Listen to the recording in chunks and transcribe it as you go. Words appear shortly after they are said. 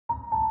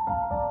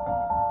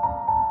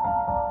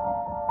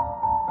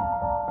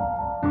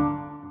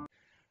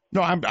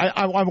No,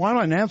 I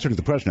want an answer to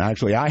the question,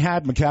 actually. I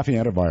had McAfee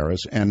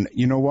antivirus, and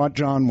you know what,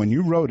 John? When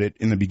you wrote it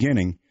in the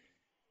beginning,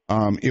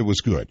 it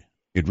was good.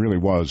 It really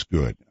was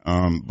good.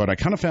 But I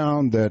kind of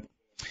found that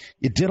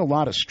it did a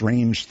lot of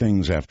strange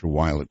things after a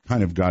while. It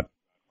kind of got,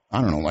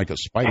 I don't know, like a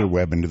spider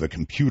web into the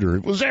computer.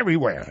 It was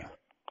everywhere.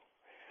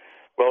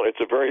 Well,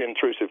 it's a very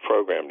intrusive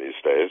program these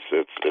days.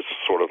 It's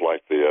sort of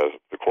like the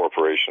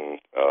corporation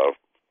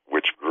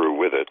which grew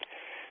with it.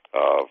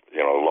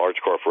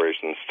 Large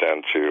corporations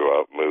tend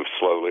to move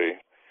slowly,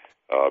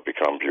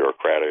 become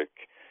bureaucratic,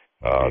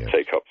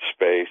 take up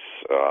space,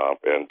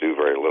 and do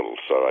very little.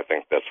 So I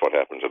think that's what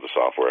happened to the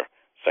software.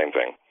 Same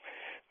thing.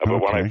 But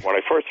when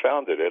I first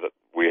founded it,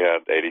 we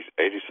had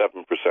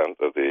 87%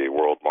 of the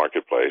world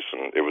marketplace,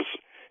 and it was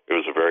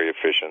a very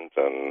efficient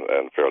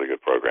and fairly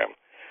good program.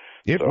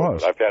 It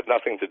was. I've had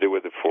nothing to do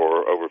with it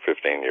for over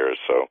 15 years,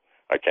 so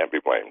I can't be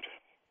blamed.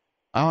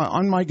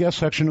 On my guest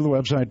section of the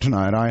website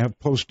tonight, I have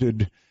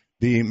posted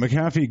the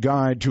McAfee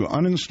Guide to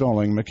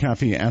Uninstalling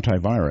McAfee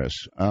Antivirus.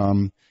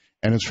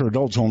 And it's for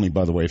adults only,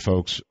 by the way,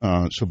 folks,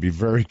 so be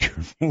very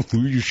careful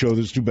who you show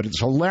this to. But it's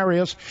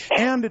hilarious,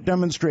 and it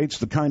demonstrates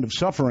the kind of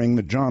suffering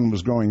that John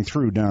was going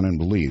through down in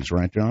Belize.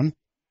 Right, John?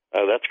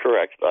 That's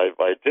correct.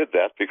 I did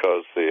that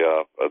because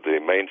the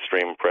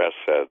mainstream press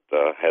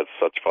had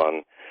such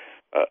fun,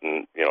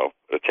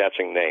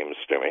 attaching names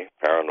to me,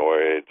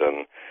 paranoid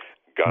and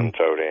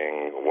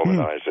gun-toting,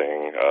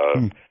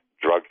 womanizing,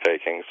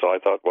 drug-taking. So I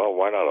thought, well,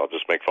 why not? I'll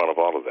just make fun of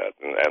all of that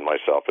and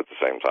myself at the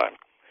same time.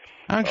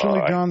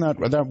 Actually, John,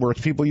 that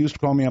works. People used to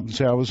call me up and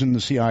say I was in the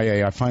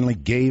CIA. I finally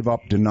gave up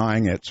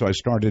denying it, so I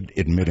started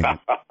admitting it.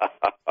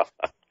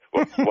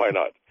 Well, why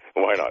not?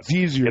 Why not? It's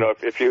easier.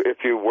 If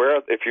you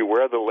wear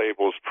the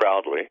labels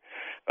proudly,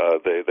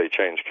 they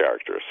change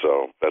character.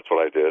 So that's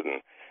what I did,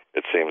 and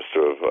it seems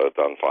to have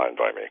done fine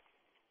by me.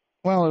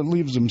 Well, it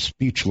leaves them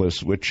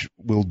speechless, which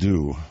will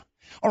do.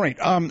 All right.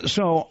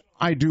 So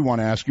I do want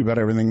to ask you about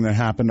everything that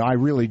happened. I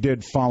really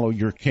did follow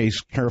your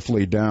case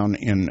carefully down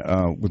in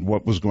with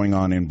what was going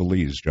on in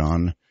Belize,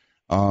 John.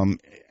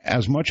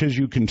 As much as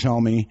you can tell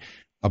me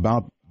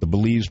about the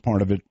Belize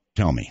part of it,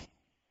 tell me.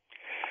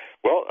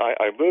 Well,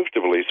 I moved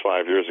to Belize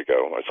 5 years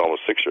ago. It's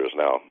almost 6 years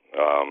now,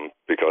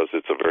 because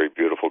it's a very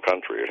beautiful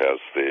country. It has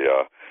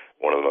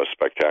one of the most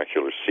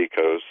spectacular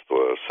seacoasts,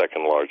 the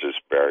second largest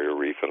barrier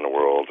reef in the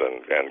world,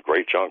 and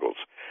great jungles.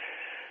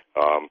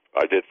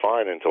 I did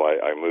fine until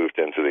I moved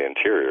into the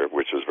interior,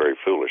 which was very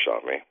foolish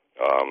on me.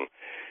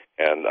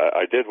 And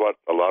I did what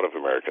a lot of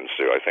Americans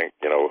do. I think,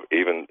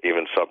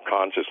 even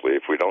subconsciously,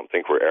 if we don't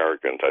think we're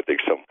arrogant, I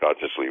think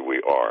subconsciously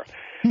we are.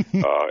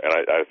 And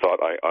I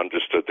thought I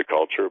understood the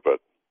culture, but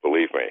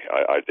believe me,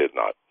 I did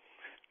not.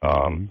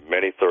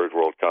 Many third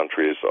world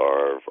countries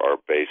are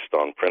based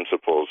on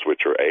principles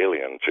which are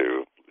alien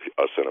to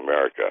us in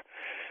America.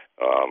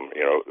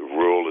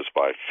 Rule is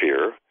by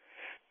fear,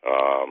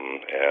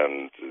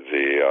 and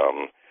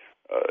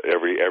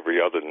every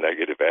other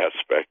negative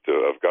aspect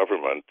of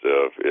government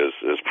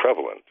is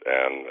prevalent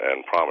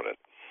and prominent.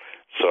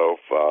 So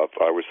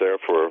I was there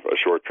for a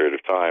short period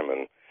of time,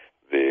 and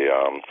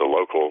the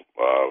local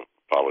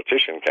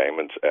politician came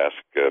and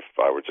asked if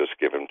I would just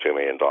give him $2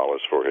 million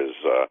for his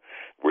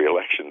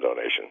reelection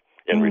donation.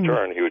 In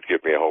return, he would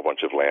give me a whole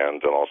bunch of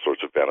land and all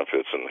sorts of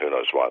benefits and who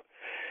knows what.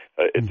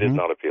 It did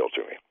not appeal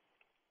to me.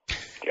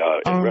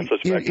 In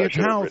retrospect, it's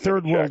how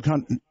third world,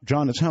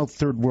 John. It's how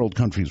third world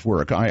countries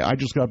work. I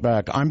just got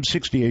back. I'm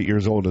 68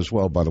 years old as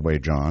well, by the way,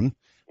 John.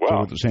 Wow. So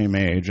we're the same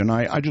age, and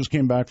I just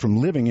came back from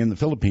living in the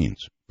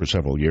Philippines for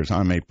several years.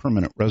 I'm a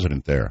permanent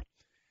resident there.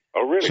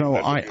 Oh, really? So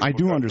I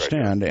do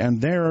understand,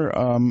 and there,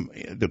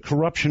 the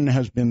corruption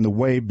has been the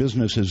way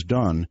business is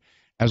done.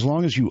 As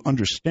long as you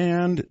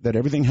understand that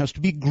everything has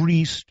to be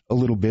greased a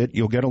little bit,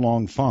 you'll get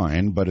along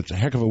fine. But it's a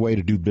heck of a way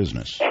to do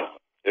business.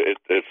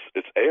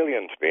 It's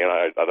alien to me, and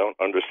I don't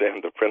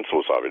understand the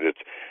principles of it.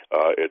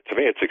 To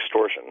me, it's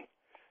extortion,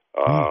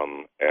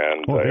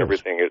 and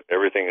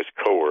everything is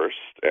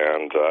coerced.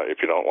 And if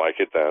you don't like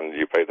it, then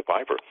you pay the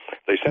piper.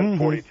 They sent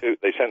 42.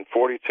 They sent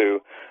 42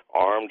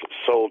 armed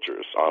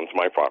soldiers onto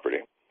my property,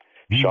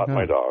 shot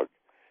my dog,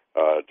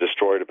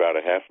 destroyed about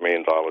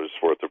 $500,000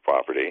 worth of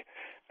property,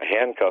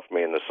 handcuffed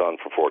me in the sun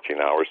for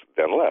 14 hours,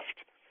 then left.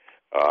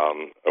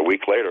 A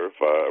week later,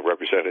 a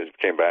representative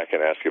came back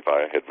and asked if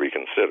I had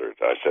reconsidered.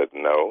 I said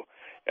no,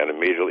 and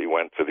immediately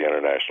went to the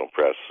international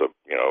press,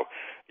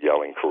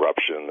 yelling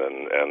corruption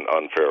and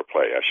unfair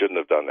play. I shouldn't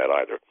have done that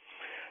either.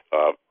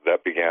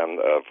 That began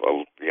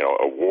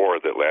a war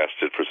that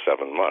lasted for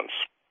 7 months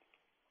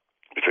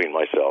between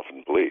myself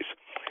and Belize.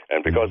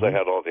 And because I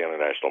had all the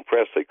international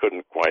press, they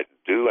couldn't quite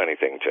do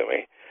anything to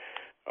me.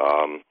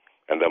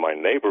 And then my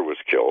neighbor was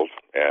killed,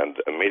 and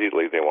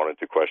immediately they wanted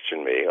to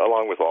question me,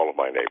 along with all of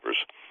my neighbors.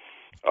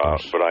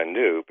 But I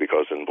knew,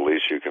 because in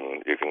Belize you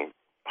can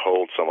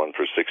hold someone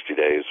for 60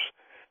 days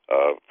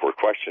for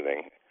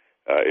questioning.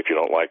 If you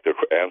don't like their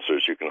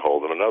answers, you can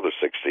hold them another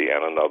 60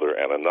 and another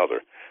and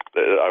another.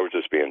 I would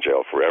just be in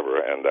jail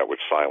forever, and that would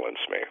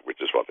silence me,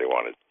 which is what they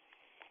wanted.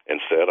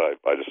 Instead, I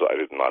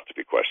decided not to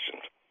be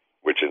questioned,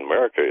 which in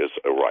America is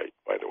a right,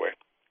 by the way.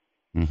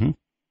 Mm-hmm.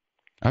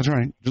 That's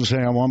right. Just say,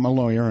 I want my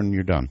lawyer, and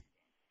you're done.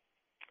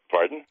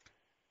 Pardon?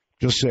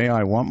 Just say,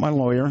 I want my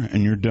lawyer,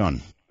 and you're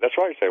done. That's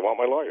right. Say, I want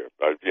my lawyer.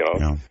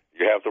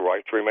 You have the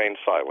right to remain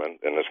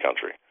silent in this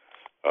country.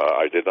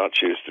 I did not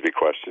choose to be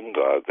questioned.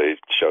 They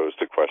chose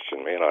to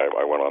question me, and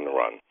I went on the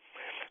run.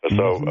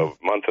 So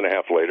a month and a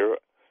half later,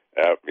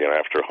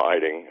 after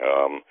hiding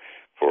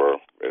for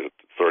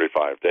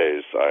 35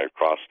 days, I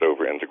crossed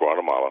over into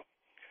Guatemala.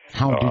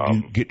 How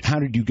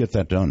did you get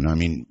that done? I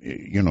mean,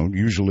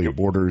 usually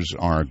borders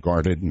are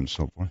guarded and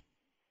so forth.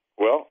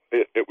 Well,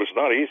 it was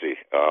not easy.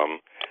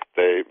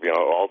 They,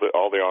 all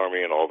the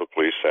army and all the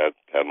police had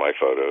my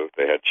photo.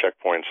 They had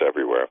checkpoints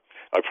everywhere.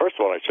 First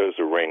of all, I chose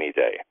a rainy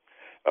day.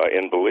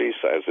 In Belize,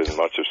 as in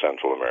much of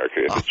Central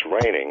America, if it's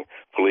raining,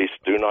 police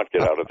do not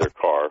get out of their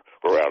car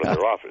or out of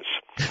their office.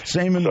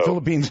 Same in the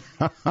Philippines.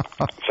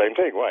 Same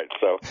thing, right.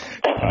 So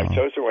I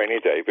chose a rainy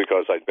day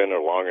because I'd been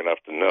there long enough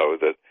to know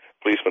that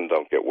policemen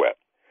don't get wet.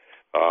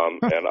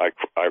 And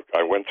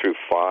I went through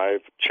 5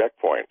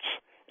 checkpoints,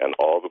 and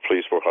all the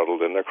police were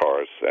huddled in their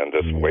cars and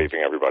just waving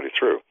everybody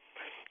through,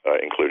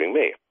 including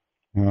me.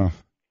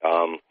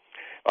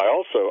 I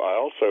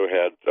also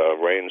had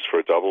range for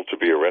a double to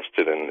be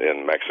arrested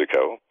in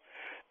Mexico,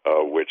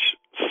 which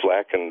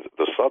slackened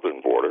the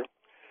southern border,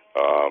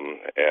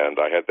 and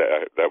I had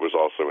that was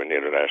also in the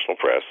international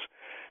press.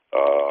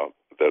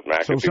 That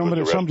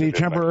McAfee somebody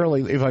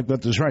temporarily, if I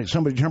got this right,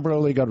 somebody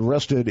temporarily got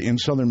arrested in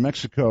southern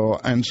Mexico,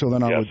 and so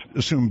then I would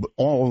assume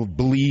all of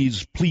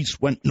Belize police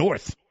went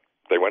north.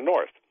 They went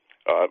north.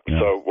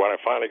 So when I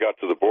finally got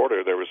to the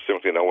border, there was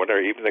simply no one there.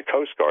 Even the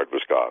Coast Guard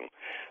was gone.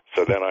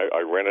 So then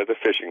I rented a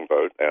fishing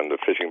boat, and the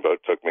fishing boat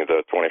took me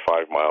the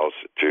 25 miles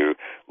to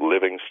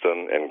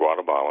Livingston in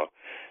Guatemala,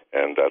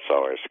 and that's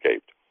how I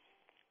escaped.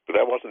 But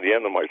that wasn't the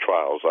end of my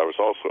trials. I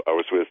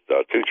was with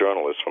 2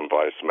 journalists from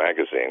Vice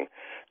magazine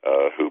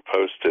who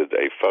posted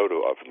a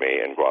photo of me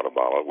in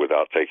Guatemala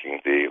without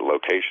taking the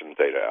location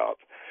data out.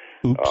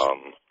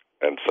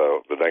 And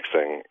so the next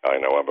thing I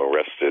know, I'm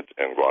arrested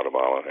in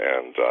Guatemala,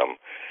 and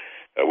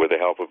with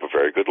the help of a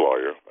very good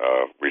lawyer,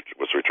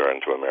 was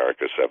returned to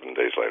America 7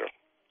 days later.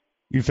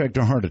 You faked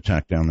a heart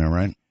attack down there,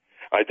 right?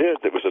 I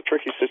did. It was a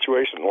tricky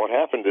situation. What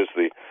happened is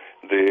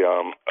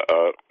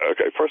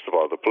first of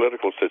all, the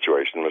political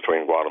situation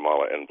between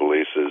Guatemala and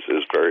Belize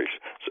is very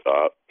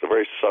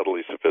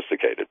subtly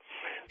sophisticated.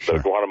 So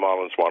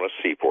Guatemalans want a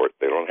seaport.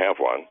 They don't have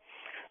one.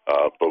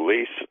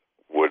 Belize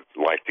would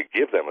like to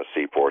give them a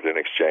seaport in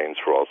exchange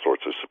for all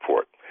sorts of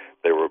support.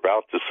 They were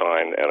about to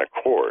sign an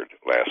accord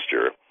last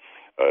year.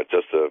 I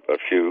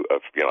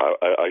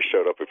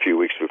showed up a few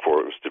weeks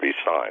before it was to be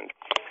signed.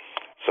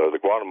 So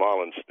the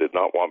Guatemalans did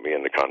not want me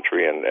in the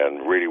country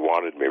and really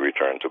wanted me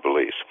returned to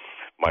Belize.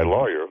 My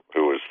lawyer,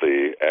 who was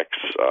the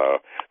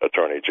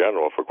ex-attorney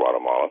general for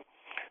Guatemala,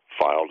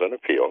 filed an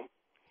appeal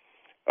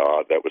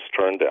that was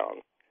turned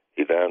down.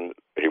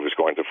 He was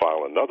going to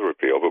file another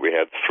appeal, but we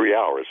had 3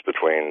 hours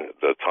between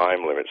the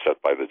time limit set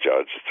by the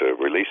judge to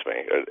release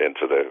me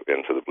into the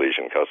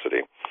Belizean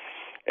custody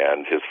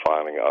and his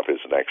filing of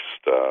his next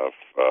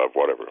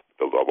whatever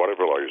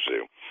lawyers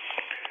do.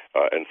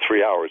 And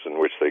 3 hours in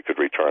which they could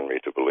return me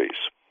to Belize.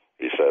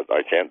 He said,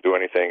 I can't do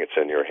anything. It's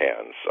in your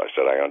hands. I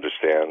said, I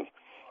understand.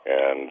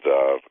 And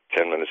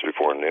 10 minutes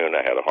before noon,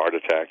 I had a heart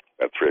attack.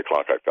 At 3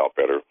 o'clock, I felt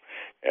better.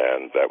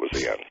 And that was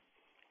the end.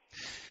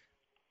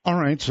 All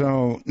right.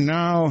 So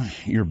now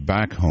you're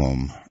back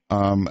home.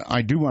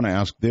 I do want to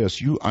ask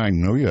this. I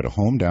know you had a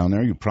home down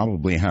there. You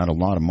probably had a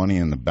lot of money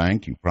in the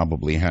bank. You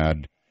probably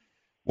had...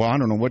 Well, I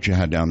don't know what you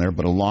had down there,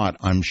 but a lot,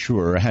 I'm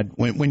sure.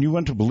 When you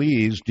went to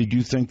Belize, did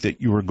you think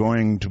that you were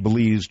going to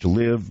Belize to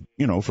live,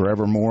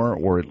 forevermore,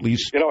 or at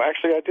least?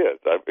 Actually, I did.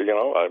 I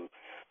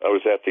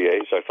was at the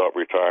age I thought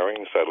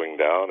retiring, settling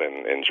down,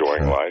 and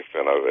enjoying life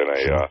in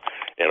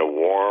a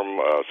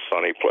warm,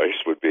 sunny place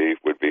would be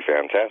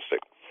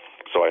fantastic.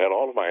 So I had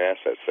all of my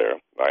assets there.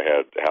 I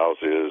had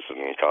houses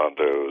and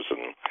condos,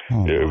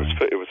 and it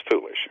was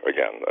foolish.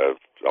 Again,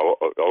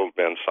 old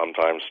men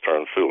sometimes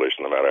turn foolish,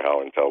 no matter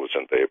how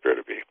intelligent they appear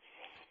to be.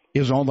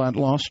 Is all that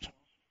lost?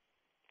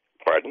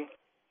 Pardon?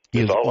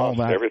 Is all all lost.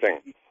 that? Everything,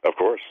 of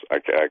course. I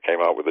came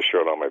out with a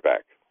shirt on my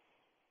back.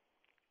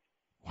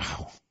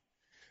 Wow.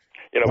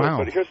 Wow.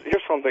 But here's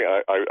something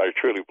I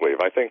truly believe.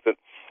 I think that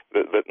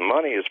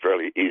money is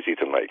fairly easy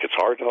to make. It's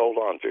hard to hold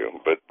on to,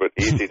 but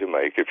easy to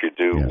make if you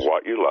do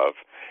what you love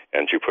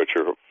and you put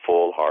your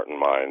full heart and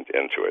mind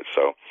into it.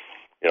 So,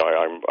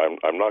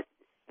 I'm not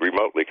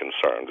remotely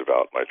concerned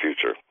about my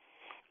future,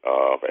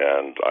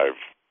 and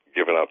I've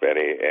given up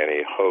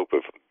any hope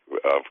of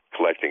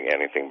collecting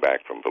anything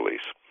back from Belize,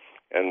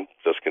 and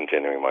just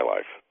continuing my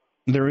life.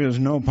 There is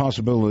no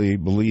possibility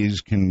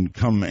Belize can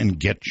come and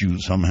get you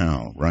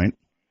somehow, right?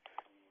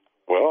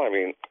 Well, I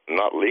mean,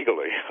 not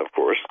legally, of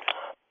course.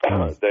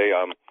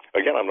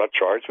 I'm not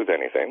charged with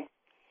anything.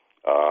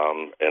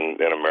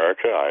 In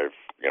America,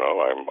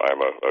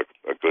 I'm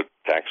a good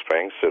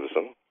tax-paying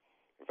citizen.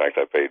 In fact,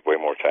 I paid way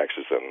more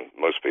taxes than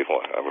most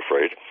people, I'm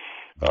afraid.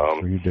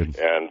 You did.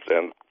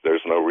 And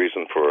there's no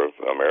reason for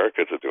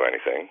America to do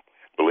anything.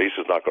 Police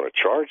is not going to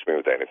charge me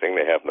with anything.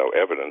 They have no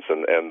evidence.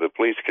 And the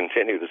police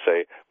continue to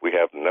say, we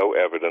have no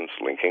evidence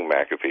linking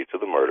McAfee to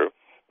the murder.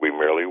 We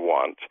merely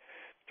want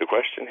to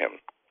question him.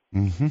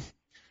 Mm-hmm.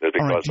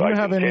 All right. Do you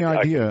have any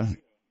idea?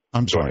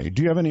 I'm sorry.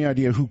 Do you have any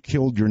idea who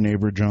killed your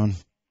neighbor, John?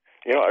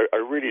 I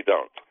really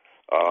don't.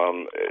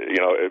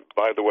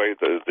 By the way,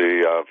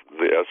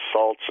 the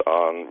assaults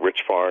on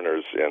rich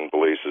foreigners in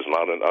Belize is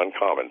not an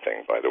uncommon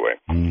thing, by the way.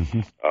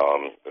 Mm-hmm.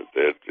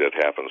 It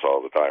happens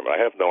all the time.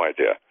 I have no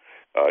idea.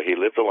 He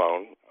lived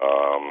alone,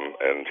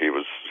 and he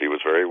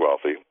was very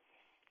wealthy.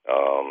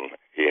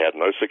 He had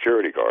no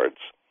security guards,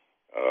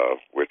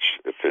 which,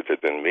 if it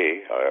had been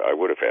me, I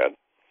would have had.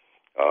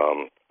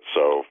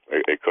 So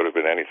it could have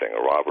been anything,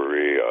 a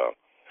robbery,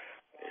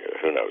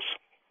 who knows.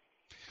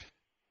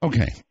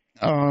 Okay.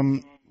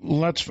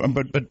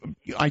 But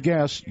I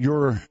guess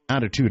your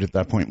attitude at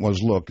that point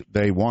was, look,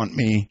 they want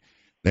me.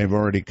 They've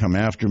already come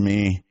after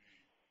me.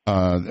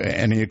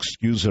 Any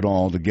excuse at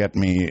all to get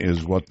me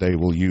is what they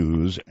will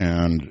use.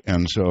 And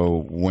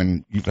so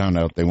when you found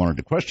out they wanted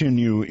to question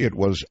you, it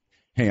was,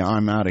 hey,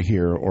 I'm out of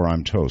here or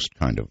I'm toast,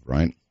 kind of,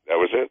 right? That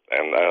was it.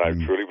 And I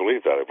truly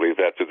believe that. I believe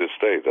that to this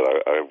day,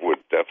 that I would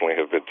definitely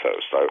have been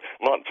toast.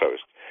 Not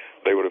toast.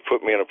 They would have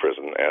put me in a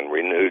prison and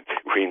renewed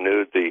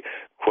the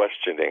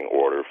questioning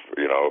order,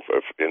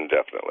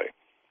 indefinitely.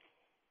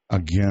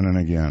 Again and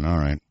again. All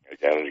right.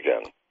 Again and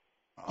again.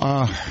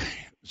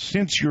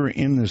 Since you're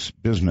in this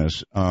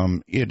business,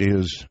 it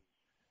is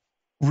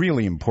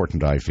really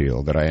important, I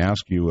feel, that I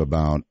ask you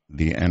about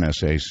the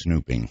NSA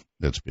snooping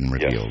that's been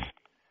revealed.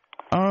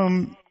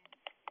 Yes.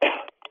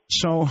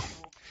 So,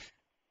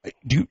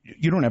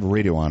 you don't have a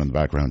radio on in the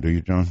background, do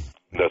you, John?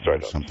 That's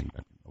right. Something.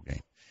 Okay.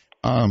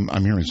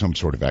 I'm hearing some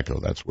sort of echo.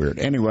 That's weird.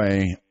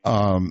 Anyway,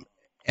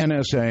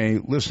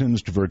 NSA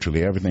listens to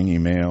virtually everything,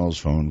 emails,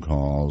 phone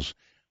calls,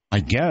 I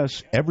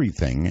guess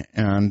everything,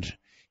 and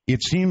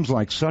it seems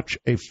like such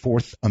a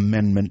Fourth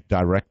Amendment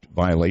direct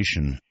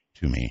violation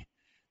to me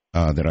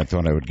that I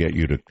thought I would get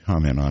you to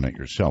comment on it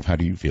yourself. How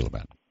do you feel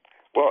about it?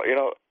 Well,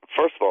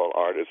 first of all,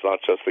 Art, it's not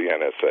just the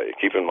NSA.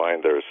 Keep in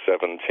mind there are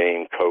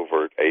 17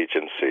 covert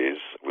agencies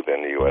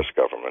within the U.S.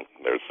 government.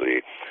 There's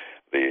the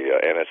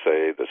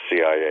NSA, the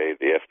CIA,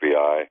 the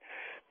FBI.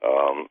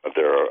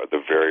 There are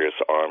the various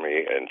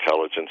Army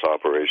intelligence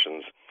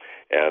operations.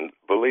 And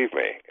believe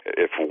me,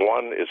 if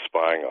one is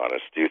spying on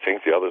us, do you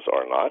think the others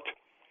are not?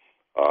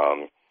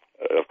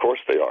 Of course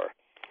they are.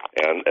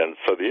 And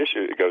so the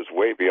issue goes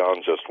way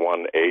beyond just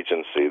one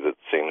agency that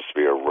seems to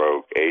be a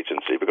rogue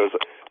agency, because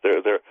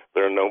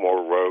they're no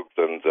more rogue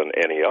than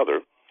any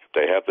other.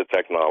 They have the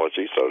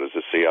technology, so does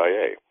the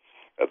CIA.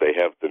 They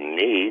have the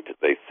need,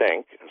 they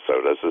think,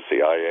 so does the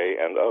CIA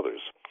and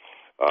others.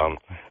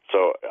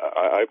 So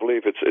I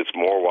believe it's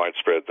more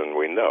widespread than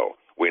we know.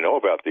 We know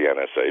about the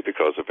NSA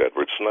because of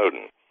Edward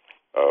Snowden.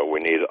 We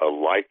need a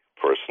like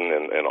person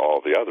in all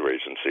the other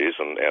agencies,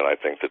 and I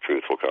think the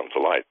truth will come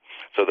to light.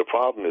 So the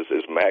problem is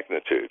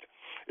magnitude.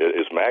 It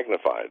is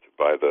magnified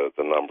by the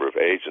number of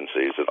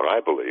agencies that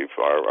I believe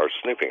are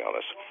snooping on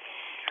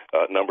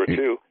us. Number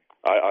two,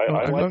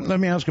 let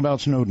me ask about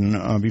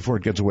Snowden before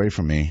it gets away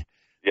from me.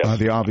 Yes.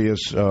 The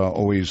obvious,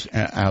 always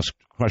asked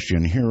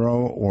question: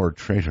 hero or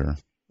traitor,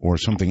 or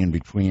something in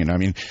between. I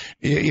mean,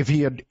 if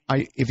he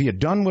had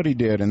done what he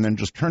did and then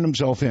just turned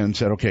himself in and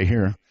said, "Okay,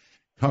 here,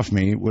 cuff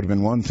me," would have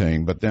been one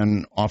thing. But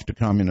then off to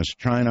communist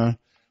China,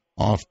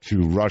 off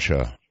to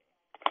Russia.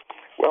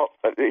 Well,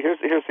 here's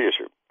the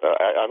issue.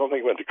 I don't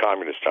think he went to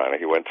communist China.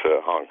 He went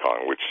to Hong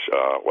Kong, which,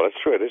 well, that's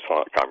true. It is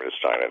communist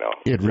China now.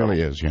 It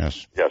really is,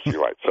 yes. Yes,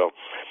 you're right. So,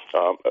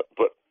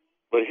 but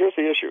here's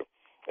the issue.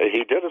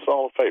 He did us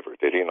all a favor,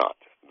 did he not?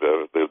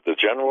 The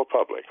general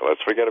public. Let's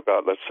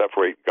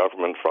separate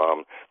government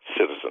from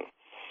citizen.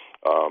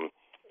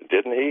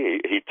 Didn't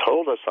he? He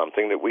told us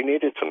something that we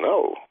needed to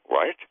know,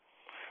 right?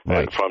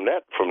 Right. And from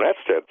that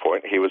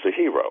standpoint, he was a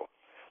hero.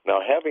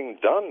 Now, having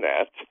done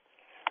that,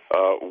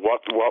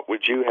 what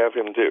would you have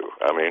him do?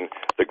 I mean,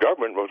 the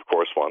government would, of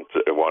course, want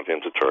him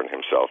to turn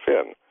himself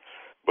in.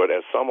 But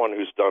as someone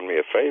who's done me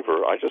a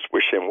favor, I just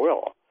wish him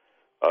well.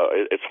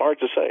 It's hard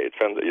to say. It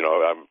depends,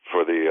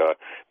 for the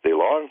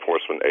law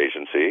enforcement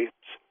agency,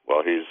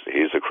 well,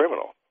 he's a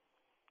criminal.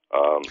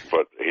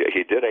 But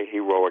he did a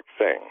heroic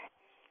thing.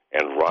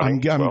 And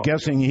running. I'm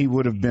guessing he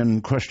would have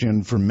been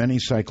questioned for many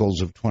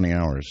cycles of 20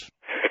 hours.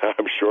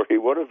 I'm sure he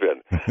would have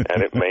been,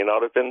 and it may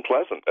not have been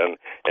pleasant. And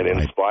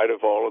in spite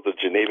of all of the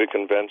Geneva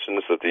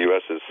Conventions that the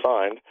U.S. has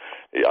signed,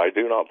 I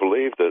do not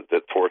believe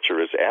that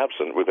torture is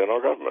absent within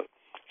our government.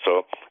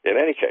 So, in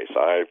any case,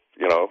 I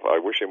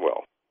wish him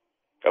well.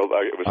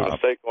 It was a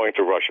mistake going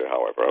to Russia,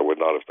 however. I would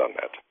not have done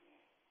that.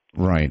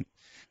 Right.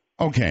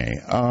 Okay.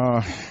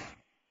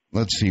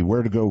 Let's see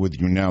where to go with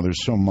you now.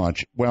 There's so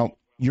much. Well,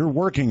 you're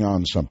working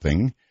on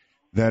something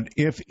that,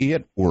 if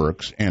it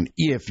works and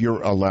if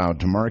you're allowed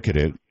to market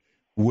it,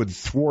 would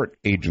thwart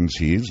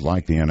agencies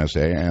like the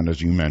NSA and,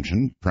 as you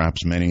mentioned,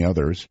 perhaps many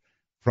others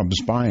from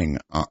spying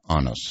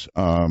on us.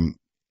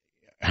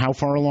 How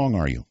far along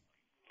are you?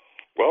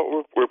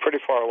 Well, we're pretty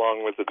far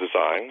along with the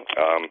design.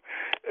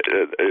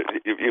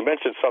 You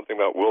mentioned something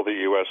about will the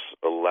U.S.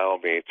 allow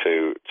me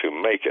to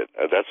make it?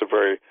 That's a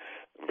very,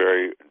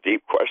 very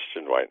deep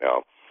question right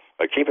now.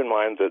 Keep in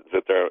mind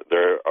that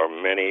there are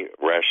many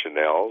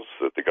rationales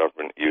that the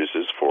government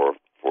uses for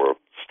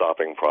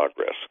stopping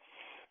progress.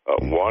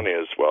 One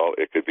is, well,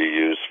 it could be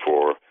used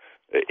for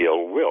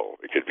ill will.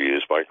 It could be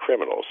used by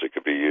criminals. It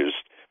could be used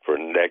for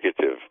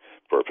negative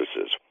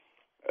purposes.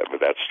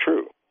 But that's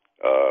true,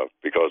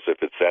 because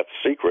if it's that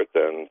secret,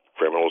 then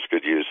criminals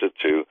could use it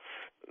to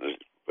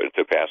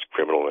pass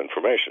criminal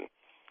information.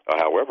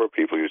 However,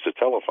 people use the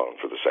telephone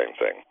for the same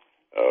thing.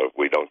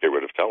 We don't get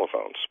rid of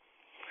telephones.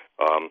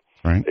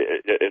 Right.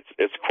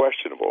 It's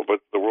questionable, but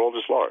the world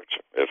is large.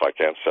 If I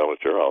can't sell it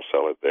here, I'll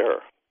sell it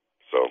there.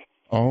 So.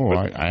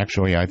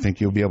 I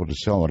think you'll be able to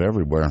sell it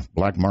everywhere,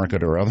 black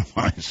market or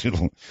otherwise.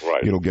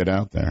 It'll get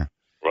out there.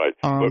 Right.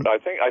 But I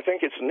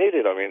think it's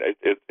needed. I mean,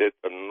 it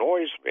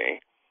annoys me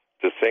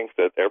to think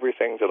that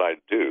everything that I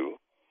do,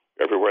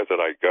 everywhere that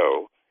I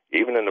go,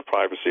 even in the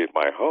privacy of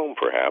my home,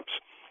 perhaps,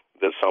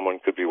 that someone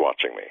could be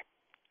watching me.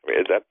 I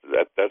mean,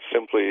 that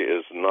simply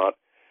is not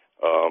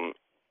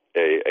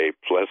a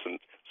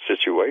pleasant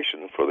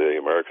situation for the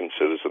American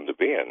citizen to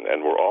be in,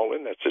 and we're all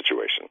in that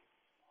situation.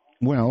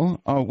 Well,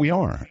 we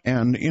are.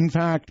 And in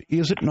fact,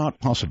 is it not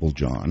possible,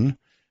 John,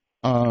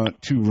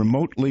 to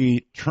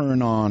remotely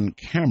turn on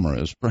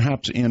cameras,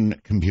 perhaps in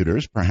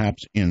computers,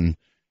 perhaps in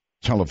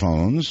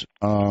telephones,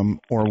 or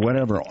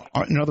whatever?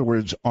 In other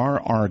words,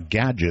 are our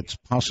gadgets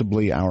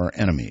possibly our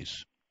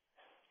enemies?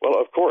 Well,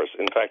 of course.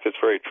 In fact, it's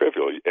very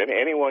trivial.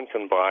 Anyone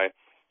can buy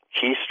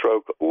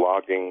keystroke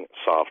logging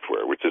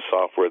software, which is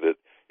software that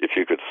if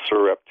you could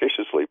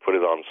surreptitiously put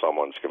it on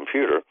someone's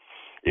computer,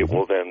 it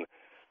will then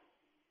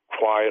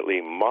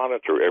quietly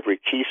monitor every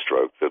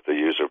keystroke that the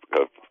user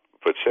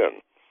puts in.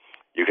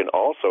 You can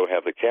also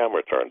have the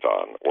camera turned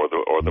on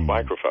or the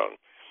microphone,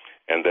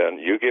 and then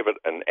you give it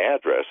an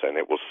address, and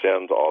it will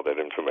send all that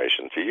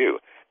information to you.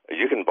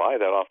 You can buy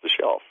that off the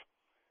shelf.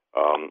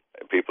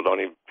 People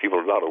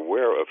are not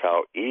aware of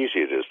how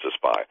easy it is to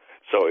spy.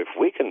 So if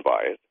we can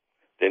buy it,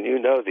 then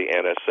the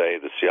NSA,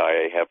 the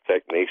CIA have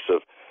techniques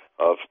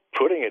of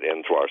putting it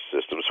into our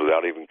systems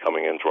without even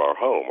coming into our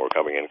home or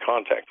coming in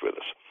contact with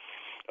us.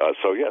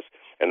 So yes,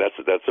 and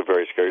that's a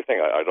very scary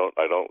thing. I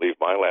don't leave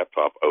my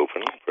laptop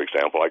open. For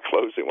example, I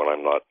close it when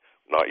I'm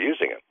not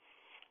using it.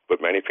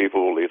 But many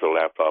people will leave their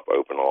laptop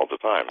open all the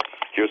time.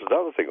 Here's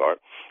another thing, Art.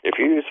 If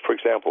you use, for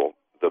example,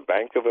 the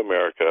Bank of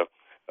America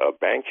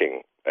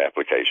banking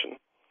application,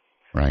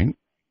 right?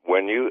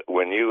 When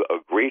you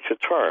agree to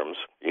terms,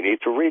 you need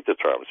to read the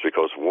terms,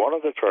 because one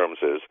of the terms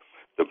is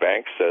the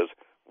bank says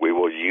we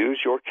will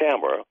use your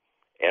camera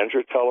and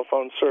your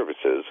telephone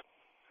services.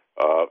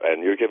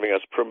 And you're giving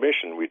us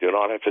permission. We do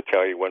not have to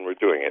tell you when we're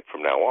doing it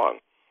from now on.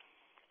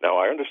 Now,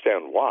 I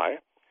understand why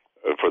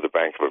for the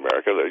Bank of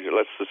America.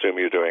 Let's assume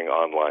you're doing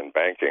online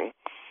banking,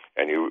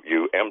 and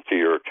you empty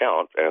your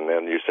account, and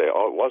then you say,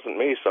 oh, it wasn't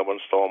me. Someone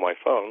stole my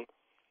phone.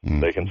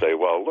 Mm-hmm. They can say,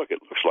 well, look, it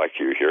looks like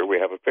you're here. We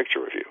have a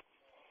picture of you.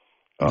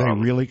 They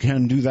really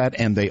can do that,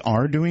 and they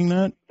are doing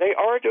that? They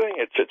are doing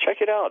it. So check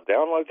it out.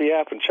 Download the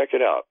app and check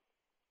it out.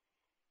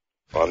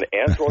 On the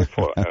Android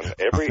phone, on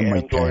every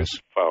Android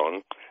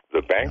phone,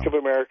 the Bank of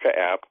America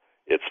app,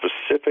 it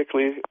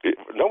specifically,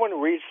 no one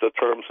reads the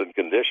terms and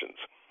conditions.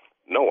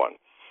 No one.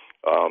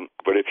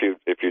 But if you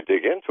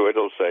dig into it,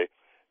 it'll say,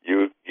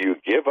 you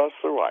give us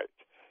the right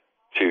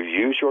to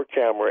use your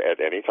camera at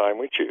any time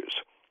we choose,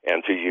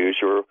 and to use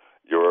your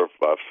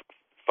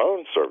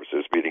phone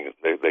services, meaning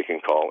they can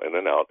call in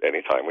and out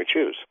anytime we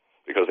choose,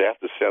 because they have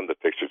to send the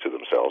picture to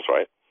themselves,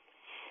 right?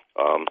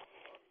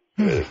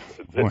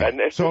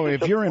 So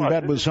if you're in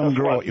bed with some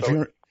girl,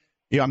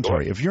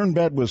 if you're in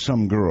bed with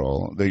some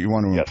girl that you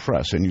want to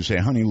impress, and you say,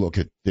 honey, look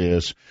at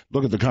this,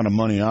 look at the kind of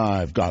money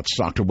I've got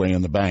socked away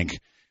in the bank,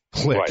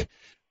 click.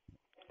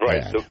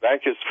 Right. The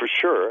bank is for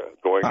sure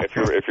going, if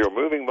you're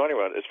moving money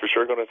around, it's for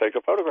sure going to take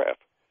a photograph.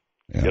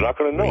 Yeah, you're not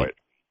going to know it.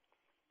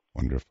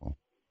 Wonderful.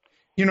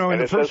 You know,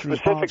 and the first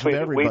response of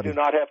everybody, we do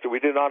not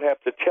have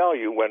to tell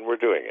you when we're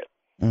doing it.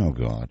 Oh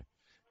God.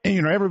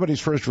 And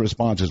everybody's first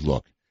response is,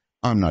 look,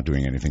 I'm not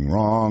doing anything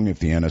wrong. If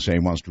the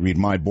NSA wants to read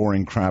my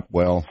boring crap,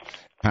 well,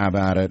 have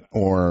at it.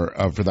 Or,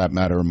 for that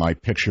matter, my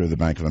picture of the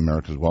Bank of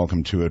America is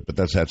welcome to it. But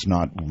that's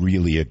not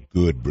really a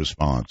good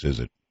response, is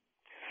it?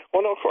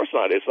 Well, no, of course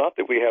not. It's not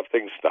that we have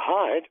things to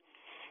hide.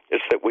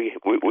 It's that we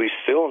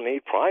still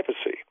need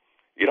privacy.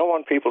 You don't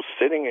want people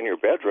sitting in your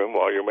bedroom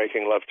while you're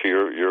making love to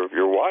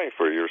your wife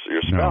or your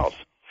spouse.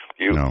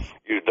 No.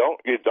 You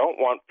don't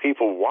want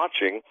people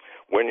watching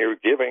when you're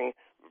giving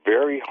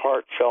very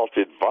heartfelt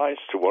advice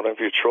to one of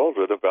your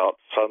children about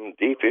some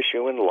deep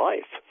issue in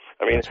life.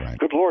 I mean,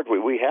 Good Lord,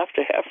 we have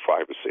to have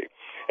privacy.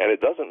 And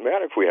it doesn't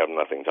matter if we have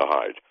nothing to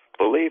hide.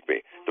 Believe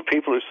me, the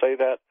people who say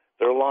that,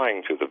 they're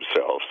lying to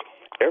themselves.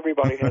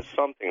 Everybody has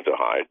something to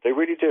hide. They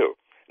really do.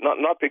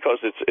 Not because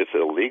it's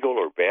illegal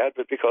or bad,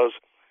 but because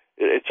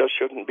it just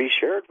shouldn't be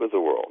shared with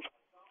the world.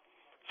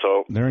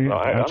 So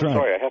I'm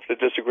sorry, I have to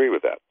disagree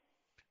with that.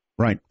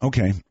 Right.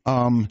 Okay.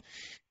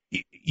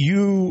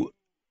 you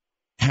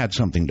had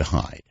something to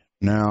hide.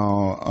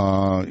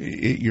 Now,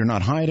 you're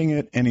not hiding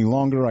it any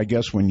longer. I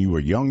guess when you were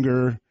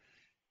younger,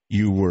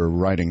 you were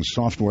writing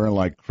software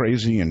like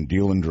crazy and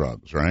dealing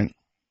drugs, right?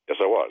 Yes,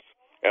 I was.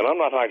 And I'm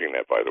not hiding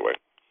that, by the way.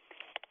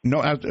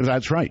 No,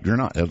 that's right. You're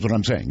not. That's what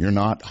I'm saying. You're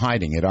not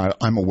hiding it.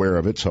 I'm aware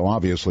of it, so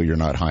obviously you're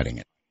not hiding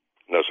it.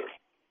 No,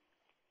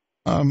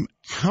 sir.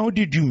 How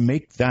did you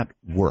make that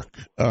work?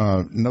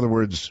 In other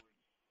words,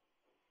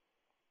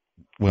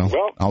 well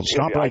I'll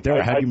stop right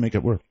there. How do you make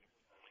it work?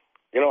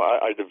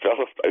 I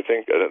developed, I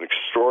think, an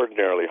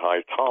extraordinarily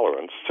high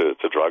tolerance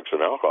to drugs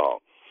and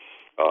alcohol.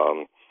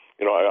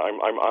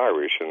 I'm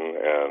Irish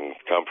and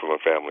come from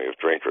a family of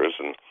drinkers,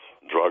 and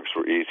drugs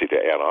were easy to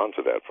add on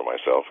to that for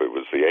myself. It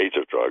was the age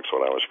of drugs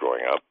when I was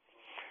growing up.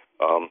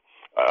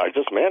 I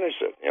just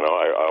managed it.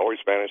 I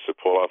always managed to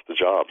pull off the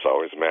jobs. I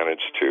always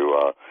managed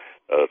to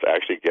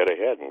actually get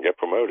ahead and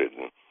get promoted,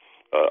 and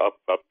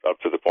up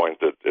to the point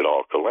that it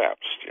all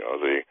collapsed.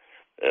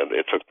 And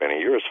it took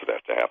many years for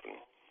that to happen.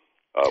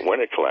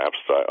 When it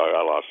collapsed, I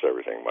lost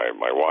everything: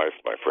 my wife,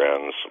 my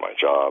friends, my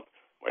job,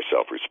 my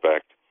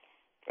self-respect.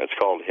 It's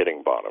called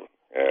hitting bottom.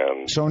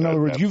 And so, in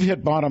other words, you've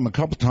hit bottom a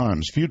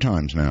few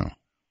times now.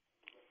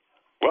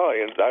 Well,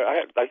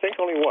 I think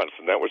only once,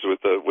 and that was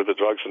with the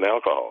drugs and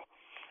alcohol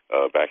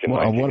back in.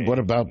 Well, what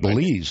about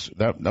Belize?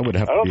 That would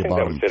have to be a bottom. I don't think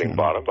that was hitting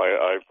bottom.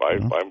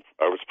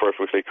 I was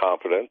perfectly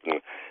competent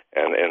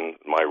and in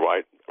my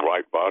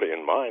right body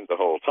and mind the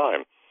whole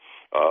time.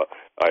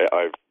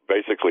 I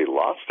basically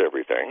lost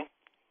everything.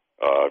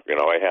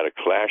 I had a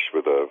clash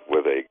with a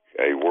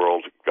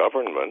world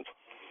government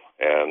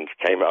and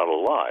came out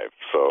alive.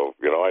 So,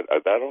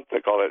 I don't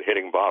call that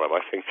hitting bottom.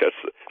 I think that's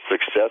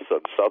success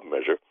on some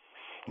measure.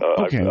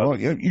 Okay, well,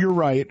 you're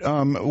right.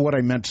 What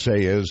I meant to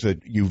say is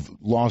that you've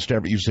lost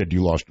you said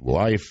you lost your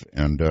wife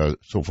and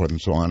so forth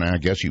and so on. And I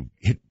guess you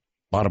hit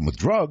bottom with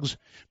drugs,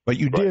 but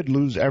you did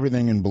lose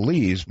everything in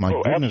Belize. My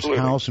goodness,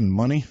 absolutely. House and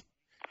money.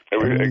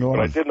 But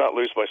I did not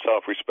lose my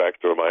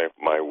self-respect or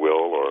my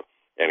will or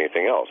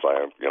anything else.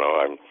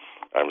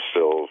 I'm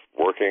still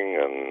working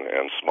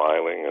and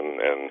smiling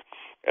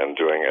and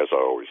doing as I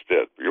always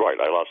did. You're right.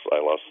 I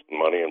lost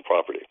money and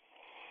property.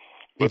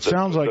 It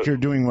sounds like you're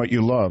doing what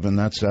you love, and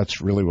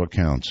that's really what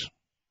counts.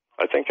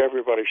 I think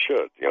everybody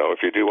should. If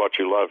you do what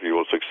you love, you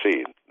will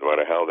succeed, no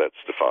matter how that's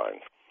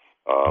defined.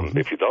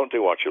 If you don't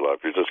do what you love,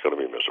 you're just going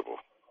to be miserable.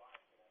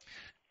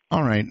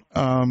 All right.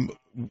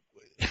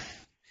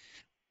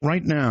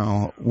 Right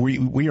now,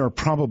 we are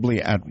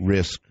probably at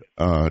risk,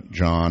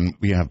 John.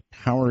 We have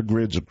power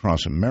grids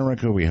across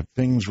America. We have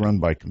things run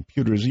by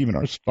computers. Even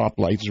our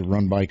stoplights are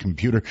run by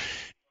computer.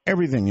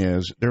 Everything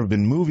is. There have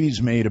been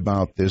movies made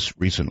about this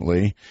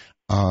recently.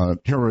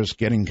 Terrorists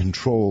getting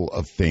control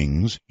of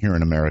things here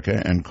in America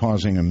and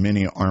causing a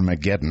mini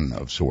Armageddon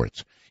of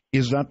sorts.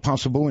 Is that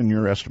possible in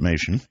your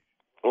estimation?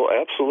 Well,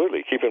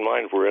 absolutely. Keep in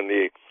mind we're in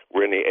the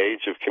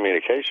age of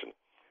communication.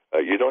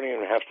 You don't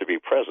even have to be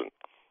present.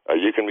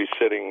 You can be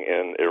sitting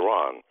in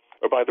Iran.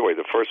 Oh, by the way,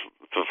 the first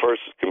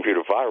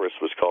computer virus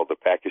was called the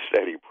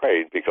Pakistani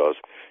Brain because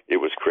it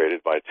was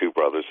created by two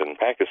brothers in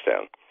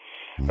Pakistan,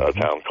 a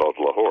town called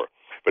Lahore.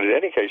 But in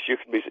any case, you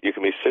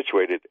can be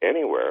situated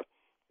anywhere.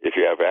 If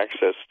you have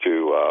access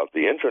to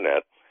the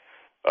internet,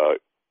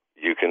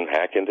 you can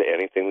hack into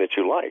anything that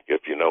you like.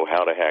 If you know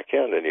how to hack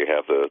in, then you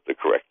have the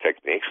correct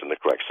techniques and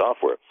the correct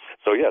software.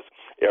 So yes,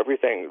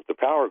 everything, the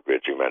power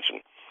grid you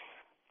mentioned,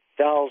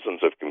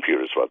 thousands of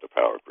computers run the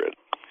power grid.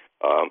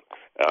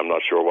 I'm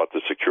not sure what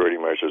the security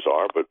measures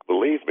are, but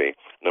believe me,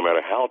 no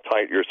matter how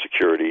tight your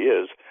security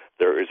is,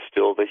 there is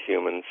still the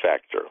human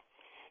factor.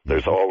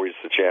 There's always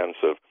the chance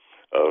of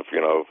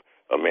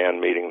a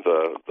man meeting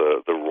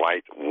the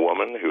right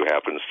woman who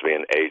happens to be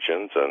an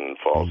agent and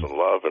falls in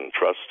love and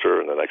trusts her,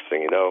 and the next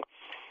thing you know,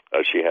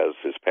 she has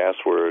his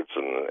passwords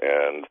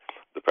and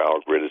the power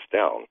grid is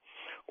down.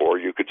 Or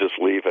you could just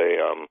leave a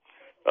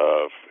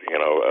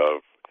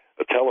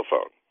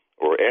telephone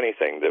or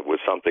anything that was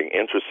something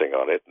interesting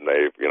on it, and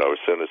they, as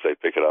soon as they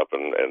pick it up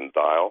and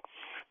dial,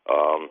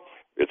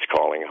 it's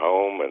calling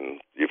home,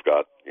 and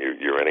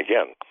you're in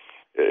again.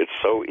 It's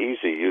so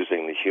easy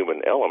using the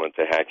human element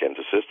to hack into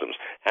systems.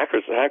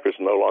 Hackers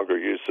no longer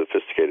use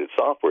sophisticated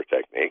software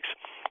techniques.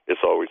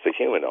 It's always the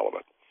human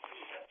element.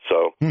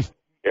 So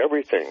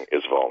everything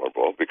is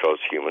vulnerable because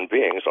human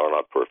beings are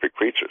not perfect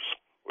creatures.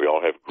 We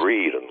all have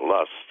greed and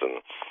lust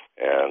and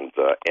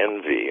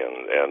envy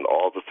and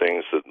all the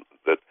things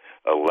that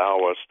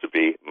allow us to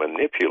be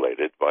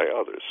manipulated by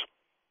others.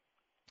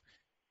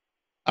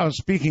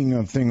 Speaking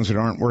of things that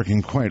aren't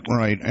working quite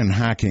right and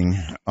hacking,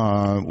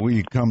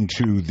 we come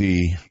to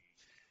the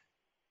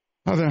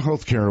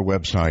healthcare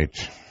website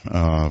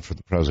for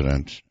the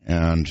president.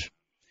 And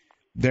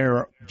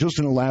there, just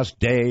in the last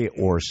day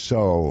or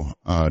so,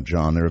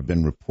 John, there have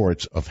been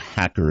reports of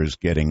hackers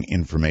getting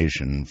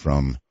information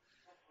from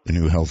the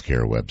new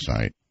healthcare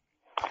website.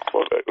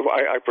 Well,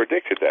 I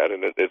predicted that,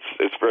 and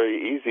it's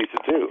very easy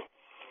to do.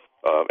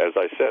 As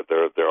I said,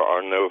 there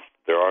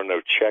are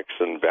no checks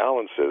and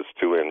balances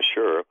to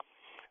ensure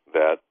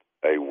that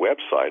a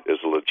website is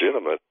a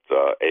legitimate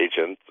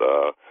agent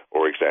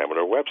or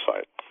examiner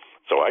website.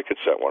 So I could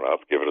set one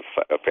up, give it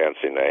a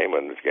fancy name,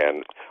 and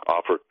again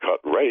offer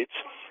cut rates,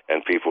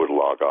 and people would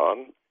log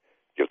on,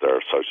 give their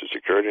Social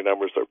Security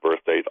numbers, their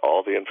birth date,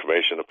 all the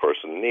information a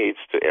person needs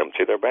to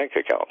empty their bank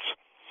accounts.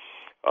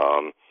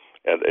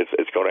 And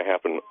it's going to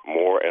happen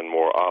more and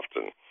more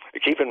often.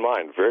 Keep in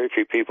mind, very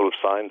few people have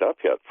signed up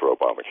yet for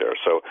Obamacare.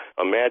 So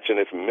imagine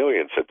if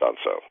millions had done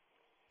so.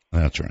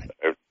 That's right.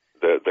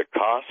 The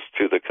cost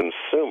to the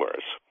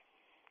consumers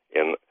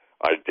in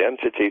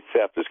identity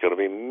theft is going to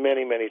be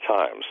many, many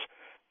times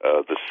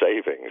the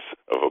savings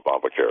of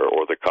Obamacare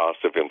or the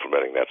cost of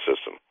implementing that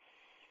system.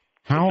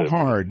 How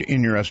hard,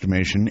 in your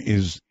estimation,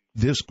 is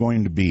this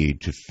going to be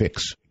to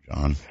fix,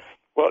 John?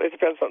 Well, it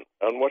depends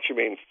on what you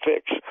mean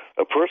fix.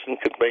 A person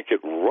could make it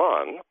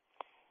run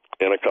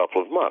in a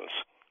couple of months,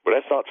 but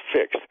that's not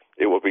fixed.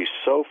 It will be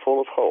so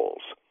full of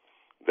holes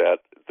that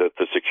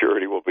the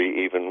security will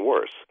be even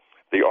worse.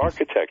 The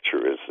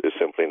architecture is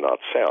simply not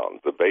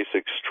sound. The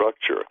basic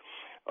structure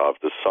of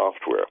the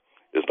software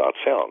is not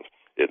sound.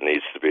 It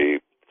needs to be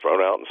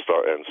thrown out and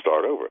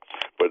start over.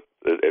 But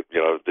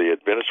the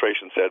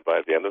administration said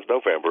by the end of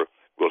November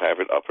we'll have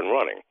it up and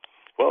running.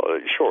 Well,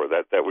 sure,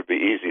 that would be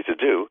easy to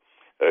do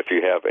if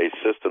you have a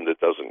system that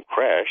doesn't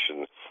crash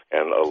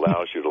and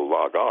allows you to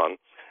log on.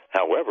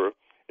 However,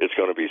 it's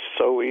going to be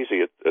so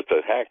easy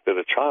to hack that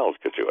a child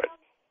could do it.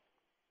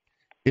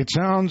 It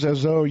sounds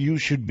as though you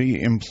should be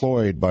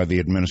employed by the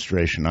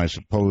administration. I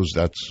suppose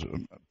that's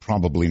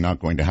probably not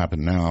going to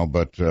happen now,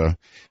 but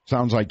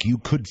sounds like you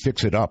could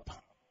fix it up.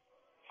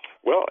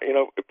 Well,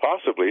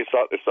 possibly.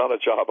 It's not a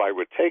job I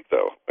would take,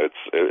 though.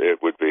 It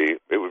would be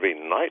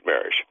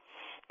nightmarish.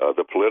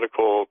 The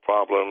political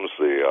problems,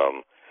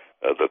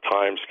 the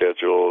time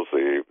schedules,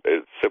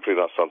 it's simply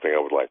not something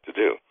I would like to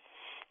do.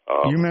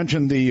 You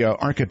mentioned the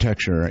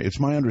architecture. It's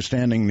my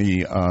understanding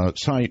the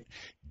site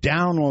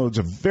downloads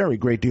a very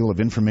great deal of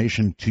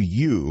information to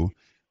you,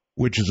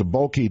 which is a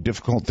bulky,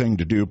 difficult thing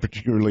to do,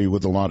 particularly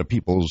with a lot of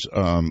people's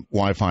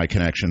Wi-Fi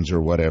connections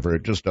or whatever.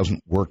 It just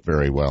doesn't work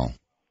very well.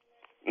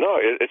 No,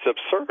 it's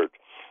absurd.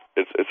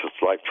 It's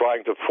like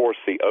trying to force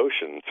the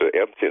ocean to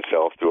empty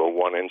itself through a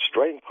 1-inch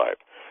drain pipe.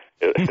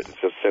 It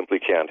just simply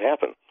can't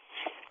happen.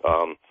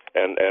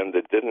 And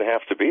it didn't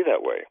have to be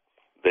that way.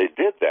 They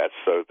did that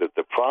so that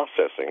the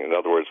processing, in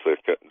other words,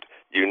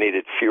 you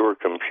needed fewer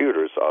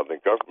computers on the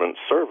government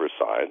server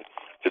side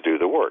to do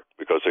the work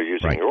because they're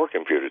using your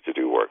computer to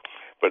do work.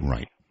 But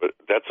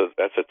that's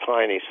a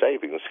tiny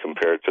savings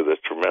compared to this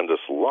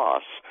tremendous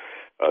loss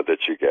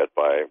that you get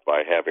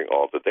by having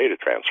all the data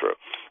transfer.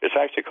 It's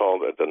actually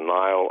called a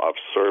denial of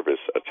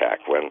service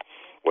attack when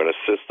a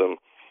system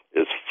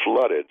is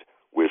flooded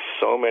with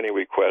so many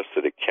requests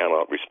that it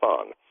cannot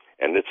respond,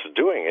 and it's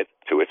doing it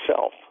to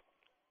itself.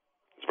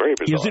 It's very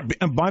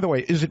bizarre. By the way,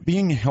 is it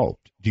being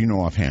helped? Do you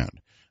know offhand?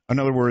 In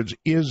other words,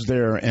 is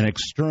there an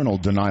external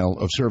denial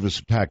of service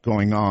attack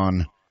going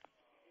on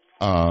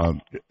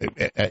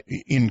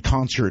in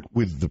concert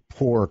with the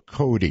poor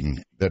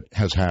coding that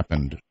has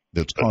happened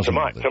that's causing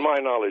this? To my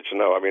knowledge,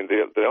 no. I mean,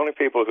 the only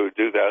people who would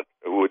do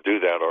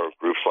that are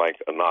groups like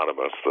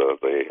Anonymous,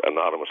 the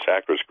Anonymous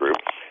Hackers Group,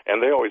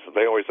 and they always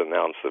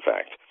announce the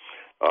fact.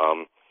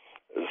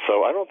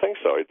 So I don't think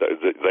so.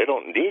 They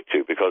don't need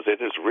to because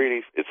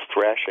it's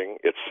thrashing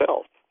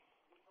itself.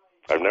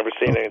 I've never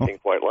seen anything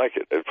quite like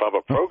it. From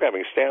a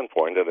programming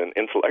standpoint and an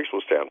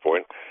intellectual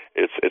standpoint,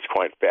 it's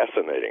quite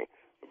fascinating,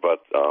 but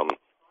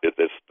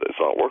it's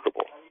not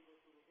workable.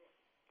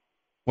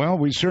 Well,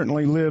 we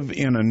certainly live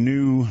in a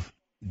new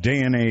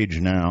day and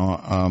age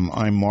now.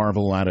 I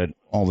marvel at it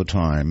all the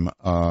time.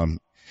 And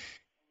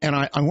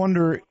I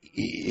wonder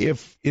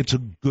if it's a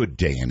good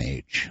day and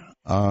age.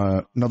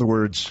 In other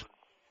words,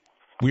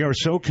 we are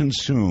so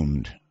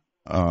consumed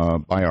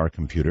by our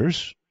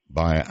computers,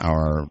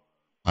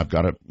 I've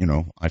got a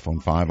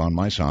iPhone 5 on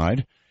my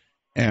side,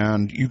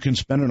 and you can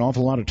spend an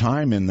awful lot of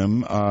time in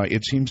them.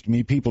 It seems to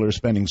me people are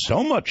spending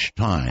so much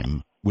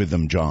time with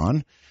them,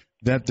 John,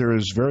 that there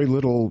is very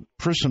little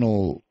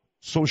personal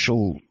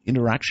social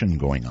interaction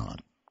going on.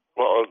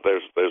 Well,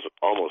 there's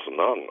almost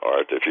none,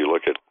 Art. If you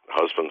look at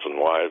husbands and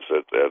wives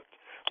that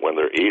when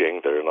they're eating,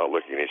 they're not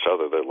looking at each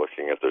other, they're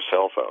looking at their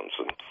cell phones.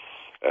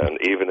 And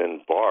even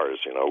in bars,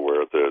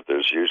 where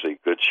there's usually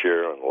good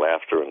cheer and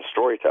laughter and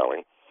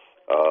storytelling,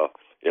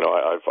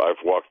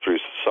 I've walked through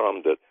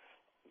some that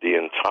the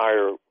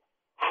entire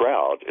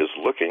crowd is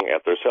looking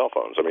at their cell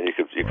phones. I mean, you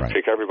could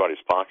pick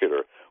everybody's pocket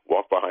or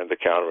walk behind the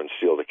counter and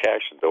steal the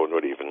cash and no one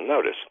would even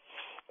notice.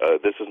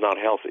 This is not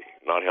healthy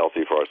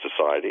for our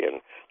society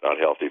and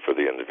not healthy for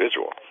the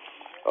individual.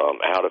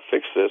 How to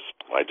fix this,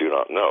 I do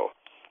not know.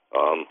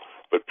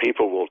 But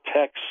people will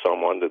text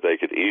someone that they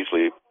could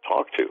easily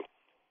talk to.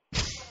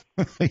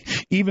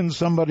 Even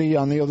somebody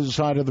on the other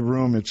side of the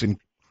room, it's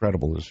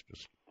incredible. It's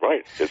just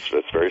right. It's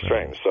very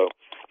strange. So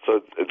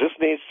this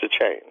needs to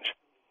change,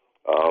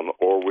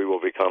 or we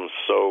will become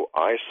so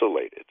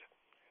isolated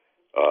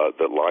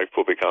that life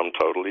will become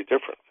totally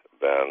different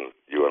than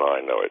you and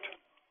I know it.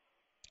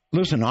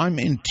 Listen, I'm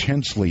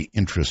intensely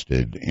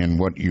interested in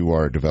what you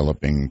are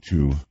developing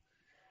to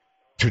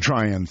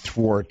try and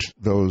thwart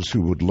those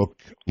who would look,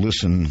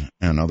 listen,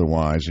 and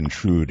otherwise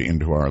intrude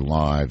into our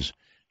lives.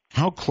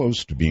 How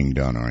close to being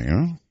done are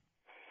you?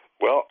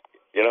 Well,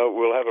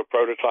 we'll have a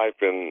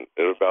prototype in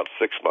about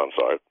 6 months,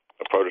 Art.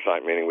 A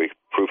prototype meaning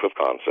proof of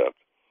concept.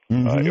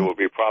 Mm-hmm. It will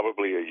be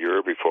probably a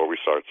year before we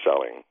start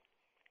selling.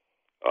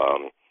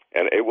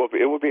 And it will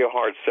be a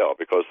hard sell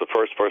because the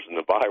first person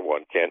to buy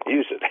one can't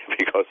use it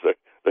because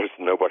there's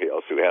nobody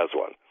else who has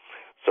one.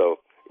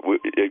 So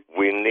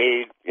we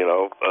need,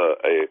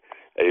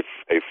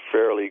 a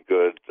fairly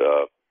good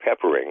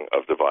peppering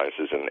of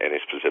devices in any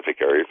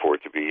specific area for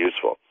it to be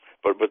useful.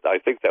 But I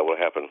think that will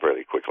happen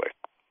fairly quickly.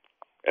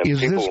 And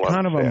is this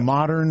kind of a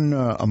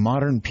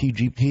modern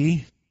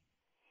PGP?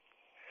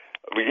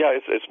 Yeah,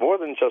 it's more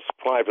than just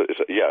private.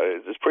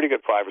 It's pretty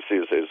good privacy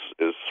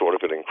is sort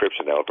of an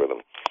encryption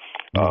algorithm.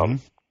 Mm-hmm.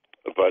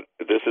 But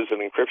this is an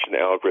encryption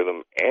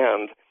algorithm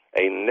and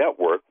a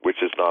network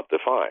which is not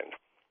defined.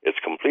 It's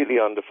completely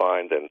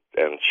undefined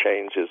and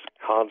changes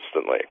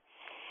constantly.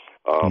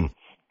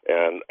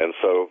 And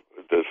so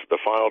the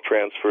file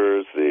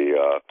transfers,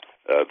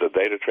 the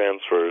data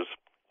transfers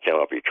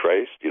cannot be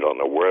traced. You don't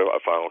know where a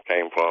file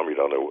came from. You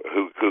don't know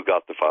who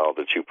got the file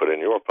that you put in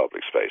your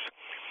public space.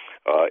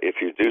 If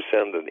you do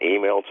send an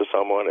email to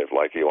someone, if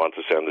like you want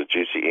to send a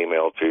juicy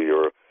email to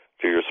your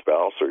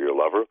spouse or your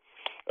lover,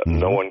 mm-hmm.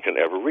 no one can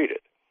ever read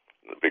it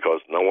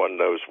because no one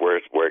knows where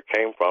it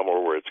came from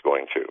or where it's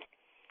going to.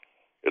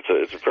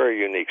 It's a very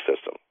unique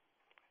system.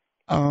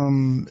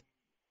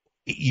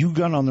 You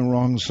got on the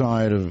wrong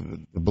side of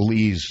the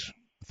Belize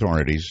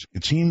authorities.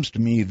 It seems to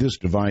me this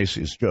device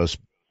is just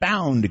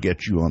bound to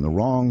get you on the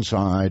wrong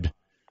side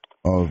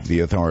of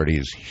the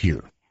authorities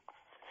here.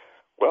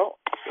 Well,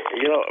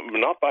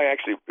 not by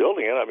actually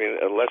building it. I mean,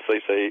 unless they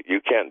say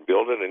you can't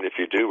build it, and if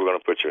you do, we're going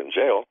to put you in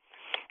jail.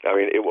 I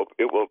mean, it will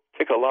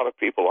tick a lot of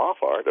people off,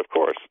 Art. Of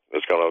course,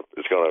 it's going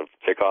to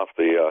tick off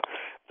the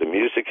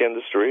music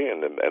industry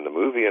and the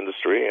movie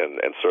industry, and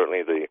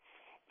certainly the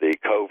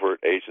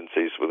covert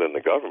agencies within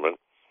the government.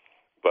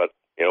 But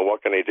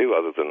what can they do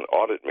other than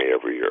audit me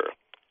every year?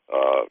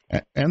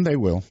 And they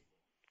will.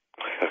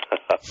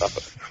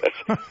 That's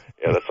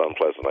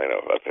unpleasant. I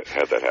know. I've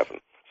had that happen.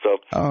 So,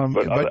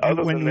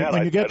 but when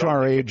you get to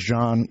our age,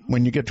 John,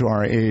 when you get to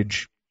our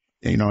age,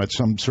 at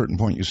some certain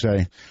point you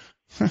say,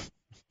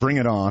 bring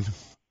it on.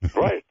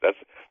 Right.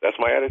 That's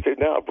my attitude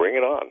now. Bring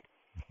it on.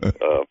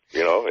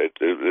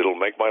 It'll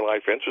make my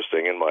life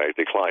interesting in my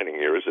declining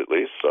years, at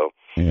least. So,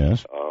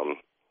 yes.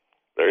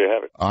 There you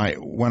have it.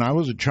 When I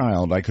was a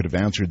child, I could have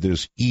answered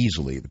this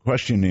easily. The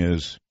question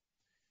is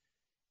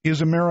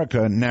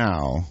America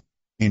now,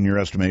 in your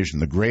estimation,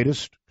 the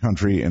greatest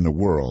country in the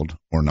world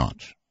or not?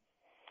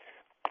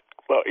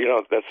 Well,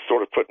 that's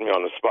sort of putting me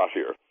on the spot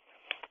here.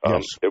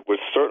 Yes. It was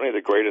certainly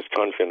the greatest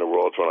country in the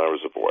world when I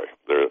was a boy,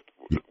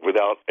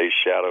 without a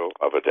shadow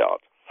of a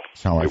doubt.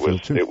 That's how I feel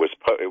too. It was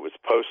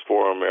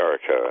post-war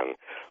America, and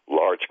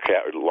large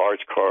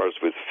cars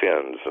with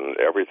fins, and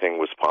everything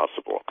was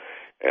possible,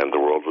 and the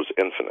world was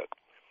infinite.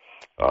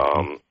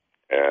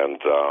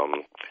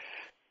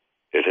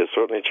 It has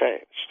certainly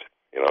changed.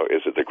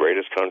 Is it the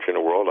greatest country in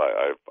the world?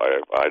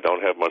 I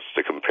don't have much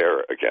to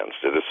compare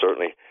against. It is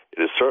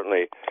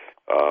certainly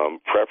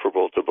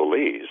preferable to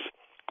Belize.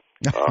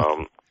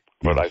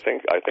 But I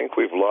think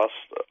we've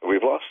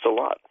lost a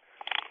lot.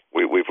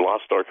 We've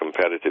lost our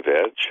competitive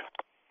edge.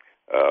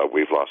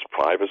 We've lost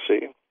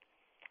privacy.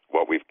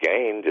 What we've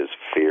gained is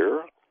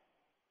fear.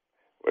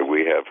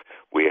 We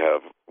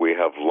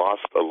have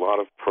lost a lot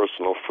of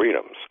personal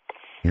freedoms.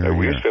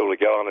 We used to be able to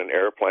get on an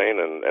airplane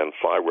and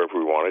fly wherever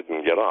we wanted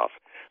and get off.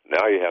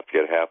 Now you have to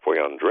get halfway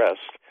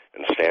undressed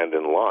and stand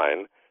in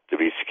line to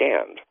be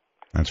scanned.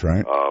 That's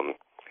right.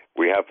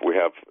 We have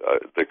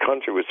the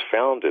country was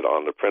founded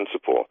on the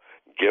principle: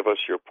 give us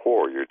your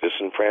poor, you're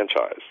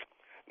disenfranchised.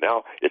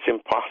 Now it's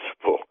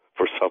impossible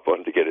for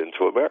someone to get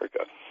into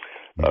America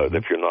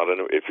if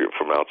you're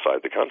from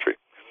outside the country.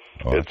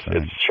 It's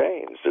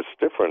changed. It's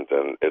different,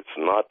 and it's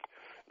not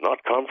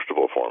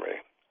comfortable for me.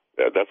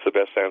 That's the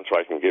best answer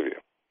I can give you.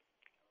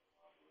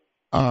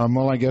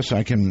 Well, I guess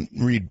I can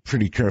read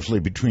pretty carefully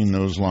between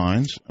those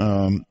lines.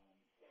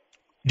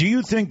 Do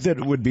you think that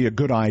it would be a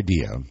good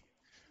idea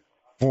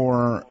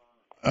for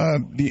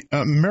the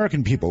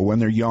American people, when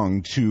they're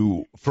young,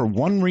 to, for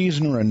one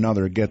reason or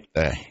another, get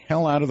the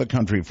hell out of the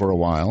country for a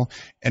while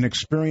and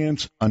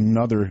experience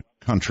another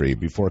country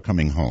before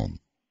coming home?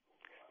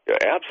 Yeah,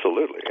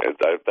 absolutely.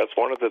 That's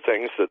one of the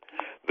things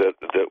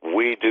that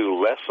we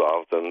do less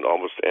of than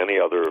almost any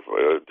other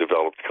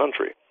developed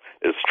country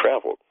is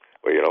travel.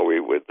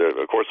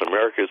 Of course,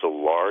 America is a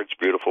large,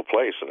 beautiful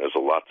place, and there's a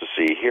lot to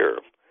see here.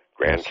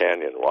 Grand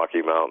Canyon,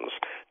 Rocky Mountains,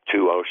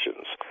 2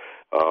 oceans.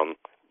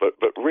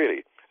 But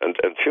really,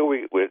 until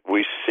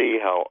we see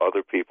how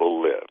other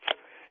people live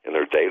in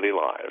their daily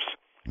lives,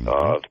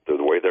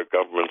 the way their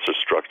governments are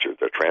structured,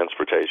 their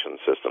transportation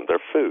system,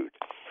 their food,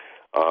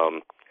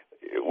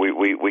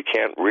 we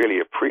can't really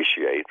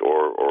appreciate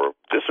or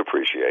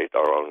disappreciate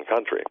our own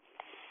country.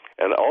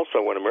 And also,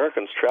 when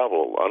Americans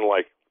travel,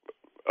 unlike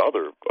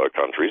other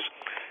countries,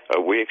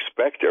 we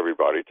expect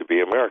everybody to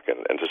be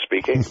American and to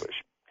speak English,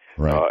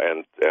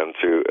 right. and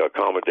to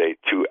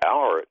accommodate to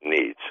our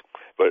needs.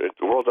 But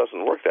the world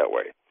doesn't work that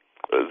way.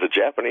 The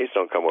Japanese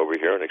don't come over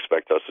here and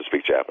expect us to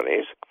speak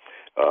Japanese.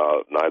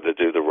 Neither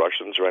do the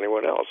Russians or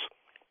anyone else.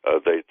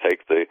 They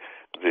take the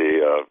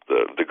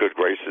good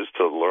graces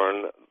to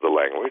learn the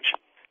language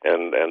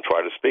and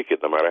try to speak it,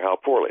 no matter how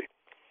poorly.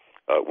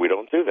 We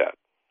don't do that.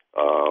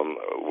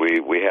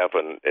 We have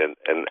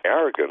an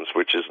arrogance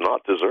which is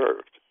not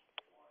deserved.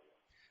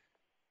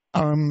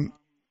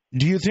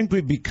 Do you think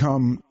we've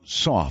become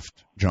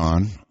soft,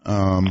 John?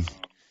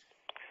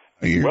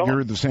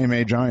 You're the same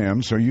age I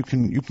am, so you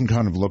can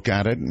kind of look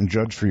at it and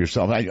judge for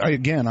yourself. I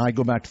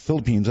go back to the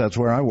Philippines. That's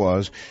where I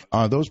was.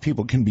 Those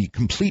people can be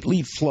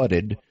completely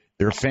flooded.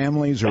 Their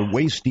families are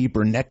waist deep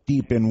or neck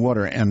deep in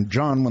water. And,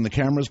 John, when the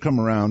cameras come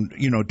around,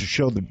 to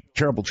show the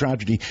terrible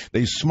tragedy,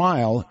 they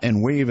smile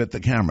and wave at the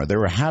camera.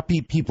 They're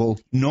happy people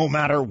no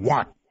matter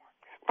what.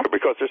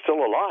 Because they're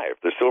still alive.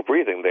 They're still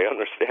breathing. They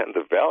understand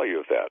the value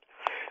of that.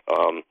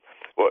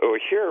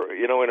 Here,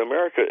 in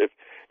America,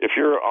 if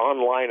you're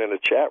online in a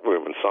chat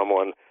room and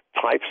someone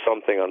types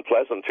something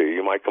unpleasant to you,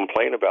 you might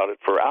complain about it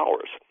for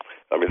hours.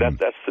 I mean,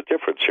 that's the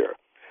difference here.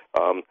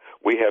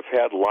 We have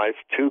had life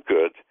too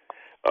good,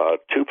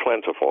 too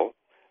plentiful,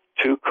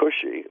 too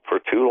cushy for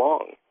too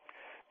long,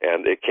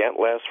 and it can't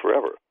last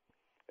forever.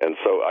 And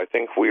so I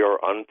think we are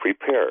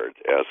unprepared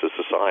as a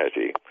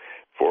society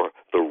for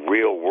the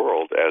real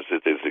world as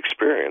it is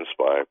experienced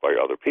by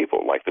other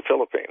people, like the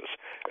Philippines,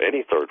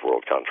 any third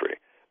world country.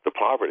 The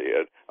poverty,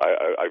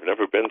 I've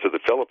never been to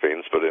the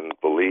Philippines, but in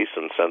Belize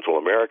and Central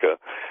America,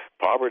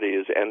 poverty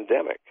is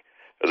endemic.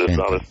 There's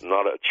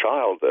not a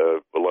child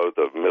below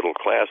the middle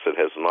class that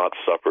has not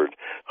suffered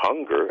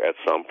hunger at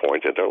some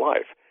point in their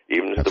life,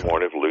 even to the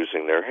point of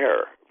losing their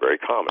hair. Very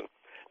common.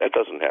 That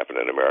doesn't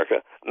happen in America.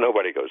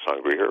 Nobody goes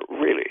hungry here,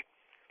 really.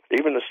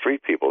 Even the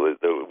street people,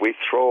 we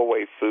throw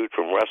away food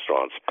from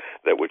restaurants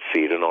that would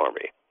feed an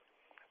army.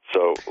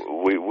 So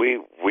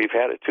we've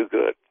had it too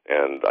good,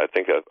 and I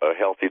think a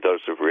healthy dose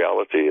of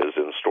reality is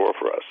in store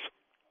for us.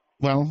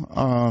 Well,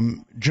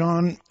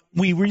 John,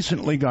 we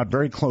recently got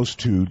very close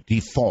to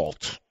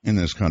default in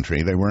this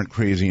country. They weren't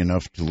crazy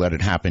enough to let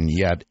it happen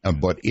yet,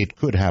 but it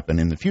could happen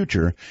in the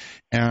future.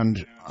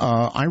 And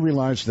I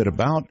realized that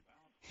about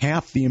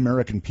half the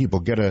American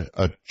people get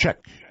a check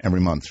every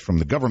month from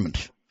the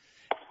government.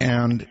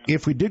 And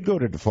if we did go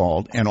to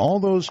default and all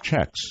those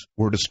checks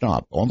were to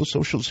stop, all the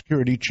Social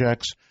Security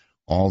checks,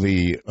 all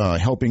the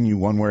helping you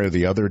one way or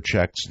the other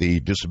checks, the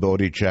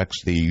disability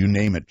checks, the you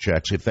name it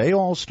checks, if they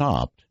all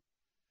stopped,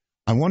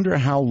 I wonder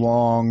how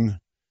long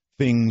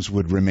things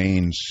would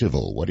remain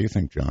civil. What do you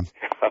think, John?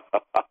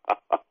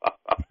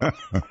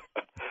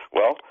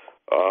 Well,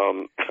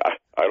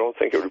 I don't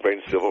think it would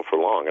remain civil for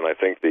long, and I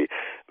think the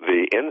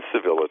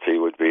incivility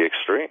would be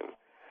extreme.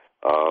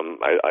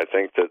 I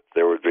think that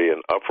there would be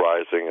an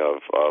uprising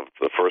of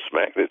the first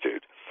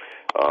magnitude.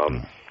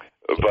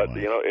 But,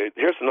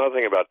 here's another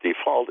thing about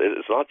default.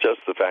 It's not just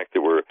the fact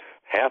that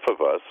half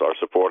of us are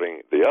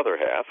supporting the other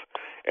half,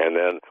 and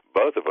then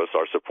both of us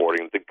are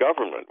supporting the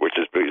government, which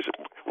is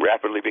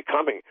rapidly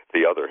becoming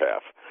the other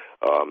half.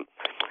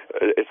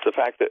 It's the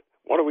fact that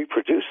what do we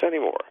produce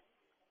anymore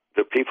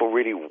that people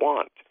really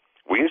want?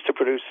 We used to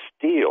produce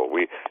steel.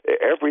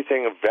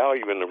 Everything of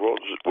value in the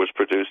world was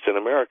produced in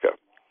America.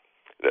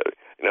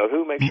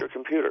 Who makes your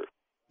computer?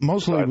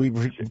 Mostly we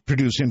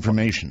produce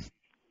information.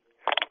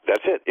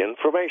 That's it,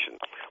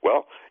 information.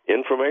 Well,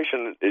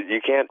 information,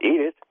 you can't eat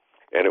it,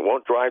 and it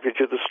won't drive you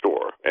to the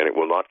store, and it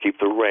will not keep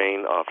the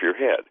rain off your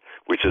head,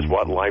 which is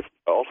what life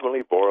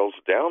ultimately boils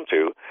down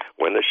to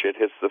when the shit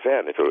hits the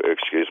fan, if you'll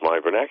excuse my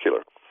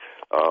vernacular.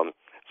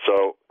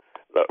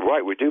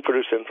 Right, we do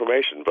produce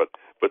information, but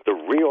the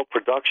real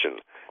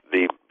production,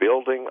 the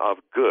building of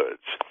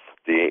goods,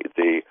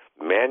 the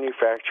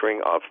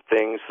manufacturing of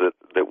things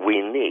that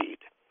we need,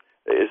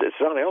 it's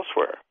not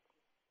elsewhere.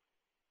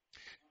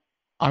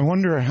 I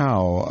wonder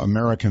how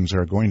Americans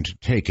are going to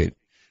take it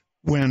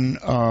when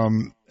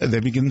they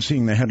begin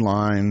seeing the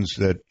headlines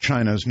that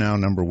China's now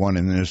number one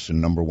in this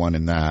and number one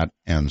in that,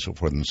 and so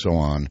forth and so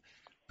on.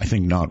 I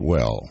think not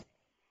well.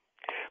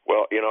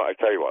 Well, I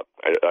tell you what.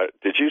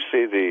 Did you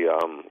see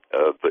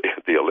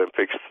the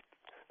Olympics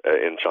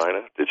in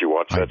China? Did you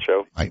watch that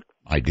show?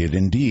 I did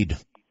indeed.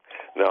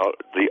 Now,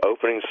 the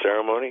opening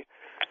ceremony,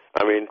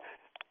 I mean,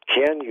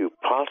 can you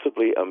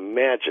possibly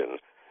imagine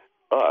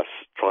us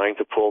trying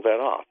to pull that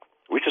off?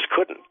 We just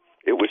couldn't.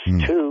 It was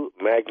too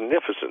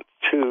magnificent,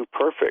 too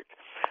perfect.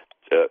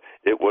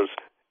 It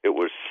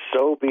was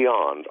so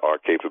beyond our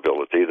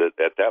capability that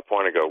at that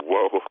point I go,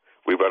 whoa,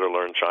 we better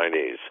learn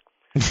Chinese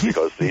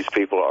because these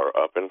people are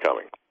up and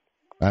coming.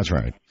 That's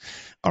right.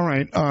 All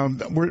right.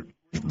 We're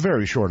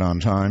very short on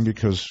time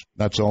because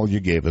that's all you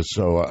gave us.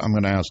 So I'm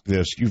going to ask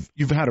this.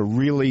 You've had a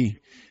really,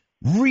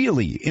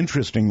 really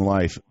interesting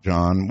life,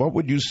 John. What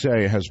would you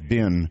say has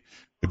been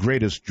the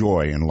greatest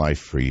joy in life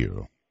for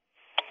you?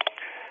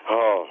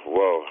 Oh,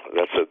 whoa.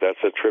 That's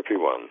a trippy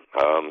one.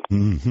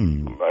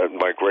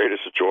 My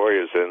greatest joy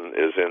is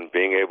in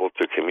being able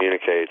to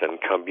communicate and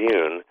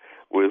commune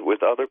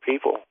with other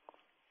people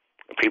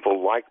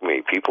like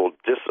me, people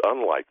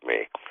unlike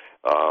me,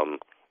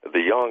 the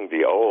young,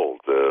 the old,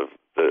 the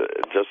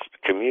just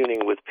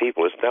communing with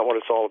people. Isn't that what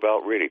it's all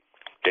about, really?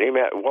 Can you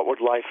imagine what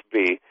would life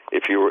be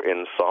if you were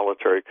in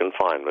solitary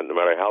confinement, no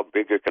matter how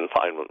big your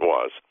confinement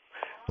was,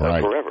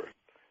 forever?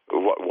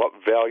 What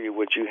value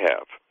would you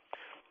have?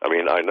 I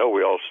mean, I know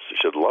we all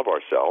should love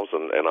ourselves,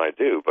 and I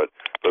do, but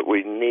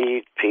we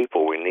need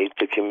people. We need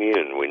to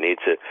commune. We need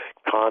to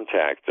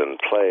contact and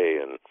play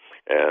and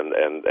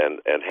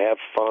have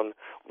fun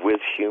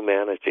with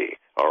humanity,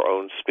 our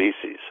own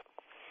species.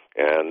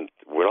 And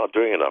we're not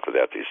doing enough of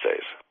that these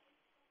days.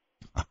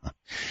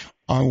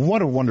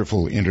 What a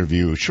wonderful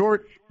interview.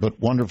 Short, but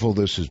wonderful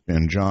this has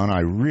been, John.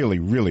 I really,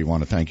 really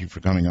want to thank you for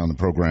coming on the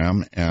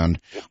program, and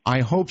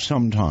I hope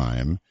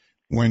sometime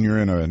when you're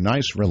in a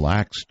nice,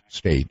 relaxed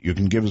state, you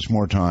can give us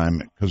more time,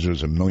 because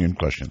there's a million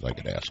questions I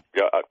could ask.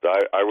 Yeah,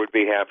 I would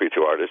be happy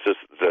to, Art. It's just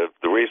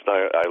the reason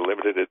I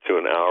limited it to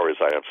an hour is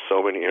I have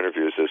so many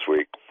interviews this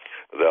week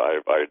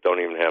that I don't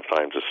even have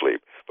time to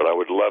sleep. But I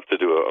would love to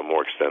do a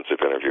more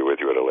extensive interview with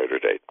you at a later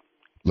date.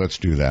 Let's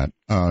do that.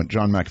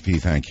 John McAfee,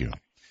 thank you.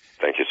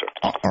 Thank you, sir.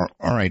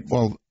 All right.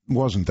 Well,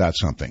 wasn't that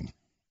something?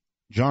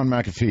 John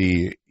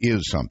McAfee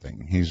is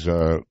something. He's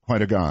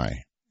quite a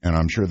guy, and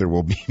I'm sure there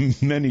will be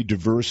many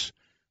diverse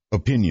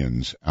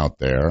opinions out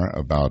there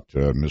about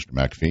Mr.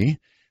 McAfee,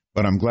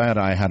 but I'm glad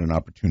I had an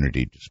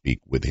opportunity to speak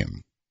with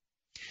him.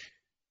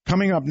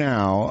 Coming up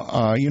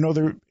now,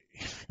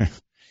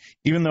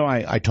 even though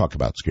I talk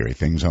about scary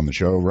things on the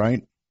show,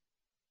 right?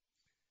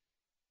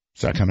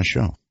 It's that kind of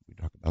show. We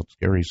talk about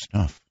scary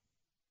stuff.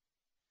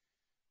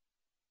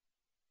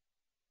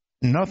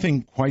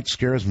 Nothing quite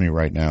scares me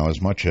right now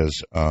as much as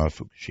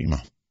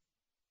Fukushima.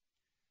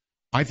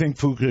 I think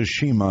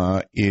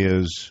Fukushima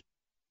is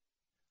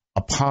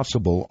a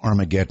possible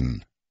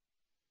Armageddon.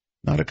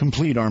 Not a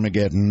complete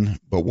Armageddon,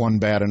 but one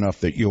bad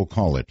enough that you'll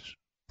call it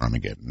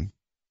Armageddon.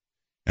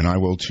 And I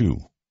will too.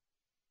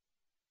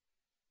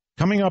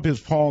 Coming up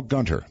is Paul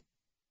Gunter.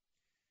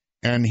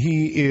 And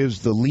he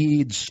is the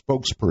lead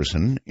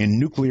spokesperson in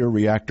nuclear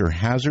reactor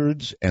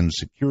hazards and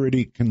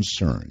security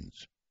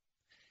concerns.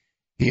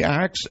 He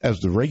acts as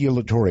the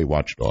regulatory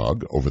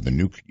watchdog over the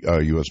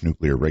U.S.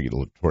 Nuclear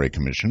Regulatory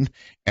Commission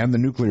and the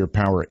nuclear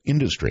power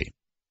industry.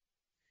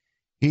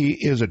 He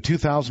is a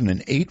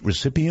 2008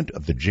 recipient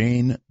of the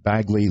Jane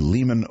Bagley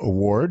Lehman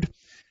Award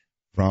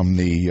from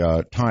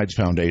the Tides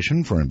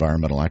Foundation for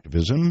Environmental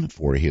Activism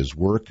for his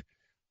work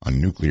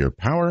on nuclear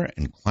power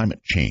and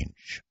climate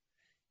change.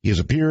 He has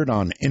appeared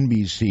on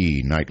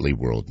NBC Nightly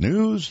World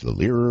News, The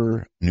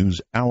Lear News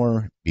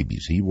Hour,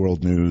 BBC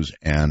World News,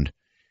 and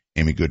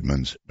Amy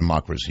Goodman's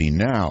Democracy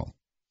Now!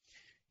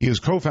 He is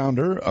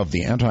co-founder of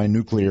the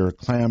Anti-Nuclear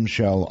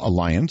Clamshell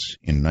Alliance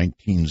in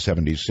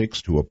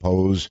 1976 to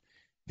oppose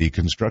the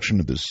construction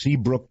of the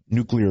Seabrook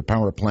nuclear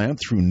power plant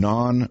through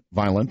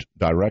non-violent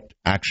direct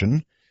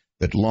action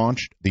that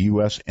launched the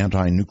U.S.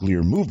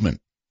 anti-nuclear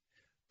movement.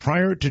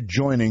 Prior to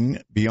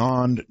joining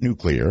Beyond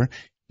Nuclear,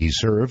 he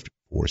served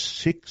for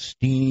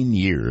 16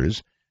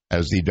 years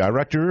as the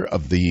director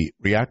of the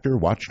Reactor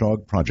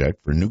Watchdog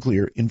Project for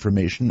Nuclear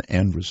Information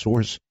and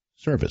Resource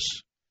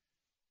Service.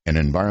 An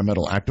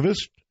environmental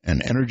activist,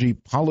 an energy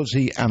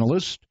policy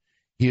analyst,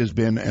 he has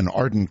been an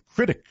ardent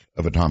critic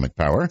of atomic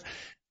power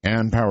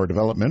and power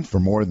development for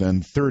more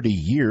than 30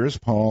 years.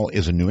 Paul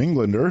is a New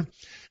Englander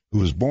who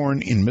was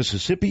born in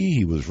Mississippi.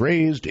 He was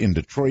raised in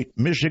Detroit,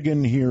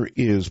 Michigan. Here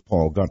is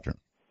Paul Gunter.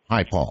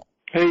 Hi, Paul.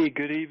 Hey,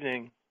 good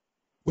evening.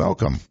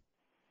 Welcome.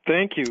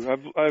 Thank you.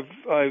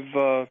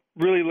 I've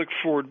really looked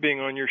forward to being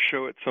on your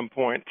show at some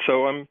point,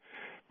 so I'm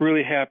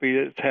really happy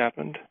that it's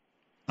happened.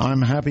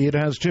 I'm happy it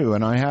has, too.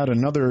 And I had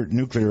another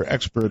nuclear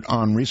expert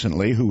on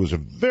recently who was a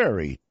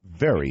very,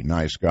 very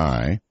nice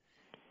guy,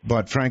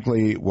 but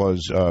frankly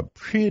was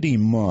pretty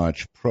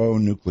much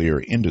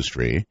pro-nuclear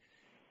industry.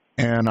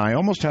 And I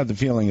almost had the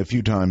feeling a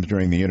few times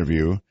during the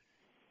interview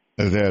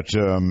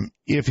that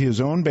if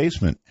his own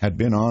basement had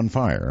been on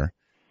fire,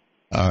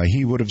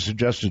 he would have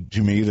suggested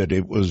to me that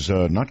it was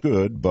not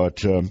good,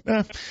 but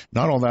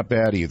not all that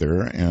bad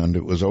either, and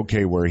it was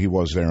okay where he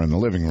was there in the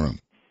living room.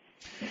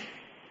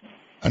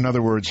 In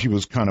other words, he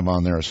was kind of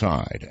on their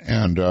side.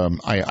 And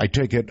I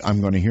take it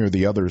I'm going to hear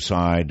the other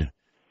side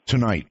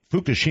tonight.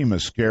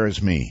 Fukushima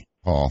scares me,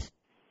 Paul.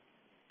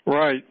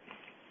 Right.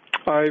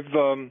 I've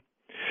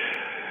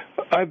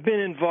been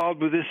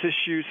involved with this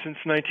issue since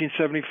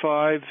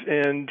 1975,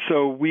 and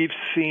so we've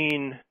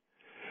seen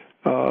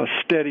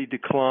steady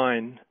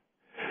decline.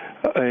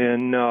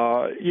 And,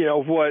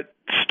 what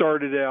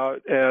started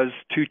out as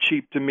too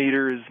cheap to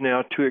meter is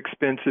now too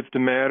expensive to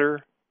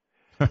matter.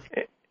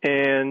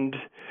 And,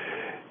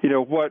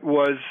 what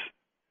was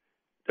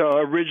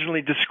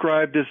originally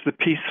described as the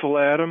peaceful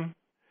atom,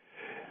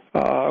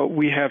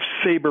 we have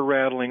saber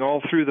rattling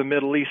all through the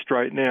Middle East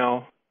right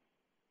now,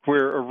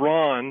 where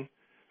Iran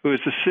who is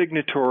a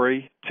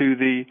signatory to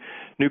the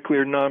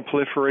Nuclear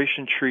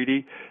Non-Proliferation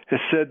Treaty, has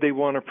said they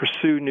want to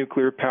pursue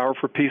nuclear power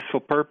for peaceful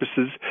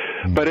purposes.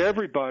 But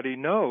everybody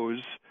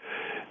knows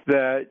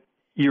that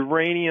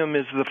uranium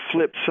is the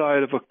flip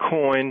side of a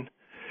coin,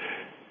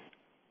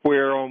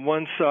 where on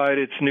one side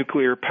it's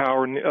nuclear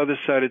power and the other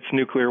side it's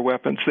nuclear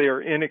weapons. They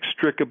are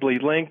inextricably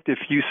linked. If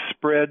you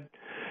spread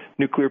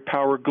nuclear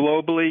power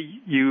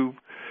globally, you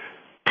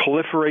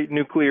proliferate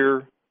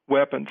nuclear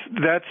weapons.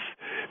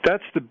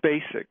 That's the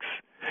basics.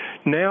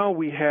 Now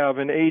we have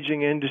an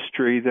aging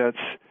industry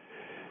that's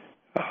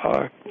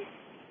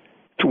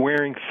it's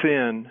wearing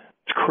thin,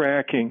 it's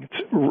cracking,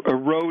 it's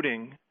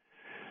eroding.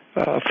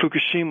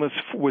 Fukushima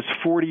was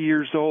 40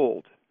 years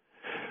old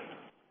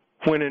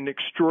when an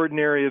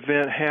extraordinary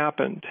event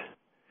happened.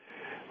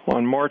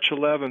 On March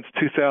 11th,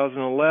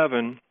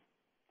 2011,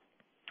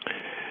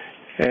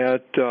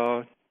 at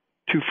 2:46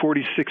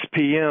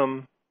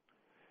 p.m.,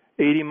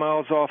 80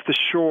 miles off the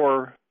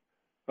shore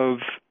of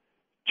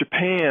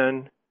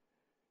Japan,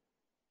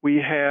 we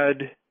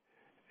had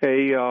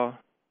a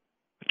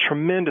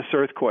tremendous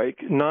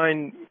earthquake,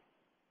 9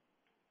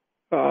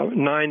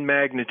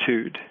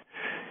 magnitude.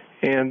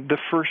 And the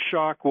first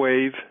shock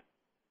wave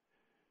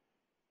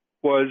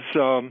was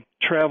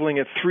traveling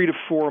at 3 to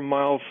 4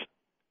 miles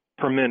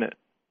per minute.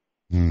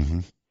 Mm-hmm.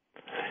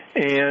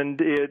 And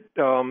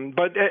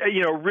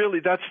really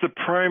that's the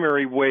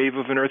primary wave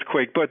of an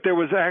earthquake. But there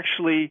was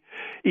actually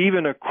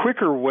even a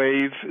quicker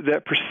wave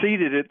that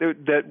preceded it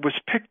that was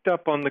picked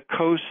up on the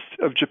coast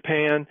of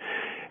Japan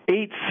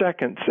 8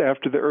 seconds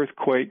after the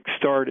earthquake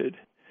started.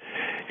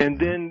 And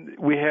then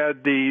we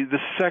had the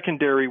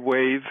secondary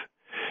wave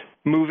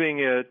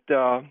moving at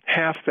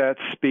half that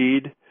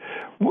speed,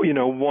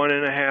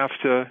 1.5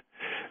 to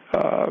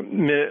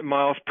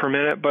miles per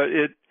minute. But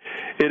it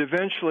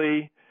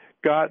eventually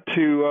got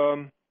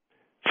to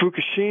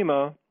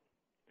Fukushima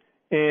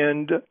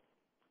and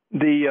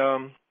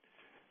the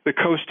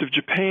coast of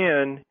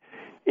Japan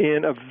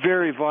in a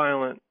very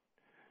violent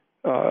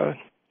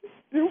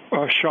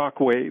shock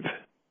wave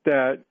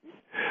that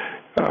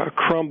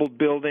crumbled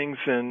buildings,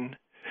 and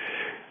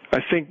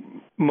I think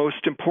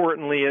most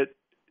importantly it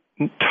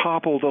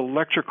toppled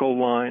electrical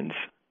lines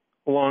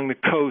along the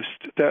coast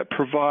that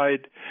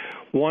provide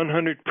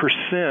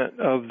 100%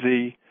 of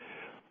the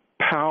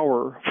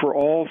power for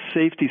all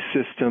safety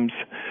systems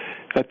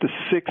at the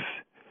 6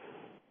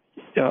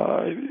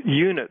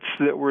 units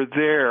that were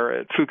there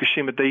at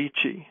Fukushima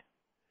Daiichi,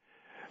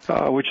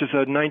 which is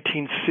a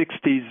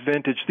 1960s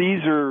vintage.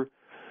 These are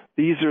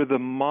the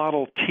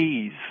Model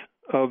Ts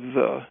of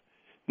the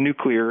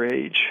nuclear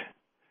age.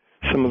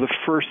 Some of the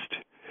first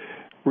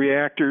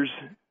reactors,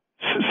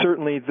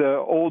 certainly the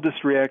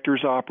oldest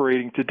reactors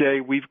operating today.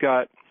 We've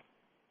got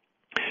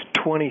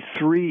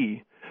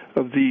 23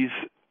 of these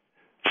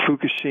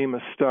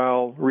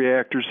Fukushima-style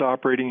reactors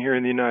operating here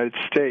in the United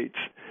States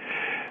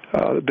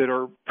that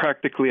are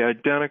practically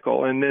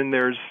identical. And then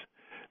there's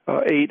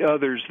 8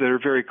 others that are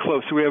very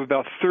close. So we have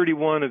about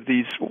 31 of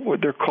these, what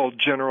they're called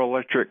General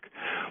Electric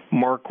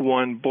Mark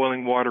I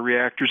boiling water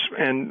reactors,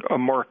 and a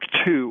Mark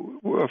II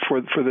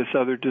for this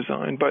other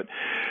design. But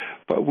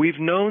we've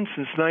known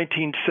since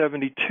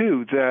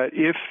 1972 that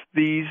if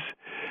these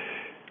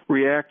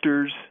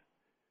reactors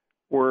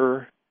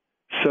were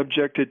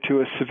subjected to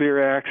a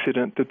severe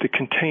accident, that the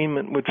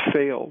containment would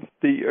fail.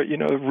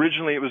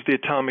 Originally it was the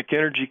Atomic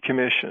Energy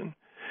Commission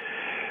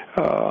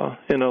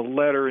in a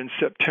letter in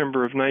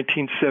September of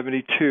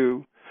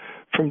 1972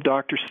 from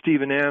Dr.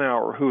 Stephen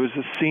Anauer, who is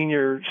a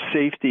senior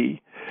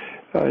safety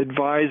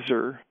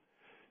advisor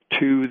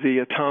to the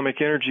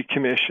Atomic Energy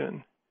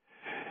Commission.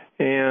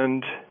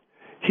 And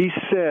he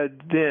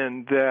said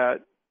then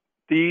that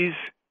these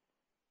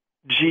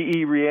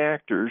GE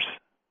reactors,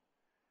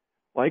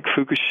 like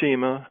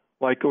Fukushima,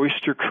 like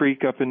Oyster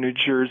Creek up in New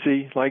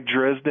Jersey, like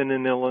Dresden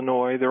in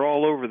Illinois, they're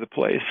all over the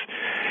place.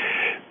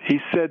 He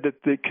said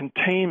that the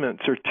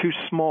containments are too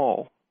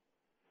small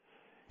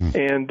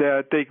and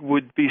that they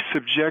would be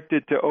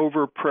subjected to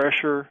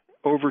overpressure,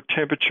 over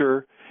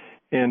temperature,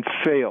 and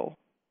fail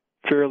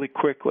fairly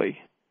quickly.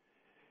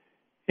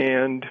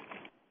 And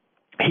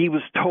he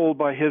was told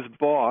by his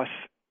boss,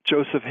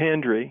 Joseph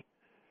Hendry,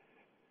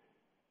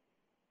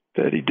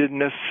 that he didn't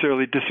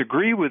necessarily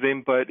disagree with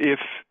him, but if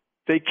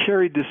they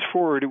carried this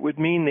forward, it would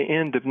mean the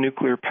end of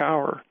nuclear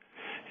power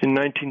in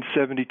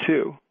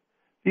 1972.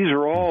 These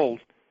are all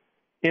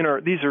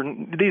these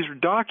are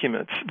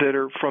documents that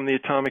are from the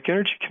Atomic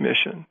Energy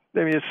Commission.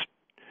 I mean,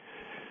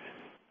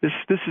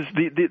 this is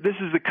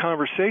the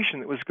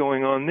conversation that was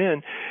going on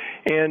then,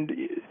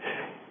 and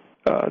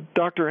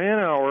Dr.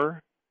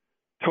 Anauer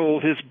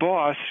told his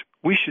boss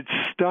we should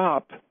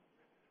stop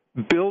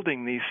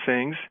building these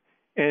things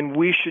and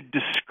we should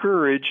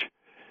discourage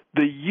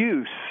the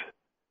use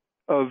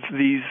of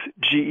these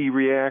GE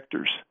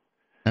reactors.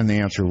 And the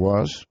answer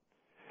was?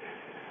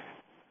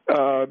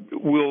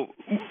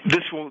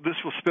 This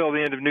will spell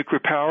the end of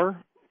nuclear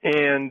power,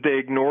 and they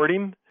ignored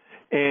him.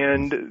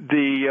 And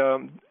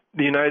the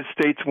United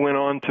States went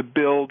on to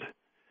build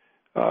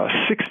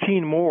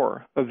 16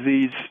 more of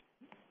these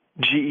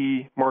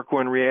GE Mark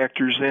I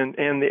reactors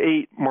and the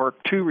 8 Mark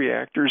II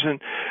reactors.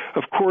 And,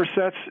 of course,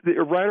 that's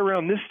right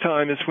around this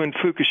time is when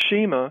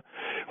Fukushima,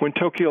 when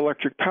Tokyo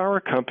Electric Power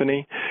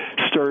Company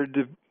started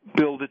to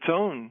build its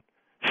own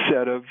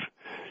set of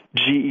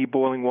GE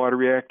boiling water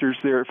reactors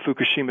there at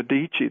Fukushima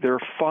Daiichi. There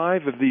are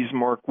 5 of these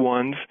Mark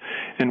I's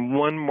and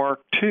 1 Mark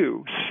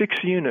II,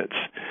 6 units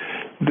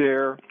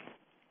there.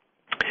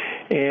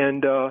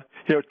 And,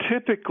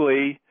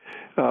 typically,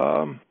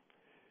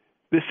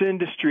 this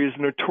industry is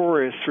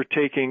notorious for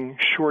taking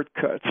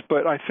shortcuts,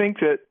 but I think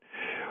that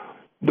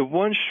the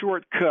one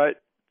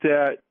shortcut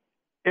that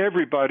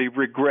everybody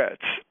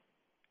regrets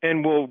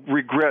and will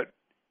regret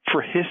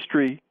for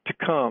history to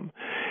come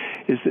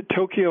is that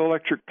Tokyo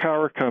Electric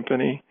Power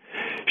Company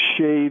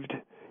shaved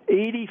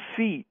 80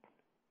 feet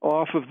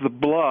off of the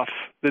bluff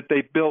that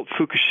they built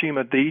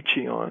Fukushima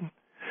Daiichi on.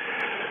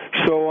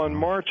 So on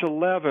March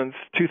 11th,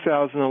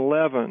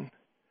 2011,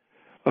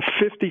 a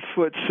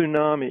 50-foot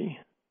tsunami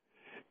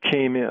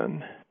came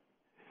in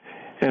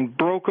and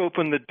broke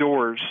open the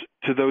doors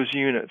to those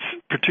units,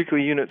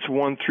 particularly units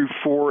 1 through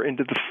 4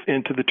 into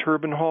the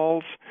turbine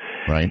halls,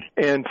 right,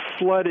 and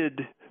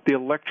flooded the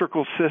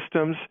electrical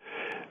systems.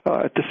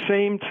 At the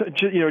same time,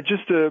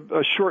 just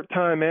a short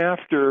time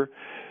after,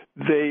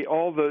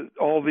 all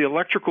the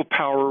electrical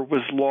power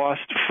was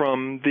lost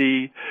from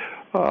the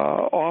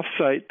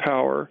off-site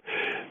power.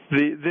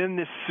 Then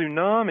this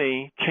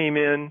tsunami came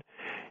in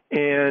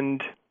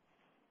and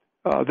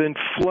then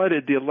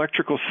flooded the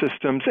electrical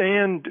systems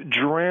and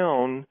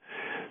drowned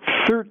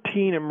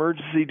 13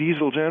 emergency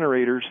diesel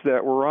generators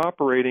that were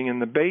operating in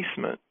the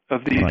basement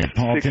of these right.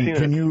 Paul, 6 units.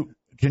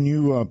 Can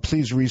you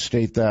please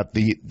restate that?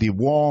 The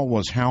wall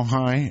was how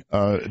high?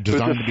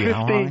 Designed to be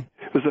how high?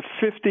 It was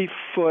a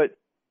 50-foot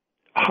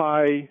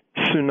high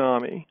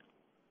tsunami.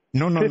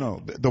 No.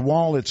 The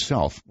wall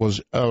itself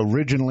was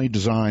originally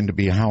designed to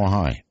be how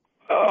high?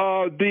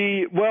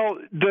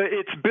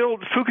 It's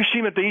built.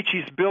 Fukushima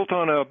Daiichi is built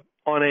on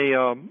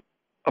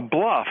a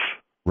bluff,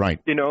 right?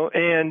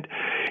 And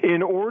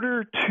in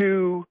order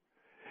to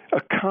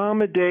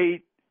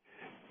accommodate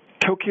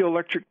Tokyo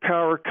Electric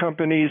Power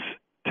Companies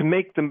to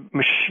make the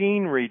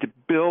machinery to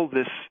build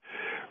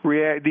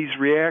these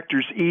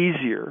reactors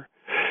easier,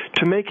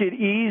 to make it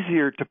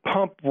easier to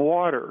pump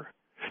water,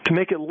 to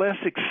make it less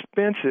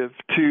expensive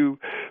to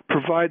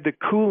provide the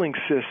cooling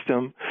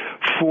system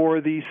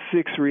for these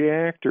 6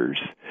 reactors,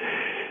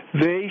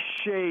 they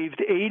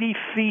shaved 80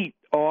 feet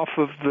off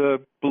of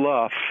the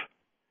bluff,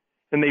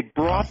 and they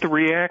brought the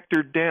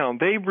reactor down.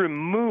 They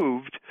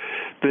removed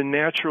the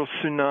natural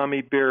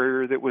tsunami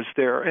barrier that was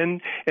there,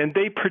 and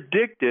they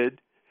predicted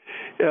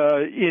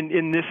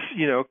in this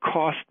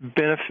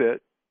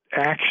cost-benefit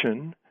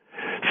action,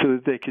 so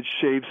that they could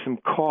shave some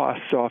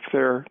costs off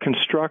their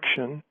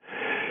construction.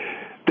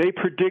 They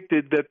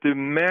predicted that the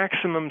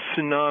maximum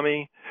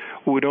tsunami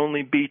would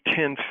only be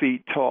 10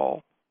 feet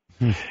tall.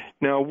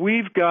 Now,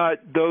 we've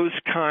got those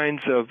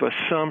kinds of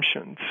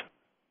assumptions.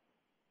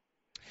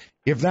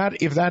 If that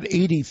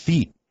 80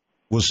 feet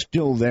was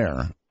still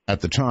there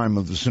at the time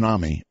of the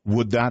tsunami,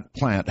 would that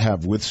plant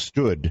have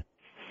withstood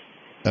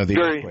the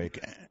earthquake?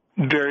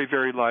 Very,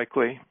 very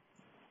likely.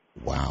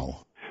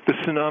 Wow. The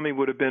tsunami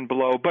would have been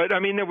below. But, I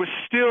mean, there was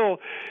still,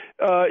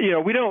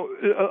 we don't,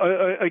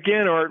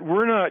 again, Art,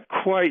 we're not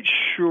quite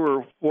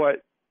sure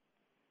what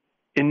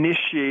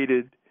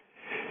initiated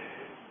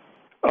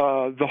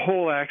the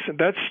whole accident.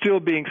 That's still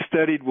being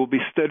studied, will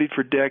be studied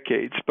for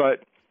decades.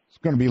 But it's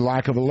going to be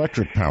lack of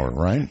electric power,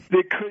 right?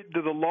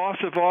 The loss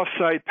of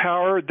off-site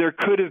power, there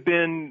could have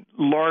been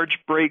large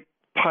break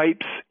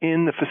pipes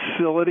in the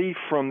facility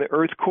from the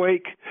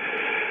earthquake.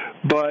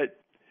 But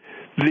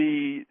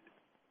the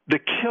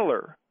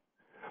killer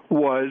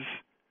was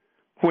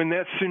when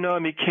that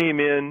tsunami came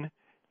in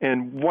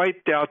and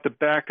wiped out the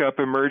backup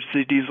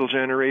emergency diesel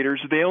generators.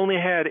 They only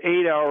had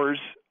 8 hours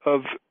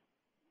of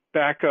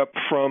backup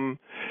from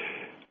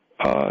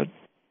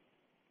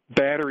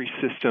battery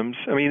systems.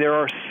 I mean, there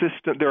are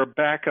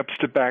backups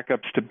to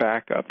backups to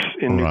backups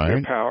in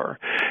nuclear power.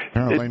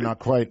 Apparently not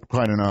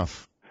quite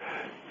enough.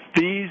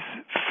 These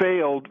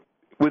failed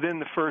within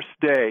the first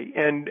day,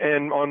 and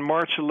on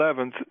March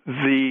 11th,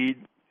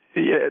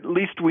 at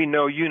least we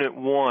know Unit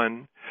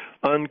 1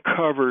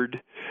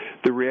 uncovered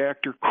the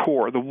reactor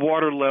core. The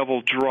water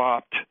level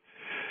dropped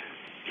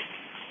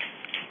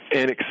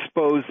and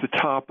exposed the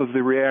top of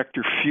the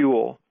reactor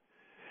fuel.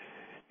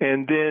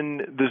 And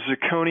then the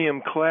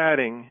zirconium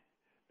cladding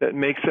that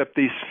makes up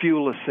these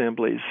fuel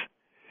assemblies,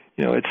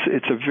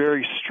 it's a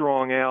very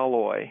strong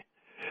alloy.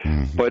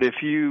 Mm-hmm. But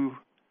if you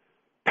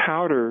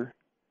powder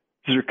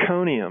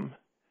zirconium,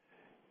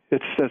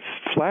 that's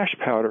flash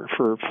powder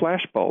for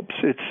flash bulbs.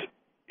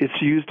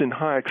 It's used in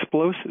high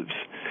explosives.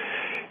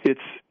 If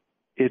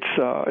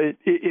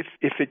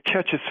it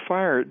catches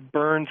fire, it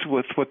burns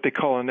with what they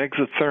call an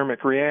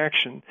exothermic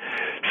reaction,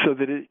 so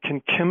that it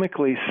can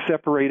chemically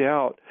separate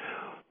out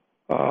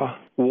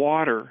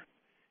water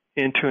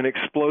into an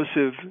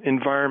explosive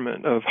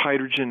environment of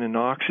hydrogen and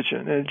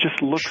oxygen, and it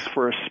just looks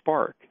for a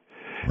spark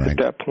at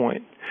that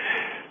point.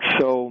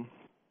 So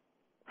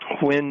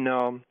when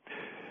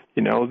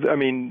I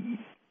mean,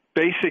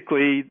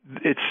 basically,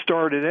 it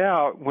started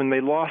out when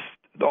they lost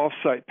the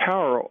off-site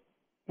power.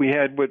 We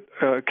had what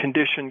a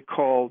condition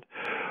called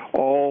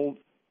all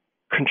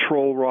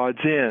control rods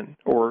in,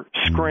 or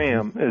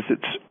SCRAM, as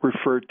it's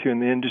referred to in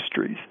the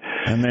industries.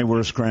 And they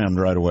were scrammed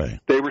right away.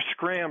 They were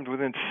scrammed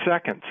within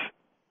seconds.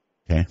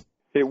 Okay.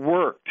 It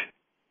worked,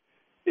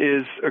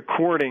 is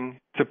according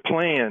to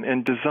plan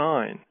and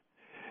design.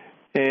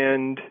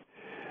 And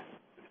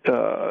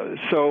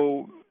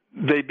so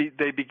they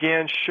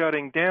began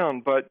shutting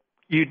down, but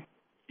you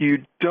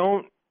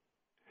don't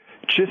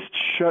just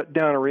shut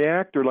down a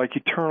reactor like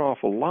you turn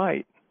off a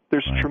light.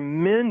 There's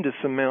tremendous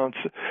amounts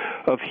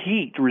of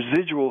heat,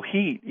 residual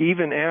heat,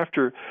 even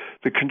after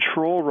the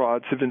control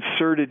rods have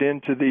inserted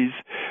into these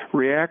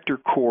reactor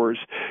cores.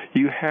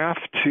 You have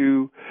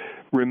to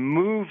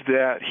remove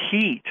that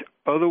heat,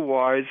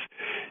 otherwise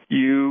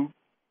you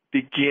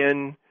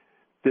begin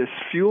this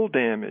fuel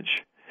damage.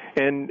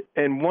 And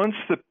once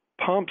the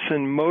pumps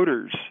and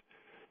motors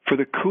for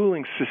the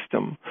cooling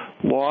system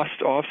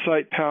lost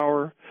off-site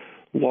power,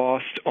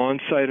 lost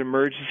on-site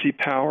emergency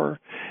power,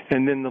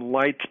 and then the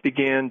lights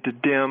began to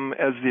dim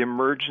as the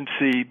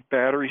emergency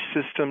battery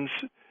systems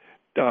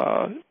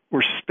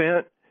were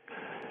spent,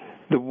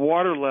 the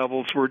water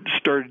levels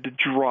started to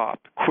drop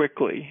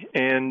quickly,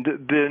 and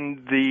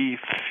then the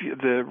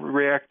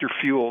reactor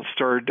fuel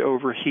started to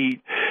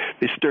overheat.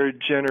 They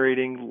started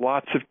generating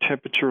lots of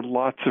temperature,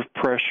 lots of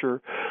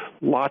pressure,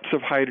 lots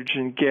of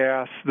hydrogen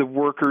gas. The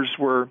workers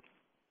were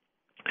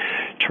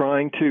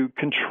trying to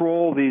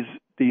control these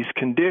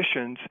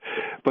conditions,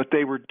 but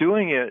they were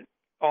doing it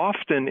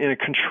often in a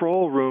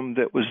control room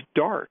that was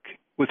dark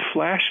with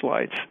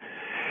flashlights.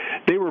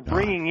 They were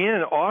bringing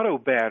in auto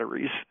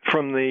batteries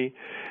from the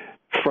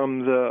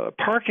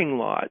parking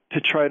lot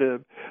to try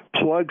to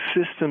plug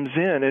systems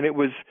in, and it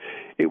was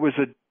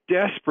a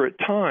desperate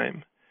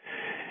time.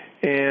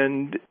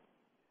 And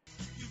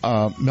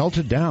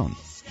melted down.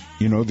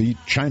 The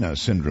China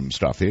syndrome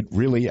stuff, it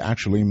really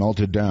actually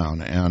melted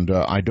down. And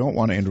I don't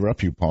want to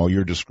interrupt you, Paul.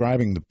 You're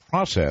describing the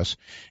process.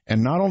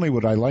 And not only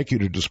would I like you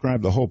to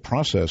describe the whole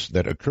process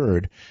that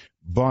occurred,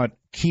 but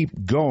keep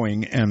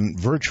going and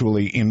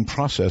virtually in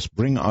process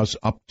bring us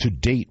up to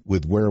date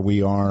with where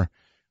we are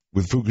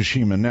with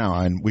Fukushima now.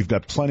 And we've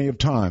got plenty of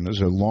time. This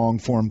is a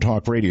long-form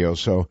talk radio,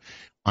 so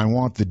I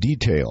want the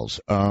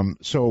details.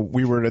 So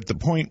we were at the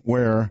point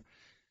where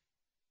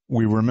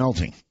we were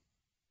melting.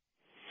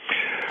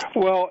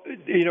 Well,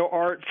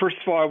 Art, first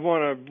of all, I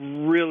want to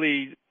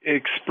really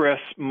express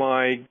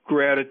my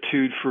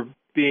gratitude for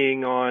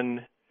being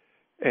on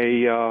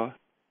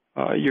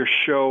your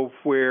show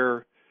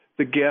where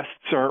the guests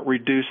aren't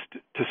reduced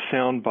to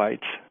sound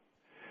bites. I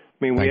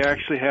mean, we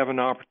actually have an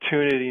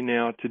opportunity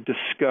now to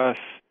discuss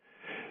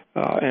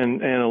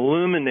and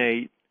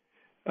illuminate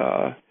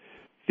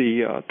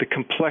the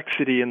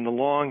complexity and the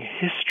long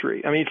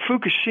history. I mean,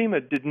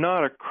 Fukushima did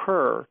not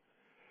occur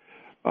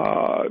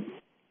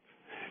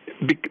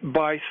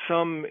by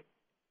some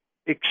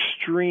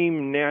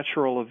extreme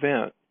natural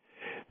event.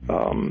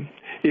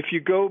 If you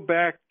go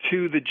back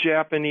to the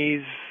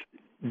Japanese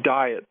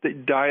Diet, the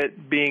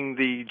Diet being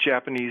the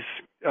Japanese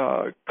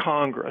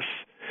Congress,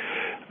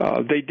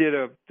 they did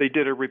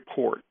a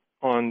report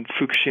on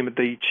Fukushima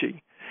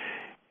Daiichi,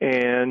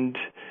 and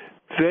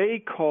they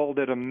called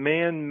it a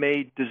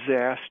man-made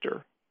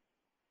disaster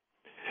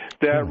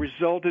that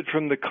resulted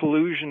from the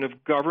collusion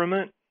of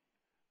government,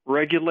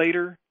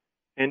 regulator,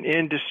 and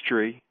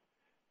industry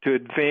to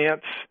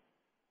advance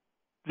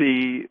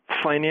the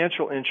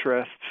financial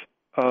interests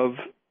of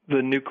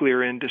the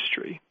nuclear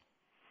industry,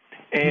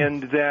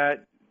 and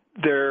that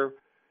they're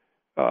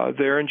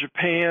in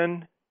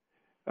Japan.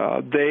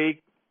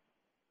 They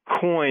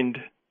coined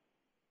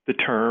the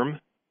term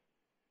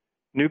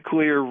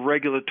nuclear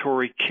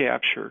regulatory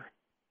capture,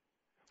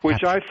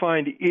 which I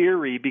find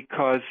eerie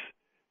because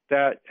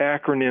that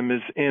acronym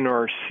is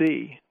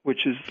NRC,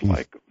 which is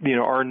like,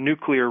 our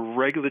Nuclear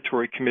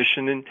Regulatory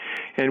Commission.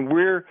 And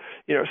we're,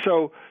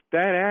 so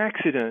that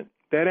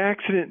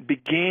accident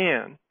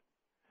began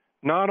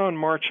not on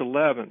March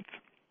 11th,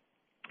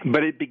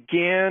 but it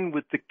began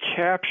with the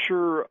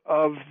capture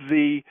of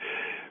the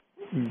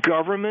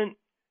government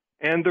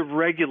and the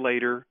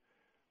regulator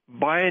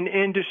by an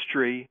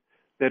industry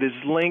that is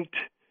linked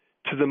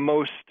to the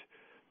most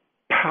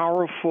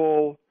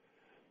powerful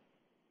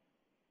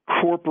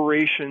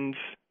corporations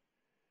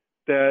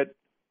that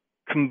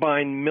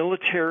combine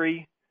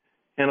military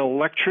and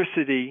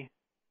electricity,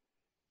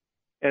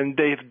 and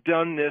they've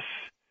done this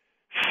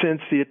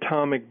since the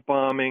atomic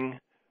bombing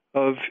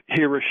of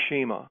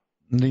Hiroshima.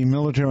 The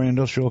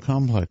military-industrial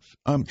complex.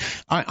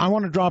 I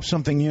want to drop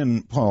something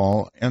in,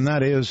 Paul, and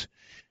that is,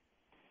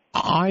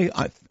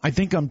 I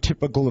think I'm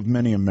typical of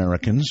many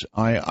Americans.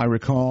 I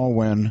recall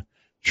when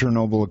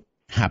Chernobyl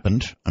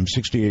happened. I'm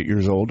 68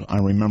 years old. I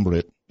remember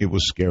it. It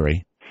was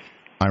scary.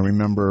 I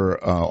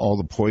remember all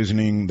the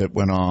poisoning that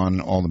went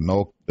on, all the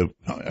milk.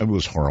 It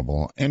was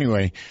horrible.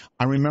 Anyway,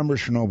 I remember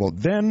Chernobyl.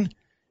 Then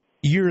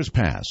years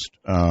passed,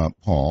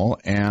 Paul,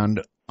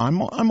 and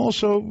I'm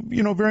also,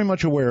 very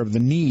much aware of the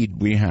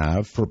need we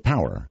have for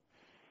power.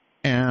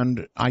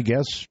 And I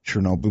guess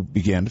Chernobyl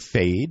began to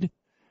fade.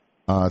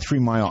 3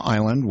 Mile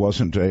Island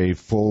wasn't a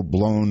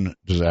full-blown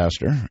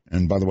disaster.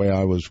 And by the way,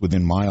 I was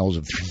within miles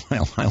of 3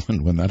 Mile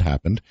Island when that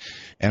happened.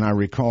 And I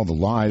recall the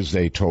lies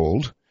they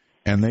told.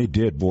 And they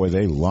did. Boy,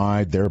 they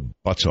lied their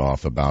butts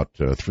off about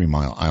 3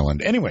 Mile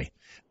Island. Anyway,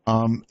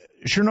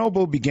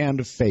 Chernobyl began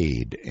to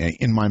fade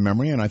in my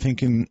memory, and I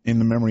think in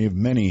the memory of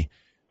many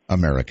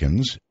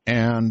Americans.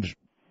 And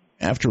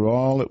after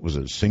all, it was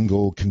a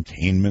single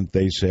containment,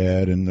 they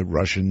said, and the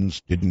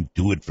Russians didn't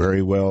do it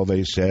very well,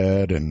 they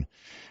said. And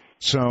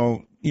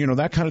so,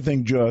 that kind of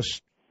thing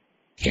just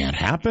can't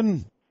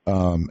happen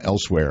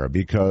elsewhere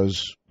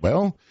because,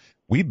 well,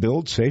 we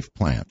build safe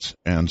plants,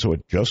 and so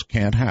it just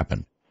can't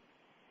happen.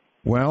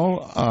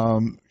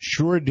 Well,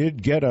 sure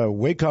did get a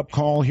wake-up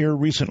call here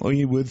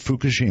recently with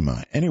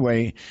Fukushima.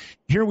 Anyway,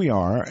 here we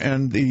are,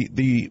 and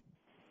the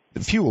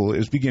fuel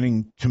is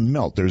beginning to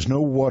melt. There's no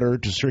water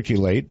to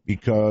circulate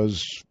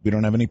because we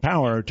don't have any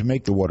power to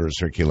make the water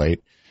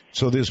circulate.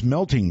 So this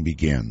melting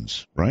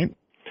begins, right?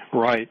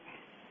 Right.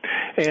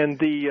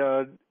 And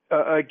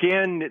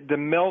again, the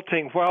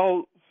melting,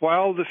 while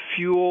the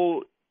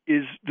fuel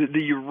is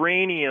the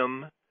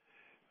uranium,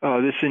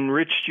 this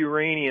enriched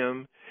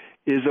uranium,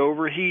 is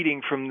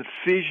overheating from the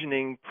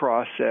fissioning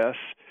process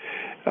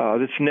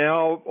that's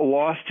now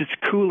lost its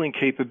cooling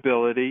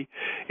capability.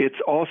 It's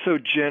also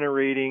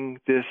generating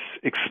this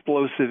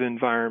explosive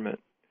environment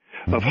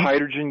of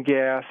hydrogen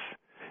gas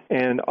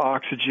and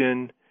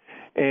oxygen.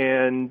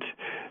 And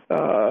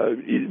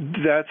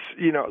that's,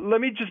 let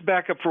me just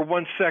back up for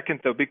 1 second,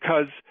 though,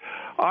 because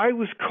I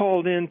was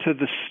called into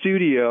the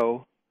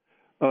studio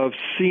of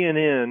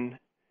CNN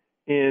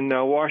in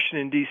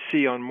Washington,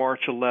 D.C. on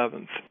March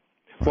 11th.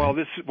 While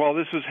this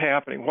was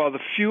happening, while the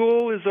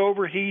fuel is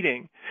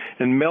overheating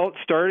and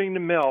starting to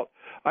melt,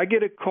 I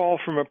get a call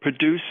from a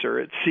producer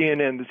at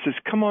CNN that says,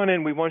 "Come on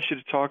in, we want you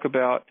to talk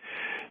about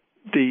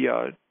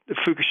the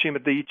Fukushima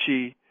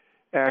Daiichi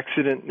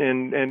accident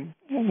and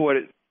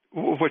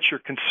what you're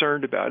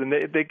concerned about." And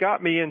they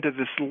got me into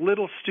this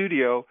little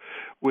studio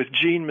with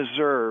Jean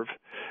Meserve.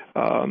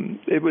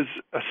 It was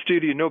a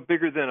studio no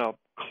bigger than a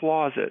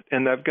closet,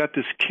 and I've got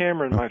this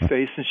camera in my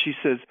face, and she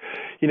says,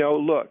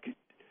 "Look,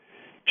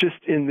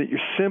 just in your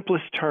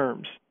simplest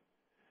terms,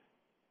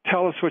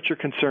 tell us what you're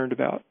concerned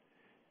about."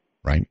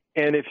 Right.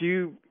 And if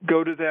you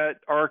go to that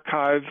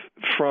archive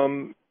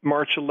from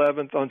March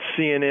 11th on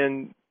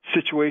CNN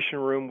Situation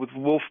Room with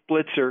Wolf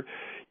Blitzer,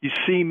 you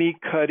see me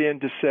cut in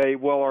to say,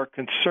 well, our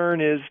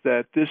concern is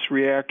that this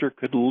reactor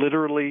could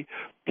literally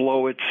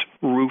blow its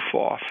roof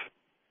off.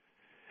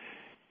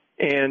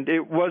 And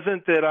it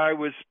wasn't that I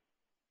was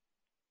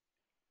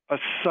a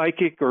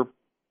psychic or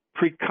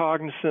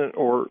precognizant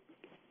or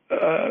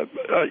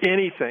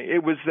anything.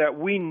 It was that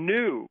we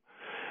knew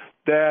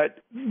that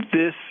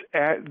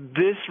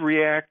this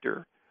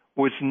reactor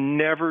was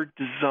never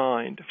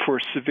designed for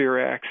a severe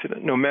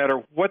accident, no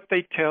matter what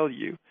they tell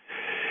you.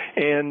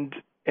 And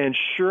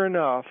sure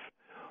enough,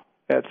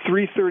 at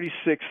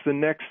 3:36 the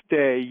next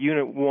day,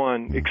 Unit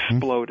 1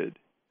 exploded.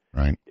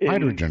 Right.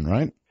 Hydrogen,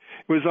 right?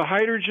 It was a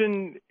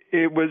hydrogen.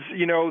 It was,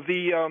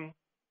 the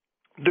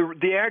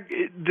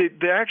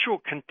actual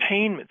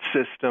containment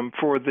system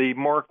for the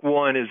Mark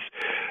I is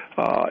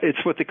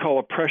it's what they call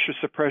a pressure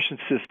suppression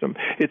system.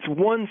 It's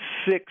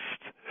 1/6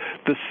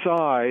 the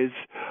size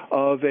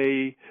of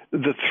the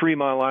 3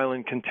 Mile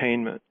Island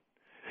containment.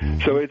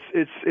 So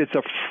it's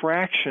a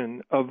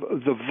fraction of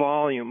the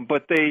volume,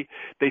 but they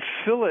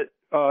fill it.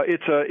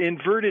 It's an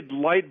inverted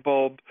light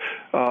bulb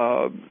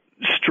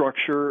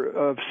structure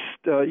of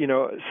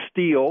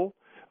steel.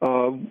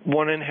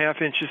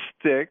 1.5 inches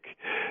thick.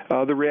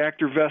 The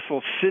reactor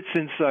vessel sits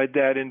inside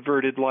that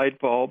inverted light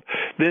bulb.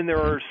 Then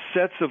there are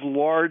sets of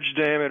large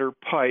diameter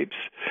pipes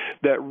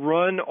that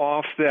run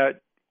off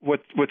that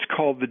what's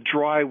called the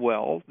dry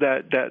well,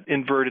 that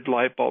inverted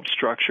light bulb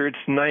structure. It's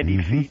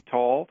 90 feet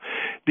tall.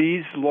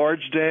 These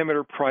large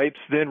diameter pipes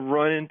then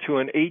run into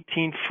an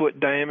 18-foot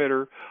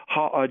diameter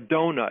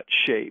donut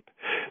shape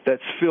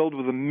that's filled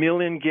with 1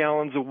 million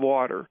gallons of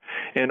water.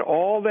 And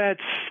all that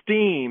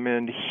steam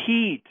and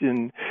heat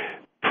and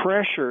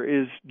pressure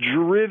is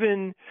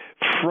driven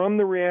from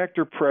the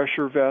reactor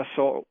pressure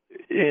vessel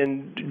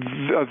and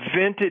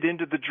vented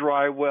into the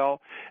dry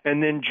well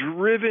and then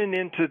driven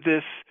into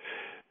this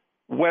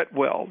wet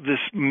well, this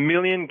 1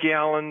 million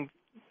gallon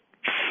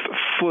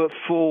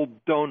full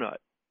donut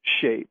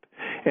shape.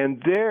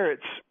 And there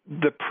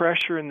the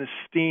pressure and the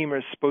steam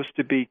are supposed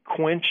to be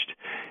quenched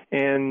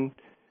and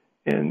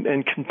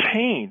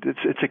contained.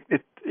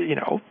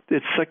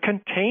 It's a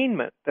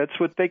containment. That's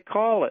what they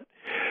call it.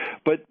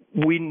 But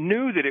we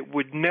knew that it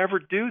would never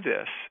do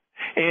this.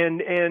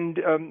 And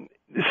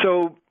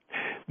so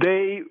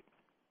they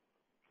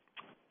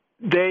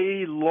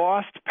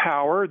lost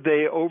power.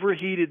 They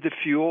overheated the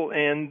fuel,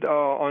 and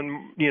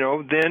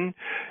then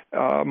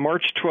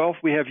March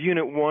 12th we have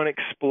Unit 1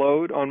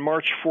 explode. On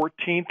March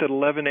 14th at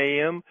 11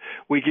 a.m.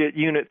 we get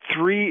Unit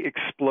 3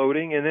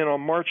 exploding, and then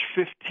on March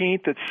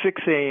 15th at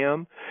 6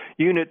 a.m.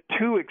 Unit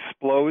 2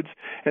 explodes,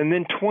 and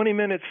then 20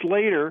 minutes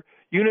later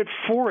Unit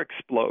 4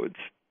 explodes.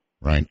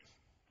 Right.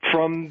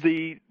 From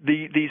these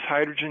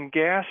hydrogen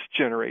gas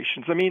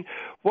generations. I mean,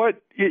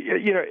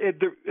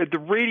 the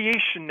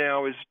radiation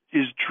now is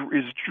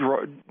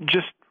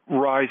just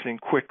rising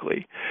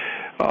quickly.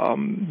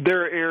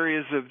 There are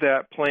areas of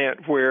that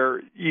plant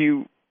where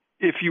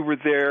if you were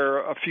there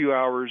a few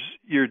hours,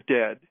 you're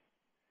dead.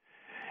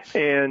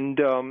 And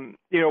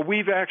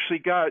we've actually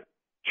got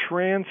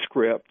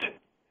transcript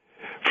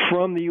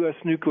from the U.S.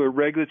 Nuclear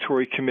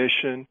Regulatory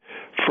Commission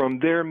from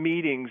their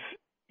meetings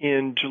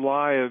in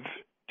July of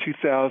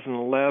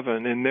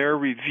 2011 in their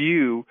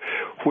review,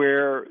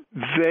 where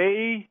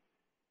they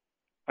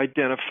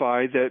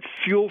identified that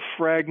fuel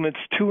fragments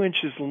 2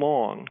 inches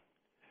long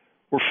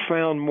were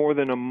found more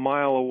than a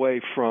mile away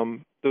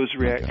from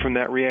from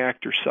that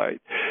reactor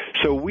site.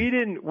 So we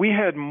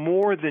had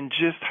more than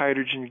just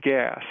hydrogen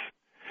gas.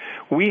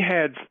 We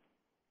had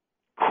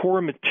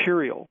core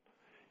material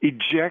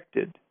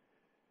ejected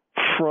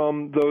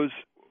from those,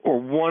 or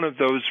one of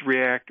those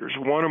reactors,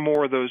 one or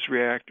more of those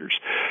reactors.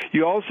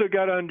 You also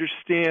got to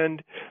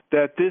understand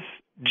that this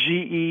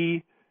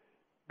GE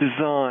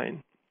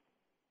design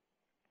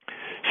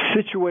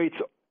situates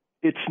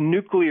its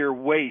nuclear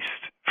waste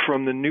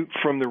from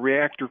the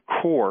reactor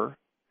core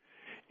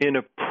in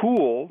a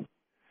pool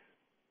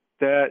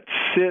that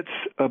sits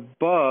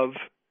above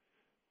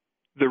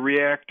the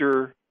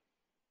reactor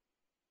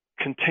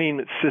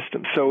containment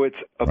system. So it's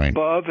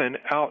above and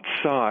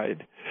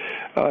outside.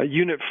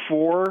 Unit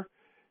 4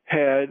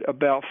 had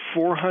about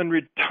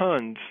 400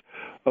 tons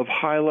of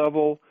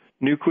high-level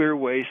nuclear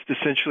waste,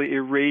 essentially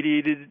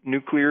irradiated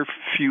nuclear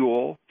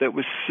fuel that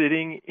was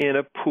sitting in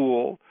a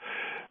pool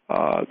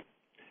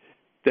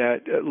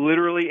that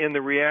literally in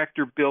the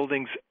reactor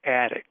building's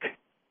attic.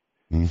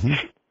 Mm-hmm.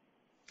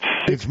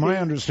 It's my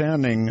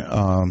understanding,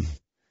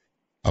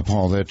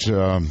 Paul,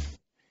 that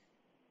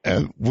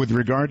with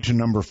regard to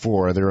number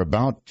 4, they're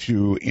about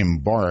to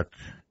embark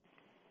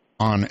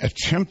on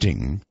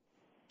attempting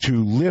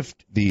to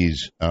lift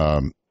these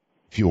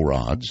fuel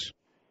rods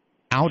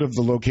out of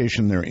the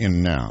location they're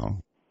in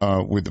now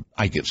with,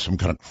 I guess, some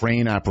kind of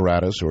crane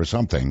apparatus or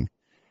something,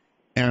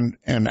 and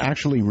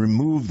actually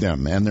remove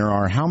them. And there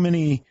are how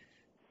many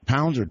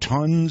pounds or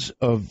tons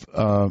of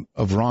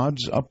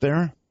rods up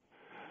there?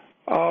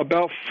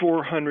 About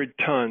 400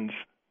 tons.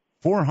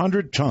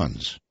 400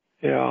 tons.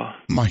 Yeah.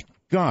 My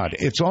God.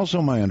 It's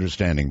also my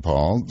understanding,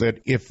 Paul,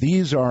 that if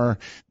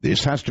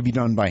this has to be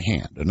done by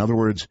hand. In other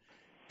words,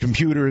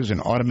 computers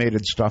and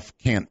automated stuff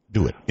can't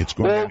do it. It's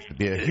going to have to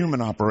be a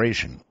human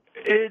operation.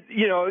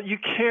 You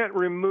can't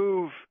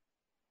remove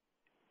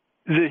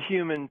the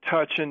human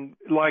touch, and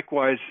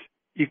likewise,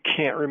 you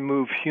can't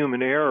remove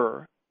human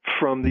error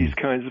from these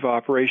kinds of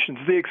operations.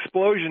 The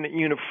explosion at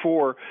Unit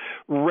 4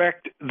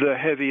 wrecked the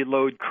heavy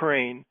load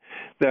crane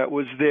that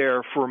was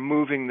there for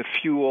moving the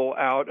fuel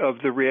out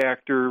of the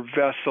reactor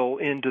vessel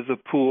into the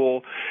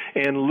pool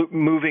and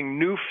moving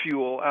new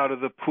fuel out of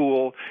the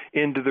pool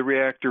into the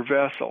reactor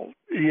vessel.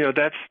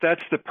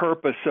 That's the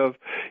purpose of,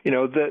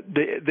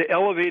 the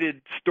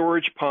elevated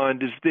storage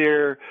pond is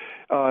there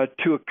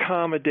to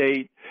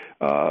accommodate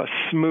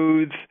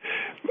smooth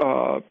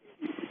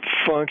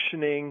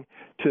functioning,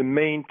 to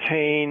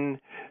maintain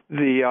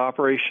the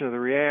operation of the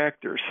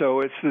reactor.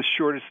 So it's the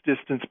shortest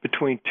distance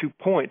between 2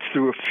 points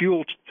through a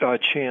fuel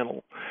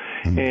channel.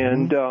 Mm-hmm.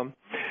 And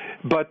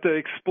but the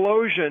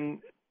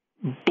explosion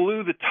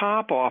blew the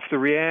top off the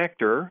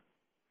reactor,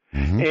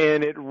 mm-hmm.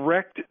 and it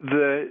wrecked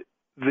the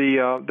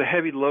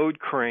heavy load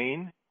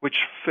crane, which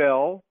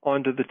fell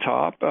onto the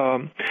top.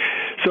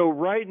 So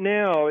right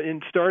now,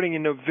 starting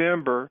in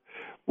November,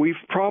 we've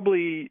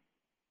probably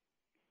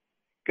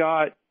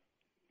got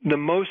the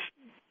most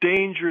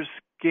dangerous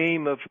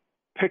game of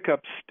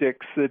pickup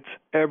sticks that's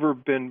ever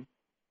been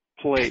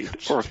played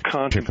or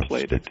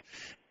contemplated.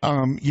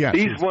 Yes.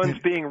 These ones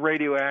being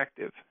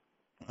radioactive.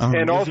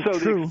 And also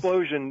the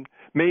explosion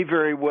may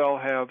very well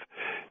have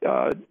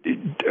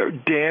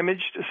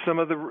damaged some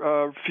of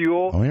the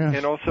fuel. Oh, yes.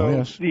 And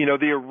also,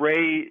 the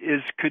array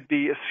could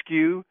be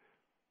askew.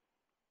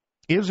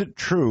 Is it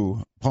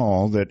true,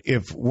 Paul, that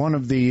if one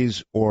of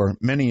these or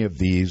many of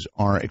these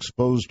are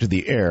exposed to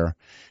the air,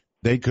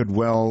 they could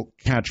well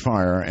catch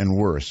fire and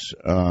worse?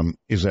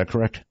 Is that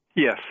correct?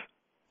 Yes.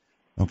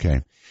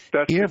 Okay.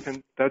 That's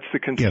the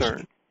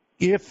concern.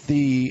 Yes,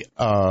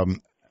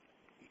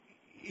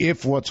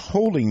 if what's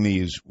holding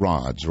these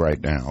rods right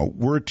now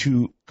were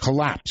to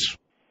collapse,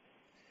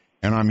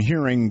 and I'm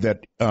hearing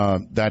that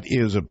that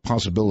is a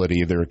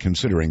possibility, they're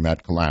considering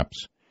that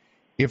collapse.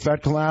 If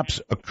that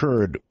collapse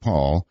occurred,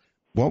 Paul,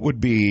 what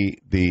would be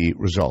the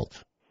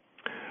result?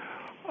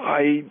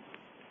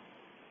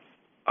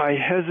 I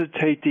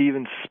hesitate to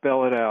even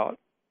spell it out.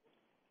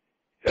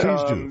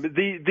 Please do.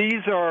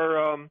 These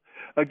are,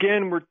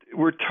 again,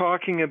 we're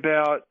talking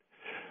about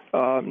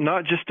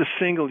not just a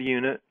single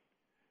unit.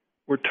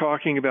 We're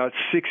talking about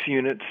 6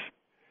 units.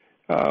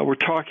 We're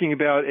talking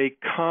about a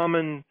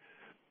common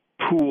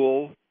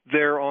pool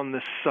there on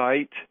the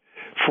site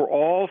for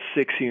all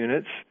 6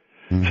 units.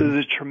 Mm-hmm. So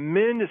there's a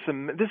tremendous.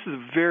 This is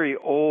a very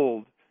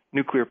old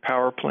nuclear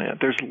power plant.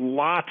 There's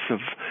lots of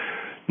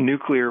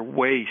nuclear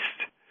waste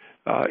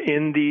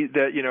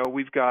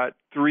we've got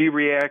 3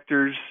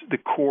 reactors. The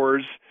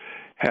cores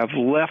have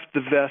left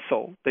the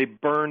vessel. They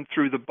burn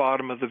through the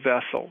bottom of the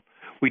vessel.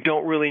 We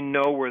don't really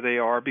know where they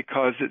are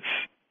because it's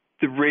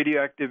the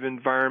radioactive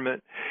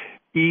environment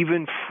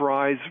even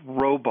fries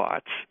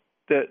robots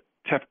that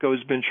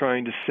TEPCO's been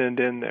trying to send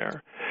in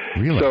there.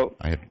 Really? So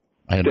I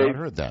had not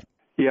heard that.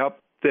 Yep.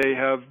 They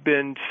have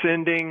been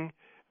sending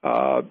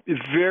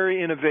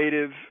very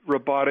innovative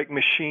robotic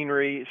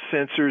machinery,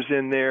 sensors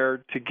in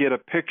there to get a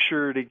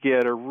picture, to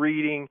get a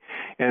reading,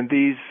 and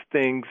these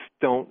things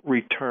don't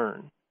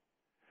return.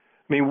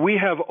 I mean, we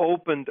have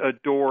opened a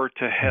door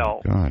to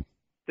hell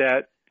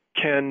that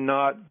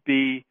cannot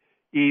be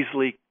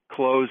easily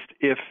closed,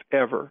 if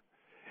ever.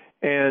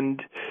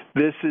 And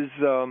this is,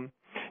 so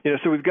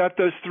we've got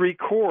those 3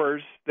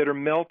 cores that are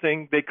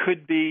melting. They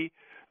could be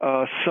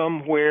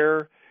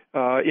somewhere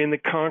in the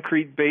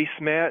concrete base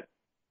mat,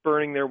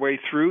 burning their way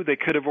through. They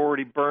could have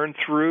already burned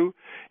through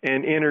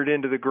and entered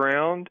into the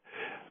ground.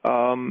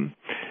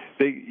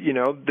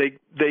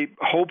 They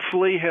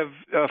hopefully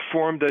have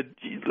formed a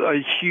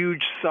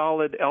huge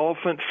solid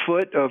elephant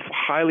foot of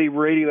highly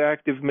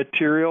radioactive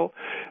material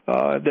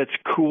that's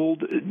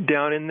cooled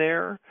down in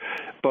there,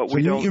 but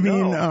we don't know. You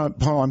mean,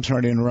 Paul, I'm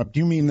sorry to interrupt.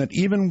 You mean that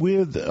even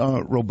with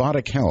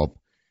robotic help,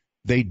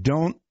 they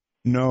don't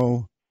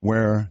know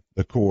where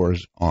the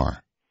cores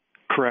are?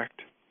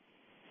 Correct.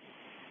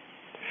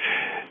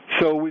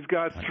 So we've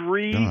got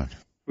 3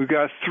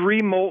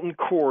 molten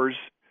cores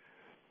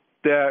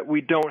that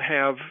we don't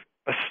have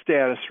a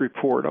status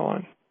report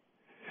on.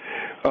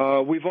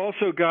 We've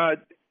also got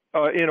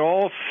in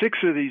all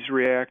 6 of these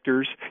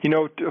reactors,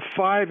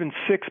 5 and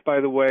 6, by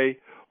the way,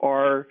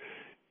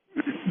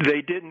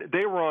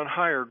 they were on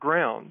higher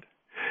ground.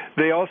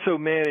 They also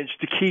managed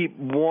to keep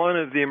one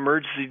of the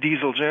emergency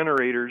diesel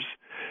generators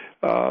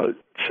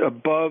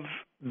above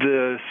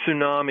the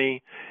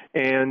tsunami,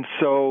 and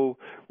so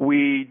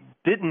we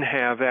didn't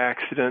have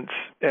accidents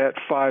at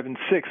 5 and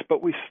 6,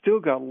 but we've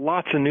still got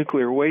lots of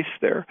nuclear waste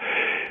there.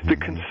 The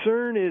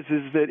concern is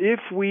that if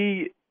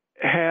we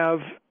have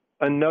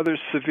another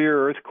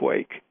severe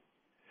earthquake,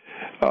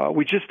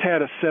 we just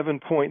had a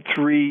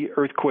 7.3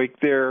 earthquake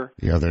there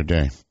the other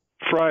day,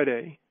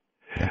 Friday.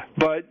 Yeah.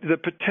 But the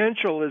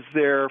potential is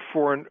there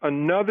for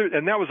another,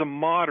 and that was a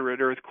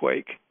moderate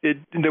earthquake.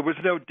 There was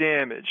no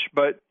damage,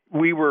 but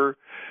we were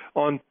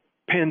on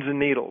pins and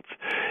needles.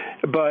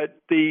 But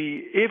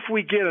if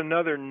we get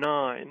another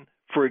 9,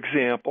 for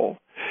example,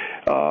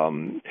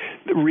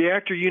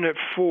 reactor unit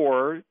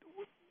 4,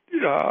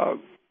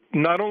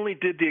 not only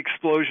did the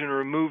explosion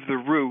remove the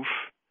roof,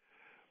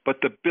 but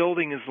the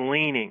building is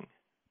leaning.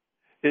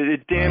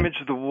 It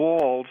damaged the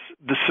walls,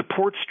 the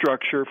support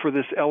structure for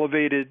this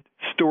elevated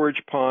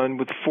storage pond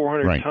with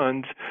 400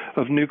 tons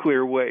of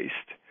nuclear waste.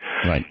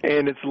 Right.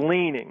 And it's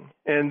leaning.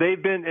 And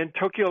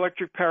Tokyo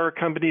Electric Power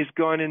Company has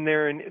gone in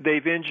there and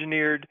they've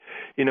engineered,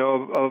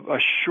 a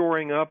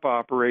shoring up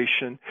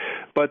operation.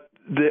 But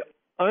the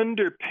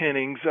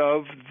underpinnings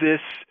of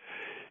this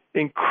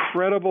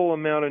incredible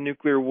amount of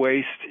nuclear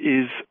waste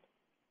is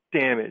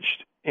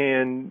damaged.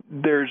 And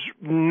there's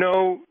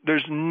no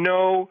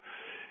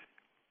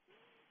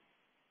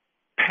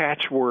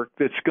patchwork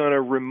that's going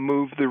to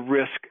remove the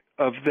risk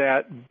of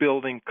that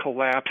building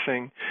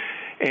collapsing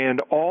and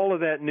all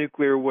of that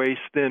nuclear waste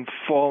then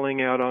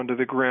falling out onto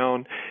the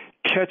ground,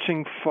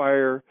 catching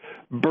fire,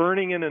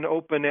 burning in an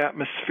open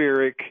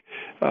atmospheric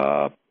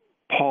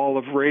pall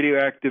of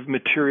radioactive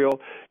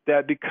material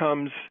that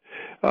becomes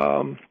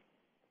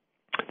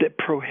that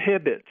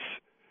prohibits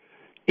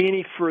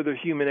any further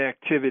human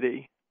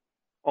activity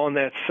on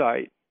that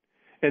site.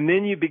 And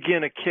then you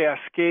begin a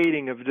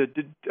cascading of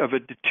a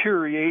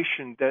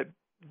deterioration that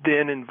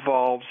then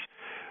involves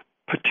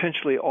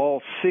potentially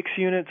all 6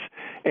 units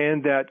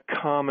and that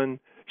common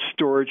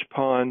storage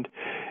pond.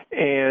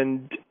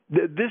 And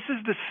this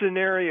is the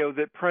scenario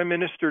that Prime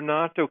Minister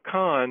Nato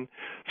Kan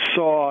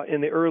saw in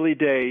the early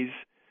days,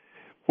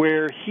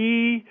 where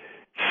he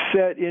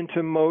set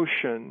into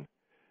motion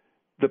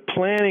the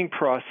planning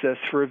process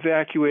for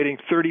evacuating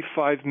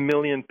 35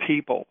 million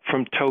people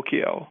from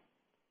Tokyo.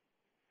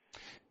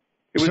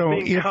 It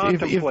was being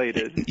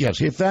contemplated.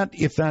 If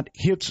that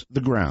hits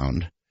the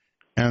ground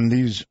and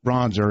these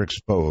rods are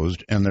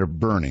exposed and they're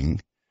burning,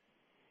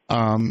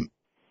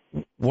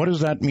 what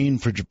does that mean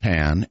for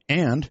Japan,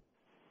 and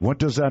what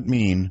does that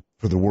mean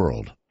for the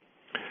world?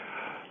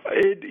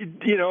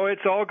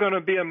 It's all going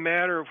to be a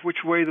matter of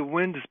which way the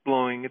wind is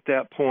blowing at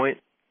that point.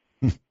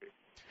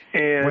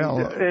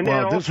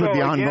 And this would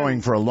be ongoing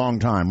for a long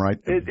time, right?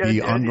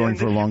 Ongoing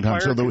for a long time.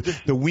 So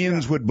the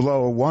winds would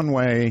blow one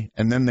way,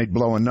 and then they'd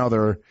blow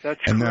another, then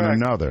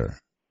another.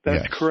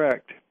 That's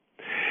correct.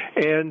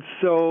 And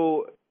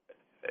so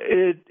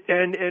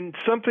and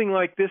something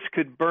like this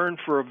could burn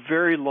for a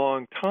very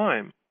long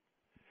time.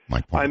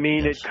 My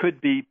point, it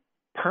could be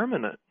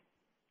permanent.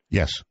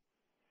 Yes.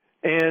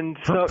 And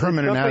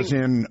permanent as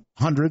in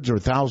hundreds or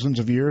thousands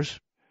of years?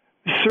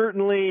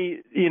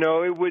 Certainly,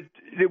 it would.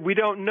 We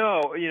don't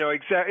know,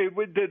 exactly. It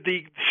would,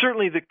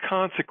 certainly the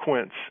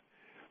consequence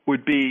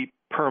would be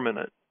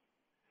permanent.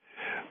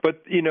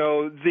 But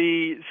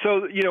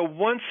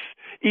once,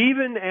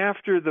 even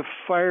after the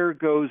fire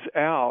goes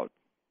out,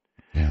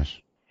 yes,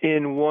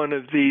 in one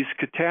of these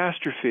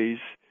catastrophes,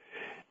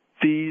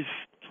 these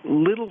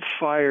little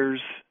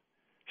fires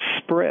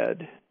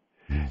spread,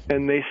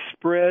 and they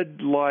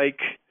spread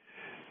like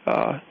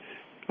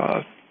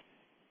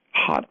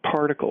hot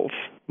particles,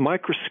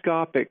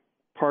 microscopic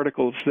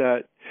particles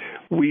that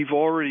we've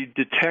already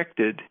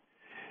detected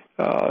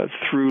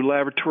through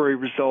laboratory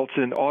results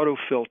in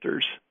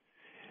autofilters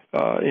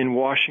in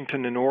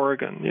Washington and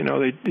Oregon.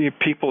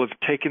 People have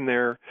taken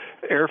their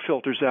air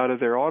filters out of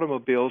their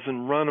automobiles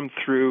and run them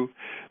through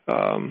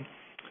a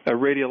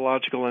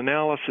radiological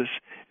analysis,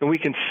 and we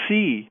can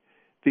see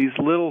these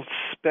little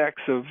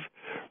specks of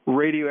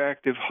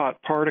radioactive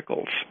hot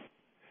particles.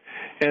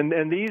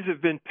 And these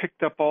have been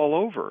picked up all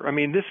over. I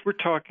mean, we're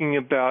talking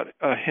about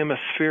a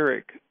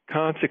hemispheric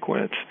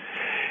consequence.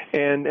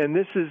 And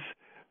this is,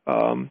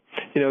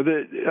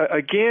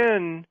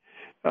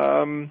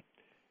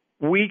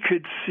 we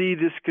could see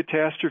this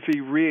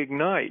catastrophe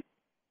reignite,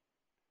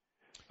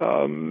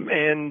 and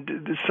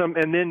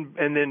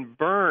then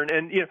burn.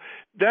 And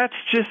that's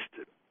just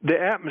the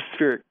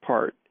atmospheric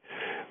part.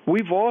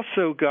 We've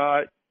also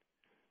got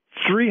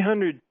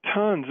 300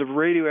 tons of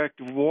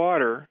radioactive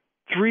water,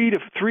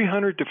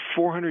 300 to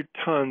 400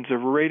 tons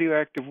of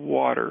radioactive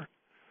water,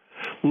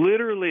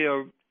 literally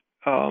a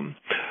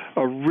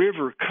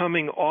river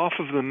coming off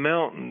of the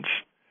mountains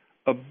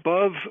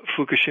above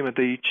Fukushima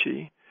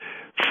Daiichi,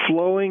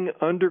 flowing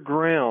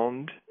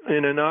underground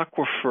in an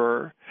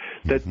aquifer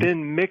that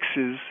then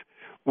mixes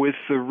with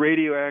the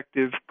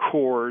radioactive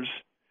cores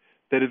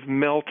that have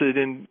melted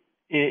in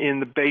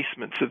the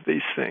basements of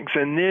these things.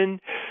 And then,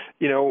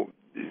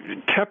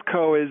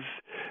 TEPCO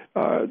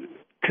has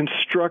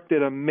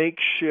constructed a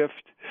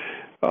makeshift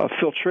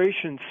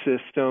filtration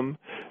system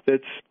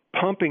that's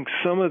pumping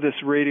some of this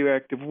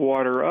radioactive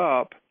water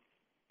up.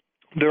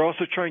 They're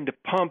also trying to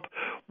pump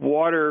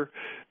water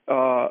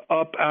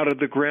up out of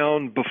the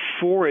ground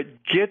before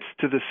it gets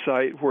to the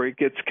site where it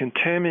gets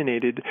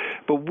contaminated.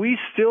 But we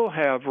still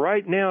have,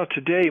 right now,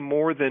 today,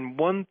 more than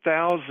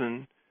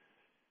 1,000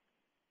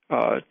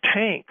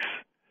 tanks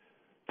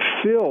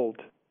filled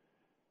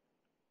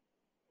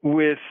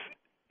with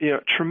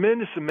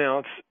tremendous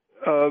amounts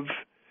of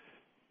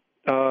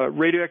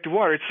radioactive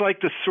water. It's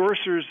like the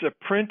Sorcerer's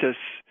Apprentice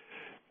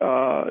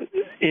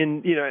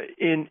in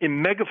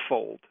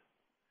megafold.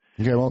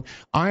 Okay, well,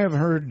 I have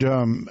heard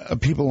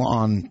people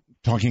on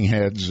Talking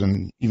Heads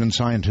and even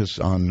scientists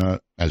on,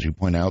 as you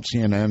point out,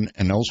 CNN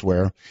and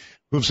elsewhere,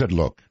 who have said,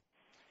 look,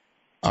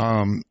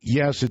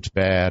 yes, it's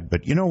bad,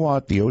 but you know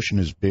what? The ocean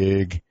is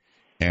big,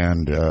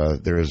 and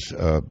there is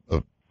a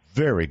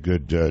very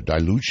good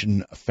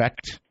dilution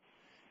effect,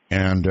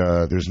 and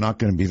there's not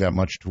going to be that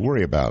much to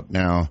worry about.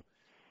 Now,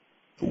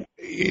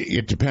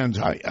 it depends.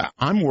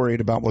 I'm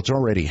worried about what's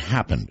already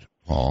happened,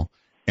 Paul,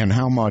 and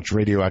how much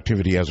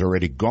radioactivity has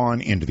already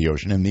gone into the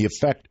ocean and the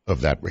effect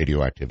of that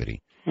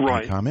radioactivity.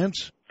 Right. Any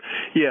comments?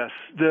 Yes.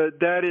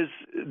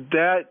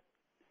 That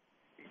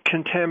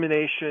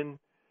contamination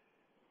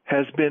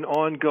has been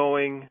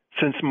ongoing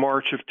since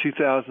March of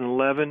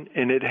 2011,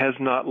 and it has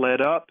not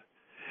let up.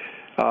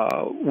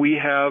 We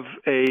have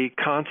a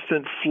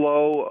constant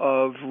flow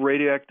of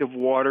radioactive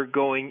water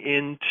going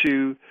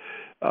into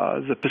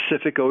the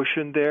Pacific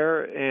Ocean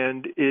there,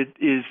 and it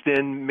is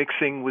then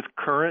mixing with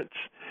currents.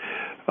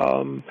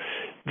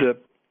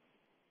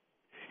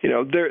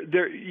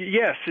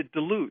 Yes, it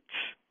dilutes,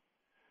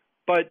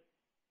 but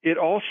it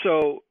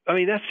also,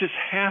 that's just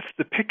half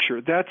the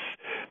picture. That's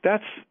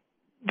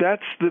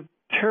the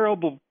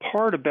terrible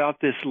part about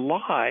this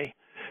lie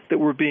that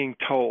we're being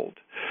told,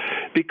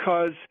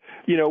 because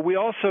we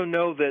also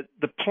know that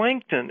the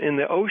plankton in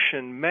the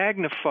ocean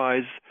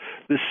magnifies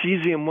the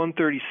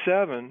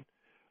cesium-137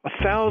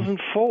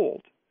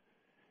 1,000-fold.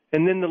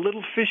 And then the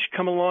little fish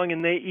come along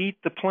and they eat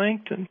the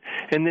plankton,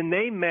 and then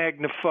they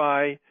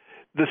magnify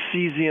the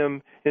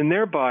cesium in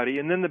their body,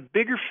 and then the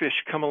bigger fish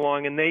come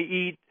along and they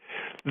eat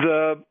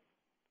the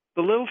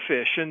little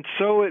fish, and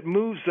so it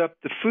moves up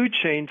the food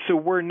chain. So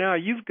where now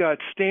you've got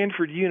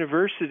Stanford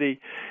University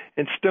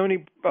and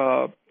Stony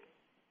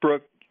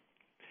Brook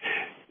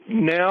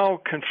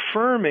now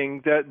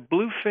confirming that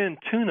bluefin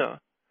tuna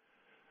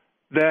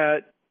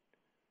that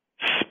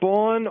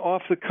spawn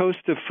off the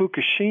coast of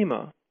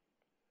Fukushima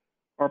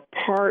are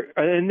part,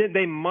 and then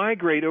they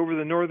migrate over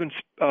the northern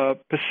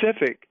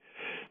Pacific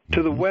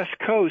to the west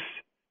coast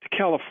to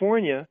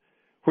California,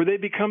 where they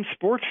become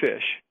sport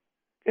fish,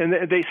 and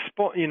they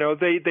spawn.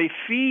 They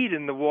feed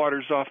in the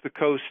waters off the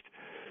coast,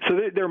 so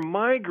they're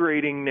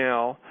migrating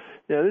now.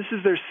 Now this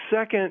is their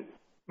second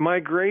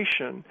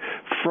migration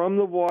from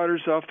the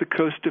waters off the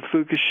coast of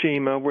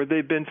Fukushima, where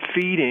they've been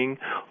feeding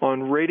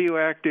on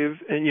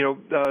radioactive and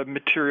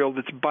material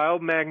that's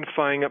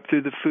biomagnifying up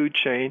through the food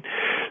chain.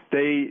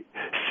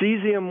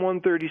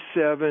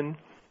 Cesium-137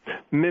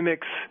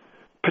 mimics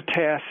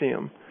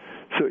potassium,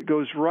 So it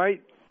goes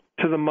right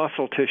to the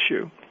muscle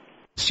tissue.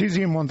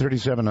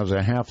 Cesium-137 has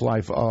a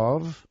half-life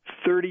of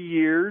 30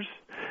 years,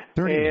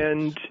 30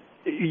 and years.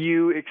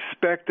 You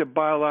expect a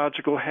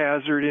biological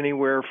hazard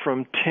anywhere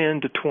from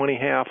 10 to 20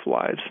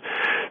 half-lives.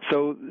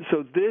 So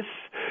this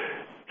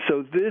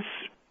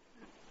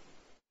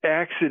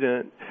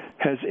accident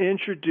has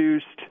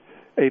introduced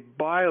a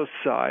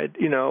biocide,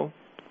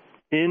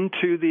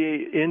 into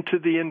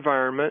the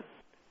environment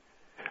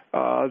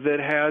that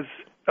has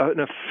an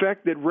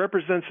effect that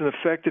represents an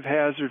effective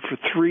hazard for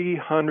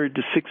 300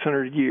 to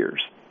 600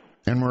 years.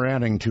 And we're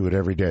adding to it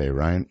every day,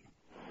 right?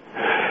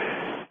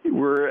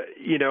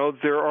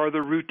 There are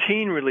the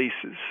routine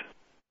releases.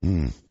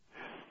 Mm.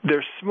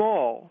 They're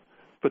small,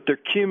 but they're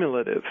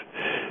cumulative.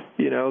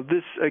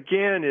 This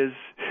again is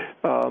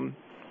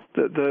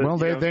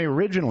they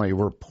originally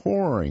were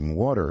pouring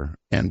water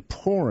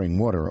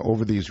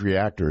over these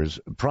reactors,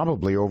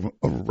 probably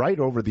right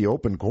over the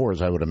open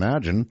cores, I would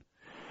imagine.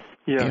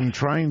 Yeah. In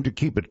trying to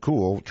keep it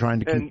cool, trying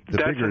to keep the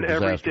bigger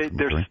disaster.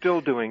 They're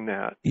still doing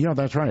that. Yeah,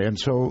 that's right. And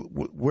so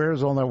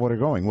where's all that water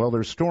going? Well,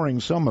 they're storing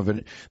some of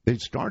it. They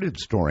started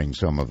storing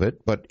some of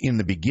it, but in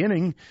the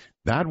beginning,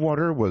 that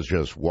water was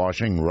just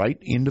washing right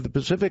into the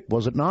Pacific,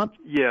 was it not?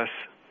 Yes.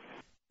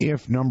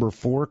 If number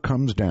 4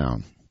 comes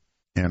down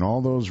and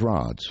all those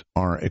rods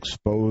are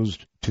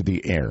exposed to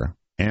the air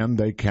and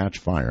they catch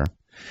fire,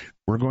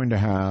 we're going to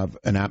have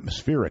an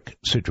atmospheric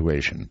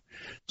situation.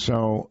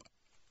 So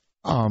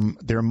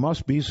there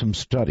must be some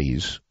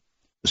studies,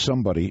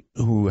 somebody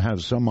who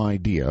has some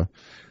idea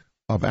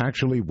of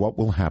actually what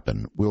will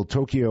happen. Will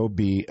Tokyo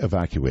be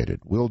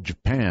evacuated? Will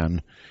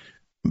Japan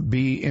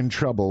be in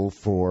trouble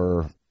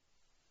for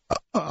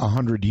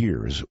 100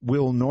 years?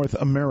 Will North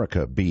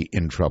America be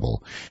in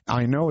trouble?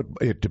 I know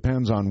it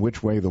depends on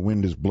which way the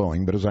wind is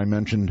blowing, but as I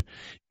mentioned,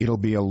 it'll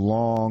be a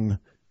long-form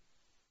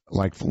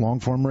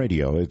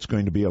radio. It's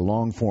going to be a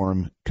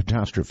long-form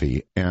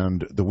catastrophe,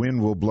 and the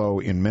wind will blow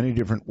in many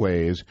different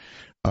ways.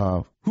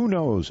 Who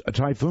knows? A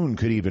typhoon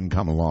could even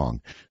come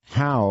along.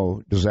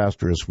 How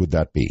disastrous would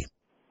that be?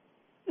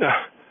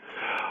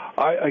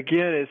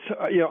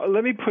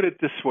 Let me put it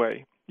this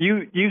way.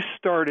 You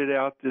started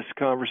out this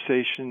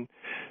conversation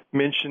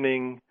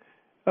mentioning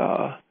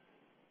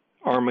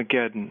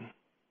Armageddon,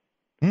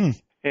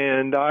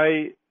 and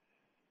I've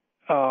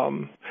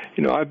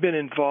been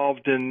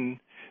involved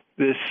in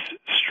this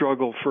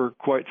struggle for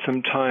quite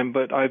some time,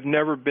 but I've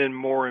never been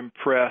more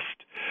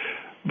impressed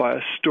by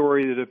a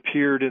story that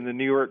appeared in the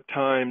New York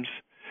Times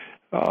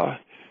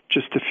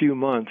just a few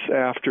months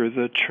after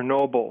the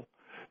Chernobyl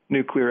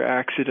nuclear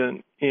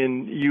accident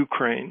in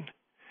Ukraine.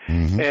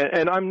 Mm-hmm.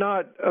 And I'm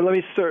not. Let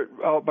me start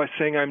out by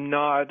saying I'm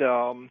not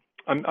a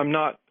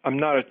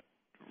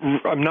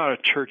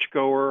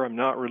churchgoer. I'm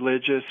not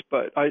religious,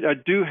 but I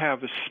do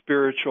have a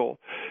spiritual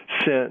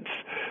sense,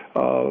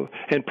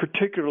 and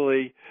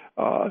particularly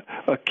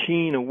a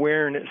keen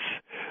awareness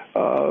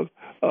of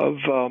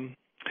some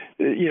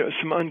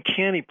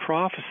uncanny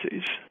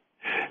prophecies.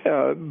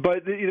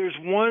 But there's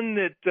one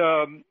that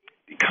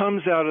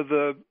comes out of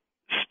the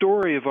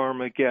story of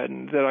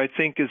Armageddon that I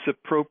think is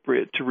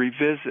appropriate to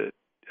revisit.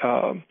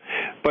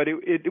 But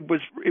it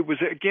was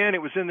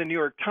in the New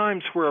York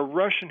Times, where a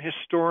Russian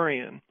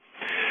historian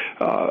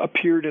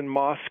appeared in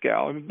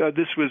Moscow.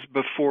 This was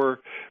before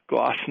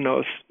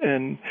Glasnost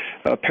and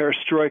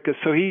Perestroika.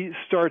 So he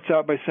starts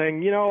out by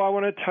saying, I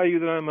want to tell you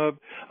that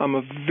I'm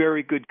a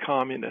very good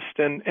communist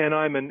and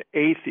I'm an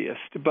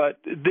atheist, but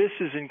this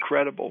is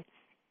incredible.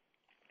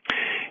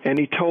 And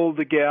he told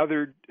the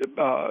gathered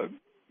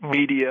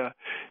media,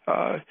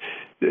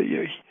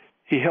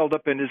 he held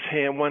up in his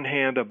hand, one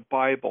hand, a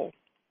Bible.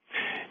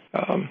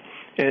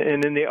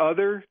 And in the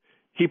other,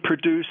 he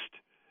produced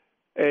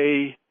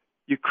a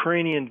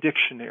Ukrainian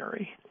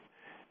dictionary.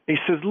 He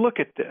says, look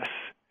at this.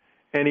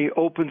 And he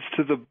opens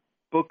to the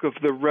book of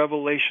the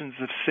Revelations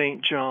of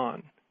St.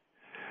 John.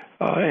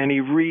 And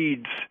he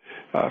reads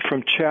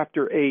from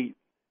chapter 8,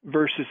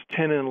 verses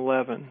 10 and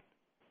 11.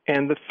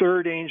 And the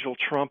third angel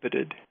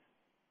trumpeted,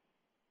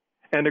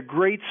 and a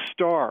great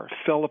star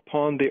fell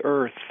upon the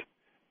earth,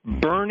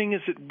 burning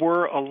as it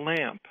were a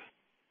lamp.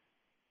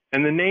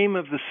 And the name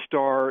of the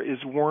star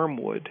is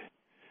Wormwood.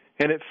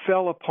 And it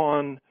fell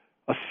upon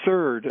a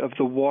third of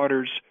the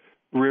waters,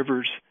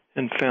 rivers,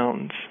 and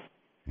fountains.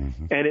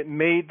 Mm-hmm. And it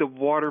made the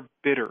water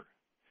bitter.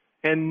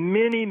 And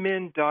many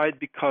men died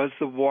because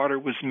the water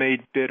was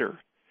made bitter.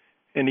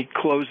 And he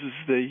closes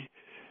the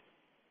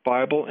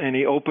Bible and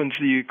he opens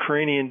the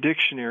Ukrainian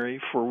dictionary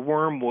for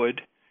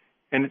wormwood,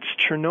 and it's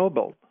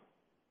Chernobyl.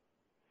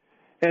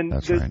 And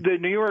the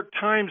New York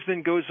Times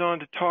then goes on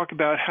to talk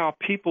about how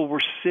people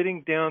were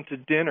sitting down to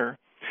dinner,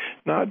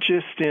 not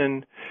just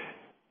in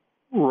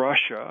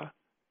Russia,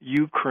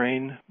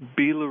 Ukraine,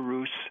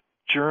 Belarus,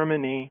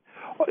 Germany,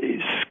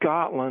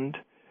 Scotland,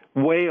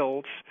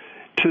 Wales,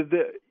 to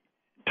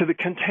the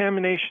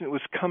contamination that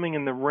was coming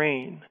in the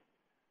rain.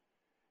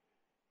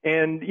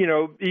 And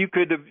you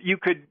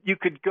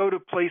could go to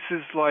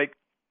places like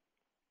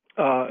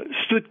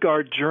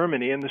Stuttgart,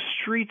 Germany, and the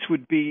streets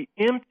would be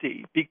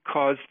empty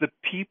because the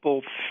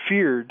people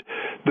feared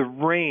the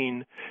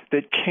rain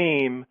that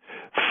came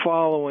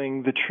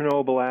following the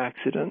Chernobyl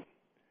accident.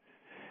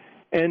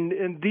 And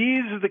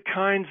these are the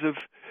kinds of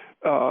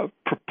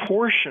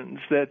proportions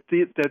that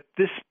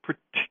this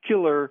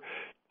particular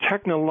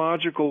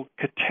technological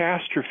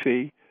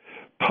catastrophe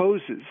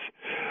poses.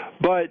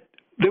 But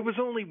there was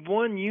only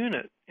one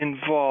unit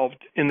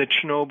involved in the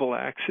Chernobyl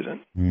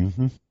accident.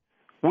 Mm-hmm.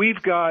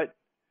 We've got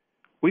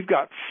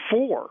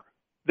 4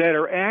 that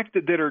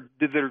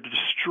are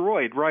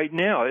destroyed right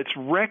now. It's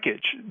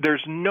wreckage.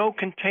 There's no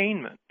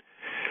containment.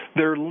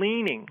 They're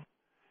leaning.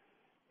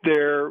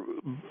 It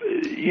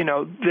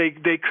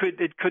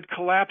could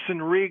collapse and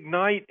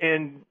reignite,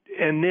 and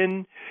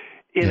then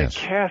in a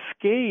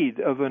cascade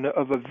of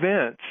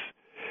events,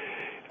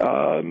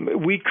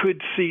 we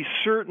could see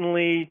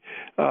certainly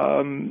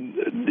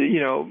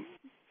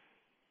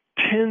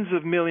tens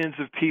of millions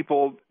of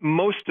people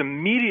most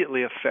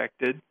immediately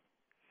affected,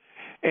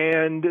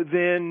 and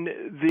then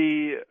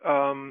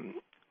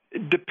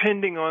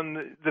depending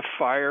on the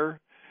fire,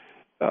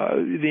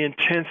 the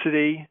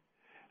intensity.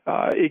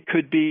 It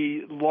could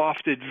be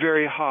lofted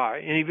very high,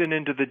 and even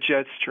into the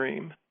jet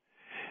stream,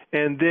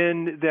 and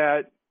then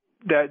that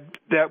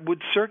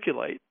would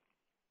circulate.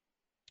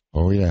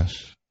 Oh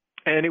yes,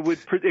 and it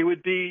would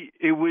precipitate.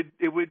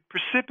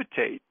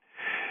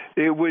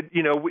 It would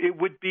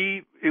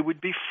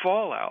be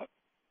fallout,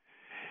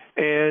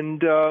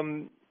 and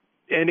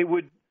it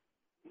would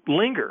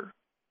linger,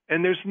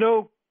 and there's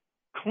no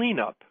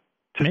cleanup.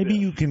 Maybe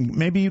you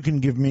can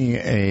give me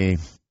a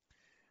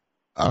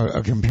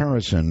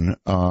comparison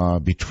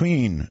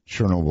between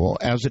Chernobyl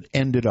as it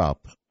ended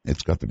up.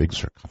 It's got the big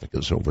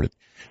sarcophagus over it,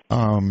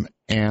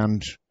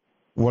 and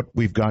what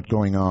we've got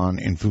going on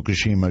in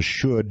Fukushima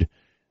should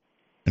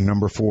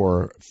number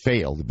 4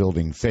 fail, the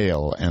building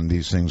fail, and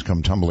these things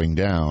come tumbling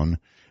down,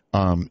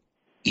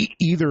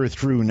 either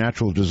through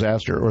natural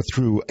disaster or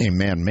through a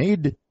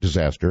man-made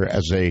disaster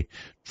as they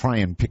try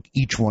and pick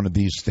each one of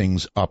these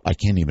things up. I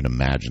can't even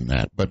imagine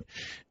that. But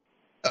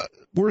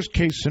worst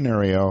case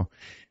scenario,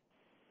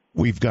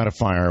 we've got a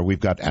fire, we've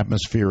got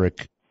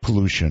atmospheric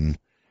pollution.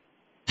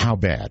 How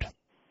bad?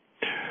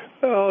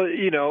 Well,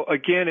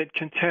 again, it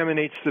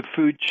contaminates the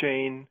food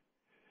chain.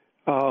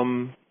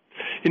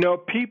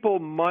 People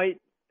might.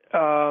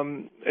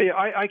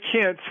 I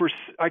can't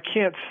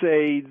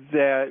say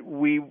that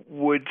we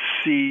would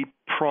see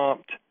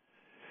prompt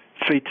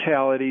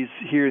fatalities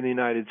here in the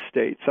United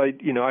States. I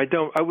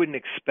wouldn't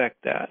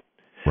expect that.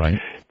 Right.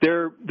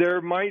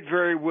 There might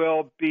very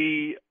well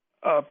be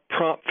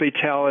prompt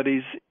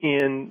fatalities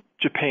in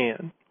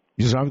Japan.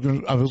 Yes, I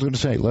was going to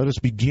say, let us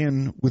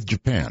begin with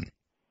Japan.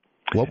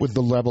 What would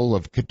the level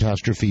of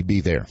catastrophe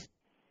be there?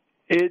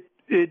 It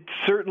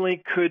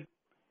certainly could.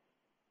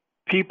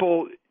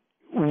 People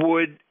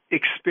would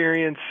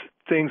experience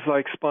things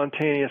like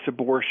spontaneous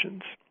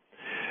abortions.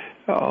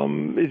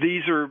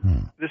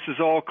 This is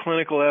all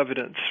clinical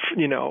evidence,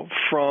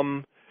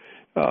 from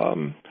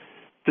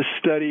the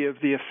study of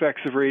the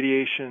effects of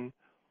radiation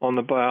on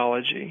the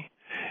biology.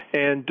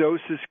 And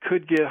doses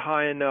could get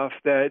high enough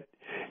that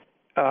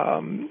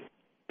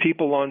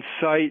people on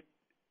site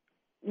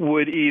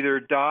would either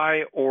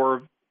die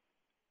or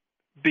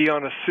be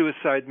on a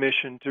suicide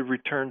mission to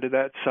return to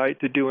that site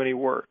to do any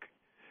work.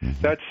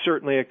 Mm-hmm. That's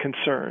certainly a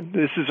concern.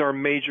 This is our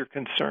major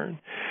concern,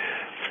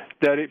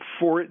 that it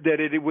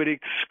would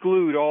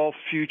exclude all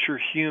future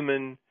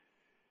human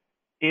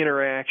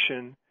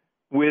interaction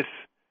with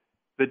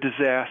the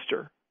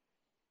disaster.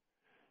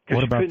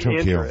 What about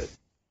Tokyo?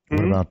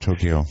 What about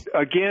Tokyo?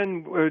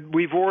 Again,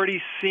 we've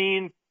already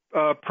seen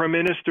Prime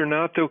Minister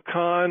Nato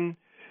Kan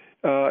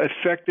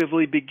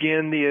effectively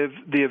begin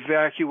the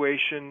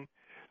evacuation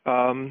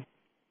of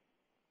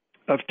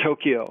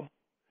Tokyo.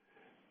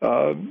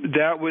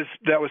 That was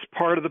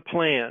part of the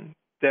plan.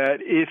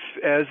 That if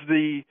as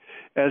the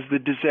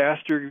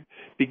disaster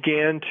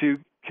began to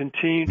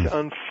continue to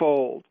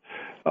unfold,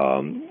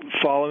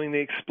 following the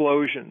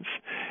explosions,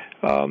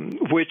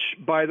 which,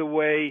 by the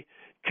way,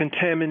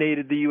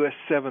 contaminated the U.S.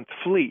 7th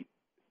Fleet.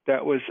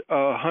 That was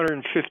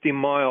 150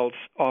 miles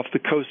off the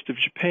coast of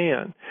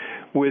Japan,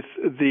 with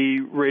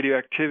the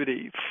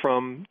radioactivity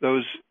from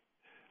those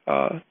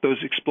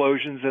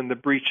explosions and the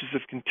breaches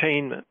of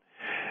containment.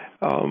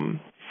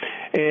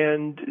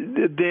 And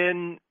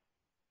then,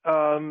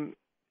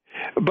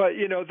 but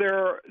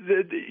there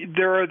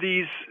are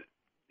these,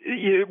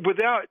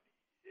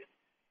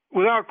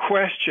 without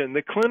question,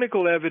 the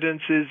clinical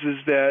evidence is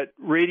that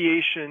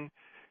radiation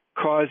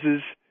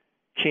causes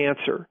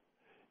cancer,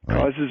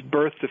 causes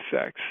birth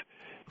defects,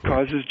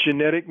 causes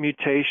genetic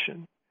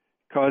mutation,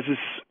 causes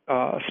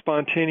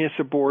spontaneous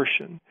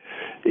abortion.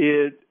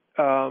 It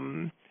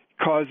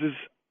causes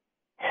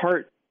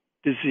heart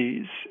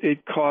disease.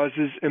 It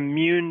causes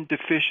immune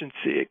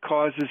deficiency. It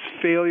causes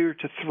failure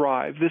to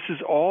thrive. This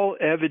is all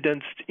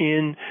evidenced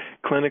in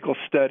clinical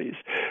studies.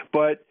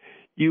 But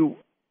you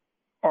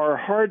are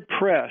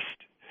hard-pressed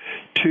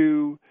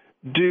to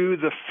do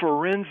the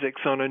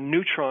forensics on a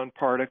neutron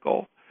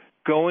particle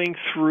going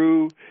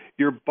through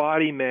your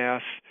body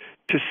mass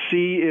to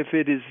see if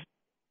it is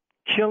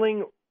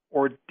killing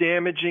or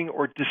damaging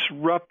or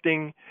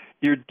disrupting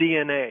your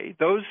DNA.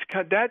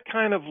 That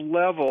kind of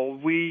level,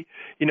 we're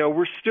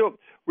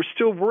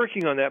still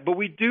working on that, but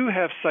we do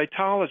have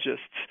cytologists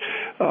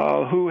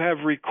who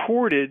have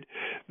recorded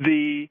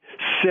the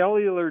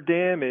cellular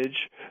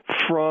damage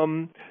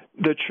from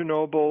the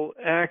Chernobyl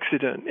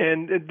accident,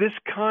 and this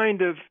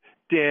kind of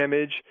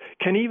damage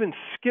can even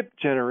skip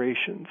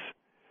generations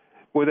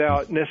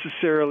without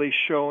necessarily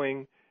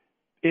showing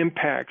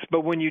impacts.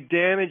 But when you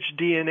damage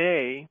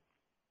DNA,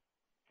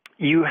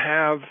 you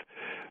have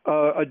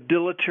a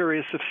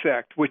deleterious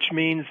effect, which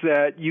means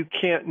that you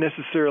can't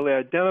necessarily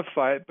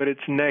identify it, but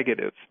it's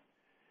negative.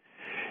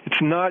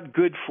 It's not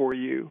good for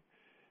you.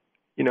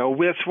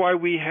 That's why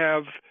we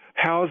have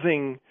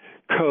housing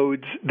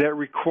codes that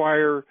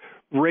require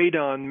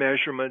radon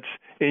measurements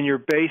in your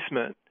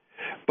basement.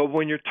 But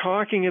when you're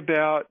talking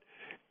about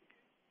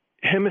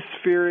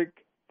hemispheric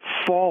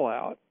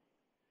fallout,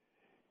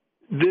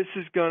 this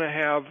is going to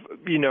have,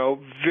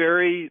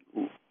 very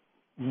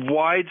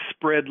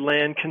widespread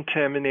land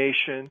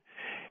contamination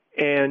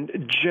and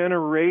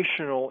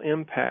generational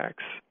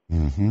impacts.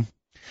 Mm-hmm.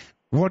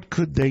 What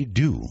could they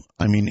do?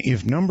 I mean,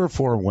 if number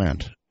 4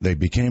 went, they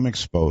became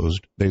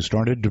exposed, they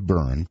started to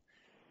burn,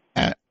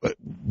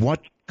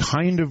 what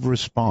kind of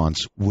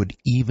response would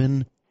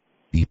even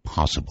be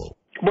possible?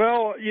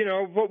 Well,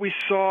 what we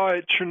saw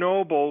at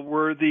Chernobyl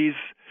were these,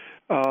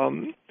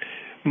 the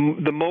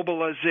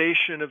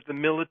mobilization of the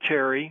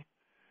military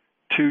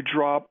to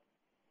drop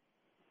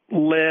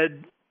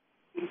lead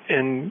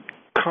and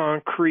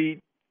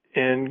concrete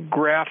and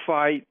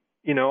graphite,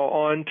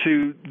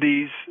 onto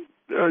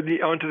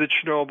onto the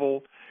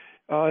Chernobyl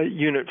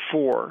Unit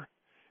 4,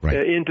 right,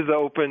 into the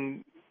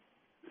open,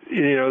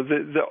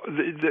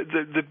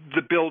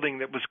 the building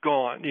that was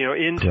gone,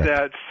 into correct,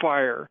 that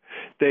fire.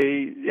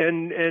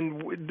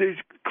 And there's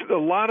a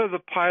lot of the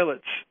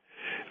pilots.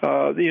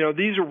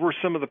 These were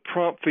some of the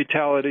prompt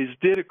fatalities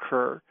did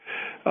occur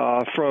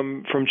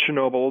from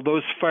Chernobyl.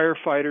 Those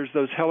firefighters,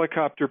 those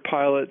helicopter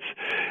pilots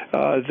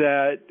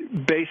that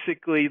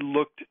basically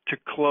looked to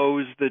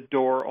close the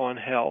door on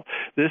hell.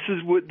 This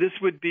would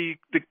be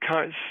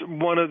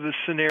one of the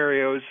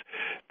scenarios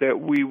that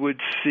we would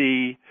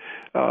see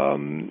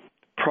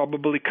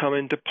probably come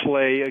into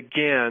play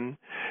again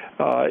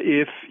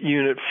if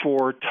Unit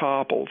 4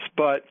 topples.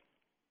 But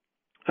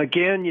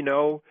again,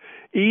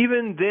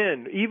 even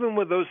then, even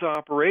with those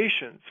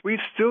operations, we've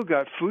still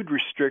got food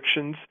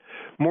restrictions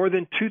more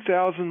than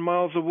 2,000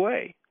 miles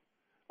away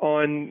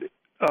on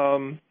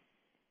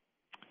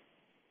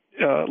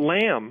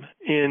lamb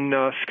in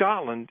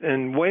Scotland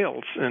and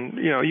Wales. And,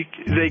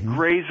 they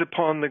graze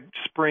upon the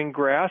spring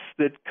grass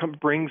that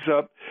brings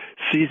up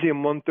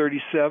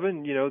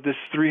cesium-137, this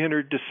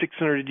 300 to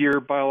 600-year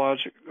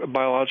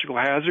biological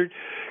hazard,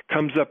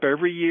 comes up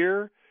every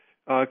year,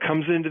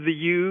 comes into the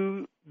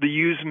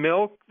ewe's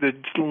milk. The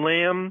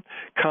lamb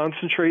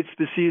concentrates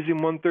the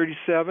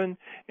cesium-137,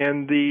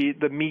 and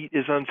the meat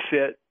is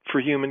unfit for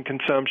human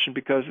consumption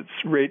because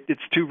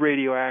it's too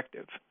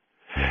radioactive.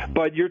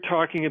 But you're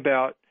talking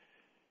about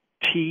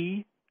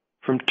tea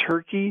from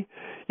Turkey.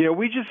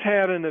 We just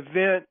had an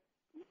event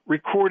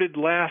recorded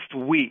last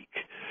week.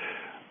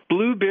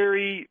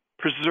 Blueberry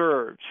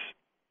preserves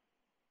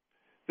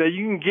that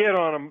you can get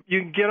on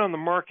the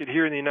market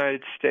here in the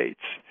United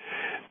States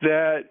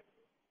that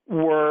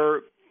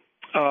were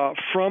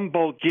from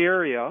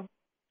Bulgaria,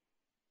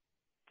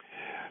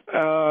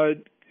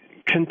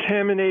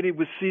 contaminated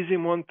with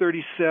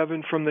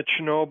cesium-137 from the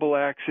Chernobyl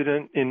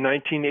accident in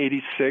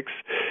 1986,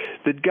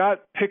 that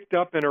got picked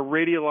up in a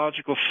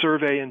radiological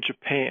survey in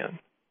Japan.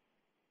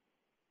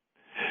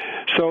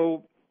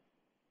 So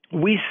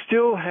we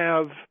still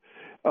have,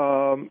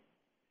 the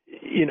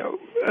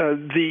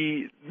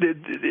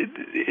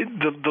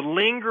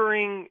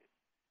lingering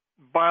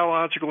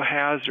biological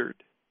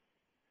hazard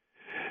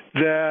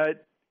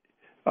that,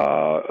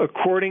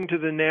 according to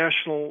the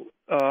National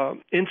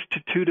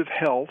Institute of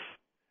Health,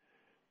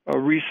 a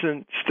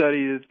recent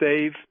study that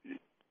they've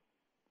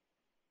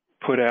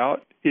put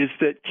out, is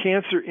that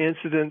cancer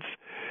incidence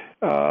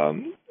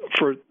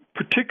for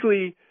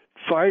particularly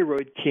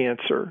thyroid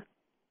cancer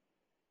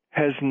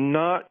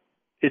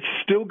it's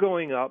still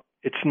going up.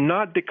 It's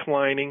not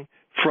declining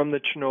from the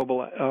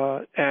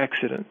Chernobyl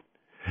accident.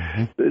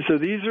 Mm-hmm. So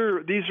these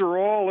are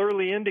all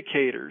early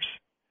indicators.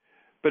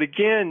 But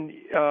again,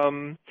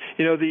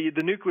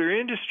 the nuclear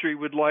industry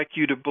would like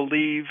you to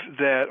believe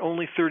that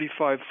only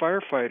 35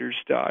 firefighters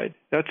died.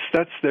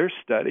 That's their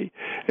study,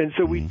 and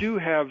so we do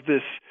have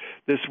this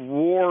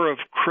war of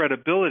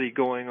credibility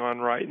going on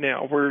right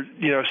now, where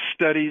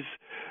studies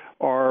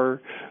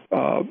are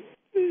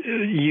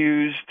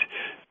used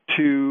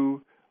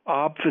to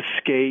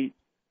obfuscate,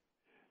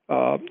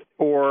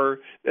 or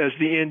as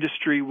the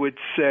industry would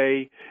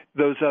say,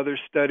 those other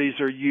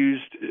studies are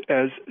used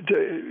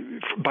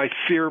by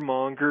fear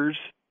mongers.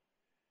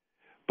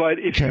 But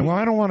well,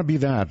 I don't want to be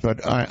that,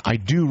 but I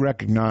do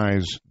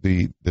recognize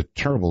the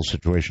terrible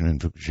situation in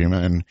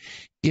Fukushima. And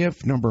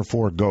if number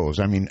 4 goes,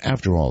 I mean,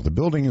 after all, the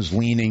building is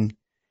leaning,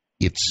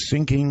 it's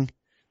sinking.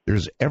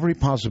 There's every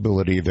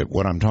possibility that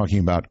what I'm talking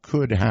about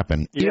could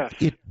happen. Yes.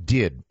 If it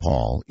did,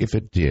 Paul, if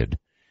it did,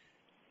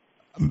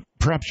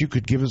 perhaps you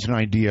could give us an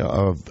idea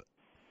of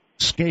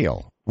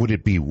scale. Would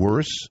it be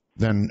worse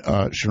than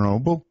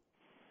Chernobyl?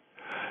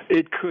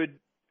 It could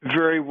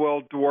very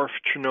well dwarf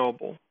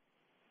Chernobyl.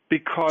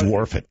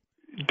 Dwarf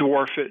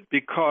it,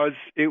 because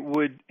it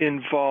would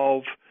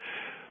involve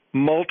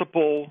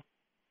multiple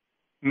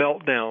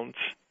meltdowns.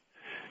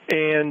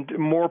 And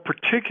more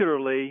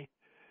particularly,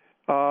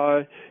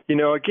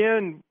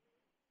 again,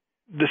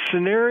 the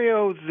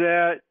scenario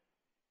that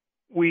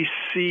we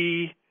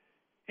see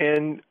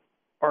and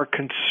are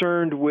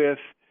concerned with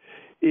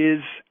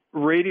is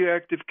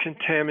radioactive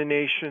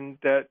contamination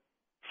that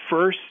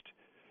first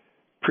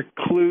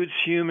precludes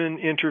human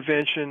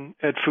intervention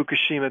at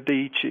Fukushima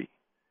Daiichi.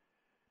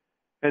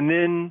 And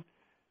then,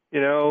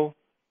 30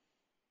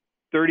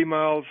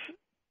 miles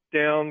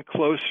down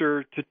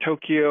closer to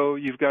Tokyo,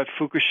 you've got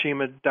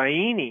Fukushima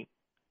Daini.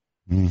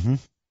 Mm-hmm.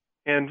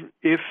 And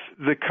if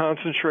the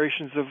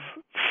concentrations of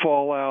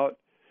fallout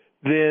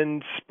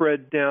then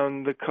spread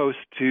down the coast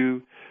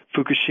to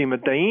Fukushima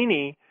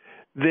Daini,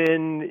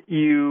 then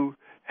you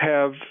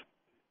have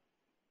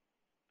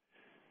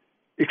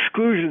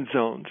exclusion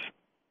zones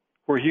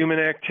where human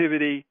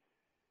activity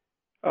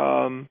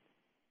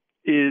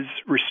is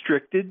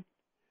restricted,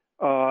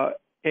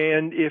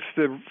 and if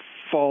the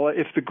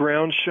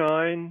ground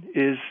shine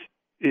is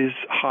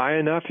high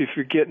enough, if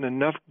you're getting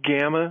enough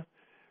gamma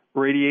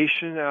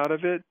radiation out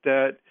of it,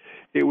 that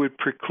it would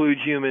preclude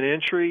human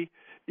entry.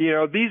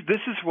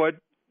 This is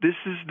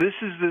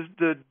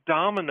the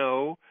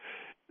domino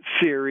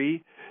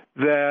theory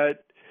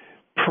that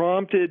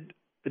prompted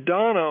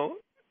Nato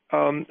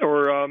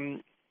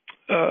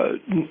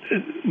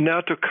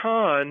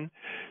Kan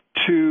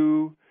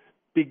to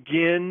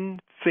begin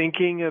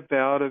thinking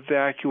about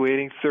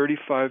evacuating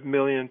 35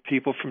 million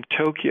people from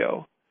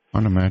Tokyo.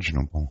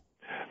 Unimaginable.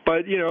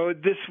 But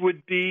this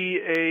would be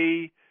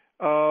a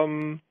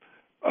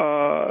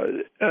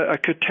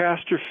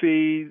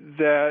catastrophe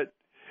that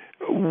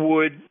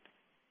would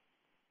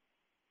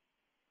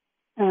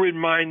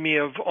remind me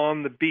of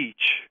On the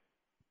Beach.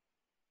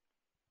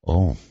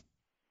 Oh,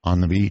 On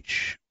the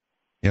Beach.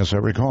 Yes, I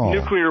recall.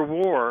 Nuclear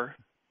war.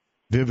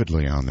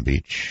 Vividly On the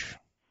Beach.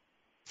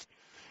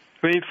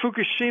 I mean,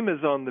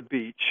 Fukushima's on the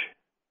beach.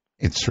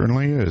 It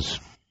certainly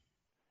is.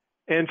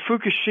 And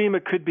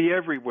Fukushima could be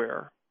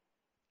everywhere.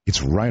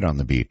 It's right on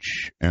the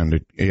beach.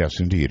 And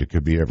yes, indeed, it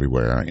could be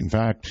everywhere. In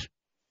fact,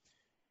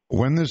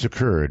 when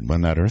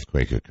that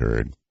earthquake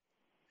occurred,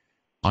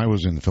 I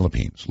was in the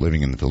Philippines,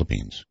 living in the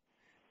Philippines.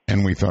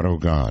 And we thought, oh,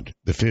 God,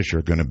 the fish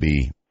are going to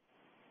be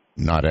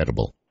not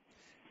edible.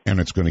 And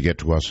it's going to get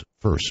to us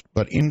first.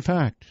 But in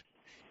fact,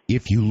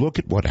 if you look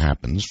at what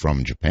happens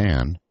from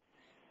Japan,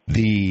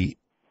 the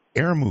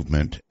air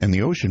movement and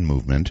the ocean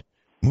movement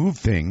move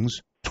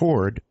things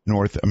toward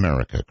North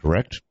America,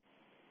 correct?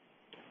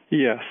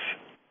 Yes.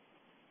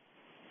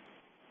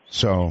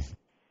 So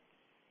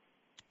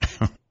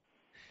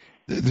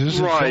this is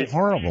so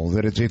horrible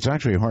that it's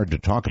actually hard to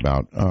talk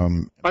about.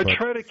 I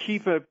try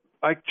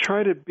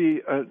to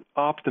be an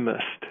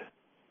optimist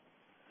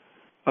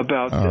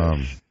about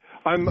this.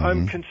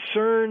 I'm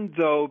concerned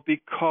though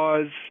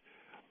because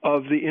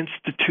of the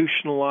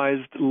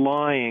institutionalized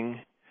lying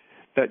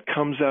that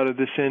comes out of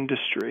this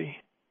industry.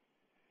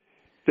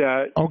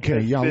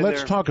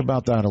 Let's talk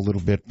about that a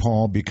little bit,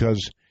 Paul,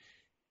 because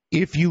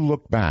if you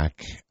look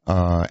back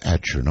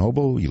at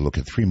Chernobyl, you look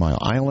at 3 Mile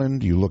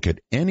Island, you look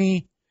at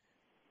any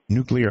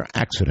nuclear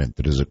accident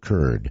that has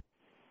occurred,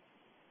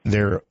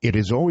 it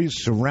is always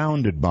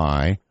surrounded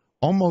by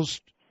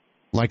almost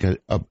like a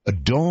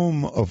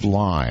dome of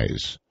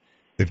lies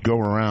that go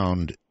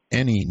around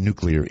any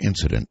nuclear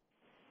incident.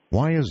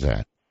 Why is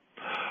that?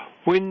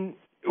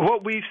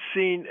 What we've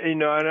seen,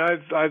 and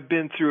I've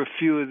been through a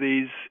few of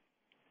these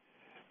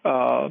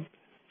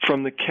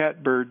from the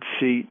catbird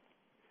seat,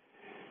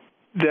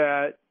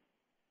 that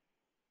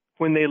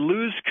when they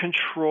lose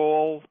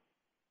control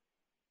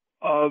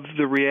of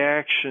the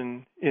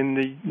reaction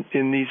in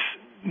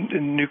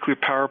nuclear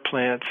power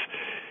plants,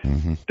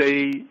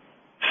 they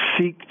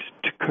seek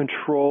to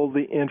control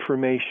the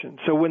information.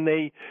 So when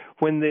the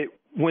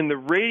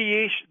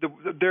radiation,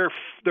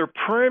 their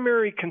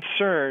primary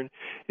concern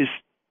is,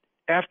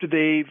 after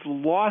they've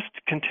lost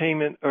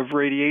containment of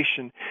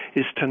radiation,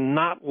 is to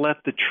not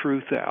let the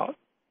truth out,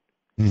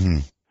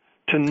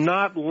 to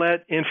not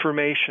let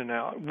information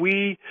out.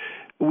 We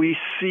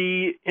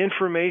see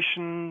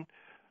information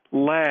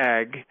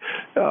lag.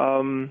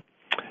 3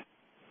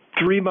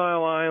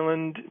 Mile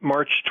Island,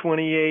 March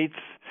 28th,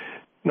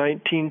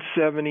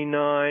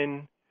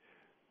 1979.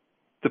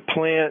 The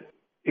plant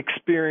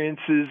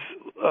experiences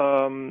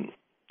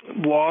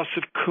loss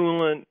of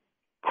coolant,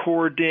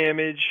 core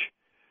damage,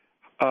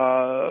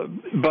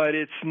 but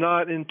it's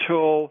not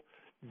until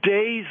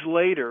days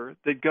later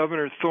that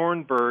Governor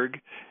Thornburgh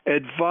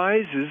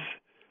advises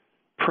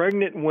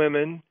pregnant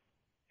women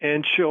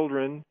and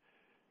children,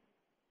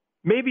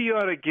 maybe you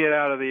ought to get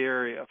out of the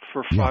area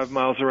for 5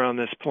 miles around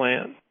this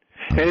plant.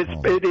 And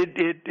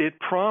it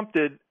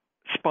prompted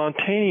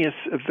spontaneous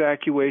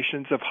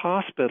evacuations of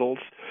hospitals,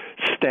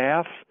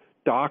 staff,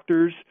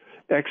 doctors,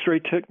 X-ray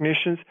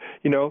technicians,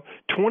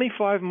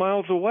 25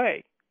 miles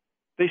away.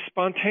 They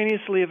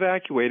spontaneously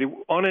evacuated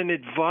on an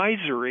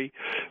advisory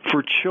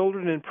for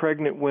children and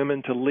pregnant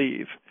women to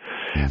leave.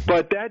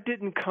 But that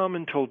didn't come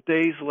until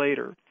days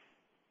later.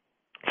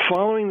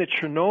 Following the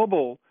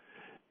Chernobyl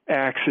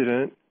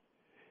accident,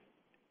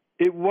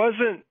 it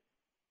wasn't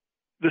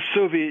the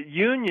Soviet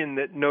Union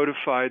that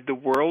notified the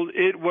world.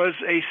 It was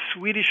a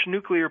Swedish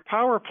nuclear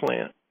power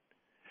plant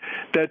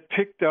that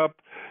picked up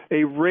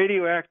a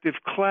radioactive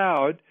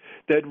cloud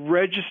that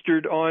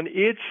registered on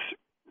its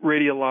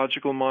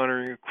radiological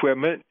monitoring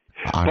equipment,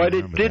 but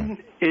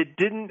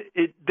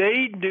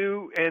they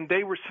knew, and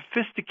they were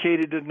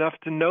sophisticated enough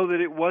to know that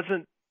it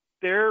wasn't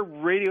their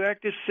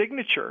radioactive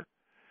signature.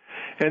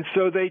 And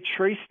so they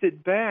traced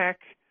it back,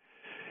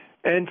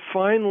 and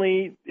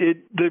finally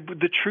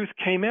the truth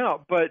came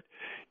out. But,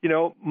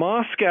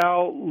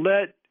 Moscow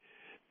let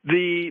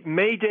the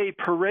May Day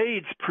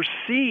parades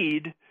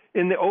proceed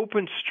in the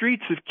open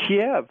streets of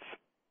Kiev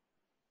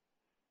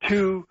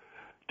to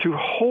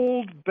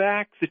hold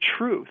back the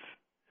truth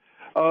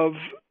of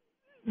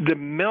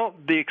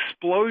the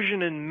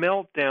explosion and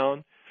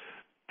meltdown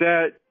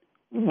that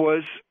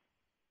was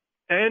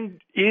and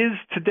is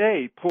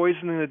today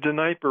poisoning the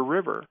Dnieper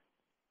River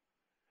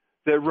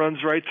that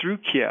runs right through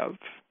Kiev.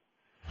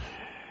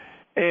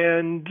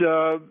 And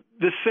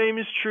the same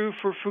is true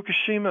for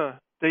Fukushima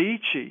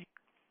Daiichi.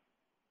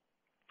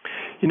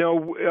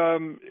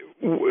 The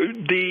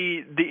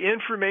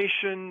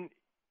information,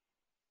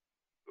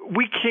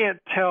 we can't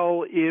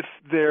tell if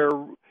they're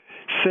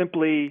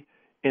simply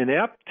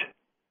inept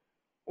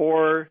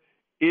or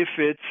if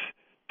it's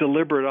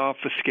deliberate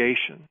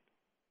obfuscation.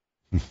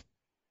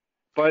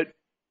 But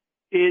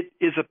it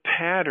is a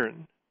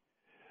pattern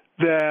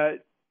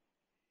that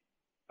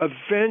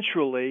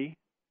eventually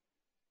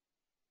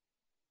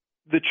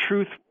the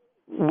truth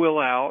will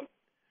out.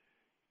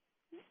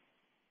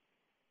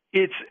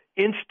 It's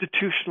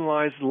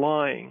institutionalized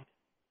lying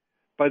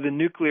by the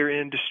nuclear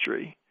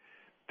industry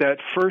that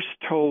first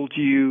told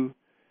you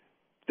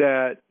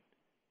that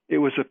it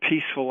was a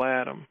peaceful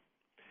atom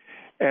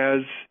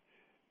as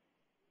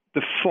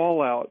the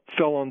fallout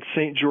fell on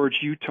St. George,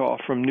 Utah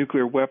from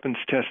nuclear weapons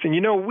testing.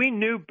 We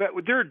knew,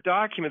 there are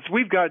documents,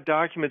 we've got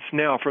documents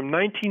now from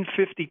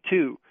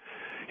 1952.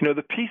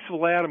 The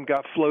peaceful atom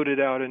got floated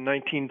out in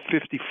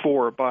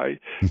 1954 by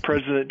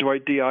President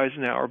Dwight D.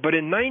 Eisenhower. But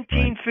in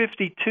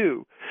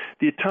 1952,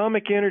 the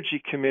Atomic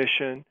Energy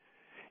Commission,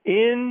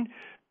 in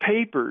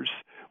papers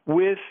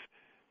with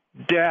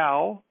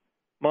Dow,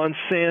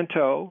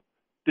 Monsanto,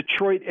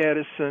 Detroit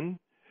Edison,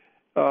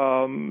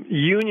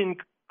 Union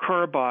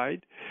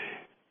Carbide,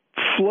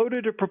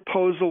 floated a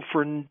proposal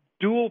for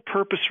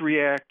dual-purpose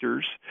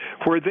reactors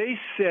where they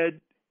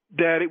said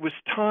that it was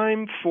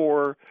time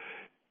for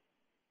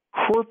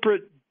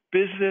corporate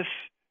business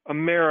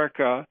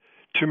America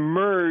to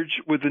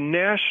merge with the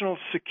national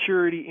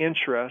security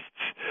interests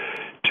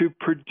to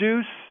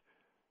produce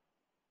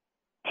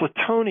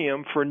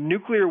plutonium for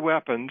nuclear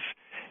weapons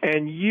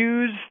and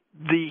use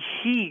the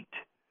heat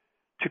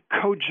to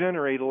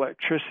co-generate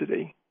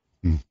electricity.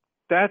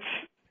 That's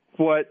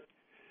what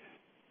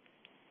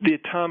the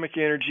Atomic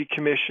Energy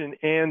Commission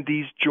and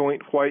these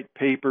joint white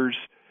papers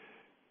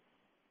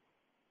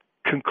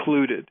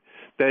concluded,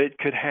 that it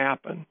could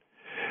happen.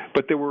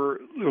 But there were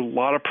a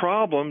lot of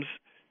problems.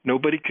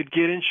 Nobody could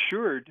get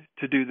insured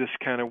to do this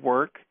kind of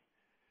work.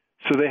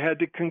 So they had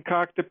to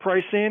concoct the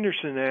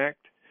Price-Anderson Act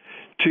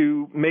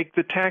to make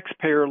the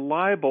taxpayer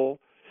liable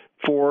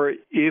for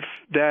if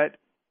that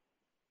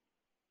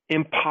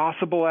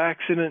impossible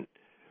accident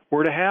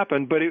were to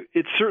happen. But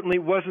it certainly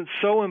wasn't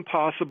so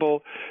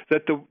impossible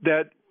that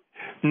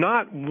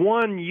not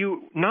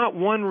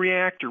one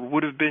reactor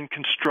would have been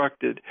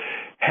constructed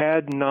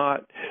had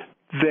not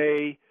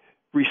they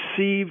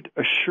received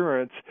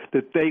assurance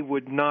that they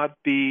would not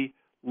be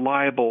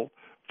liable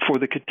for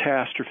the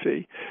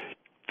catastrophe.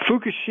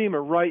 Fukushima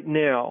right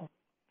now,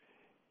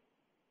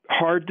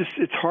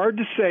 it's hard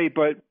to say,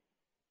 but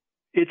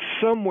it's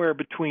somewhere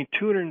between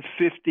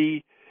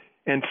 $250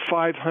 and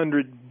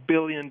 $500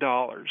 billion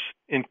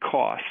in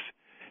costs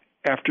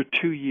after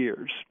 2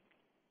 years.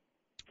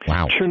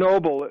 Wow.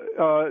 Chernobyl,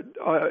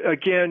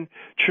 again,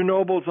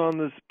 Chernobyl's on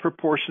the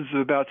proportions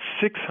of about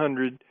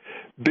 $600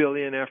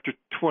 billion after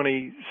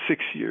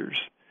 26 years.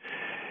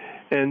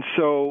 And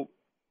so,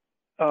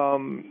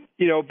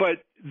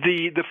 but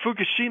the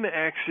Fukushima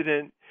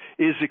accident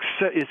is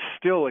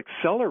still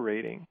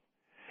accelerating.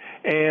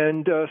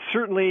 And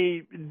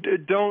certainly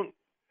don't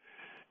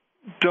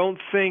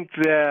think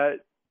that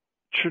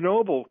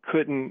Chernobyl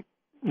couldn't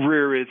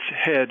rear its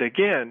head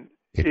again.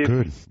 It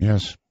could,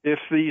 yes. If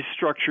these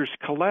structures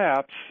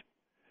collapse,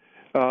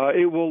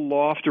 it will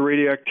loft the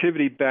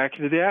radioactivity back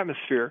into the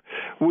atmosphere.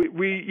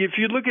 If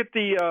you look at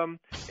the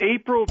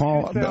April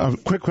Paul, 2000...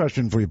 a quick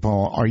question for you,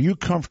 Paul. Are you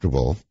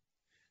comfortable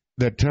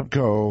that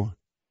TEPCO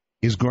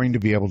is going to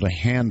be able to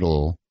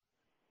handle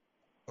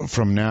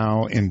from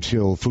now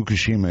until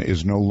Fukushima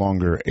is no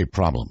longer a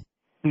problem?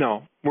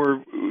 No,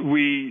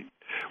 we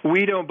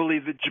don't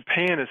believe that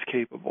Japan is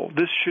capable.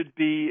 This should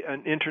be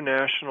an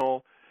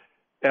international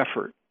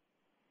effort.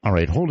 All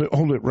right, hold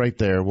it right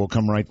there. We'll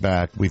come right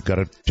back. We've got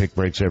to take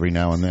breaks every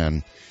now and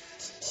then.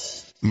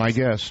 My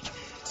guest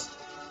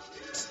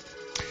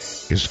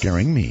is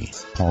scaring me.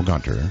 Paul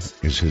Gunter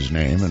is his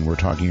name, and we're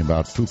talking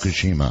about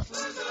Fukushima.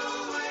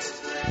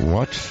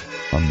 What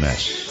a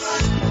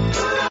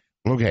mess.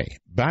 Okay,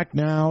 back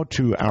now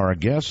to our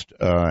guest,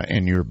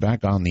 and you're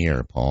back on the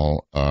air,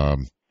 Paul.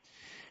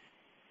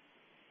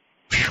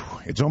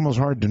 It's almost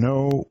hard to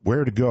know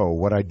where to go.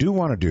 What I do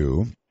want to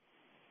do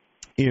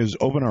is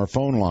open our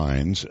phone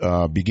lines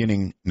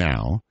beginning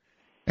now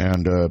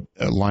and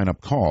line up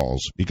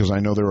calls, because I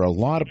know there are a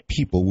lot of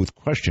people with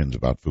questions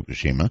about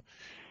Fukushima,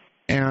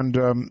 and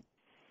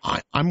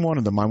I'm one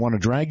of them. I want to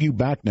drag you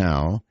back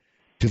now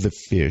to the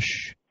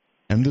fish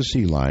and the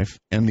sea life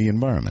and the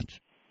environment.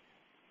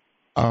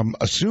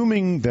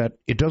 Assuming that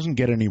it doesn't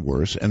get any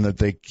worse and that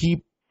they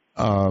keep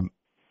the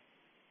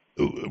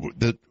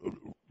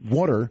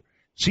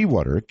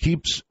seawater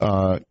keeps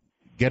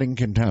getting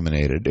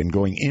contaminated and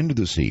going into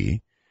the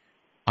sea,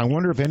 I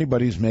wonder if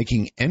anybody's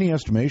making any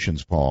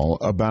estimations, Paul,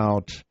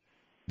 about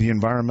the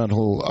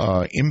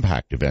environmental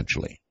impact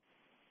eventually.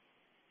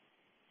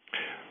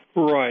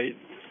 Right.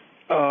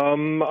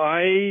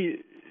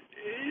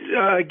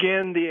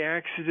 Again, the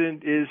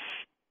accident is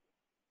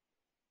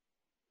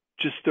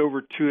just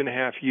over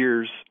 2.5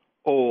 years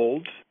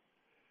old.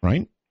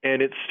 Right.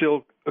 And it's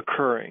still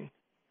occurring.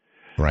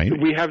 Right.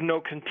 We have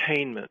no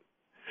containment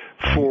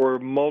for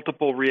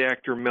multiple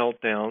reactor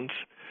meltdowns.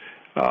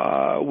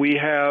 We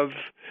have,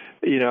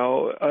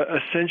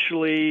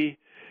 essentially,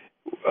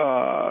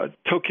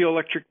 Tokyo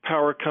Electric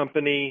Power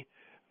Company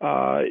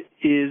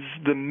is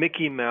the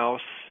Mickey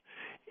Mouse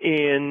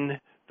in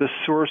The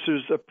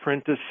Sorcerer's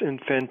Apprentice in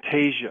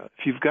Fantasia.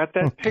 If you've got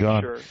that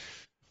picture,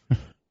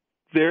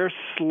 they're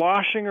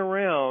sloshing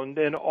around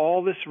in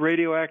all this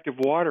radioactive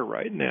water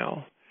right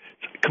now.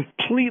 It's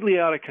completely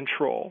out of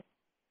control.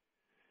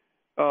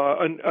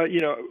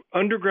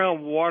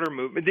 Underground water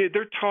movement.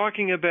 They're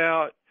talking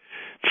about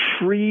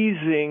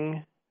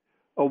freezing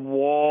a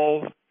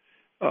wall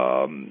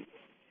in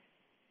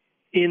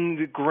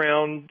the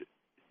ground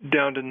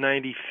down to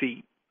 90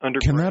 feet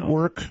underground. Can that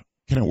work?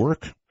 Can it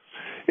work?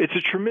 It's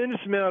a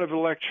tremendous amount of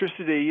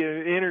electricity,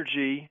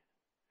 energy.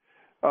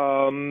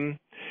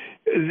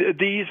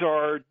 These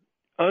are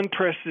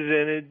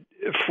unprecedented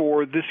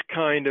for this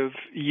kind of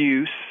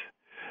use.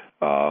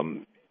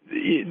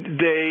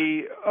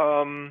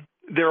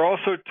 They're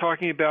also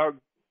talking about,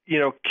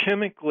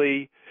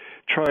 chemically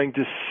trying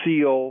to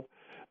seal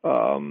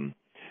a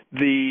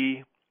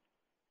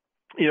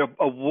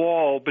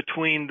wall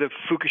between the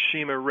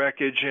Fukushima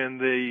wreckage and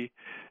the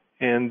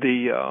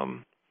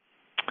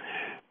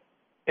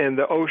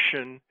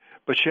ocean.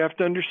 But you have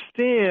to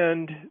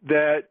understand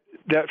that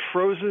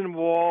frozen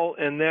wall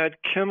and that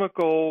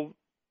chemical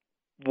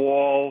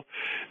wall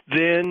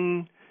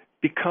then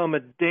become a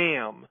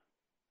dam.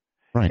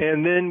 Right.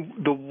 And then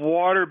the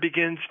water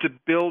begins to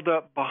build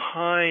up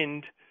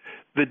behind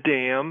the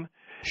dam,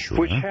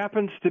 which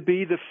happens to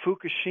be the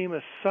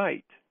Fukushima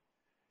site.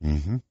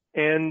 Mm-hmm.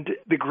 And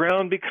the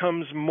ground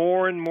becomes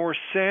more and more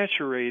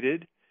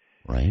saturated.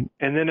 Right.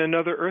 And then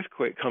another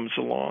earthquake comes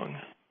along.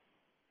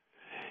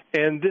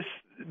 And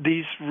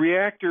these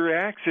reactor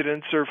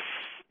accidents are,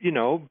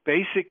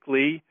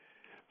 basically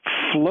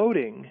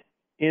floating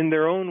in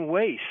their own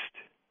waste.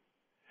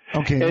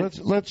 Okay,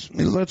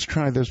 let's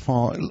try this,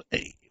 Paul.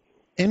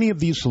 Any of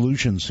these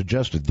solutions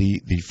suggested,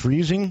 the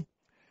freezing,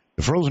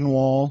 the frozen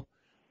wall,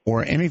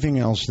 or anything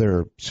else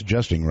they're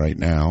suggesting right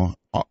now,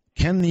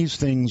 can these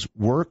things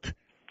work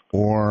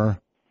or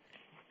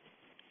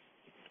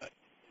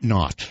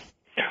not?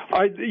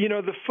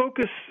 The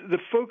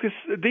focus,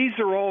 these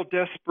are all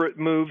desperate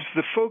moves.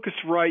 The focus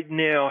right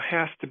now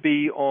has to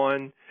be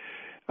on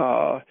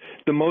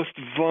the most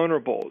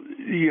vulnerable.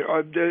 There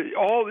are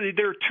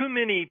too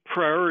many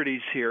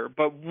priorities here,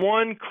 but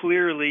one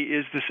clearly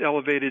is this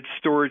elevated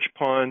storage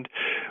pond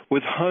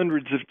with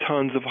hundreds of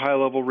tons of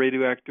high-level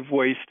radioactive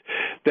waste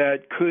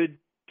that could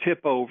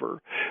tip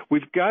over.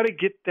 We've got to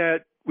get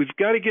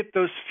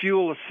those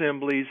fuel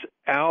assemblies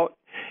out,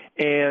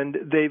 and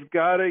they've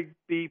got to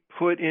be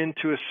put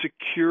into a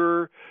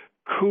secure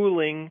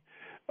cooling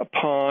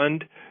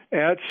pond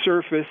at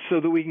surface so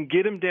that we can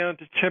get them down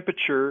to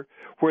temperature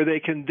where they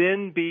can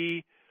then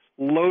be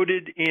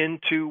loaded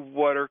into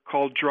what are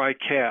called dry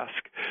cask.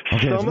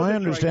 Okay, it's my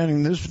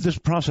understanding this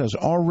process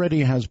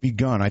already has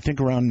begun. I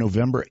think around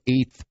November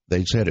 8th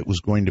they said it was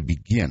going to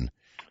begin.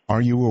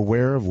 Are you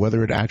aware of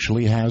whether it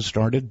actually has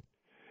started?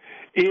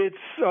 It's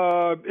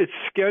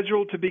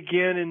scheduled to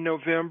begin in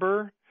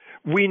November.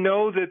 We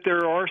know that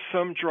there are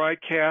some dry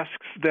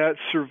casks that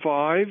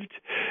survived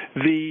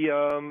the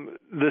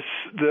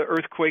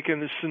earthquake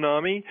and the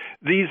tsunami.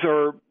 These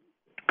are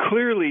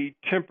clearly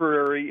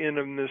temporary in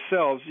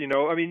themselves.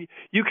 I mean,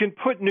 you can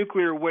put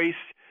nuclear waste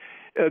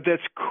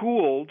that's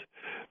cooled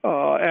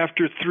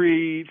after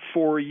 3,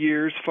 4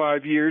 years,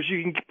 5 years.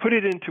 You can put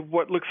it into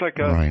what looks like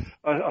a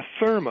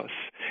thermos,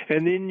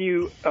 and then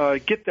you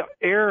get the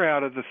air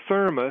out of the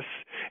thermos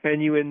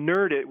and you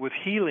inert it with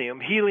helium.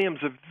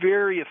 Helium's a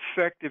very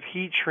effective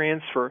heat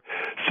transfer.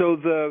 So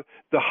the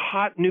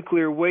hot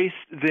nuclear waste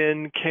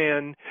then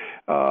can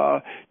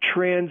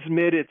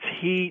transmit its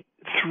heat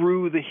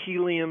through the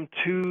helium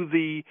to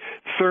the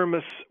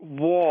thermos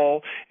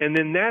wall, and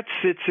then that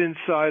sits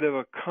inside of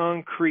a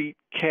concrete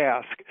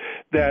cask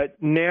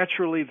that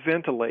naturally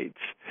ventilates.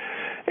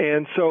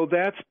 And so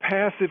that's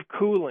passive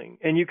cooling,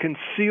 and you can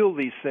seal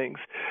these things.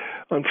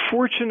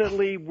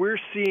 Unfortunately, we're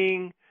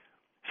seeing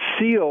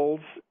seals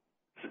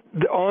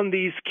on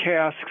these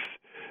casks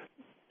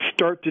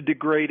start to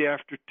degrade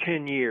after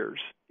 10 years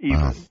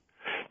even.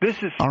 This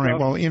is all right.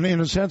 Well, in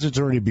a sense, it's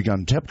already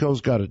begun.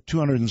 TEPCO's got a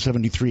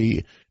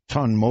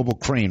 273-ton mobile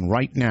crane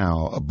right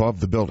now above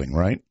the building,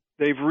 right?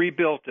 They've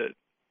rebuilt it.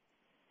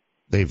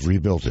 They've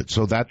rebuilt it.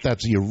 So that's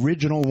the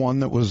original one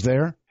that was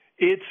there?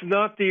 It's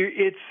not the.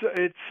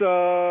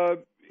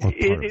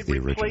 It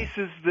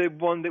replaces the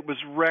one that was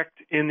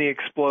wrecked in the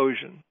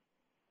explosion.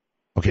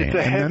 Okay, and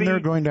then they're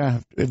going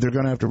to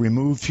have to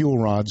remove fuel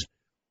rods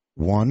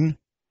one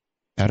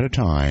at a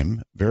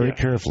time, very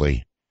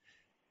carefully.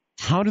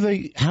 How do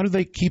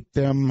they keep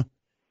them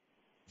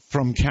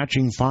from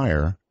catching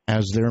fire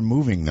as they're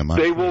moving them?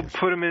 They will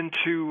put them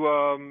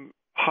into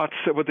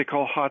what they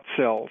call hot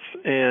cells,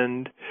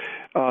 and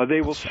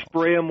they will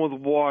spray them with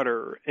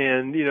water,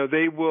 and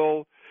they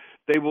will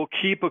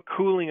keep a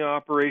cooling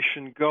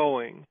operation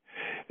going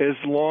as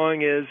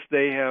long as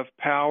they have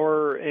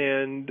power.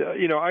 And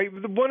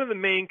one of the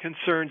main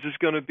concerns is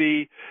going to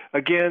be,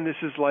 again, this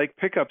is like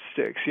pickup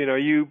sticks.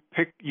 You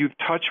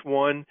touch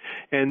one,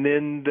 and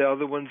then the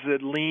other ones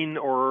that lean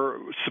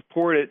or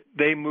support it,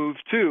 they move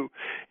too.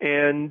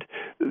 And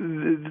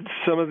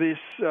some of these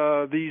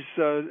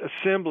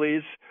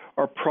assemblies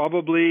are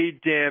probably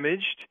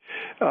damaged,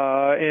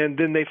 and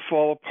then they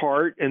fall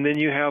apart, and then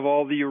you have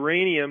all the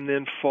uranium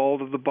then fall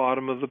to the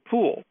bottom of the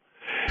pool.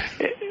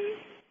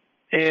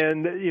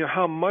 And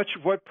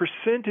what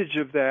percentage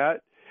of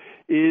that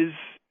is,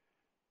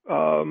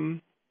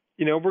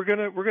 we're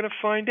gonna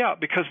find out,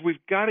 because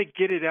we've got to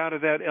get it out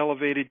of that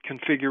elevated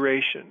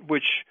configuration,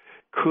 which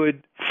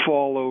could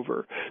fall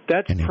over.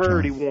 That's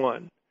priority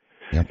one.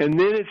 Yep. And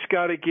then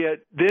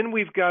then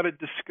we've got to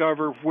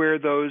discover where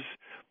those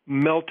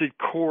melted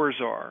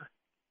cores are.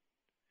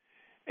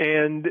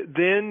 And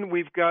then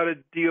we've got to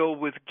deal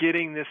with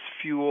getting this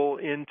fuel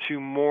into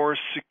more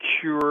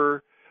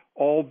secure,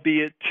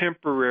 albeit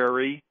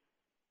temporary,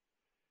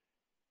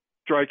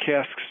 dry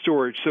cask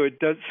storage. So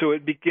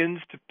it begins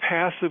to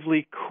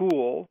passively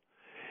cool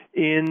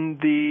in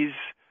these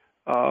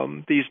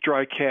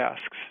dry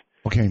casks.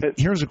 Okay,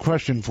 here's a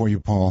question for you,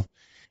 Paul.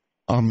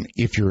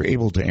 If you're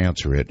able to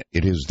answer it,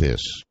 it is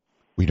this.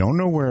 We don't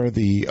know where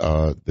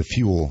the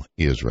fuel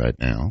is right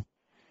now.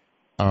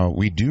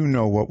 We do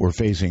know what we're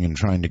facing in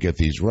trying to get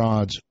these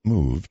rods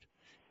moved.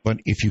 But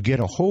if you get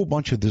a whole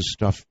bunch of this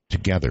stuff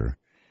together,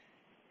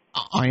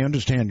 I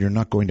understand you're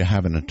not going to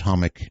have an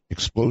atomic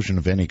explosion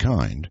of any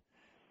kind,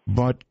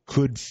 but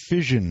could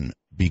fission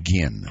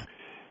begin?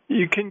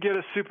 You can get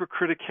a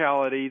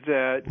supercriticality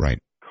that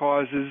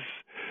causes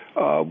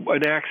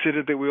an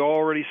accident that we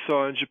already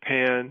saw in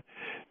Japan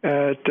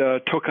at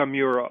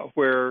Tokamura,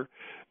 where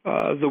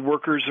the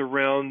workers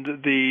around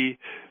the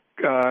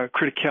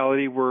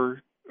criticality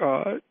were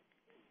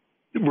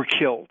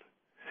killed.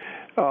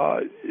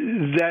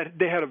 That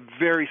they had a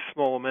very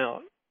small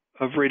amount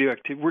of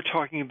radioactivity. We're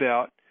talking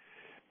about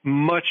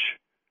much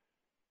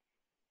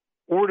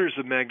orders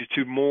of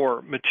magnitude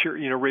more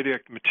material,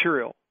 radioactive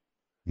material.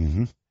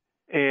 Mm-hmm.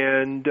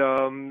 And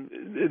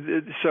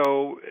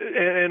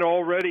and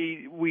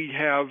already we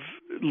have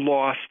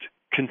lost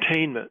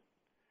containment.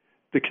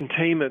 The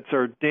containments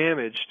are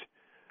damaged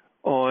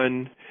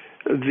on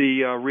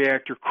the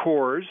reactor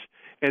cores,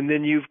 and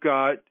then you've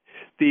got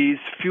these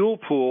fuel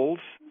pools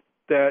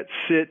that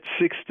sit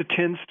 6 to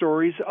 10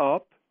 stories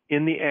up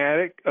in the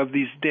attic of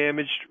these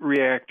damaged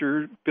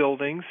reactor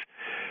buildings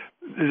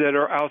that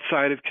are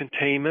outside of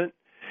containment,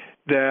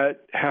 that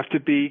have to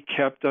be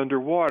kept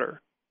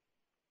underwater.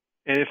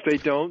 And if they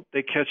don't,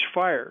 they catch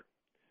fire.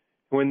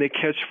 When they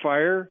catch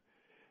fire,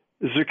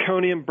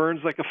 zirconium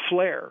burns like a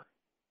flare.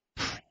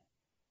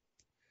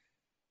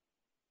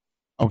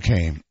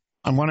 Okay.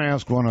 I want to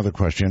ask one other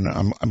question.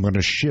 I'm going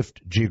to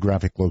shift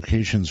geographic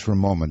locations for a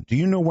moment. Do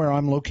you know where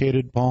I'm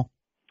located, Paul?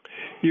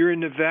 You're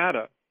in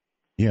Nevada.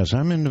 Yes,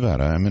 I'm in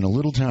Nevada. I'm in a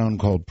little town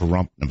called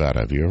Pahrump,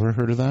 Nevada. Have you ever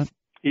heard of that?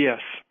 Yes.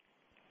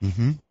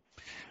 Mm-hmm.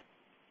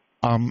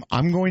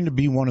 I'm going to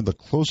be one of the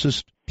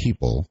closest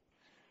people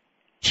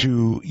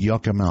to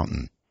Yucca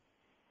Mountain.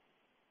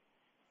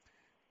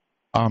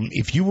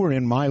 If you were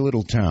in my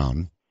little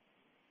town,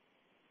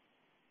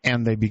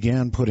 and they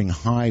began putting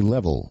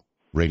high-level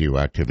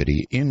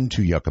radioactivity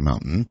into Yucca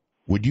Mountain,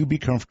 would you be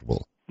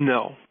comfortable?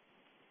 No.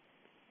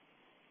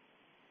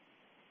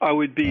 I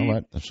would be.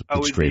 Well, that's a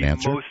good, straight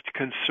answer. Most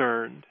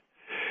concerned.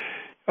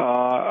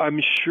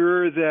 I'm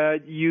sure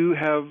that you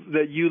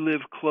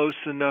live close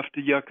enough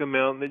to Yucca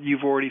Mountain that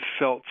you've already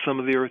felt some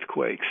of the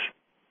earthquakes.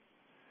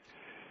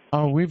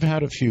 We've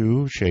had a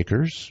few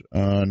shakers,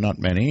 not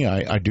many.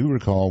 I do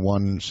recall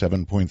one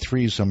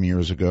 7.3 some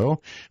years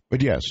ago.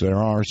 But yes, there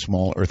are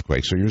small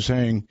earthquakes. So you're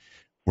saying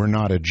we're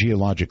not a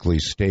geologically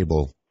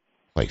stable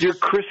place. You're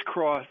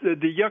crisscross.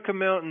 The Yucca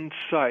Mountain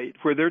site,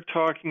 where they're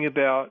talking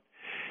about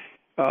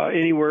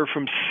anywhere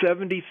from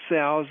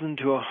 70,000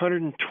 to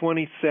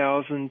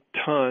 120,000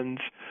 tons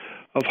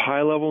of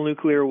high-level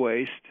nuclear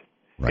waste.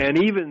 Right.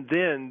 And even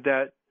then,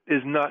 that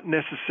is not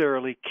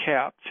necessarily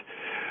capped.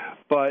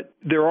 But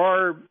there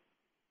are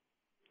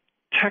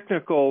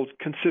technical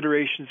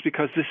considerations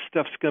because this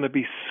stuff's going to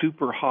be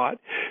super hot.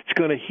 It's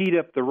going to heat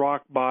up the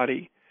rock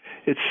body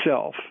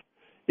itself.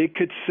 It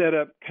could set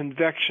up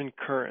convection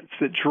currents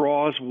that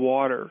draws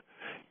water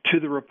to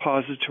the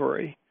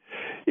repository.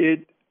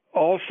 It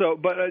also,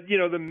 but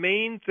the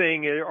main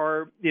thing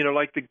are,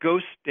 like the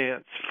Ghost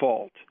Dance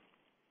fault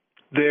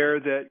there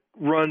that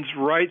runs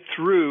right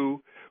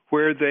through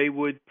where they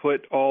would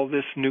put all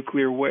this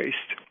nuclear waste,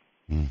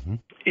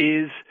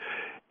 is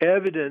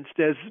evidenced,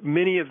 as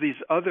many of these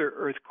other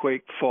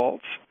earthquake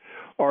faults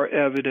are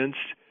evidenced,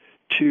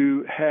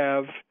 to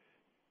have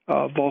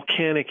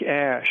volcanic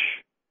ash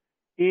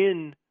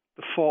in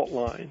the fault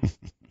line.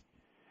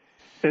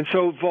 And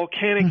so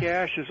volcanic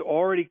ash has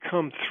already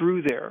come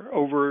through there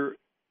over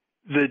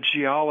the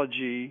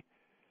geology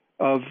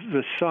of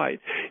the site.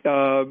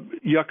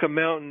 Yucca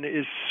Mountain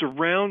is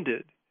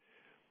surrounded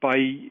by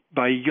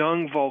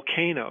young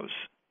volcanoes.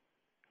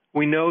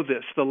 We know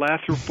this. The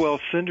Lathrop Well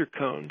cinder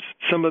cones.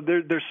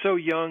 They're so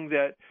young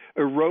that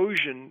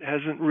erosion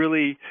hasn't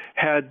really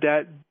had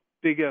that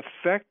big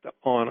effect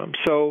on them.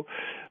 So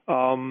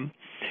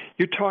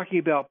you're talking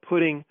about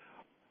putting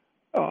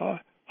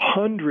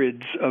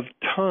hundreds of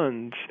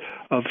tons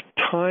of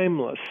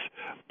timeless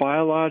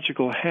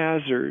biological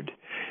hazard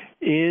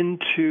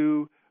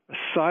into a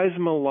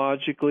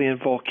seismologically and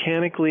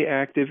volcanically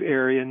active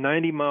area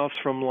 90 miles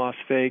from Las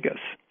Vegas.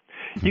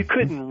 You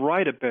couldn't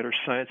write a better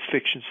science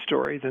fiction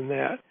story than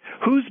that.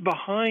 Who's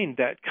behind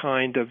that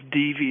kind of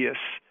devious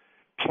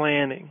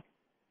planning?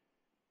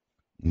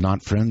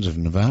 Not Friends of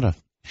Nevada.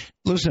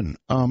 Listen,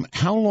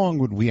 how long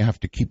would we have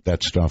to keep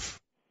that stuff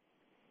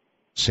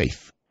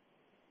safe?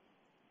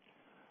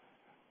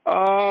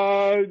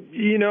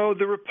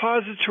 The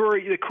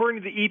repository,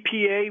 according to the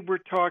EPA, we're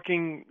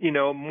talking,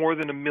 more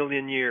than 1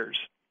 million years.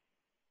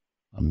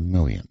 1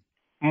 million.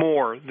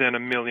 More than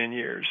 1 million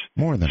years.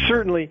 More than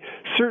certainly,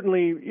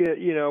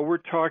 we're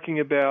talking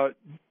about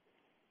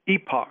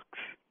epochs.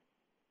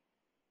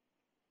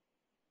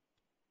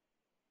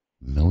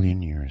 1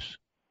 million years.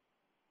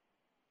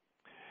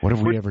 What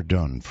have we ever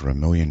done for 1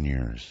 million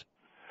years?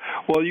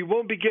 Well, you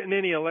won't be getting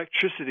any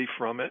electricity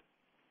from it.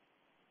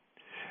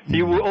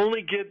 You will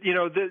only get,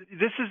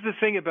 this is the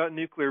thing about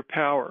nuclear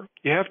power.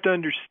 You have to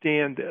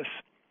understand this.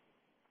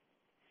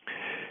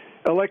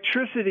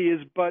 Electricity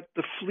is but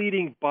the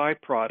fleeting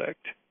byproduct.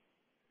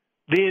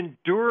 The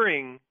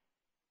enduring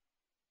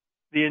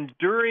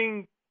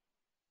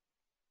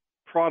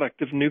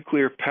product of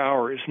nuclear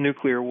power is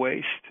nuclear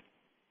waste,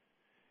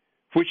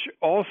 which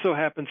also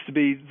happens to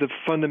be the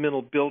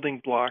fundamental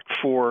building block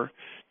for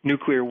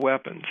nuclear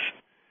weapons.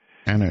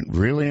 And it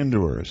really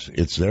endures.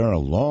 It's there a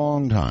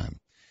long time.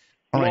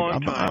 All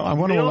right, I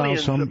want to allow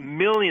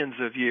millions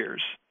of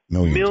years.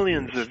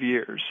 Millions of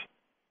years.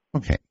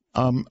 Okay.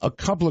 A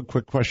couple of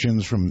quick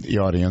questions from the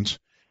audience.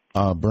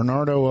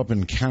 Bernardo up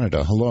in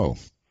Canada. Hello.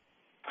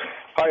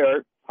 Hi,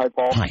 Art. Hi,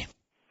 Paul. Hi.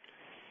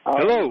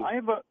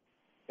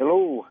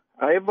 Hello.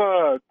 I have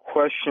a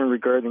question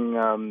regarding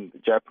the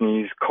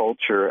Japanese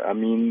culture. I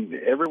mean,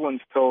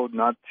 everyone's told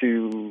not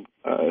to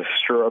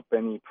stir up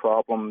any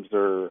problems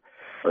or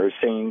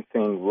say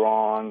anything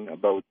wrong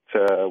about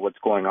what's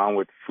going on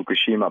with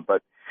Fukushima.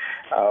 But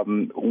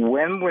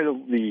when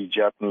will the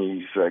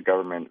Japanese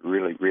government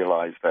really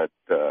realize that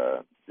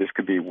this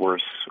could be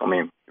worse? I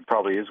mean, it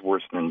probably is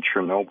worse than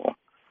Chernobyl.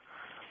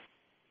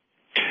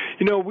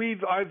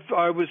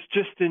 I was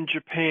just in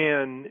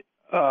Japan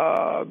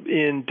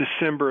in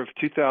December of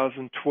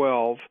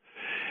 2012,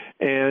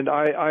 and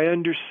I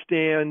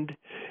understand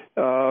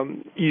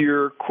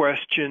your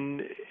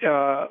question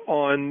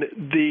on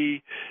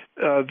the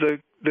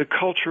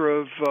culture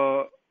of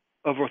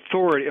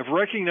authority, of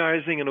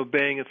recognizing and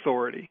obeying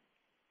authority.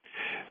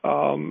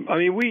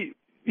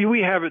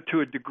 We have it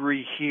to a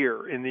degree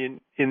here in the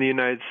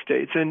United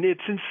States, and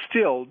it's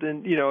instilled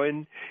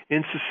in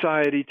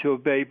society to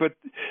obey. But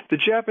the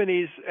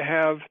Japanese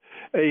have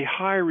a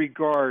high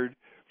regard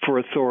for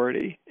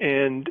authority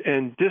and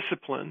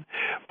discipline.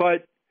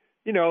 But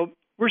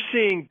we're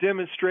seeing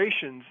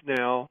demonstrations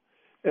now,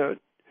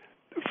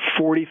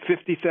 40,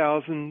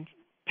 50,000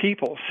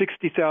 people,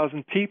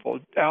 60,000 people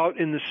out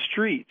in the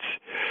streets,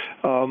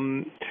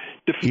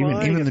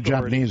 Even the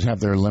Japanese have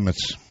their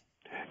limits.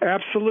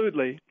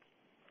 Absolutely.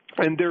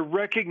 And they're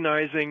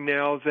recognizing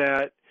now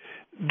that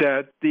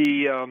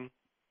the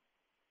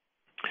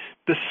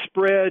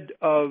spread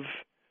of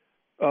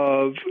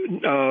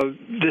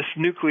this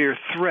nuclear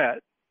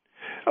threat,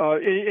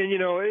 and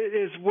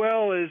as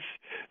well as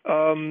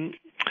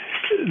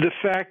the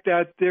fact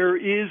that there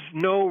is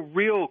no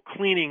real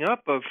cleaning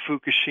up of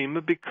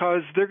Fukushima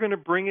because they're going to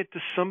bring it to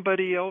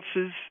somebody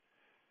else's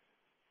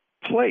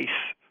place.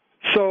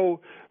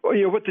 So,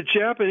 what the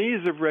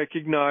Japanese have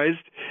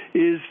recognized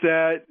is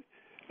that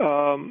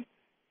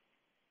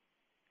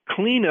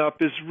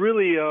cleanup is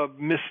really a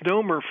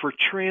misnomer for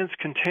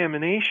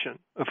transcontamination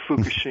of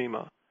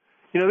Fukushima.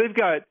 They've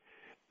got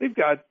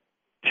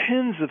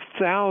tens of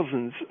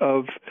thousands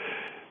of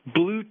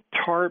blue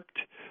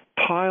tarped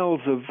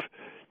piles of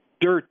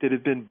dirt that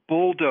have been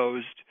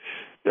bulldozed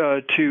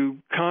to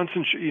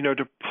concentrate,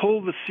 to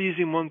pull the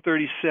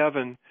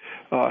cesium-137,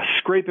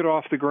 scrape it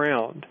off the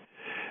ground.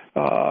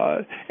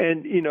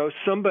 And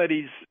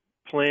somebody's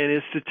plan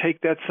is to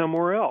take that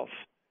somewhere else.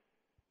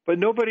 But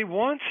nobody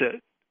wants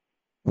it.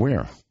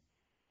 Where?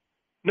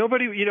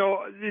 Nobody,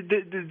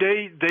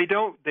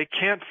 they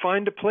can't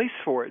find a place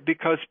for it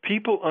because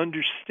people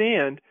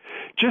understand,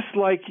 just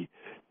like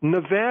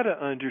Nevada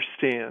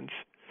understands,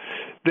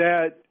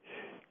 that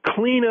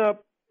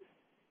cleanup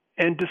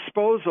and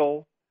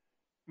disposal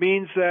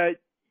means that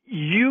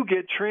you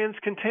get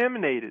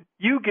transcontaminated.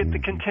 You get the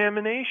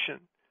contamination,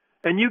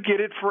 and you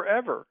get it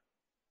forever.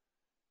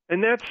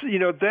 And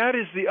that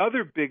is the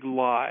other big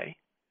lie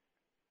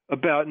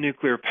about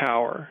nuclear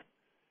power,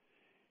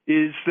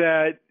 is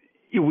that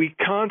we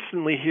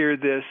constantly hear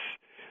this,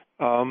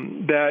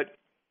 that,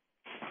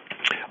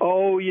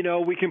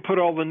 we can put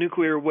all the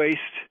nuclear waste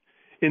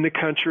in the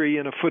country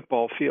in a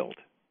football field.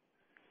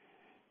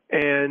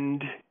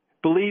 And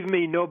believe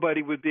me,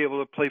 nobody would be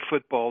able to play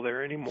football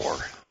there anymore.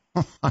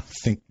 I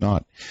think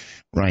not.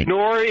 Right.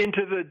 Nor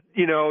into the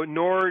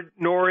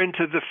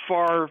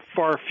far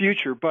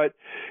future. But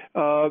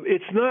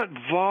it's not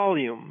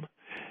volume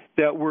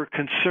that we're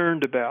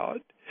concerned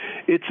about.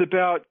 It's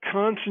about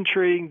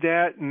concentrating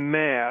that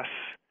mass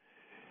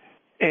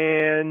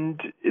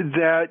and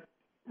that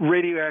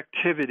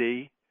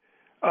radioactivity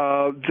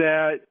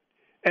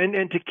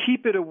and to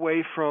keep it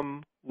away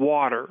from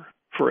water,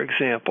 for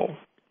example.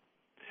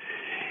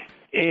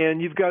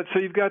 And you've got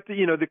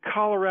the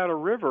Colorado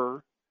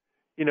River,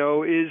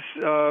 is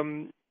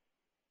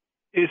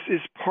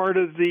part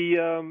of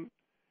the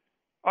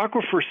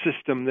aquifer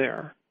system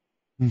there.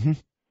 Mm-hmm.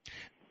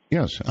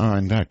 Yes,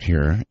 in fact,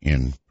 here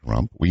in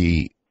Pahrump,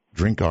 we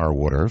drink our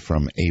water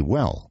from a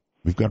well.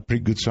 We've got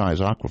pretty good size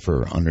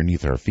aquifer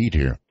underneath our feet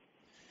here,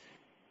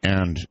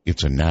 and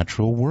it's a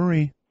natural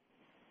worry,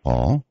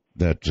 Paul,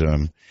 that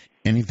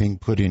anything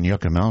put in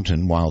Yucca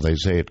Mountain, while they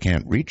say it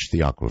can't reach the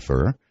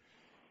aquifer,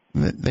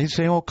 they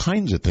say all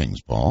kinds of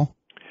things, Paul.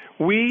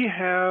 We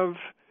have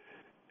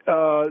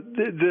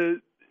the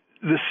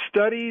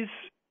studies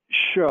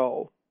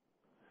show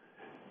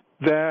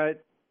that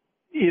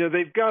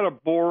they've got a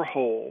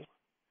borehole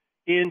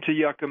into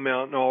Yucca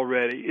Mountain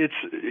already. It's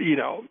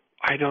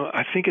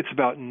I think it's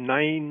about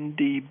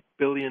 $90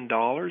 billion.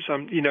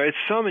 It's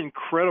some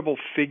incredible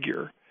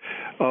figure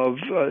of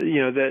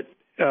that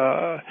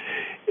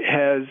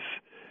has.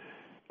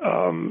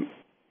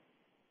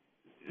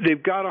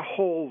 They've got a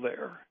hole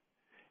there.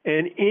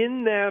 And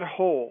in that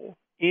hole,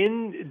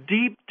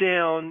 deep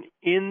down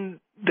in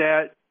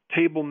that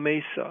Table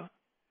Mesa,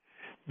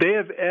 they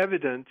have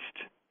evidenced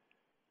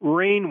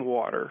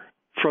rainwater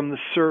from the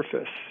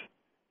surface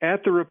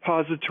at the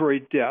repository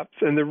depth.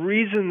 And the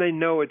reason they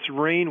know it's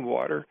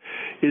rainwater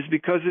is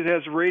because it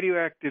has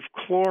radioactive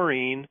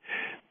chlorine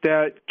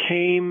that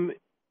came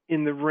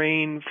in the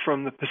rain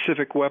from the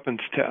Pacific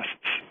weapons tests.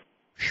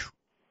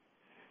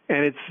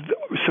 And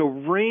so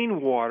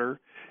rainwater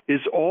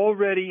is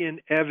already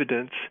in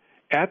evidence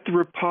at the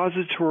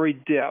repository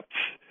depths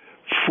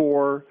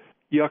for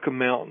Yucca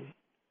Mountain.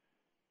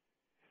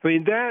 I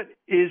mean, that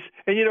is,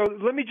 and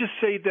let me just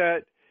say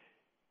that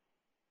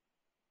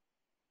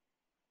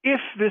if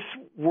this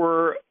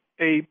were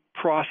a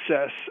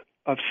process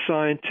of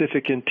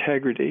scientific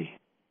integrity,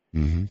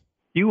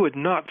 you would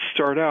not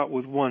start out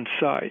with one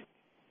site.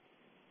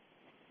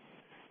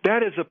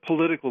 That is a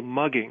political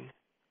mugging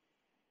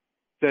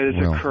that is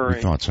occurring.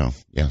 We thought so,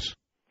 yes.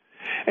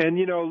 And,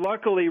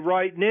 luckily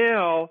right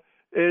now,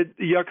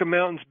 Yucca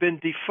Mountain's been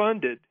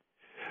defunded.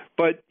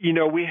 But,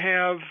 we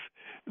have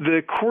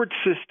the court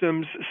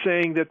systems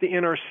saying that the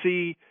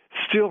NRC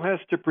still has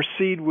to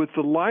proceed with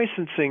the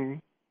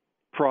licensing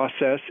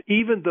process,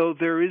 even though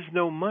there is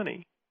no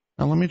money.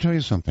 Now, let me tell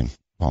you something,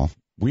 Paul.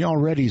 We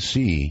already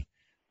see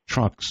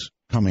trucks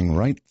coming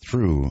right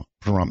through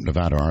Pahrump,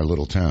 Nevada, our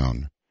little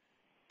town,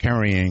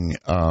 carrying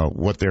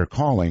what they're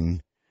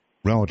calling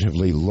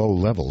relatively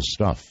low-level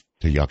stuff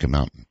to Yucca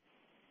Mountain.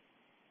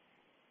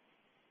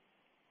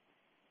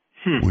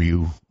 Were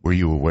you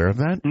aware of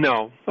that?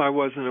 No, I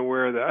wasn't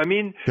aware of that. I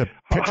mean,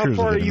 how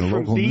far are you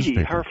from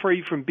Beatty? How far are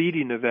you from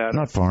Beatty, Nevada?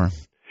 Not far.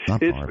 Not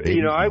far.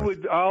 You know,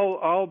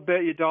 I'll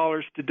bet you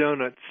dollars to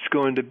donuts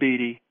going to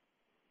Beatty.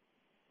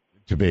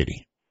 To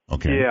Beatty.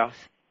 Okay. Yeah.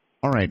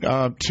 All right.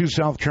 To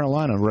South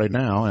Carolina right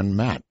now, and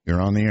Matt,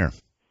 you're on the air.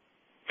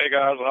 Hey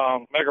guys,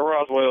 Mega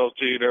Roswell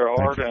to you there,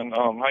 Art, and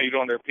how you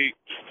doing there, Pete?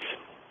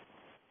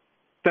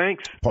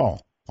 Thanks,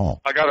 Paul.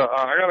 I got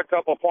a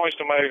couple of points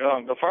to make.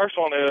 The first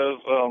one is,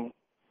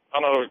 I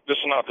know this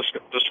is not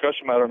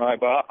discussion matter tonight,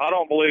 but I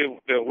don't believe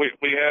that we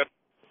had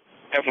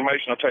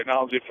information or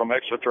technology from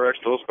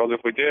extraterrestrials, because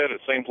if we did,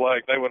 it seems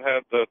like they would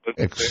have the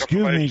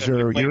Excuse me,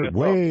 sir. You're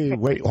way.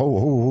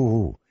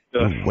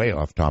 You're way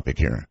off topic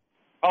here.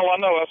 Oh, I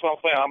know. That's what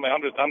I'm saying. I mean,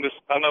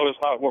 I know it's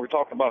not what we're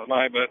talking about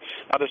tonight, but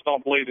I just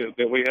don't believe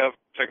that we have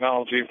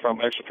technology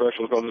from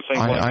extraterrestrials, because it seems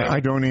I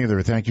don't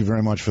either. Thank you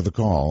very much for the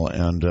call,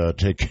 and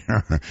take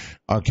care.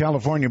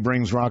 California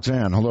brings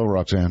Roxanne. Hello,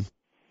 Roxanne.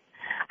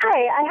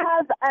 Hi, I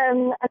have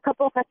a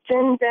couple of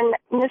questions, and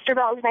Mr.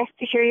 Bell, it's nice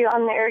to hear you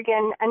on the air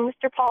again. And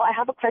Mr. Paul, I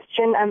have a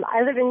question.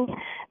 I live in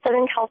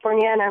Southern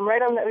California, and I'm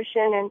right on the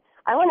ocean, and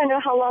I want to know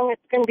how long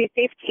it's going to be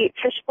safe to eat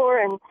fish for,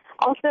 and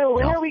also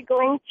when are we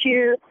going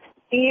to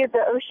see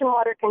the ocean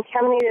water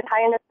contaminated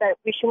high enough that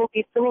we shouldn't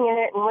be swimming in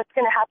it, and what's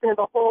going to happen to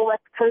the whole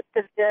west coast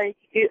of the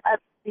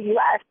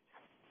U.S.?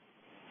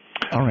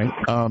 All right.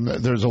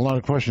 There's a lot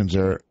of questions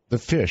there. The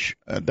fish,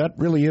 that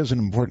really is an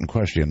important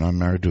question. I'm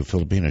married to a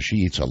Filipina. She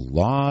eats a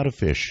lot of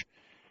fish.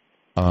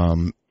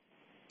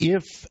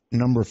 If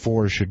number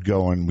 4 should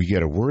go and we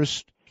get a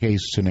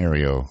worst-case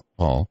scenario,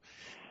 Paul,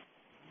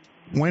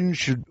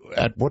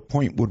 at what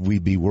point would we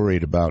be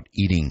worried about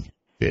eating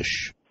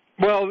fish?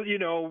 Well, you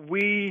know,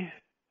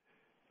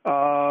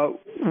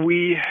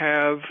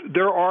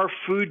 there are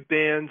food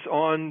bans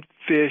on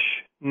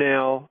fish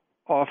now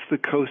off the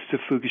coast of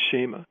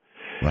Fukushima.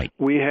 Right.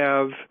 We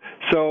have,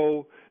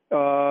 so,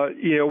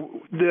 you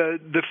know,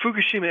 the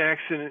Fukushima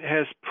accident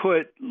has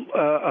put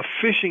a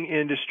fishing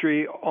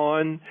industry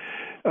on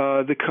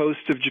the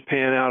coast of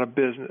Japan out of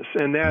business,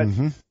 and that,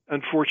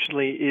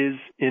 unfortunately, is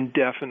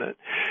indefinite.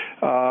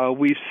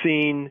 We've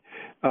seen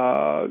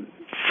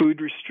food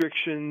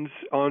restrictions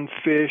on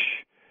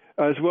fish,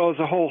 as well as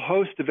a whole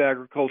host of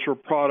agricultural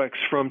products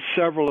from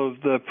several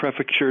of the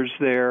prefectures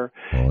there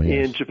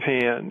in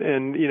Japan,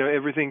 and you know,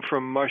 everything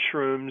from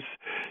mushrooms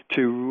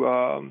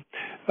to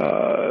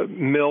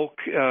milk,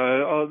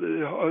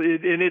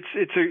 and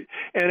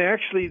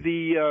actually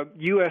the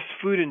U.S.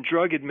 Food and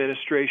Drug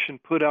Administration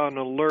put out an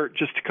alert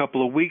just a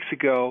couple of weeks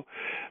ago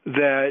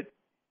that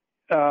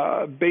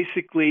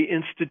basically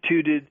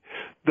instituted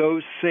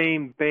those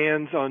same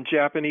bans on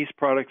Japanese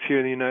products here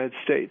in the United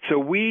States. So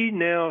we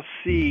now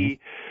see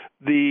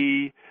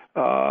the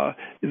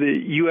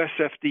U.S.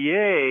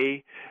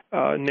 FDA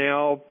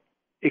now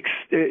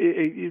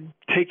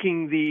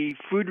taking the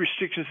food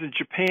restrictions in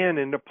Japan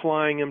and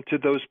applying them to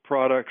those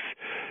products.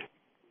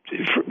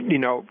 You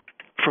know,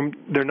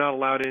 they're not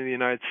allowed in the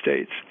United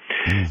States.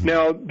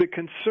 Now, the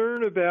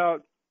concern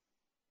about,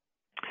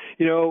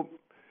 you know,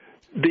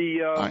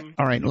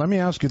 all right, let me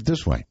ask it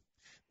this way.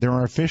 There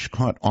are fish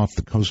caught off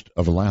the coast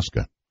of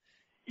Alaska.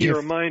 You're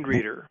a mind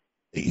reader.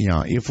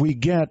 Yeah, if we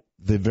get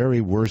the very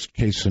worst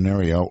case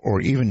scenario,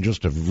 or even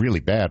just a really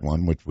bad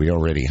one, which we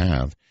already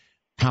have,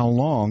 how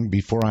long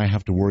before I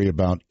have to worry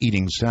about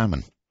eating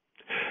salmon?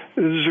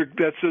 Those are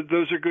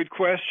good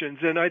questions,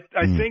 and I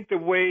think the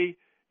way,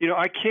 you know,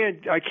 I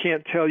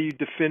can't tell you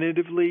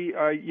definitively.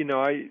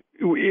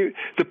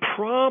 The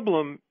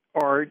problem,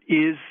 Art,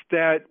 is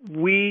that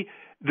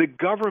the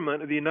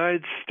government of the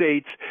United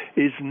States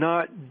is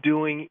not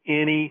doing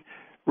any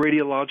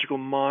radiological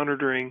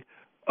monitoring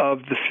of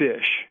the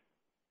fish.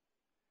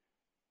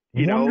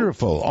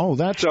 Wonderful. Oh,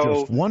 that's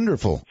just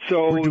wonderful.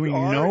 So we're doing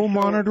no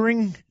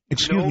monitoring?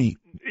 Excuse me.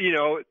 You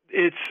know,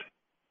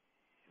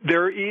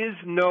 there is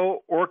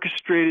no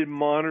orchestrated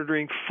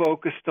monitoring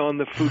focused on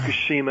the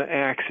Fukushima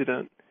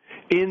accident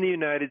in the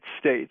United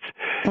States.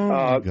 Oh,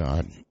 my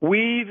God.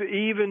 We've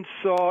even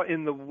saw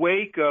in the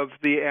wake of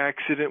the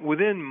accident,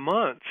 within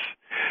months,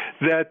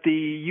 that the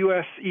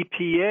U.S.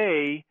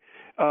 EPA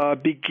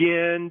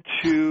began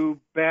to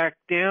back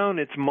down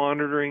its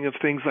monitoring of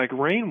things like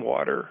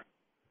rainwater.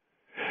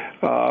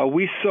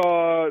 We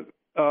saw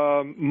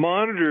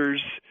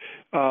monitors,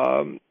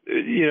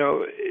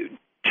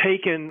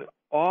 taken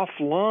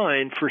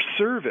offline for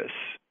service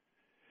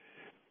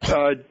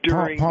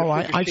during Paul,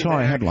 the Fukushima I saw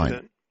a headline.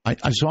 accident.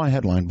 I saw a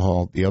headline,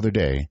 Paul, the other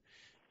day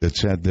that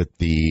said that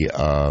the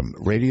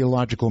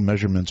radiological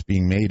measurements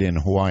being made in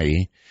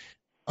Hawaii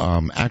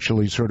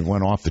actually sort of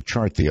went off the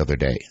chart the other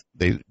day.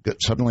 They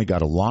suddenly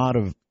got a lot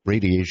of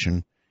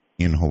radiation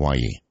in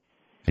Hawaii.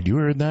 Had you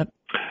heard that?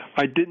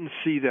 I didn't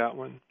see that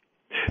one.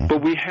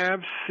 But we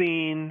have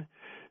seen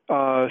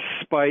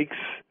spikes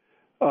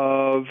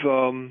of,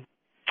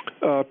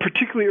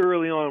 particularly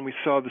early on, we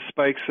saw the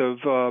spikes of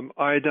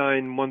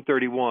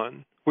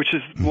iodine-131, which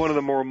is one of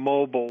the more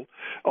mobile,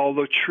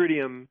 although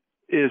tritium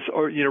is,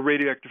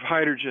 radioactive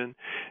hydrogen.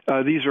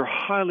 These are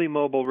highly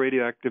mobile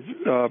radioactive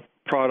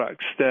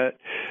products that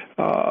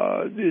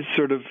is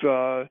sort of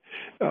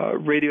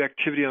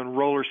radioactivity on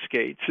roller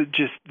skates. It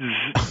just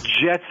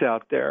jets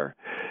out there.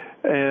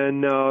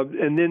 and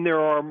then there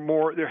are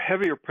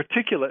heavier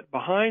particulate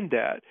behind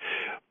that.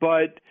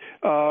 But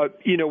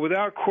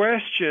without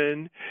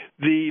question,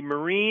 the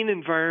marine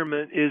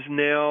environment is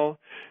now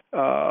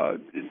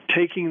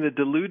taking the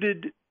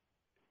diluted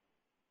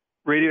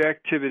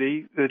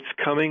radioactivity that's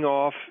coming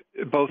off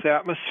both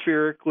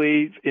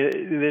atmospherically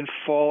and then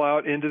fall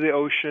out into the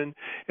ocean,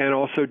 and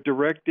also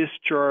direct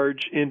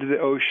discharge into the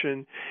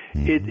ocean.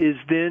 It is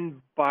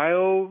then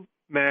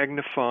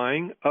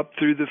biomagnifying up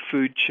through the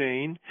food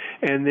chain,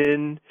 and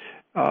then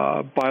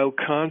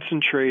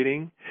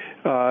bioconcentrating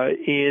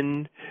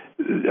in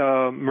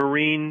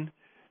marine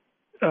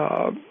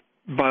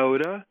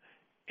biota,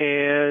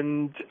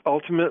 and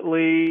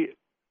ultimately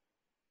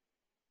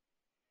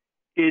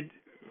it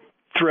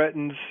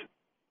threatens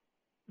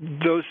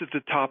those at the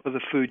top of the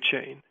food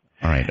chain.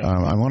 All right.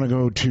 I want to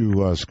go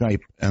to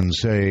Skype and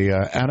say,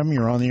 Adam,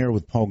 you're on the air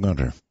with Paul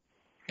Gunter.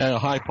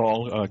 Hi,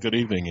 Paul. Good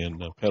evening.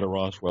 And Peter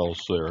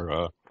Roswell's there,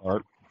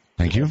 Art.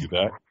 Thank you. Good to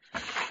have you back.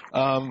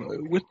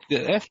 With the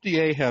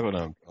FDA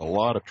having a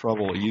lot of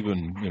trouble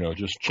even,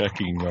 just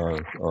checking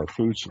our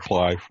food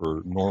supply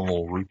for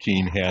normal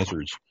routine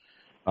hazards,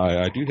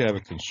 I do have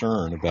a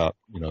concern about,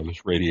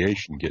 this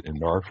radiation getting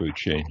into our food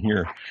chain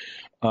here.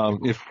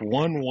 If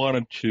one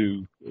wanted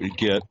to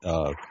get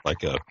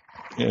like a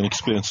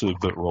inexpensive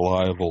but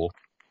reliable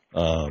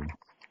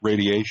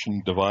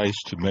radiation device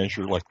to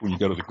measure, like when you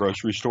go to the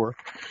grocery store,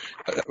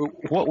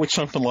 what would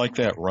something like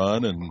that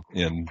run?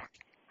 And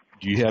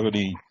do you have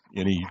any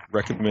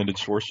recommended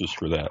sources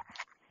for that?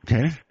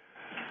 Okay.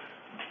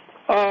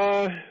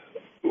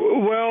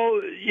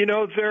 Well,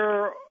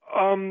 there.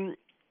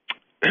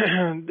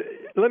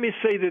 Let me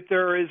say that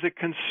there is a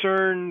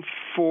concern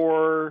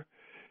for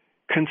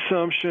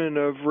consumption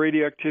of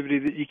radioactivity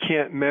that you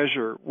can't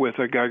measure with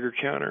a Geiger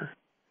counter.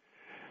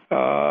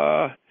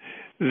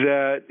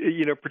 That,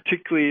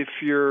 particularly if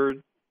you're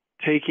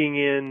taking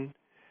in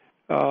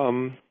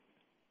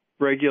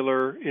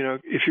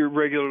if you're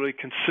regularly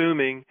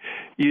consuming,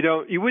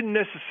 you wouldn't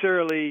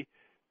necessarily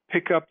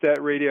pick up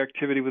that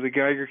radioactivity with a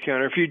Geiger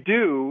counter. If you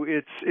do,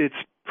 it's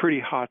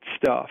pretty hot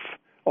stuff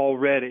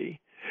already.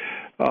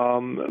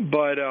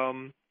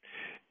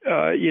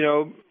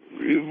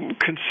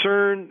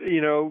 Concern,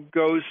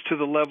 goes to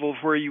the level of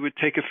where you would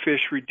take a fish,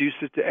 reduce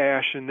it to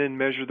ash, and then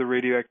measure the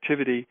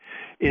radioactivity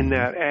in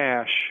that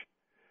ash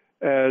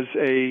as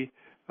a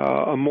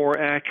more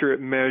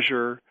accurate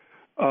measure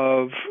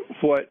of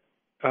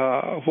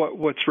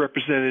what's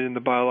represented in the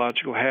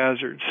biological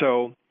hazard.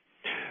 So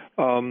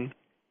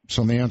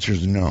the answer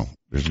is no.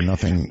 There's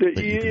nothing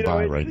that you can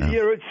buy right now.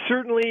 It's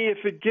certainly,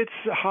 if it gets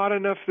hot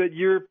enough that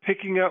you're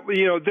picking up,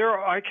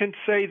 I can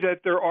say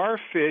that there are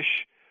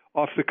fish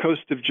off the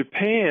coast of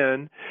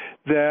Japan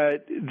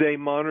that they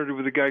monitor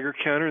with a Geiger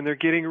counter, and they're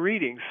getting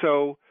readings.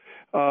 So,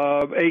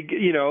 I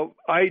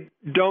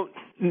don't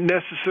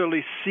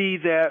necessarily see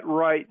that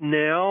right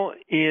now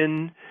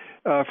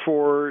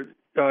for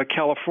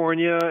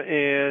California,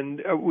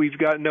 and we've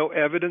got no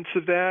evidence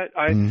of that.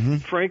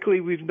 Frankly,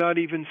 we've not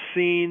even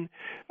seen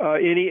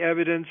any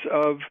evidence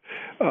of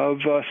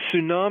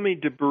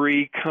tsunami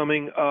debris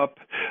coming up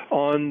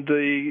on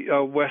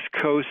the West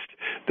Coast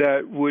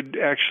that would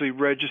actually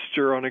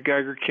register on a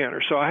Geiger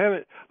counter. So I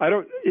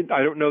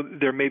don't know.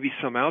 There may be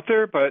some out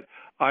there, but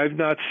I've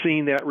not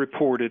seen that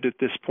reported at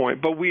this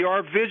point. But we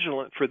are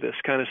vigilant for this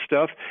kind of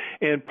stuff,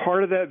 and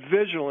part of that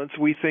vigilance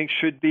we think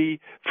should be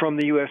from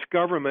the U.S.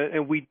 government,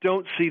 and we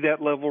don't see that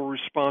level of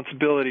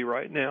responsibility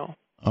right now.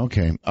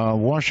 Okay.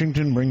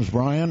 Washington brings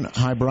Brian.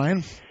 Hi,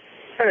 Brian.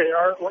 Hey,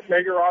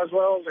 Major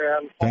Roswell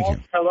and Paul. Thank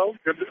you. Hello.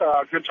 Good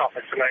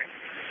topic tonight.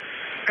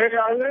 Hey,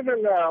 I live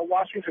in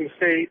Washington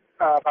State,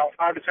 about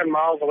 5 to 10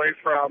 miles away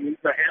from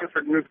the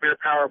Hanford nuclear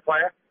power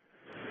plant.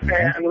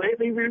 And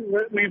lately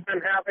we've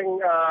been having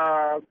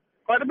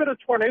quite a bit of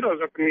tornadoes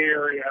up in the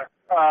area,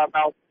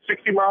 about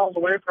 60 miles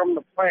away from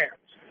the plant.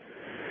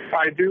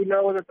 I do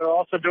know that they're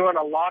also doing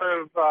a lot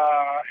of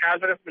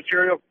hazardous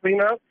material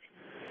cleanup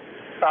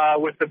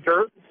with the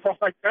dirt and stuff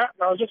like that.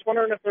 And I was just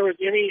wondering if there was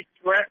any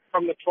threat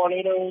from the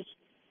tornadoes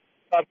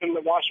up in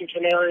the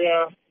Washington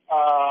area,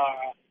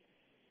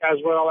 as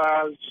well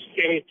as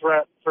any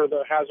threat for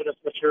the hazardous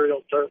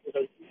material dirt that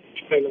they're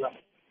cleaning up.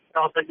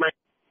 I'll take my...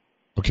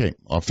 Okay,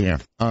 off the air.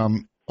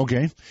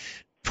 Okay,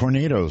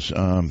 tornadoes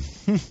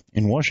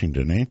in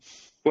Washington, eh?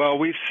 Well,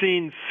 we've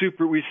seen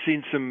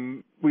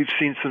some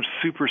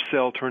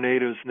supercell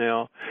tornadoes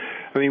now.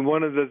 I mean,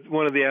 one of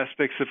the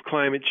aspects of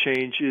climate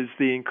change is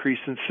the increase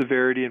in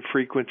severity and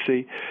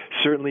frequency.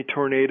 Certainly,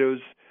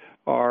 tornadoes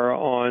are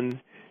on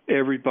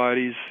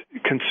everybody's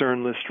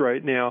concern list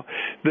right now.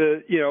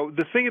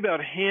 The thing about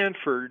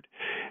Hanford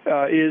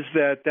is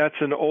that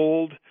that's an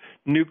old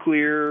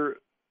nuclear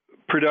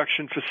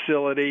production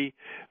facility.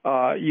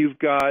 You've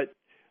got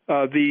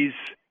these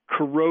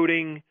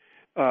corroding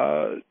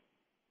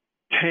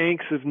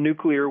tanks of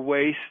nuclear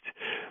waste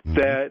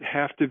that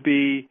have to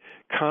be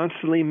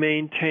constantly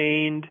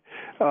maintained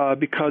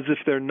because if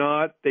they're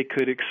not, they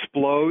could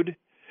explode.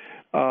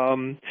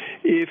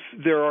 If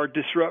there are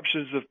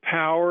disruptions of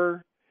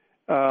power,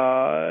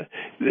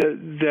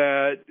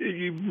 that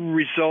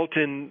result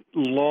in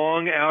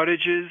long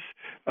outages.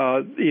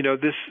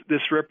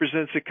 This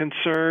represents a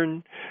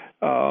concern.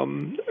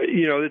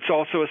 It's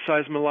also a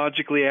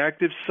seismologically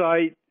active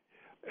site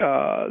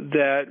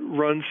that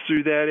runs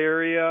through that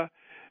area.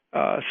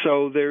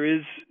 So there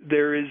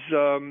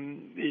are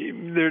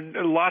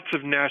lots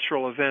of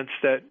natural events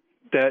that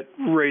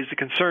raise a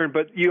concern.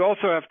 But you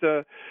also have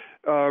to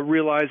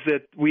realize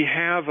that we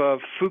have a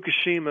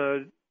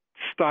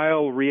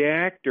Fukushima-style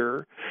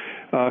reactor,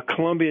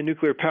 Columbia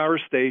Nuclear Power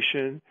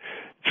Station.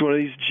 It's one of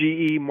these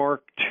GE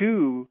Mark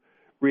II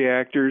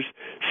reactors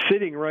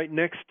sitting right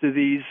next to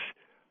these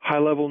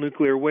high-level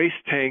nuclear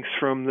waste tanks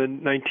from the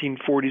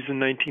 1940s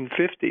and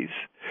 1950s.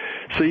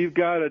 So you've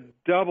got a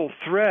double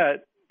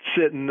threat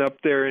sitting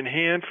up there in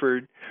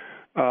Hanford,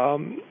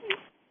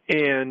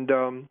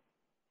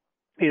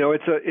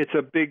 it's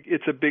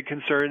a big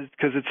concern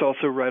because it's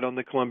also right on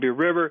the Columbia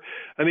River.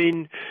 I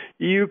mean,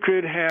 you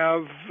could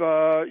have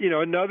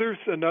another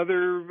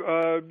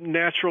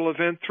natural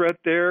event threat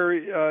there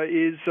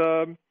is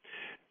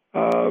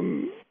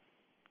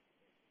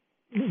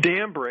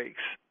dam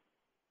breaks.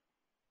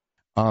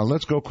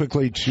 Let's go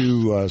quickly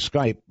to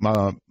Skype.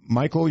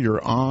 Michael,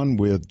 you're on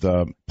with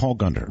Paul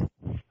Gunter.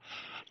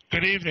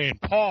 Good evening,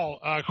 Paul.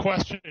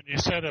 Question: you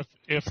said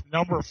if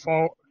number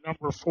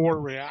four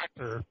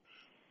reactor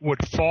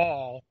would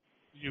fall,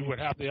 you would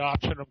have the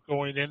option of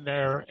going in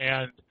there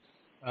and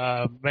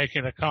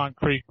making a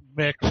concrete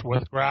mix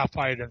with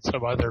graphite and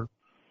some other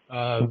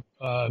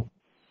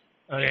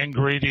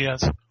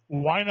ingredients.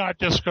 Why not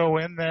just go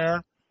in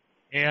there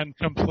and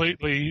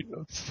completely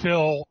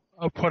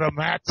put a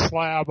mat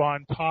slab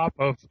on top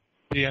of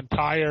the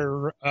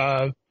entire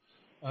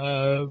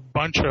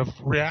bunch of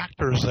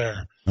reactors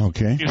there?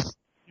 Okay.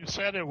 You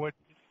said that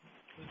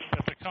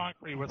the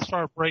concrete would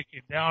start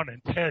breaking down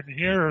in 10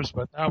 years,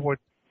 but that would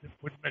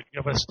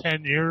give us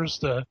 10 years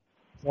to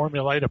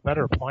formulate a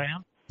better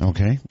plan.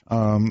 Okay.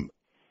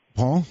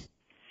 Paul?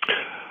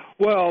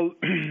 Well,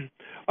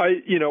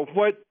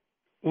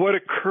 what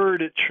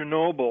occurred at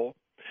Chernobyl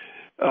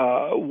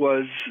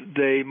was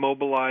they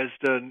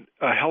mobilized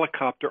a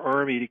helicopter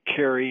army to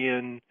carry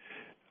in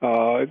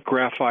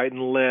graphite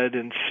and lead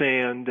and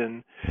sand,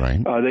 and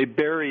right. They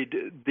buried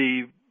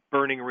the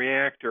burning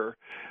reactor.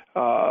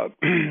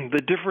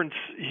 The difference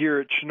here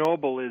at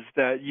Chernobyl is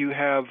that you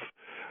have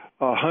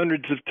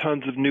hundreds of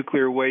tons of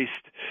nuclear waste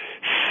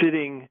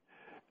sitting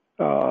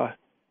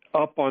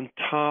up on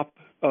top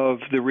of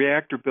the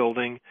reactor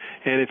building,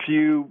 and if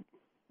you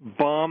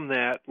bomb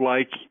that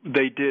like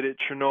they did at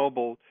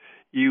Chernobyl,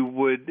 you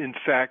would, in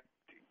fact,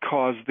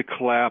 cause the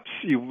collapse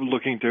you were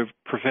looking to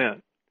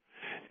prevent.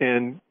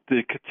 And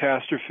the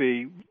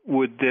catastrophe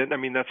would then,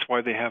 that's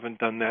why they haven't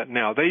done that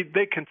now. They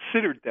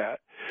considered that,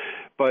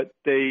 but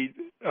the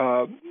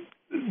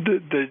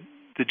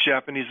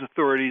Japanese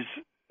authorities,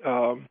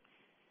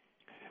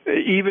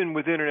 even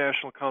with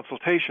international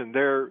consultation,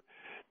 they're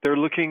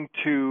looking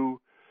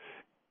to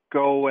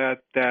go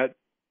at that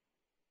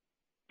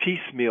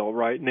piecemeal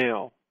right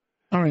now.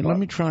 All right, let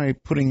me try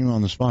putting you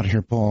on the spot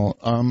here, Paul.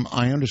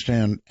 I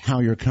understand how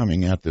you're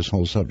coming at this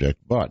whole subject,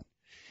 but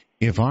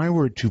if I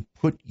were to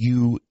put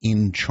you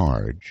in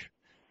charge,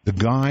 the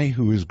guy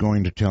who is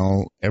going to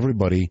tell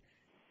everybody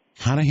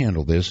how to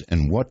handle this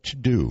and what to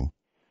do,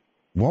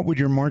 what would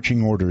your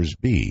marching orders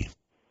be?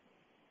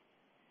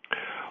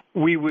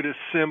 We would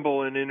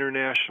assemble an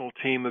international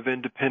team of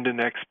independent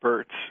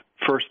experts,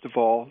 first of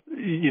all,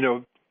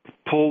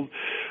 pull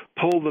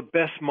the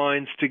best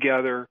minds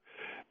together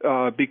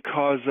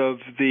because of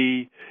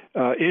the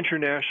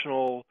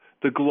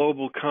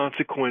global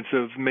consequence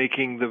of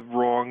making the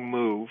wrong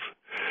move.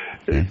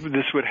 Okay.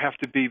 This would have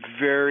to be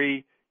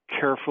very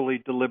carefully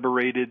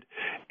deliberated,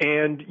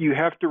 and you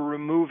have to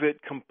remove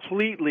it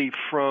completely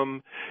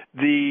from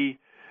the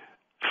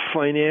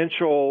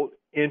financial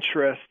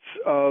interests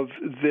of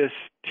this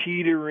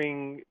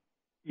teetering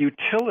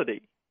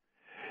utility.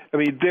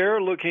 They're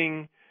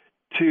looking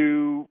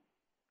to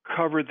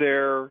cover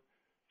their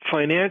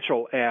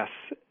financial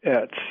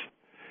assets,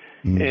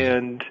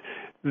 and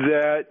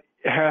that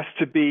has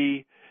to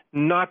be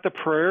not the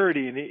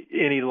priority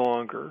any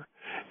longer.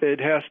 It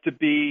has to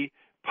be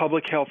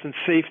public health and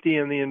safety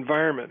and the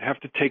environment have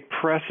to take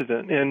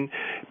precedent. And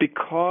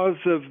because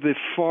of the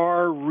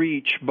far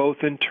reach, both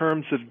in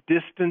terms of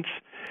distance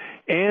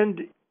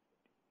and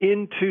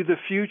into the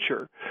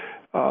future,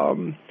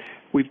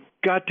 we've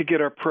got to get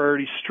our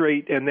priorities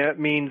straight, and that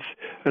means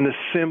an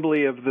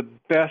assembly of the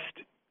best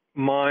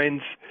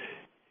minds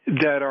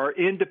that are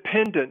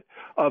independent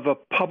of a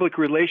public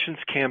relations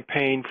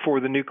campaign for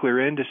the nuclear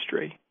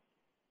industry.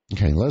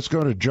 Okay, let's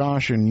go to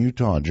Josh in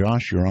Utah.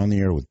 Josh, you're on the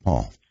air with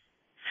Paul.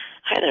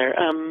 Hi there.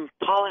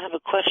 Paul, I have a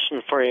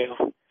question for you.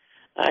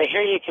 I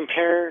hear you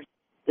compare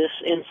this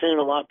incident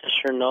a lot to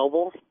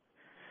Chernobyl,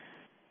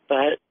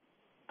 but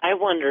I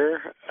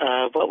wonder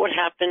what would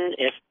happen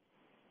if,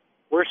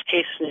 worst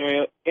case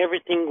scenario,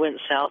 everything went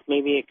south,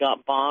 maybe it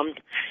got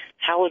bombed.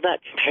 How would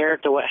that compare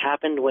to what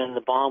happened when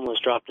the bomb was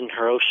dropped in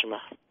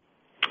Hiroshima?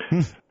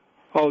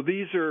 Oh,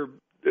 these are,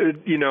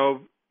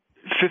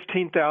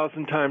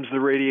 15,000 times the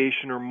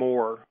radiation or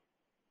more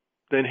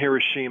than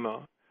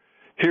Hiroshima.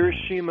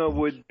 Hiroshima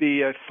would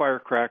be a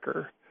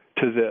firecracker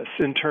to this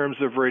in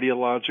terms of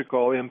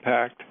radiological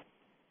impact.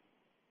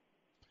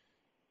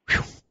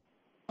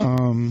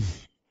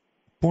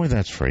 Boy,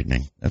 that's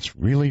frightening. That's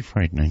really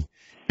frightening.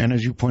 And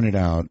as you pointed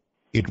out,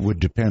 it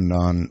would depend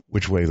on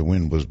which way the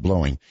wind was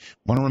blowing.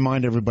 Want to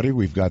remind everybody,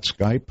 we've got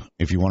Skype.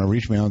 If you want to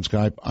reach me on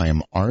Skype, I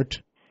am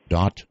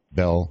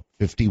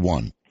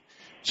art.bell51.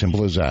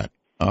 Simple as that.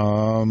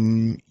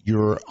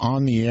 You're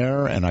on the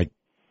air, and I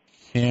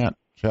can't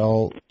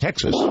tell.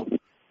 Texas.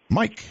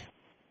 Mike.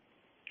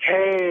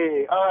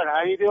 Hey, Art,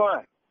 how you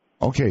doing?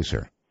 Okay,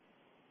 sir.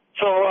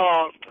 So,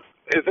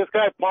 is this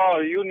guy Paul,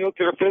 are you a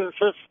nuclear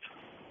physicist?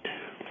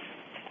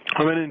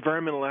 I'm an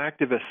environmental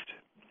activist.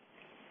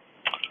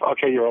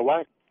 Okay, you're a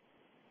what?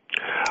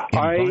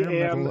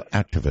 Environmental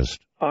activist.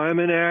 I'm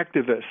an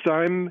activist.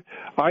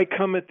 I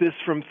come at this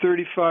from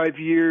 35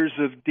 years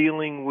of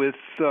dealing with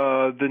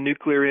the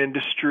nuclear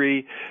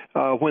industry.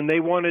 When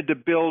they wanted to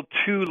build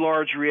 2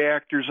 large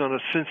reactors on a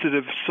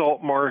sensitive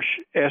salt marsh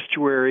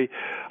estuary,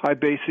 I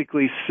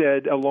basically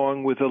said,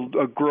 along with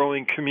a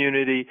growing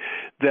community,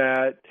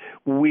 that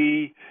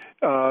we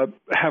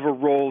have a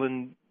role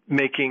in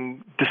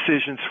making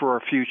decisions for our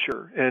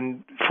future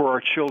and for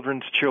our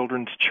children's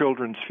children's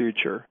children's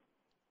future.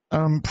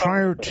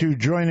 Prior to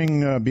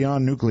joining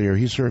Beyond Nuclear,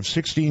 he served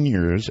 16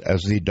 years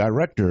as the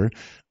director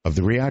of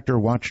the Reactor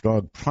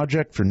Watchdog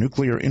Project for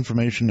Nuclear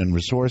Information and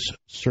Resource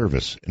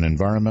Service, an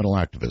environmental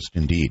activist,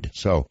 indeed.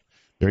 So,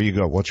 there you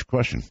go. What's your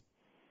question?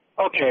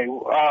 Okay,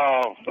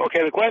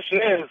 the question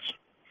is,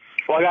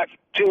 well, I got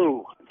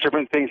 2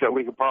 different things that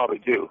we could probably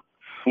do.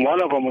 One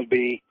of them would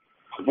be,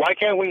 why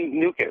can't we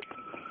nuke it?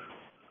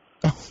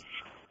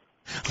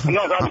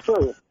 No, I'm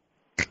serious.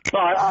 No,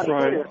 I'm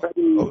serious.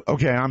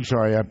 Okay, I'm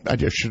sorry. I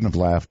just shouldn't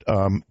have laughed.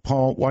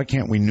 Paul, why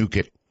can't we nuke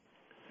it?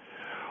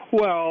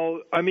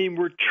 Well, I mean,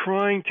 we're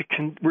trying to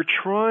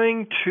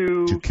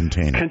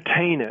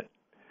contain it.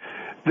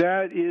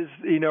 That is,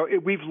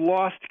 we've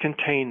lost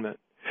containment.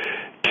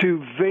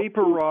 To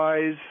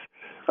vaporize,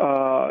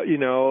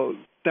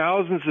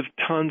 thousands of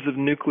tons of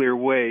nuclear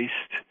waste,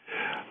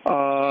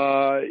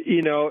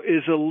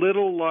 is a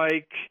little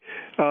like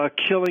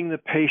killing the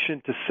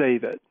patient to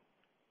save it.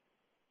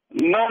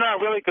 No, not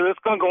really, because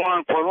it's going to go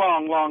on for a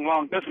long.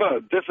 This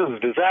is a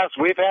disaster.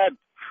 We've had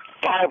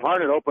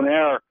 500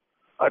 open-air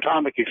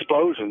atomic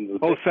explosions.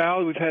 Oh,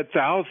 we've had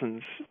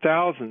thousands,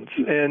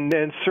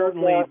 and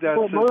certainly that's. They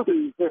were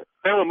moving.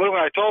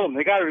 I told them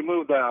they got to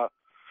remove the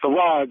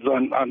rods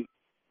on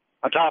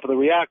top of the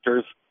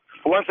reactors.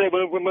 But once they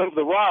remove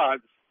the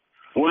rods,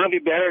 wouldn't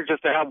it be better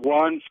just to have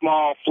one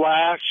small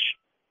flash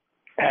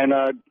and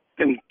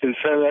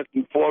instead of that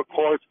 4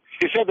 cores?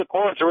 You said the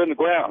cores are in the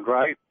ground,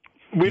 right?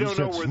 We don't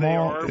know where they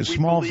are. A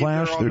small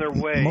flash. They're on their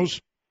way.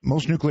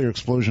 Most nuclear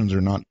explosions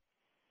are not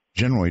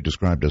generally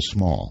described as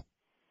small.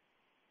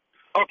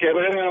 Okay,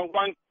 but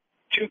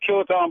 2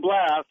 kiloton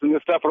blast and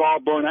this stuff would all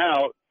burn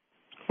out.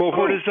 Well,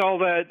 where does all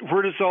that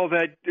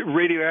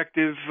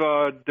radioactive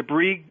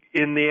debris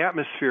in the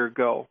atmosphere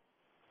go?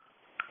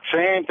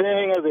 Same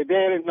thing as they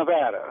did in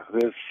Nevada.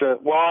 It's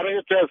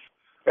just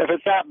if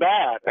it's that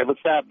bad, what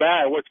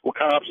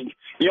kind of options?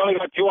 You only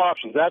got 2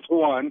 options. That's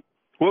one.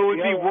 What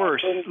would be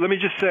worse? Let me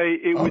just say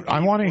it would.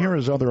 I want to hear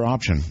his other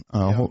option.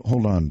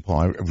 Hold on,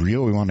 Paul. I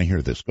really want to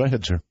hear this. Go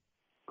ahead, sir.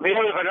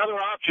 Another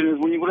option is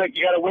when you got to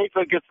wait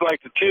till it gets like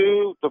to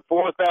 2,000 to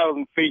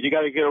 4,000 feet. You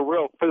got to get a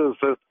real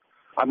physicist.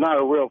 I'm not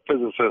a real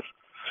physicist,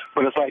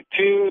 but it's like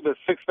 2,000 to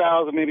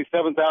 6,000, maybe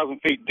 7,000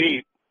 feet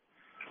deep.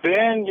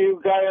 Then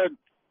you got to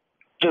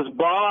just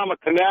bomb a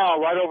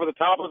canal right over the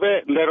top of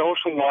it and let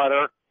ocean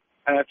water.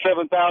 And at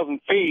 7,000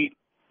 feet,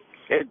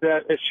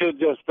 it should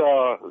just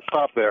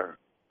stop there.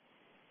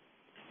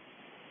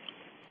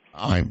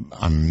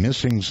 I'm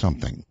missing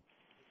something.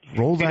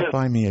 Roll that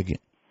by me again.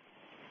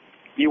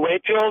 You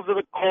wait till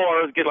the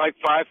cores get like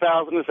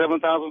 5,000 to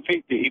 7,000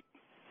 feet deep.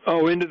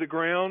 Oh, into the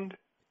ground?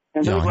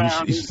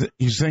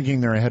 He's thinking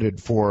they're headed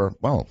for,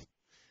 well,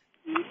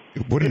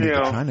 it wouldn't be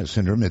the China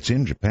syndrome. It's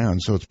in Japan,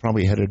 so it's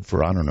probably headed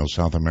for, I don't know,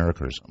 South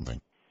America or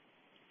something.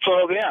 So,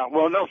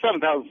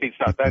 7,000 feet's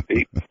not that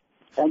deep.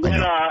 And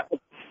then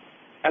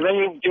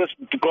you just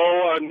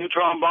go a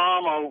neutron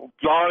bomb or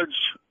large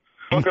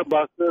bunker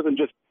busters and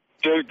just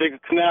dig a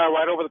canal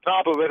right over the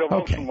top of it.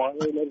 Okay,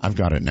 I've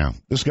got it now.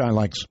 This guy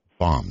likes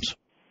bombs.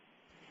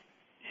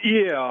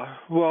 Yeah,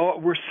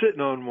 well, we're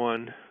sitting on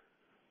one.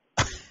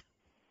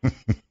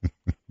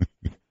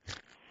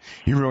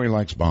 He really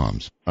likes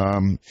bombs.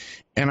 And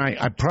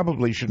I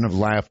probably shouldn't have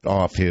laughed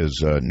off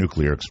his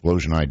nuclear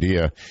explosion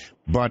idea,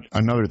 but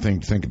another thing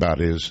to think about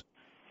is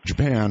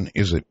Japan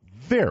is a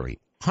very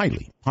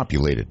highly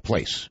populated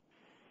place.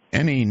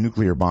 Any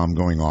nuclear bomb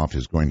going off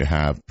is going to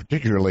have,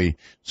 particularly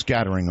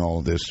scattering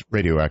all this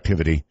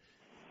radioactivity.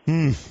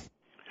 I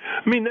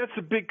mean, that's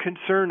a big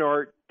concern,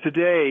 Art,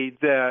 today,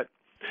 that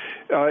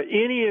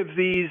any of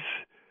these,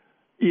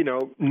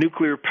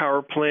 nuclear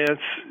power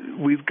plants,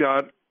 we've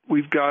got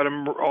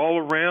them all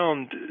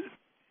around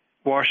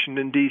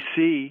Washington,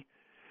 D.C.,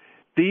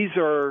 these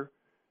are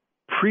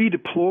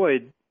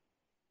pre-deployed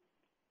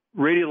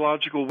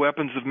radiological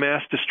weapons of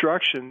mass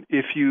destruction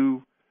if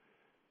you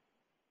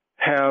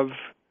have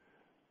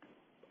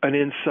an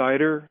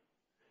insider,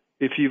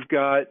 if you've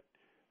got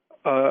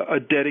a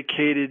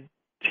dedicated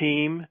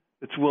team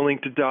that's willing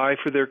to die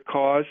for their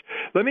cause.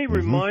 Let me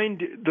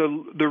remind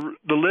the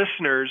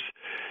listeners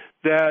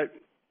that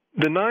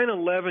the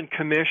 9/11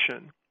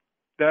 Commission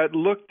that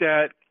looked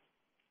at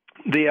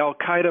the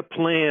Al-Qaeda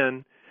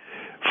plan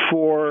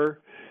for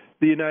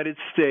the United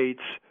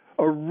States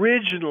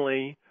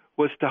originally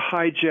was to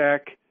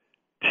hijack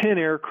 10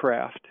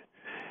 aircraft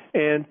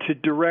and to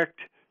direct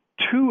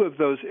 2 of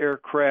those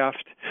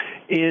aircraft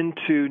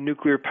into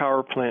nuclear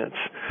power plants.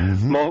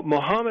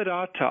 Mohammed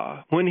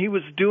Atta, when he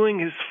was doing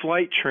his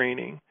flight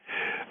training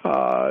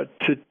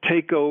to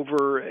take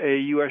over a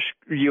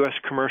U.S.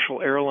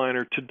 commercial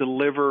airliner to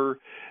deliver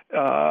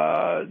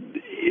a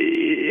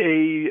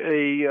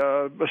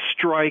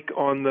strike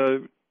on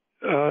the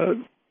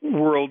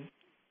world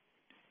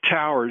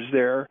towers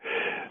there,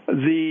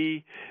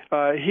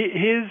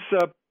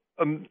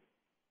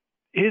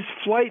 his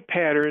flight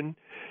pattern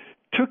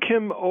took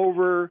him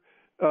over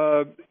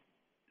to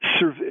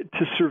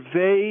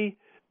survey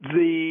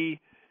the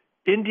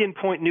Indian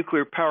Point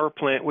nuclear power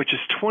plant, which is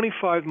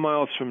 25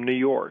 miles from New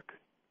York.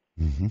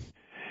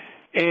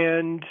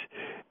 And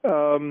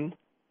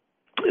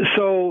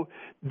so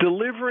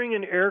delivering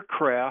an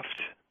aircraft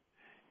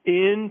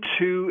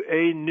into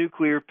a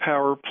nuclear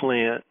power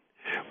plant,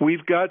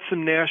 we've got a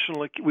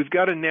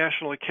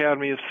National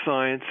Academy of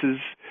Sciences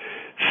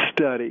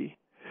study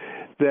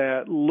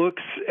that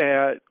looks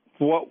at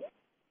what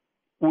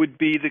would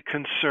be the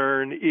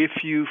concern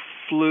if you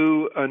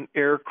flew an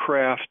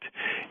aircraft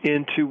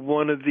into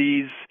one of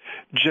these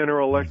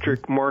General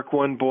Electric Mark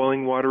I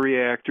boiling water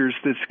reactors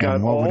that's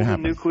got all the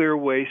nuclear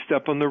waste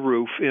up on the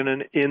roof in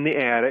the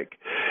attic.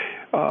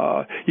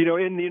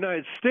 In the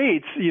United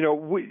States,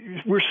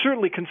 we're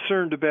certainly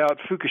concerned about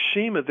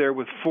Fukushima there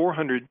with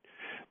 400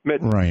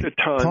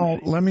 tons. Paul,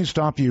 let me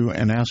stop you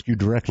and ask you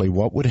directly,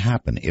 what would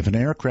happen if an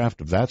aircraft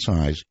of that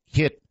size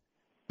hit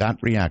that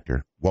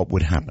reactor? What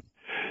would happen?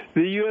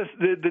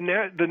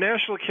 The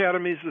National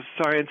Academies of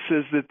Science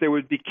says that there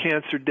would be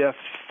cancer deaths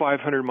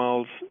 500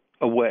 miles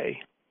away.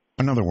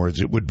 In other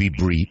words, it would be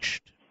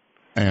breached,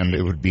 and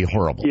it would be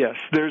horrible. Yes,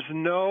 there's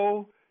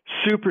no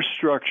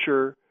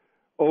superstructure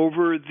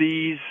over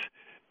these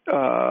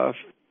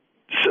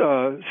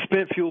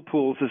spent fuel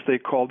pools, as they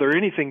call. They're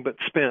anything but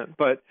spent,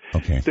 but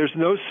there's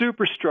no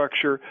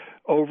superstructure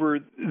over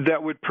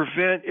that would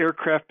prevent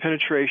aircraft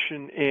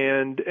penetration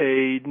and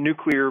a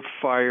nuclear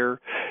fire.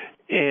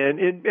 And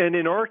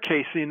in our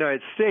case, in the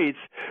United States,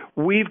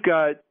 we've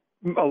got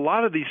a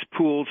lot of these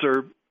pools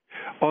are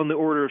on the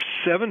order of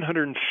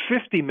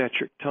 750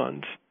 metric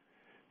tons.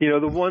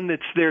 The one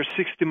that's there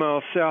 60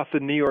 miles south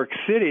of New York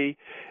City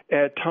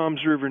at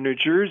Toms River, New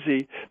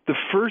Jersey, the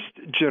first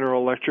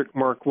General Electric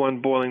Mark I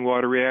boiling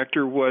water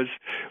reactor was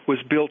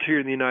built here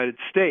in the United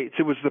States.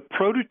 It was the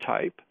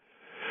prototype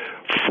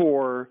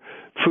for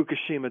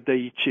Fukushima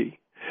Daiichi.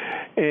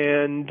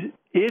 And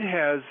it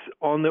has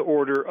on the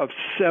order of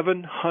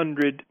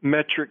 700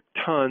 metric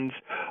tons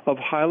of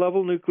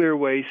high-level nuclear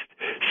waste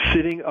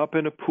sitting up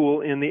in a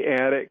pool in the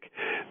attic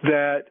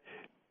that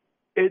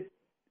it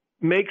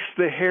makes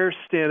the hair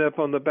stand up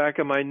on the back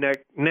of my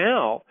neck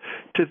now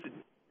to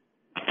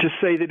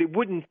say that it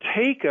wouldn't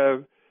take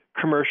a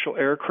commercial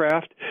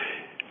aircraft.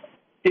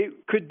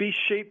 It could be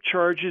shaped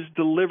charges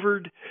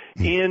delivered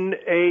in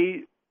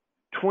a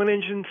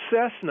twin-engine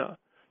Cessna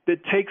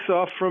that takes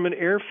off from an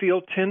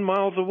airfield 10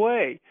 miles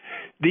away.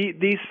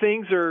 These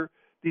things are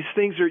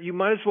you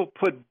might as well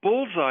put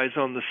bullseyes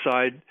on the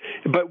side,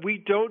 but we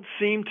don't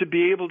seem to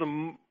be able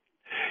to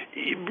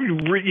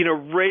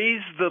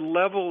raise the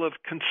level of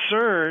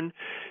concern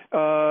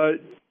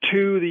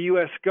to the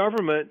U.S.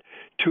 government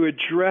to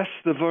address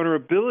the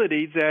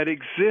vulnerability that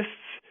exists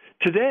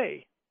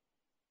today.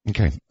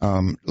 Okay,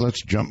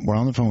 let's jump. We're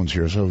on the phones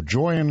here. So,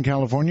 Joy in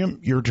California,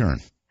 your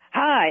turn.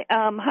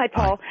 Hi,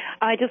 Paul.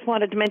 Hi. I just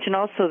wanted to mention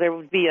also there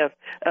would be a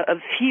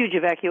huge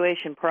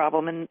evacuation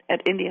problem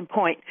at Indian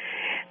Point.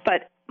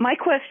 But my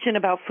question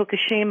about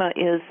Fukushima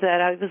is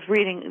that I was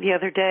reading the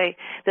other day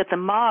that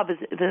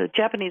the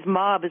Japanese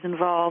mob is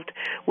involved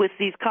with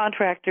these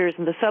contractors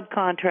and the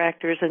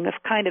subcontractors and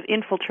have kind of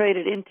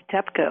infiltrated into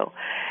TEPCO.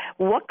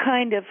 What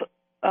kind of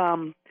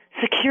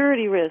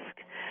security risk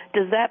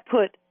does that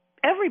put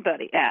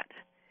everybody at,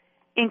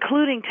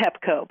 including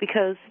TEPCO,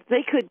 because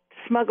they could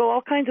smuggle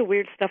all kinds of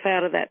weird stuff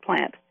out of that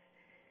plant?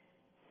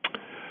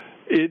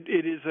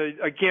 It is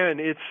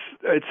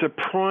it's a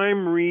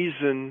prime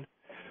reason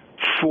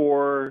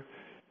for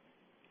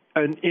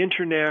an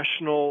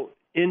international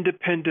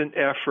independent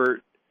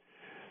effort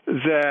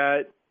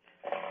that's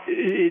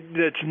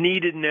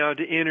needed now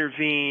to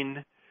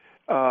intervene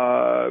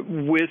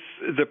with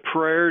the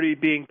priority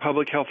being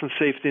public health and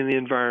safety and the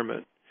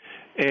environment.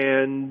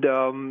 And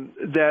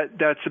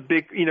that's a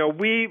big,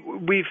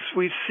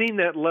 we've seen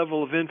that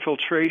level of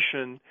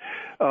infiltration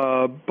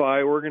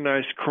by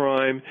organized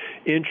crime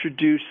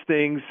introduce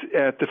things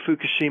at the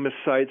Fukushima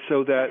site,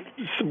 so that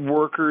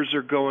workers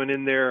are going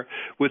in there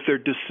with their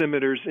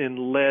dosimeters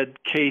in lead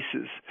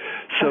cases,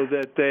 so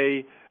that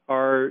they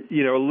are,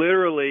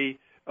 literally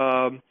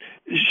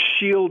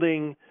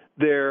shielding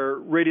their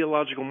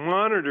radiological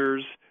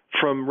monitors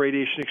from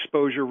radiation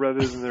exposure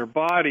rather than their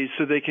bodies,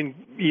 so they can,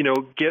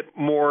 get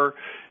more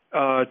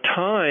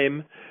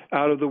time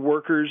out of the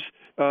workers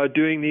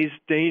doing these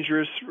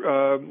dangerous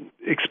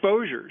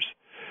exposures.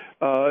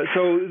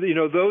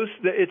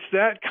 It's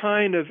that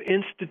kind of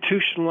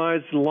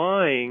institutionalized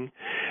lying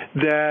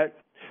that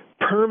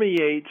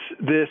permeates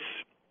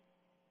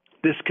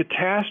this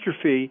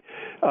catastrophe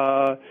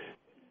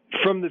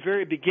from the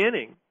very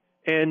beginning,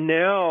 and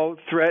now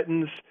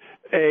threatens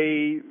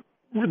the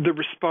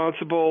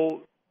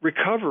responsible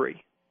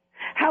recovery.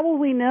 How will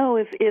we know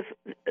if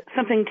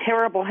something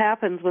terrible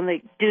happens when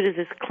they do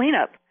this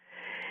cleanup?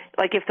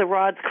 Like if the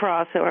rods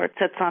cross or it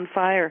sets on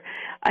fire.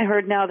 I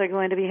heard now they're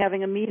going to be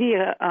having a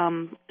media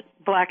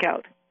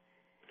blackout.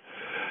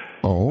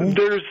 Oh.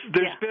 There's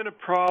been a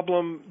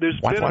problem.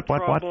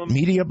 What?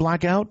 Media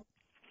blackout?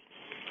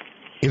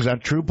 Is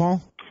that true,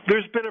 Paul?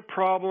 There's been a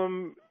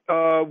problem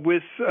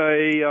with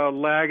a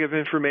lag of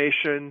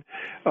information.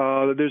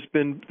 There's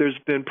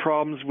been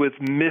problems with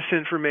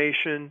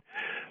misinformation.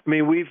 I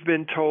mean, we've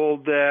been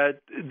told that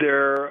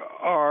there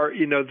are,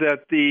 that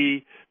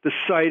the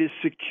site is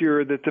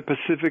secure, that the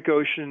Pacific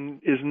Ocean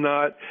is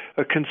not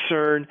a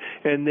concern,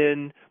 and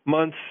then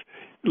months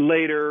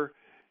later,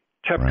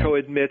 TEPCO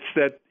admits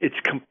that it's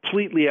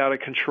completely out of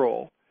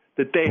control.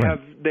 That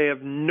they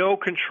have no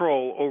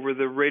control over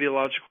the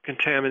radiological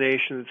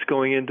contamination that's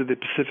going into the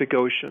Pacific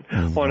Ocean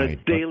on a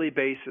daily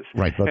basis.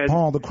 Right, but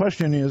Paul, the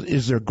question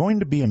is there going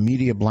to be a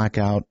media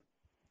blackout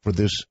for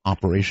this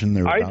operation?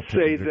 I'd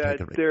say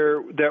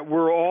that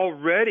we're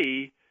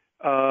already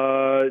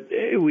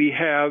we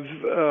have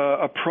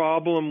a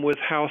problem with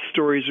how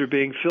stories are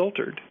being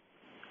filtered.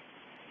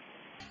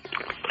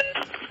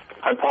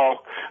 Hi,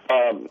 Paul.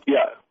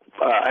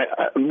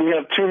 We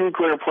have two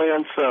nuclear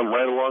plants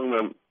right along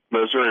the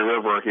Missouri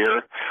River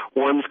here.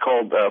 One's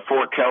called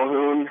Fort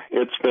Calhoun.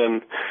 It's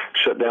been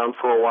shut down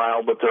for a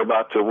while, but they're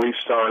about to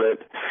restart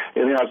it.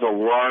 It has a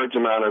large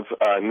amount of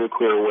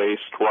nuclear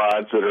waste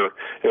rods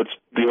it's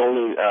the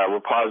only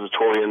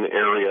repository in the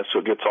area, so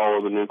it gets all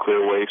of the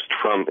nuclear waste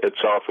from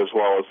itself, as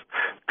well as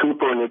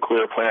Cooper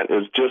Nuclear Plant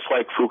is just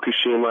like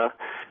Fukushima.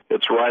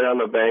 It's right on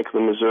the bank of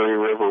the Missouri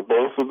River.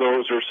 Both of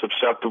those are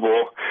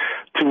susceptible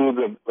to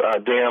the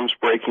dams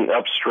breaking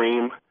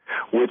upstream,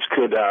 which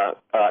could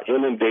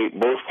inundate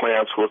both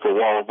plants with a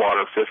wall of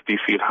water 50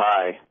 feet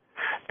high.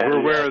 We're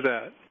aware of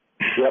that.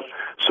 Yep.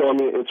 So, I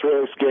mean, it's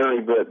really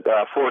scary that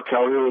Fort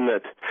Calhoun,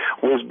 that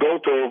was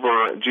built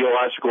over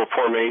geological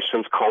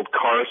formations called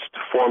karst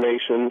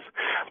formations,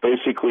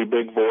 basically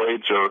big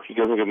voids, or you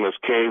can think of them as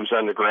caves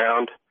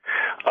underground,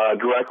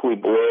 directly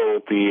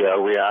below the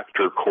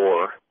reactor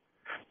core.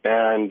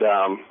 And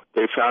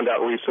they found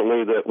out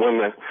recently that when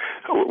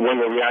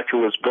the reactor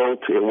was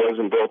built, it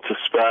wasn't built to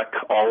spec.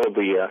 All of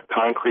the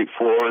concrete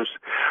floors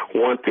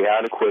weren't the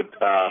adequate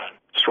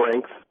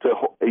strength,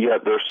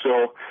 yet they're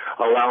still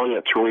allowing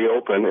it to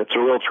reopen. It's a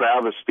real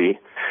travesty.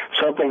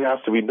 Something has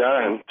to be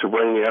done to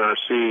bring the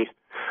NRC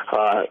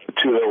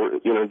to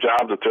the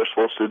job that they're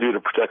supposed to do to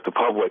protect the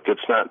public.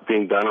 It's not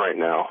being done right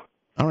now.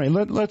 All right,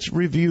 let's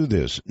review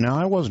this. Now,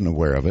 I wasn't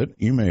aware of it.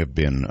 You may have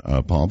been,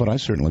 Paul, but I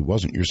certainly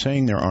wasn't. You're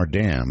saying there are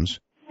dams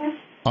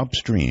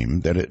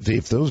upstream that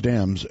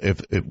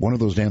if one of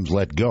those dams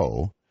let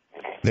go,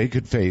 they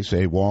could face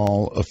a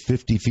wall of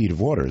 50 feet of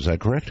water. Is that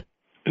correct?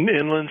 An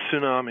inland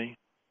tsunami.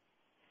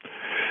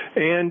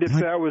 And if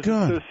that was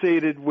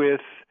associated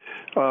with,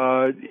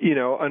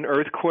 an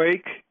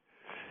earthquake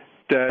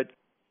that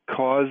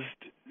caused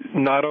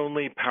not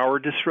only power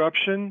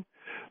disruption,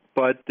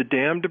 but the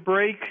dam to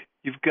break,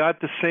 you've got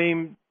the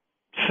same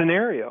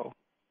scenario.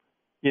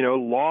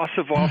 Loss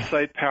of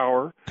off-site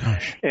power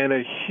and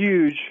a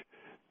huge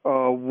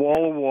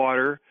wall of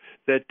water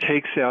that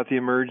takes out the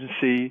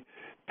emergency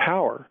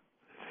power.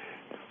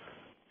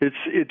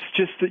 It's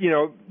just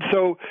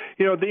so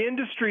the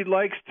industry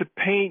likes to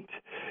paint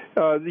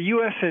the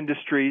U.S.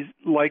 industry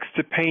likes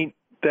to paint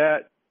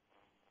that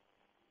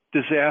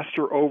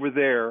disaster over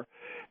there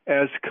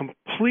as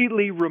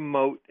completely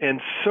remote and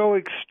so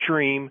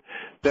extreme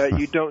that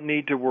you don't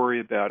need to worry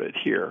about it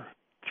here.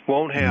 It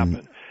won't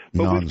happen.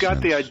 But Nonsense. We've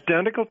got the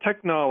identical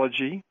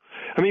technology.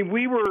 I mean,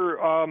 we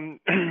were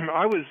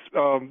I was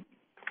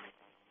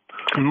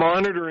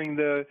monitoring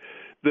the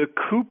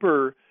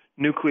Cooper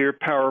nuclear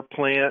power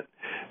plant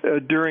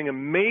during a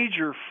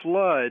major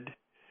flood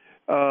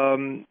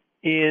in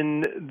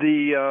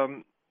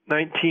the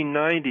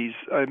 1990s.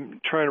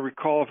 I'm trying to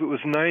recall if it was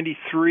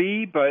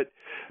 93, but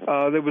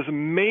there was a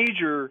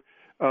major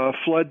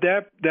flood.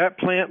 That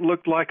plant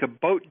looked like a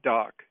boat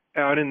dock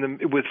out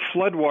with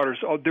floodwaters.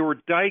 There were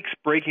dikes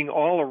breaking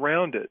all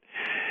around it,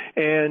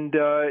 and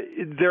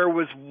there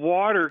was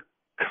water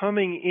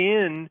coming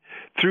in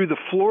through the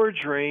floor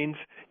drains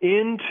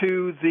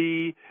into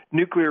the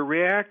nuclear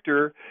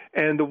reactor,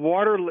 and the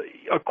water,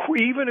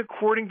 even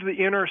according to the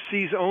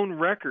NRC's own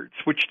records,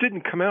 which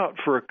didn't come out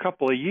for a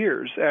couple of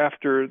years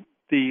after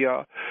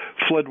the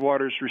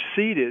floodwaters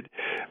receded,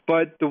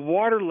 but the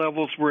water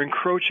levels were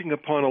encroaching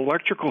upon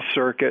electrical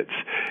circuits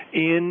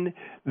in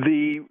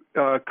the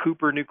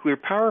Cooper nuclear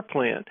power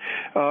plant.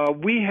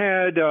 We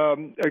had, I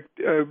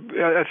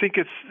think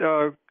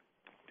it's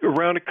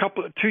around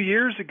 2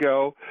 years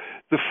ago,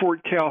 the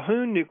Fort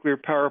Calhoun nuclear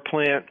power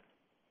plant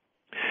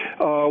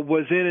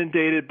was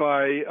inundated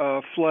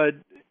by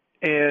flood,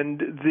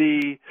 and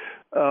they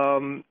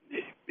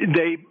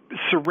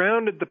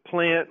surrounded the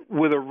plant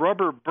with a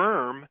rubber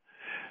berm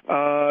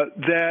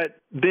that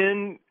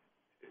then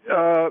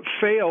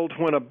failed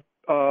when a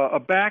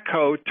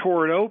backhoe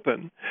tore it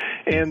open,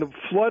 and the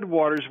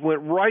floodwaters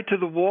went right to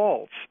the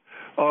walls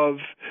of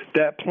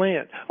that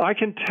plant. I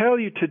can tell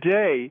you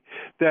today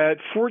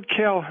that Fort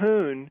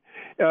Calhoun,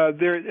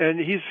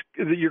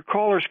 your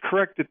caller's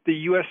correct that the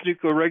U.S.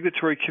 Nuclear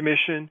Regulatory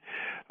Commission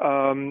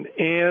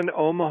and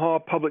Omaha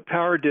Public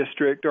Power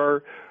District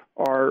are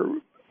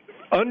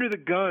under the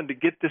gun to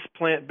get this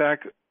plant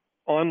back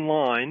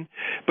online,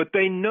 but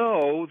they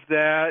know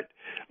that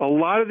a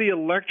lot of the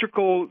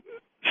electrical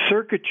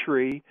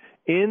circuitry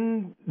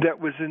that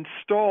was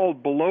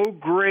installed below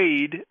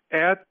grade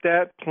at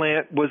that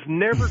plant was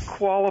never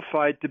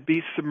qualified to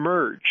be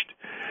submerged.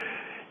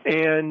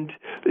 And,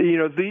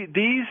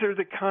 these are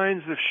the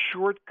kinds of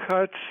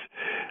shortcuts,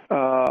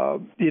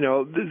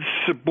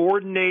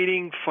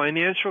 subordinating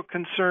financial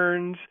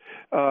concerns,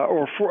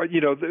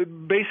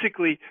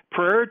 basically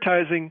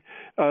prioritizing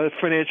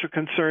financial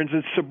concerns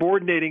and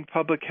subordinating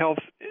public health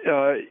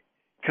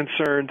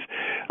concerns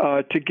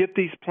to get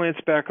these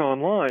plants back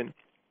online.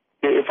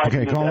 If I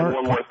can just add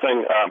one more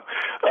thing.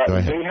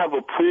 They have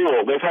a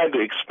pool. They've had to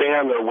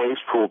expand their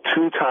waste pool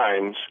 2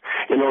 times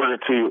in order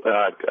to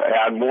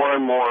add more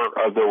and more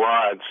of the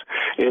rods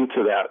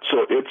into that.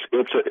 So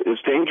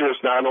it's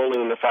dangerous not only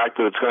in the fact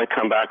that it's going to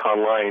come back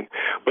online,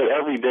 but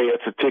every day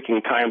it's a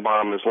ticking time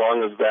bomb as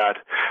long as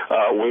that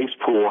waste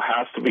pool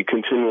has to be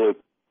continually.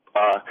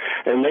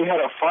 And they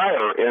had a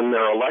fire in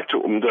their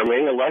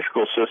main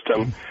electrical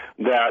system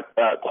that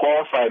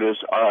qualified as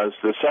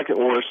the second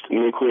worst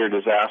nuclear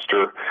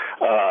disaster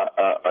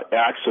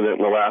accident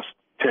in the last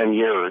 10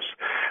 years.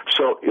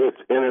 So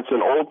it's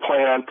an old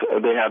plant.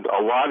 They had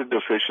a lot of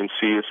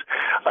deficiencies.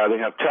 They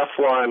have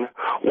Teflon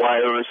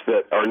wires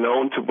that are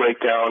known to break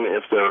down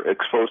if they're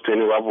exposed to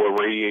any level of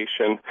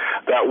radiation.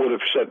 That would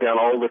have shut down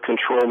all the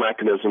control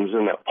mechanisms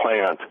in that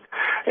plant.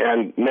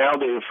 And now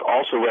they've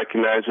also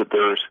recognized that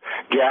there's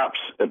gaps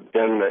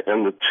in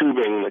the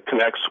tubing that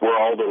connects where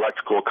all the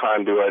electrical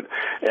conduit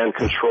and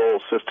control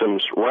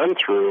systems run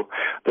through,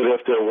 that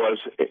if there was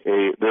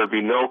there'd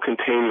be no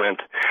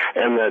containment,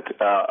 and that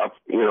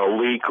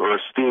leak or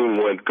steam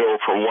would go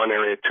from one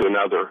area to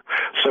another.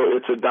 So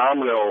it's a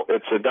domino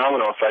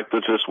effect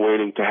that's just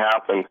waiting to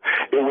happen.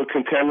 It would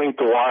contaminate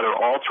the water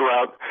all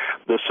throughout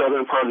the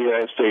southern part of the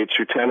United States,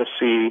 through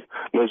Tennessee,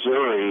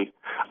 Missouri,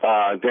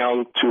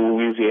 down to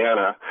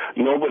Louisiana.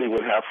 Nobody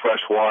would have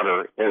fresh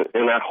water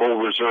in that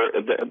whole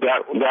reserve.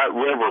 That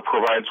river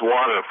provides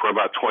water for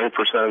about 20%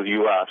 of the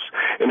U.S.,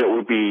 and it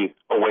would be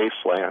a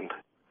wasteland.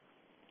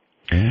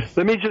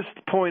 Let me just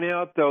point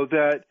out, though,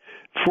 that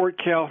Fort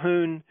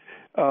Calhoun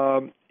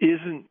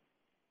isn't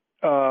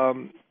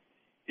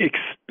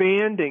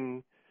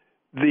expanding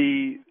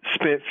the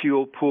spent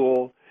fuel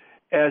pool,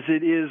 as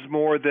it is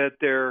more that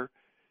they're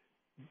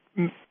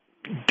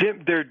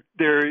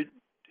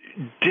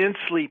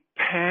densely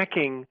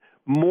packing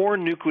more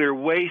nuclear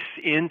waste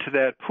into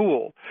that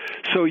pool.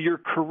 So you're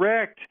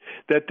correct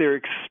that they're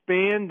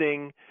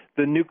expanding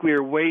the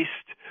nuclear waste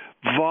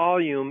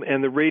volume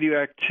and the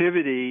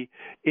radioactivity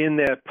in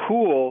that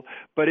pool,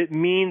 but it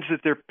means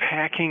that they're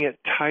packing it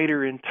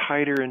tighter and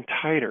tighter and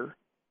tighter.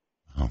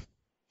 Oh.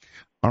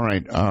 All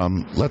right,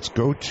 let's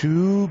go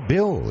to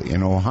Bill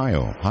in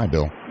Ohio. Hi,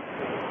 Bill.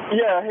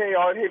 Yeah, hey,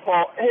 Art, hey,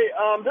 Paul. Hey,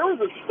 there was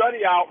a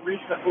study out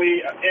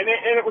recently, and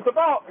it was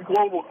about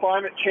global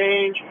climate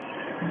change,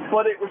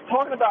 but it was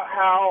talking about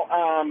how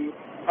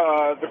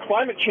the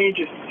climate change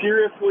is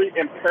seriously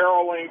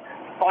imperiling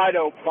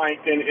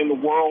phytoplankton in the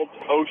world's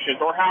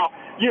oceans, or how,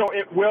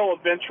 it will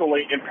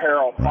eventually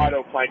imperil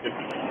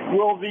phytoplankton.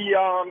 Will the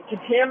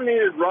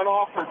contaminated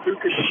runoff from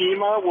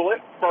Fukushima, will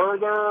it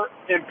further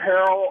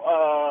imperil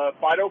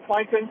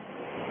phytoplankton?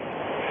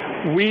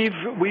 We've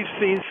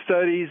seen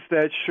studies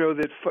that show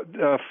that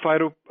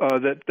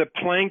that the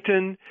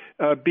plankton,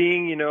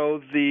 being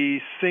the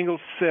single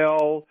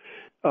cell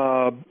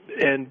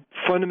and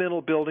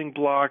fundamental building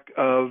block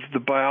of the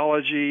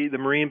biology, the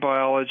marine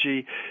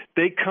biology,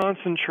 they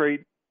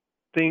concentrate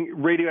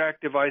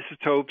radioactive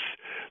isotopes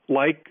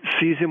like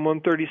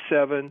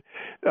cesium-137.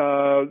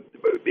 The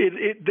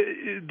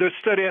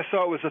study I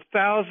saw was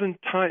 1,000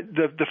 times.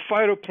 The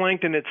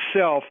phytoplankton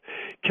itself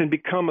can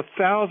become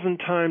 1,000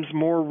 times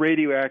more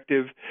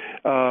radioactive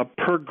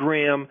per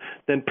gram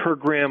than per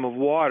gram of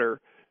water.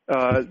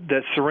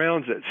 that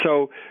surrounds it.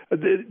 So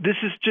this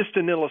is just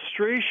an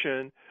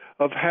illustration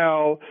of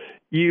how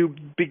you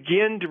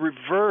begin to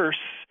reverse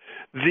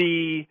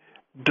the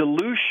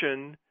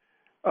dilution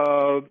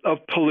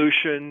of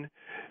pollution,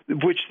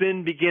 which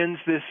then begins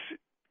this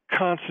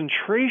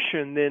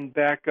concentration then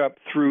back up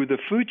through the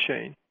food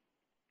chain.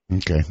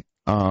 Okay.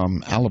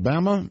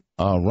 Alabama,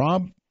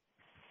 Rob?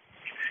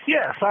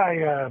 Yes.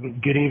 Hi.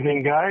 Good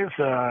evening, guys.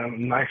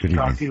 Nice to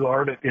talk to you,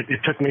 Art. It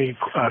took me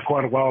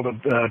quite a while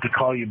to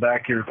call you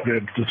back here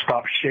to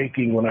stop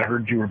shaking when I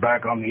heard you were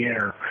back on the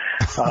air.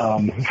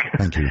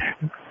 Thank you.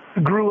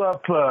 Grew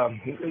up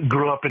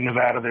in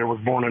Nevada. There, was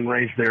born and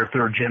raised there,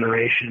 third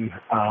generation.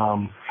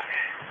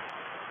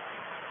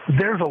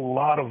 There's a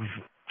lot of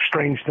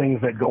strange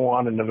things that go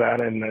on in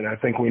Nevada, and I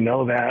think we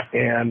know that.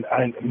 And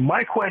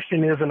my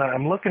question is, and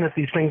I'm looking at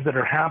these things that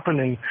are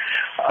happening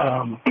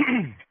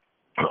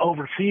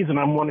overseas, and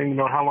I'm wondering,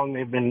 how long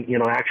they've been,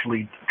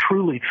 actually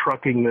truly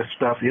trucking this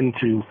stuff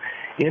into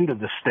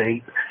the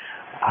state.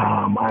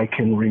 I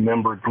can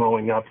remember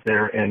growing up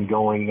there and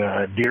going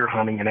deer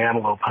hunting and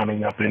antelope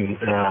hunting up in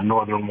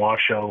northern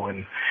Washoe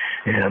and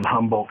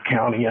Humboldt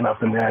County and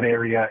up in that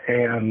area,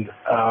 and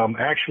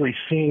actually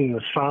seeing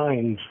the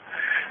signs,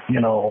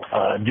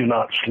 do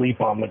not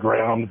sleep on the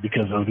ground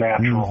because of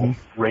natural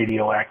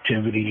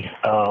radioactivity.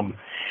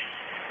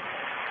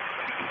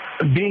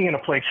 Being in a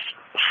place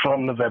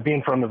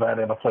being from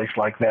Nevada in a place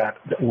like that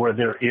where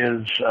there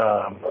is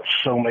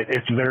so many,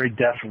 it's very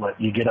desolate.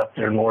 You get up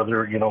there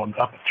northern,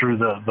 up through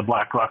the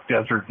Black Rock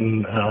Desert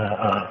and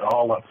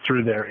all up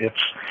through there.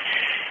 It's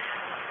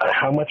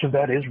how much of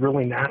that is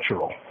really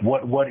natural?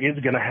 What is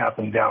going to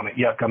happen down at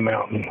Yucca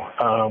Mountain?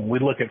 We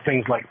look at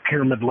things like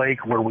Pyramid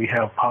Lake, where we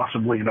have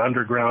possibly an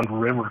underground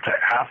river to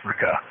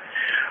Africa.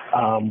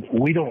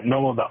 We don't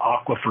know the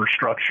aquifer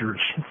structures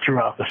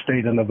throughout the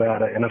state of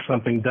Nevada, and if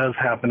something does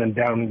happen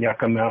down in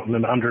Yucca Mountain,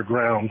 an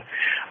underground,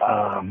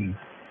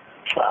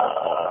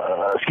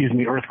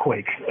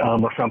 earthquake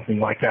or something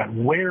like that,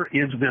 where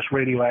is this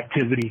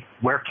radioactivity?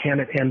 Where can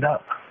it end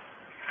up?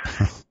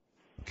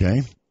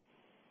 Okay.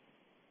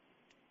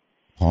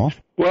 Paul?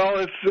 Well,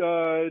 if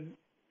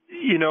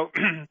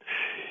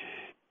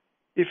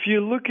if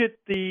you look at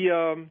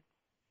the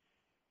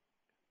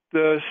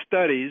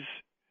studies,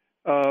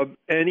 and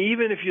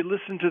even if you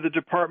listen to the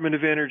Department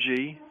of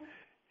Energy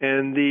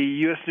and the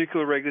U.S.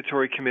 Nuclear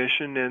Regulatory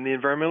Commission and the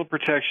Environmental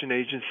Protection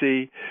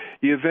Agency,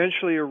 you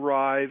eventually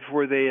arrive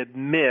where they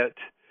admit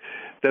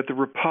that the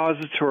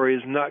repository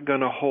is not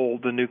going to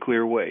hold the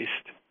nuclear waste,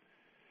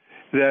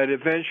 that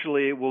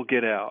eventually it will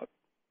get out.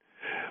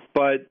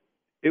 But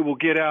it will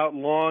get out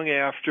long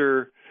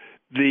after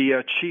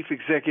the chief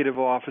executive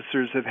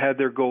officers have had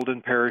their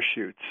golden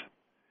parachutes.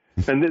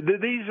 And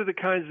these are the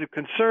kinds of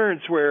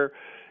concerns where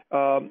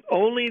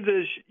only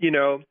this,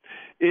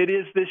 it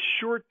is this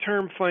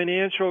short-term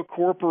financial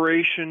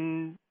corporate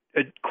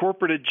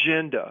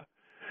agenda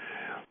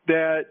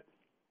that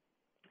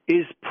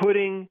is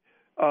putting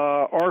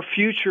our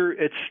future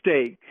at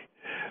stake.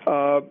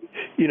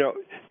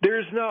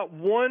 There's not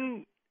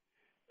one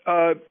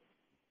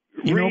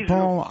reason.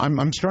 Paul,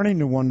 I'm starting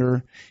to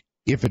wonder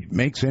if it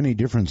makes any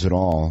difference at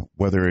all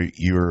whether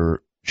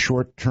you're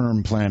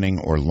short-term planning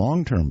or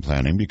long-term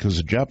planning, because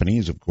the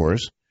Japanese, of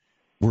course,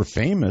 were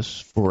famous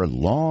for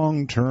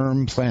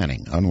long-term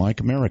planning, unlike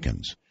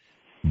Americans.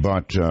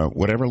 But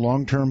whatever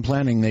long-term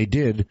planning they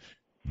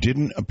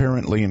didn't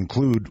apparently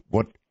include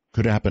what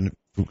could happen at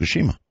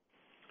Fukushima.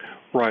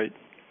 Right.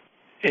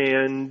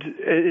 And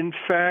in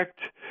fact,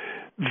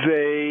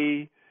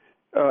 they,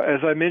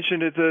 as I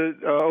mentioned at the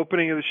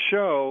opening of the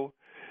show,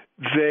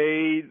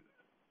 they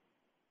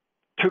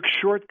took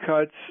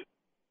shortcuts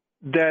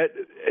that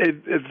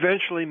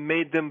eventually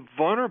made them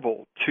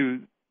vulnerable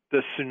to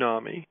the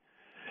tsunami.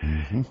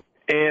 Mm-hmm.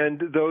 And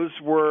those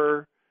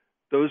were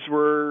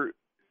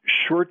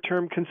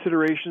short-term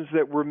considerations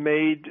that were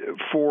made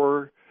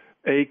for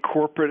a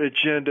corporate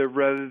agenda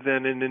rather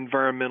than an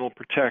environmental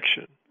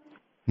protection.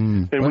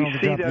 And we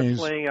see that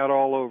playing out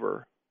all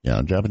over.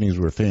 Yeah, Japanese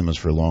were famous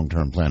for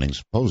long-term planning,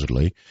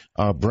 supposedly.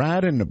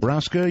 Brad in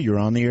Nebraska, you're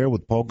on the air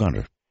with Paul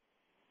Gunter.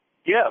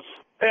 Yes.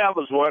 Hey, I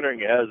was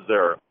wondering,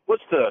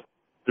 what's the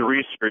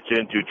research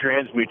into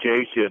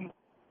transmutation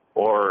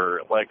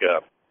or like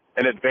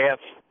an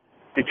advanced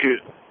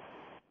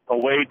a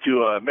way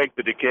to make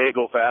the decay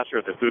go faster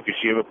at the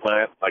Fukushima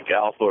plant, like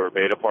alpha or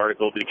beta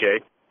particle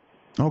decay?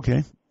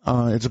 Okay.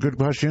 It's a good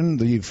question.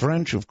 The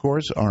French, of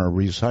course, are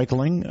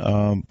recycling,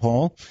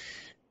 Paul,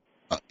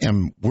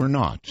 and we're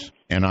not.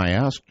 And I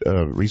asked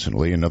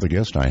recently, another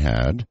guest I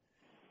had,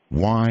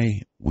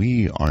 why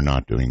we are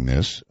not doing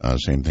this,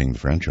 same thing the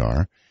French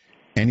are.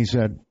 And he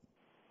said,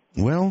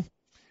 well,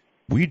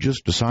 we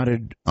just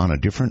decided on a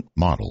different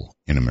model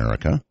in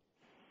America,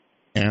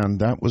 and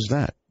that was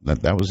that.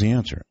 That was the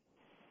answer.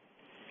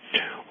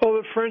 Well,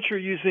 the French are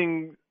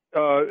using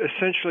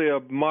essentially a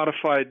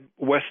modified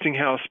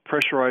Westinghouse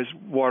pressurized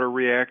water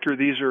reactor.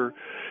 These are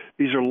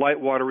light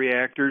water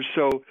reactors,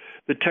 so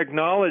the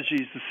technology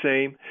is the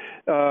same.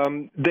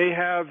 They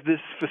have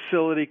this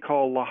facility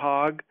called Le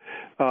Hague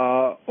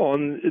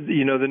on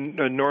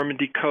the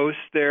Normandy coast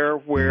there,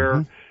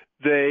 where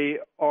they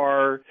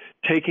are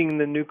taking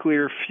the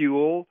nuclear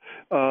fuel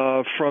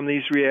from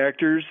these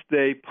reactors.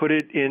 They put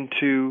it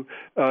into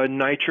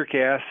nitric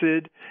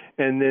acid,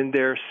 and then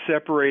they're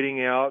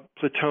separating out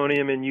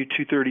plutonium and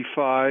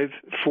U-235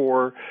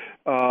 for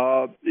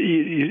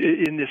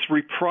in this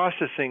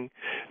reprocessing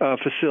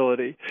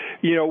facility.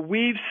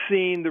 We've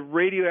seen the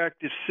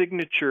radioactive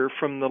signature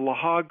from the Le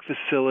Hague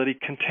facility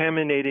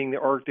contaminating the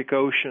Arctic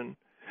Ocean.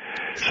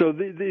 So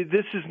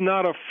this is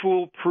not a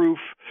foolproof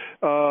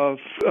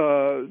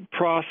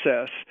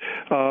process.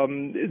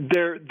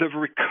 The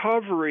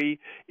recovery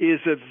is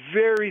a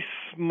very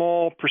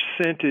small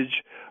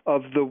percentage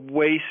of the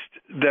waste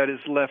that is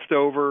left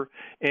over,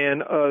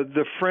 and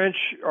the French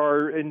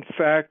are in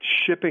fact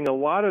shipping a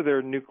lot of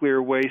their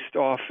nuclear waste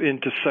off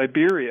into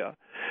Siberia.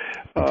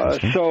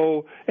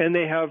 And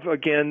they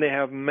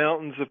have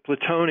mountains of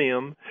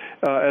plutonium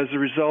as a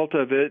result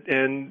of it,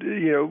 and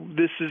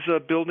this is a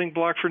building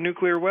block for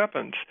nuclear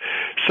weapons.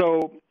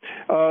 So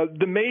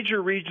the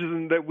major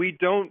reason that we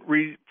don't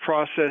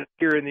reprocess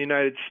here in the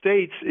United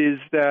States is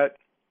that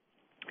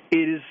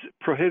it is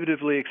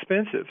prohibitively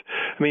expensive.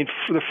 I mean,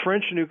 the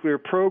French nuclear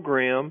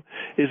program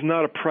is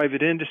not a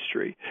private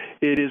industry.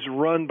 It is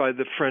run by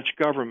the French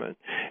government.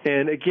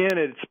 And again,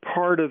 it's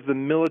part of the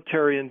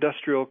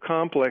military-industrial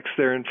complex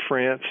there in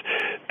France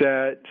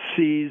that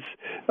sees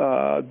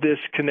this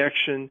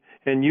connection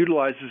and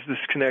utilizes this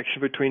connection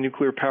between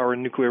nuclear power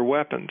and nuclear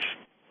weapons.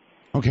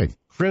 Okay.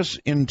 Chris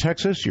in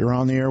Texas, you're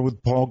on the air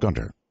with Paul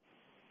Gunter.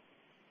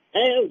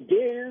 How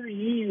dare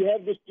you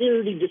have this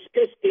dirty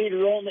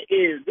discussgator on the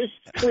air? This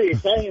is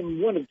Chris. I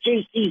am one of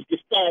JC's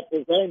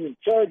disciples. I'm in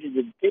charge of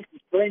the Texas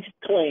branch of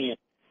Klan.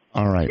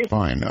 All right,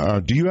 fine.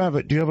 Do you have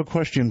a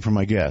question for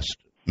my guest,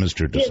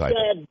 Mr. Disciple?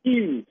 Yes, I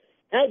do.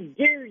 How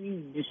dare you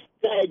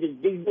decide that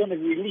they want to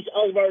release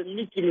all of our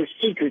nuclear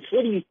secrets?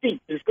 What do you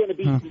think? There's going to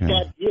be some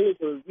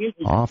Godzillas or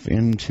mutants? Off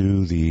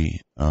into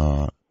the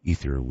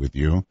ether with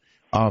you.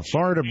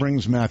 Florida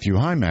brings Matthew.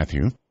 Hi,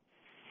 Matthew.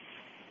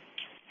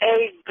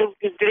 Hey, good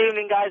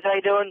evening, guys. How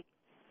you doing?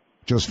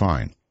 Just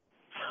fine.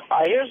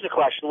 Here's the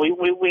question.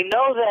 We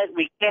know that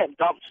we can't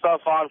dump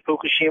stuff on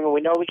Fukushima.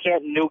 We know we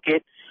can't nuke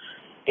it.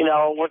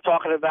 We're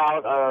talking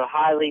about a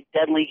highly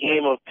deadly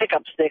game of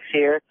pickup sticks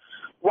here.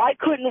 Why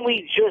couldn't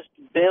we just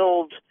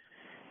build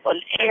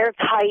an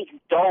airtight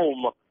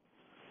dome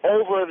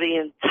over the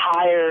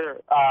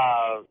entire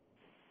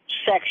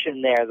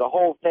section there, the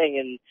whole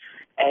thing,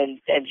 and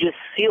just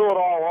seal it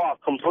all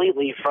off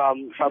completely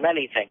from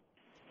anything?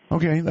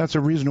 Okay, that's a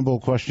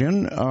reasonable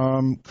question.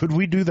 Could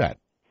we do that?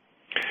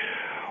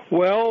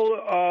 Well,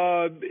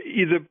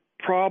 the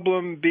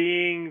problem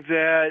being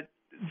that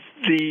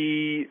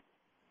the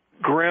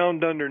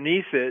ground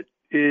underneath it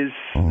is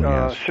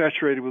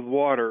saturated with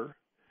water.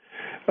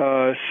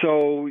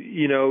 So,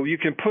 you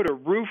can put a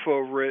roof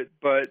over it,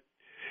 but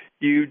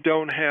you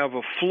don't have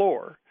a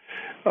floor.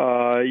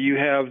 I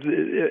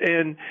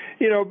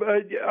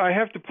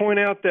have to point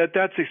out that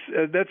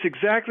that's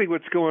exactly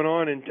what's going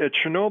on at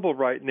Chernobyl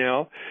right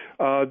now.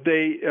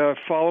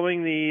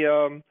 Following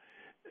the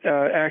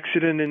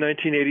accident in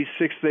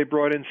 1986, they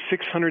brought in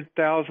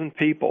 600,000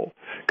 people,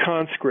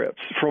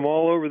 conscripts from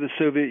all over the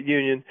Soviet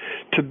Union,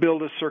 to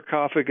build a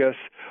sarcophagus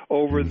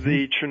over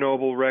the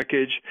Chernobyl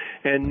wreckage,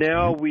 and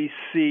now we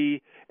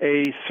see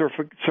a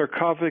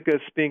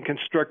sarcophagus being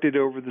constructed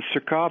over the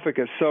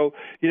sarcophagus. So,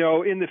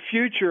 in the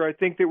future, I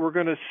think that we're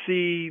going to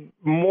see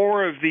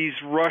more of these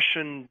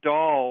Russian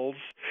dolls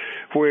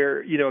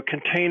where, a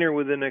container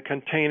within a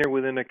container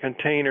within a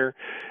container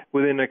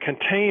within a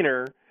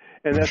container,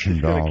 and that's just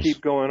going to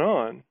keep going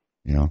on.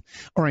 Yeah.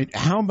 All right.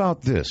 How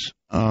about this?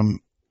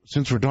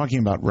 Since we're talking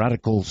about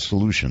radical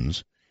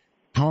solutions,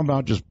 how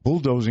about just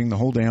bulldozing the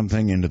whole damn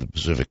thing into the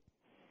Pacific?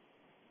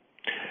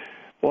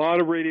 A lot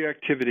of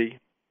radioactivity.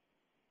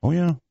 Oh,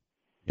 yeah.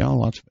 Yeah,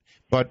 lots.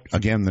 But,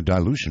 again, the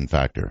dilution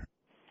factor.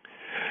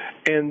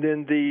 And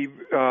then the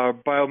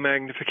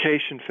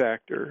biomagnification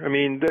factor. I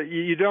mean,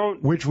 you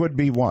don't... Which would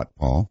be what,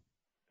 Paul?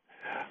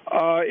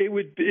 It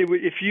would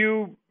if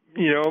you,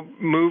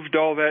 moved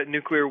all that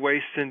nuclear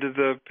waste into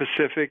the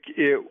Pacific,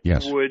 it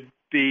would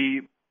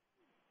be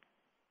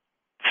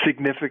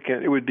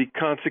significant. It would be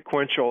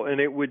consequential,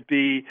 and it would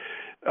be,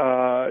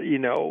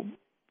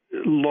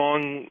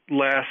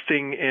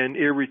 long-lasting and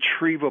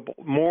irretrievable.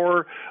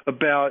 More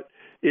about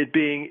it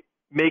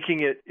making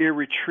it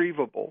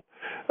irretrievable.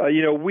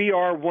 We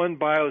are one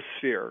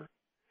biosphere.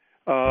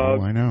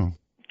 I know.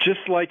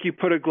 Just like you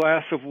put a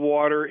glass of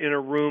water in a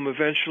room,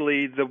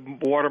 eventually the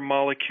water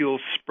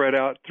molecules spread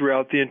out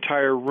throughout the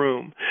entire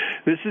room.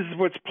 This is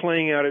what's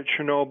playing out at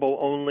Chernobyl,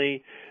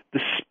 only the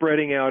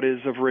spreading out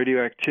is of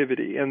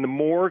radioactivity. And the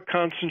more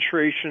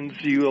concentrations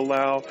you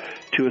allow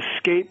to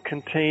escape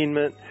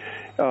containment,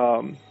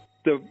 the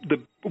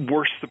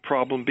worse the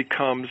problem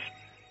becomes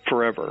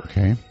forever.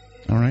 Okay.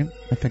 All right.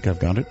 I think I've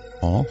got it.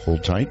 Paul,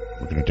 hold tight.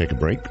 We're going to take a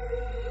break.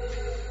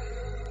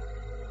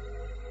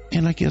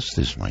 And I guess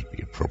this might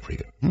be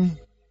appropriate.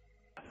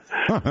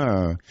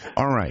 All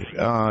right.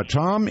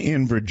 Tom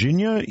in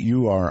Virginia,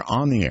 you are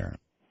on the air.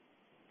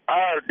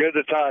 Good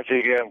to talk to you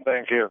again.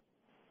 Thank you.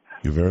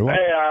 You're very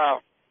welcome. Hey,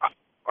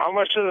 how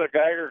much does a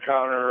Geiger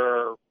counter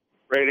or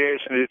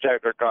radiation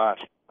detector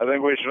cost? I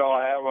think we should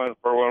all have one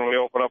for when we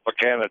open up a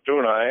can of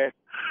tuna,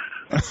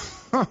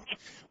 eh?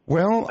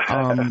 Well,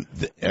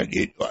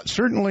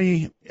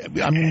 certainly,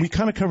 I mean, we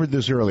kind of covered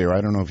this earlier.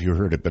 I don't know if you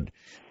heard it, but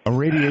a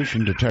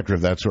radiation detector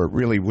of that sort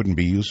really wouldn't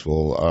be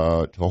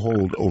useful to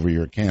hold over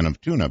your can of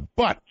tuna.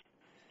 But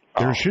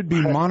there should be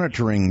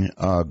monitoring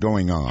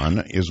going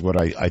on, is what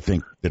I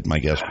think that my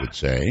guest would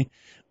say.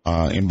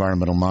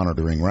 Environmental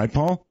monitoring, right,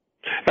 Paul?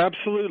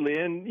 Absolutely.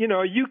 And, you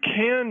know, you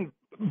can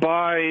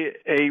buy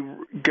a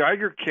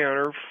Geiger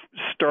counter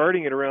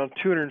starting at around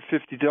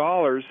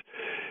 $250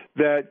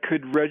 that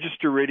could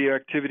register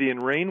radioactivity in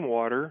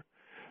rainwater.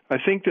 I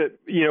think that,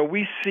 you know,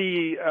 we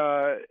see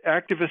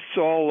activists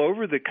all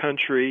over the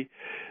country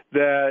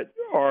that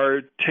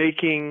are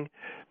taking,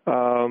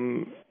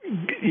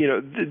 you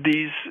know,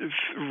 these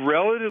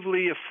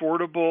relatively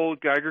affordable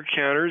Geiger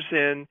counters,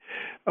 and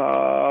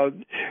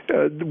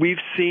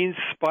we've seen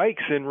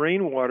spikes in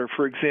rainwater,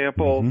 for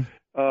example,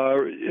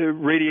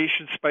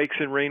 radiation spikes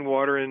in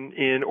rainwater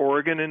in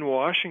Oregon and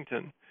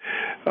Washington.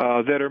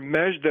 That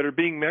are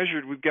being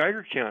measured with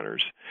Geiger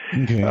counters.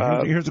 Okay,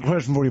 here's a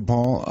question for you,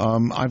 Paul.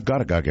 I've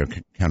got a Geiger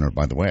counter,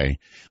 by the way.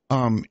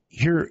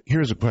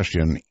 Here's a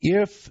question.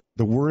 If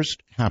the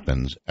worst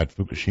happens at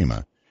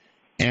Fukushima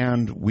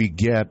and we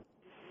get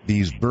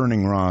these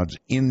burning rods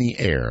in the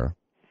air,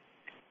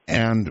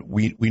 and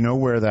we know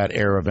where that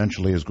air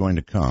eventually is going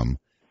to come,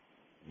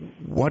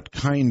 what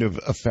kind of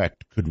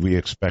effect could we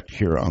expect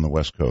here on the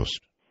West Coast?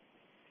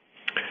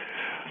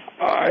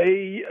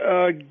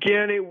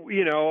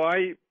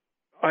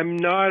 I'm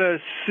not a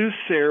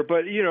soothsayer,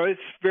 but, you know,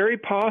 it's very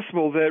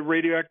possible that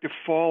radioactive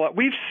fallout,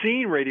 we've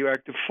seen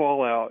radioactive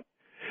fallout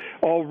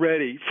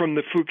already from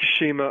the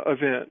Fukushima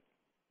event.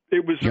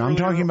 It was I'm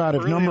talking about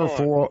if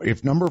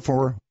number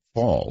four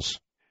falls,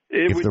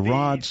 it would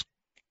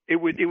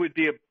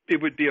be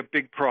a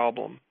big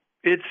problem.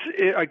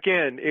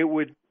 It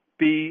would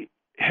be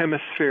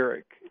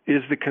hemispheric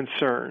is the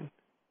concern.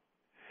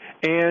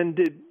 And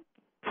it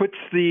puts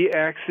the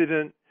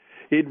accident,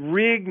 it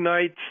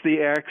reignites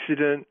the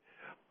accident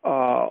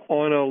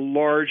on a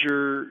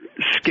larger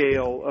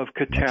scale of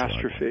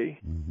catastrophe.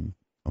 Mm-hmm.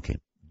 Okay.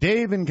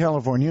 Dave in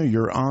California,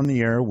 you're on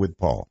the air with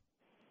Paul.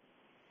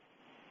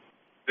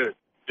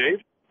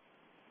 Dave?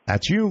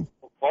 That's you.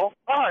 Paul?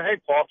 Hey,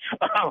 Paul.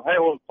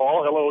 Hello,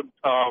 Paul. Hello,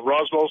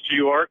 Roswell to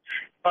you, Art.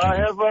 I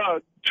have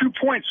 2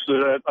 points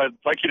that I'd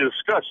like you to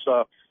discuss.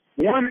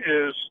 One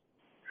is,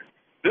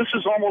 this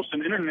is almost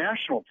an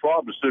international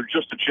problem instead of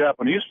just a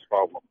Japanese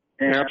problem.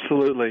 And,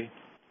 absolutely.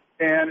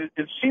 And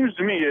it seems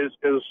to me as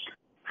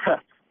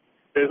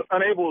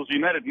unable as the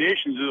United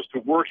Nations is to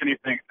work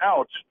anything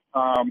out,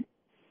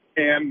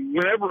 and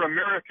whenever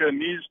America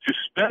needs to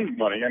spend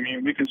money, I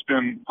mean, we can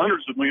spend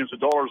hundreds of millions of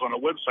dollars on a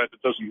website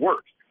that doesn't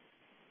work.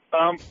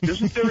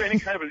 Isn't there any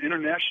kind of an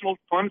international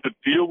fund to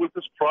deal with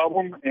this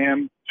problem?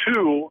 And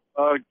two,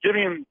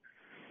 given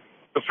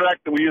the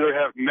fact that we either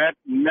have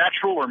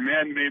natural or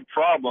man-made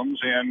problems,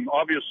 and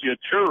obviously a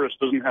terrorist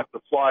doesn't have to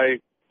fly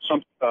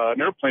an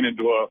airplane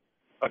into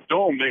a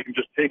dome, they can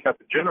just take out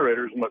the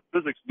generators and let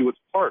physics do its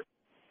part.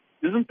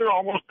 Isn't there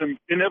almost an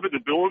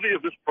inevitability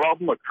of this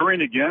problem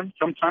occurring again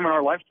sometime in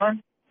our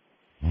lifetime?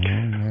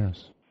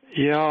 Yes.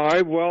 Yeah,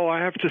 I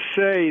have to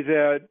say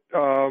that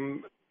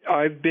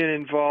I've been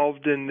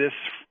involved in this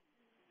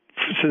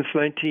since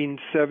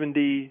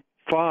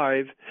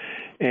 1975,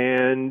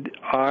 and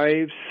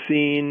I've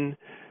seen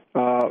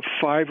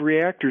 5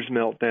 reactors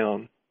melt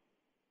down.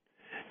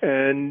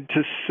 And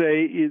to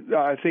say,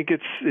 I think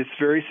it's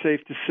very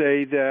safe to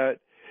say that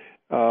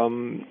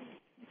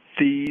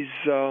these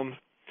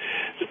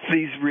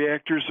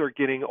reactors are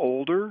getting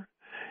older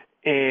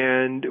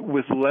and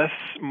with less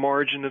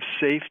margin of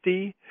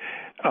safety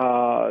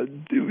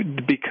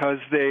because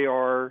they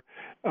are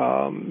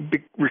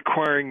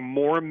requiring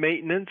more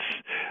maintenance.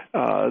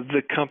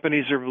 The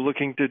companies are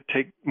looking to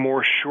take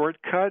more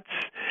shortcuts.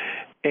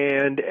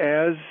 And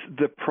as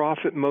the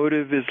profit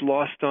motive is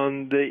lost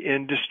on the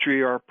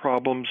industry, our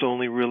problems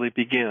only really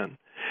begin.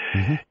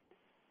 Mm-hmm.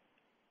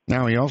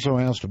 Now, he also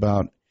asked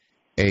about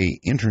a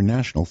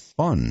international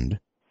fund,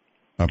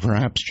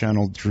 perhaps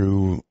channeled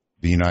through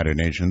the United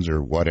Nations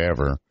or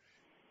whatever,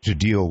 to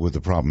deal with the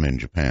problem in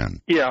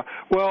Japan. Yeah.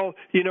 Well,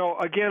 you know,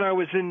 again, I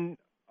was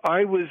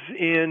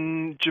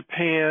in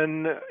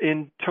Japan,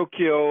 in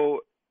Tokyo,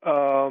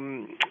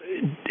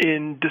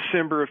 in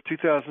December of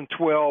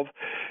 2012,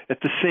 at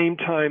the same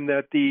time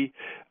that the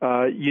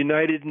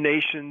United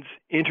Nations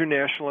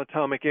International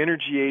Atomic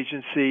Energy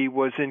Agency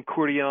was in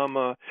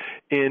Kuriyama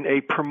in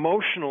a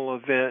promotional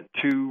event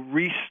to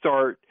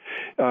restart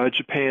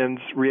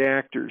Japan's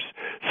reactors.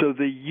 So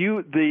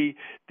the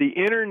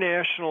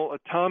International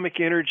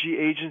Atomic Energy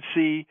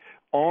Agency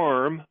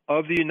arm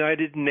of the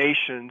United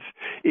Nations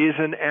is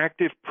an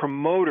active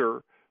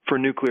promoter for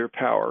nuclear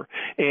power.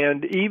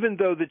 And even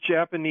though the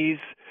Japanese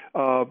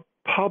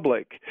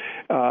public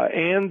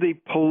and the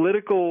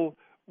political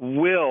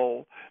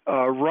will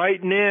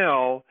right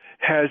now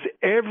has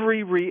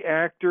every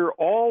reactor,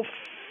 all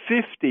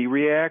 50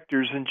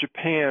 reactors in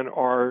Japan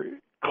are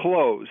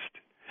closed.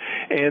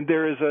 And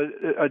there is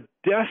a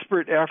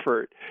desperate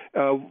effort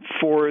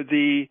for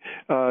the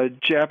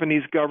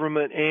Japanese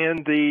government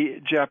and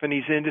the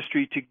Japanese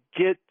industry to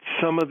get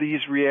some of these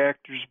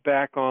reactors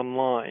back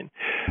online.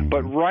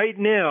 But right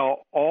now,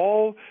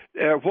 all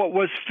what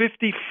was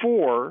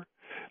 54,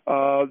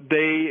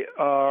 they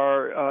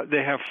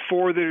have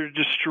 4 that are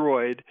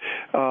destroyed,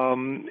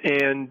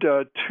 and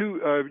 2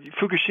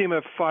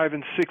 Fukushima 5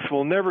 and 6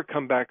 will never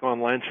come back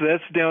online. So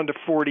that's down to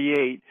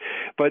 48.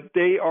 But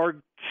they are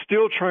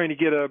still trying to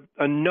get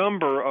a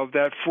number of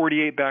that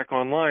 48 back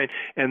online,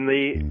 and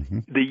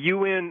the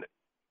UN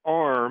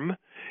arm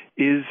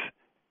is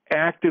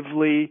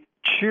actively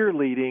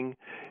cheerleading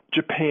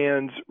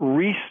Japan's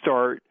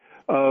restart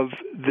of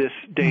this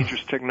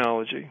dangerous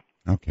technology.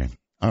 Okay.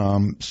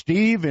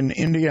 Steve in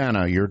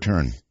Indiana, your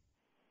turn.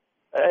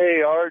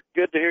 Hey, Art,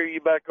 good to hear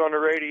you back on the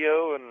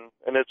radio,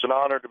 and it's an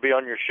honor to be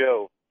on your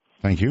show.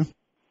 Thank you.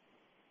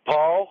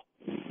 Paul?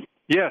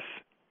 Yes.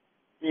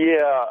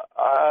 Yeah.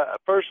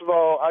 First of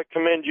all, I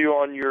commend you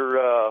on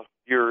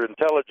your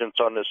intelligence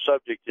on this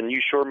subject, and you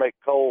sure make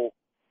coal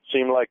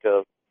seem like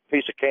a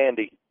piece of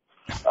candy.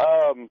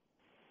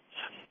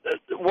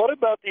 What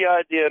about the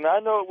idea, and I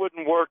know it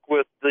wouldn't work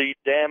with the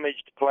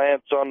damaged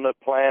plants on the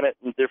planet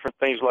and different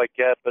things like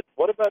that, but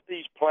what about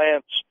these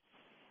plants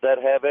that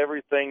have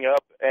everything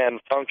up and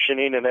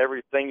functioning and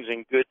everything's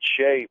in good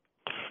shape?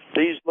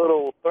 These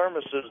little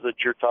thermoses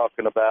that you're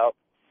talking about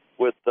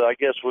with, I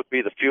guess, would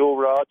be the fuel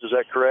rods, is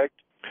that correct?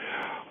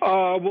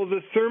 Well,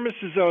 the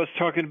thermoses I was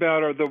talking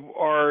about are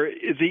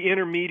the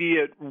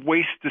intermediate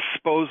waste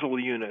disposal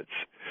units,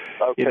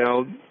 okay,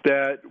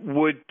 that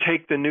would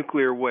take the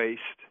nuclear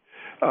waste.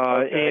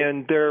 Okay.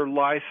 And they're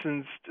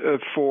licensed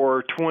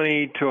for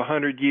 20 to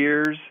 100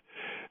 years,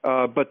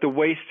 but the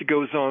waste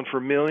goes on for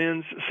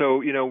millions.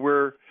 So,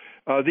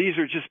 these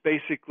are just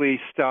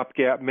basically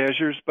stopgap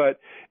measures. But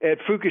at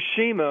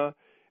Fukushima,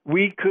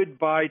 we could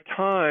buy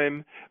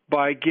time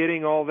by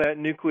getting all that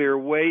nuclear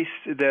waste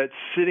that's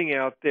sitting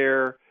out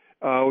there,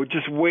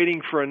 just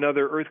waiting for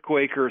another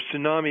earthquake or a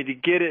tsunami to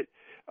get it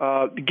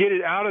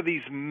out of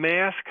these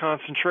mass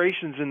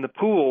concentrations in the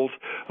pools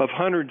of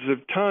hundreds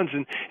of tons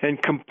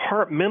and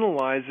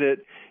compartmentalize it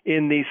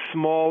in these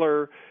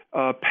smaller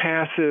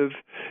passive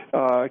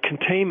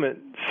containment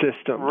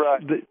systems.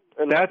 Right.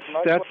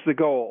 That's the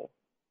goal.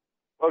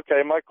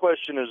 Okay, my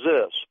question is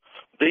this.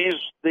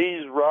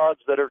 These rods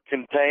that are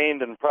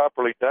contained and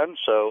properly done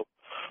so,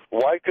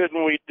 why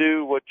couldn't we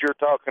do what you're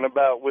talking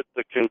about with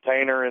the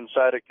container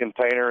inside a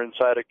container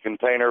inside a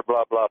container,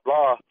 blah, blah,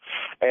 blah,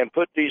 and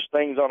put these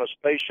things on a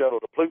space shuttle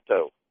to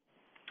Pluto?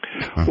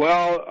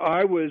 Well,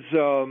 I was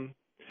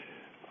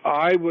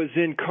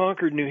in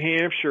Concord, New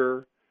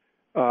Hampshire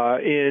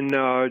in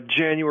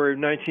January of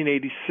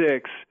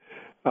 1986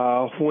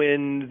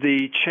 when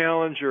the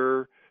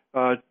Challenger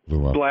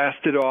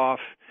blasted off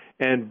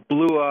and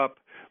blew up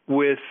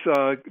with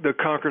the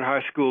Concord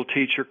High School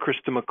teacher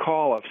Krista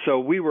McAuliffe. So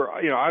we were,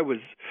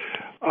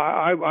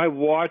 I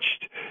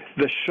watched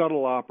the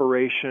shuttle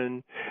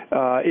operation.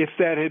 If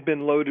that had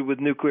been loaded with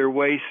nuclear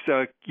waste,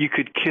 you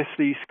could kiss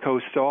the East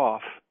Coast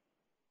off.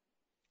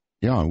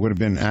 Yeah, it would have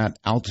been at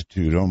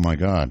altitude. Oh my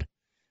God,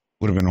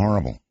 would have been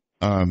horrible.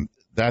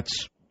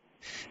 That's,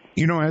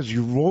 as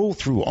you roll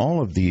through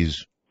all of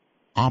these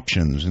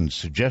options and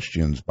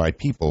suggestions by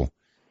people,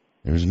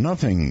 there's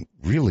nothing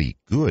really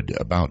good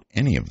about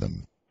any of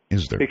them,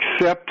 is there?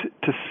 Except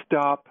to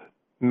stop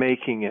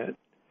making it.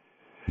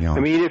 Yeah.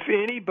 I mean, if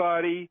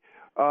anybody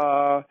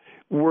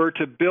were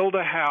to build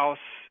a house,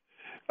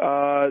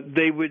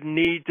 they would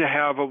need to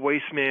have a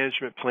waste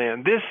management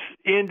plan. This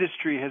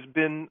industry has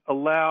been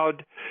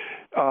allowed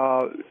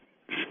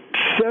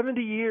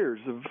 70 years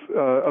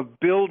of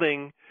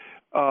building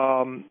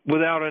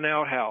without an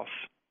outhouse.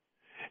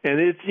 And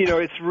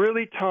it's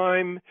really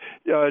time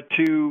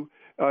to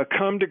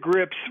come to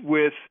grips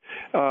with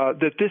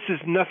that this is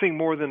nothing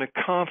more than a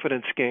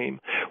confidence game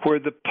where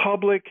the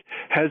public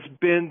has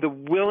been the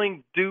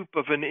willing dupe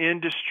of an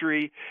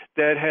industry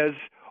that has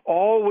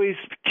always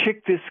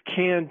kicked this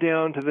can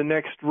down to the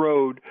next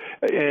road,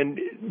 and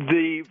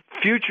the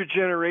future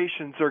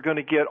generations are going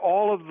to get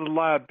all of the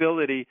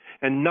liability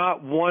and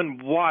not 1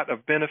 watt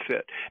of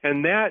benefit.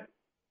 And that,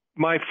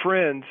 my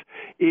friends,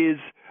 is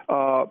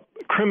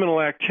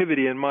criminal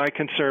activity in my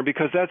concern,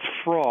 because that's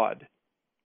fraud.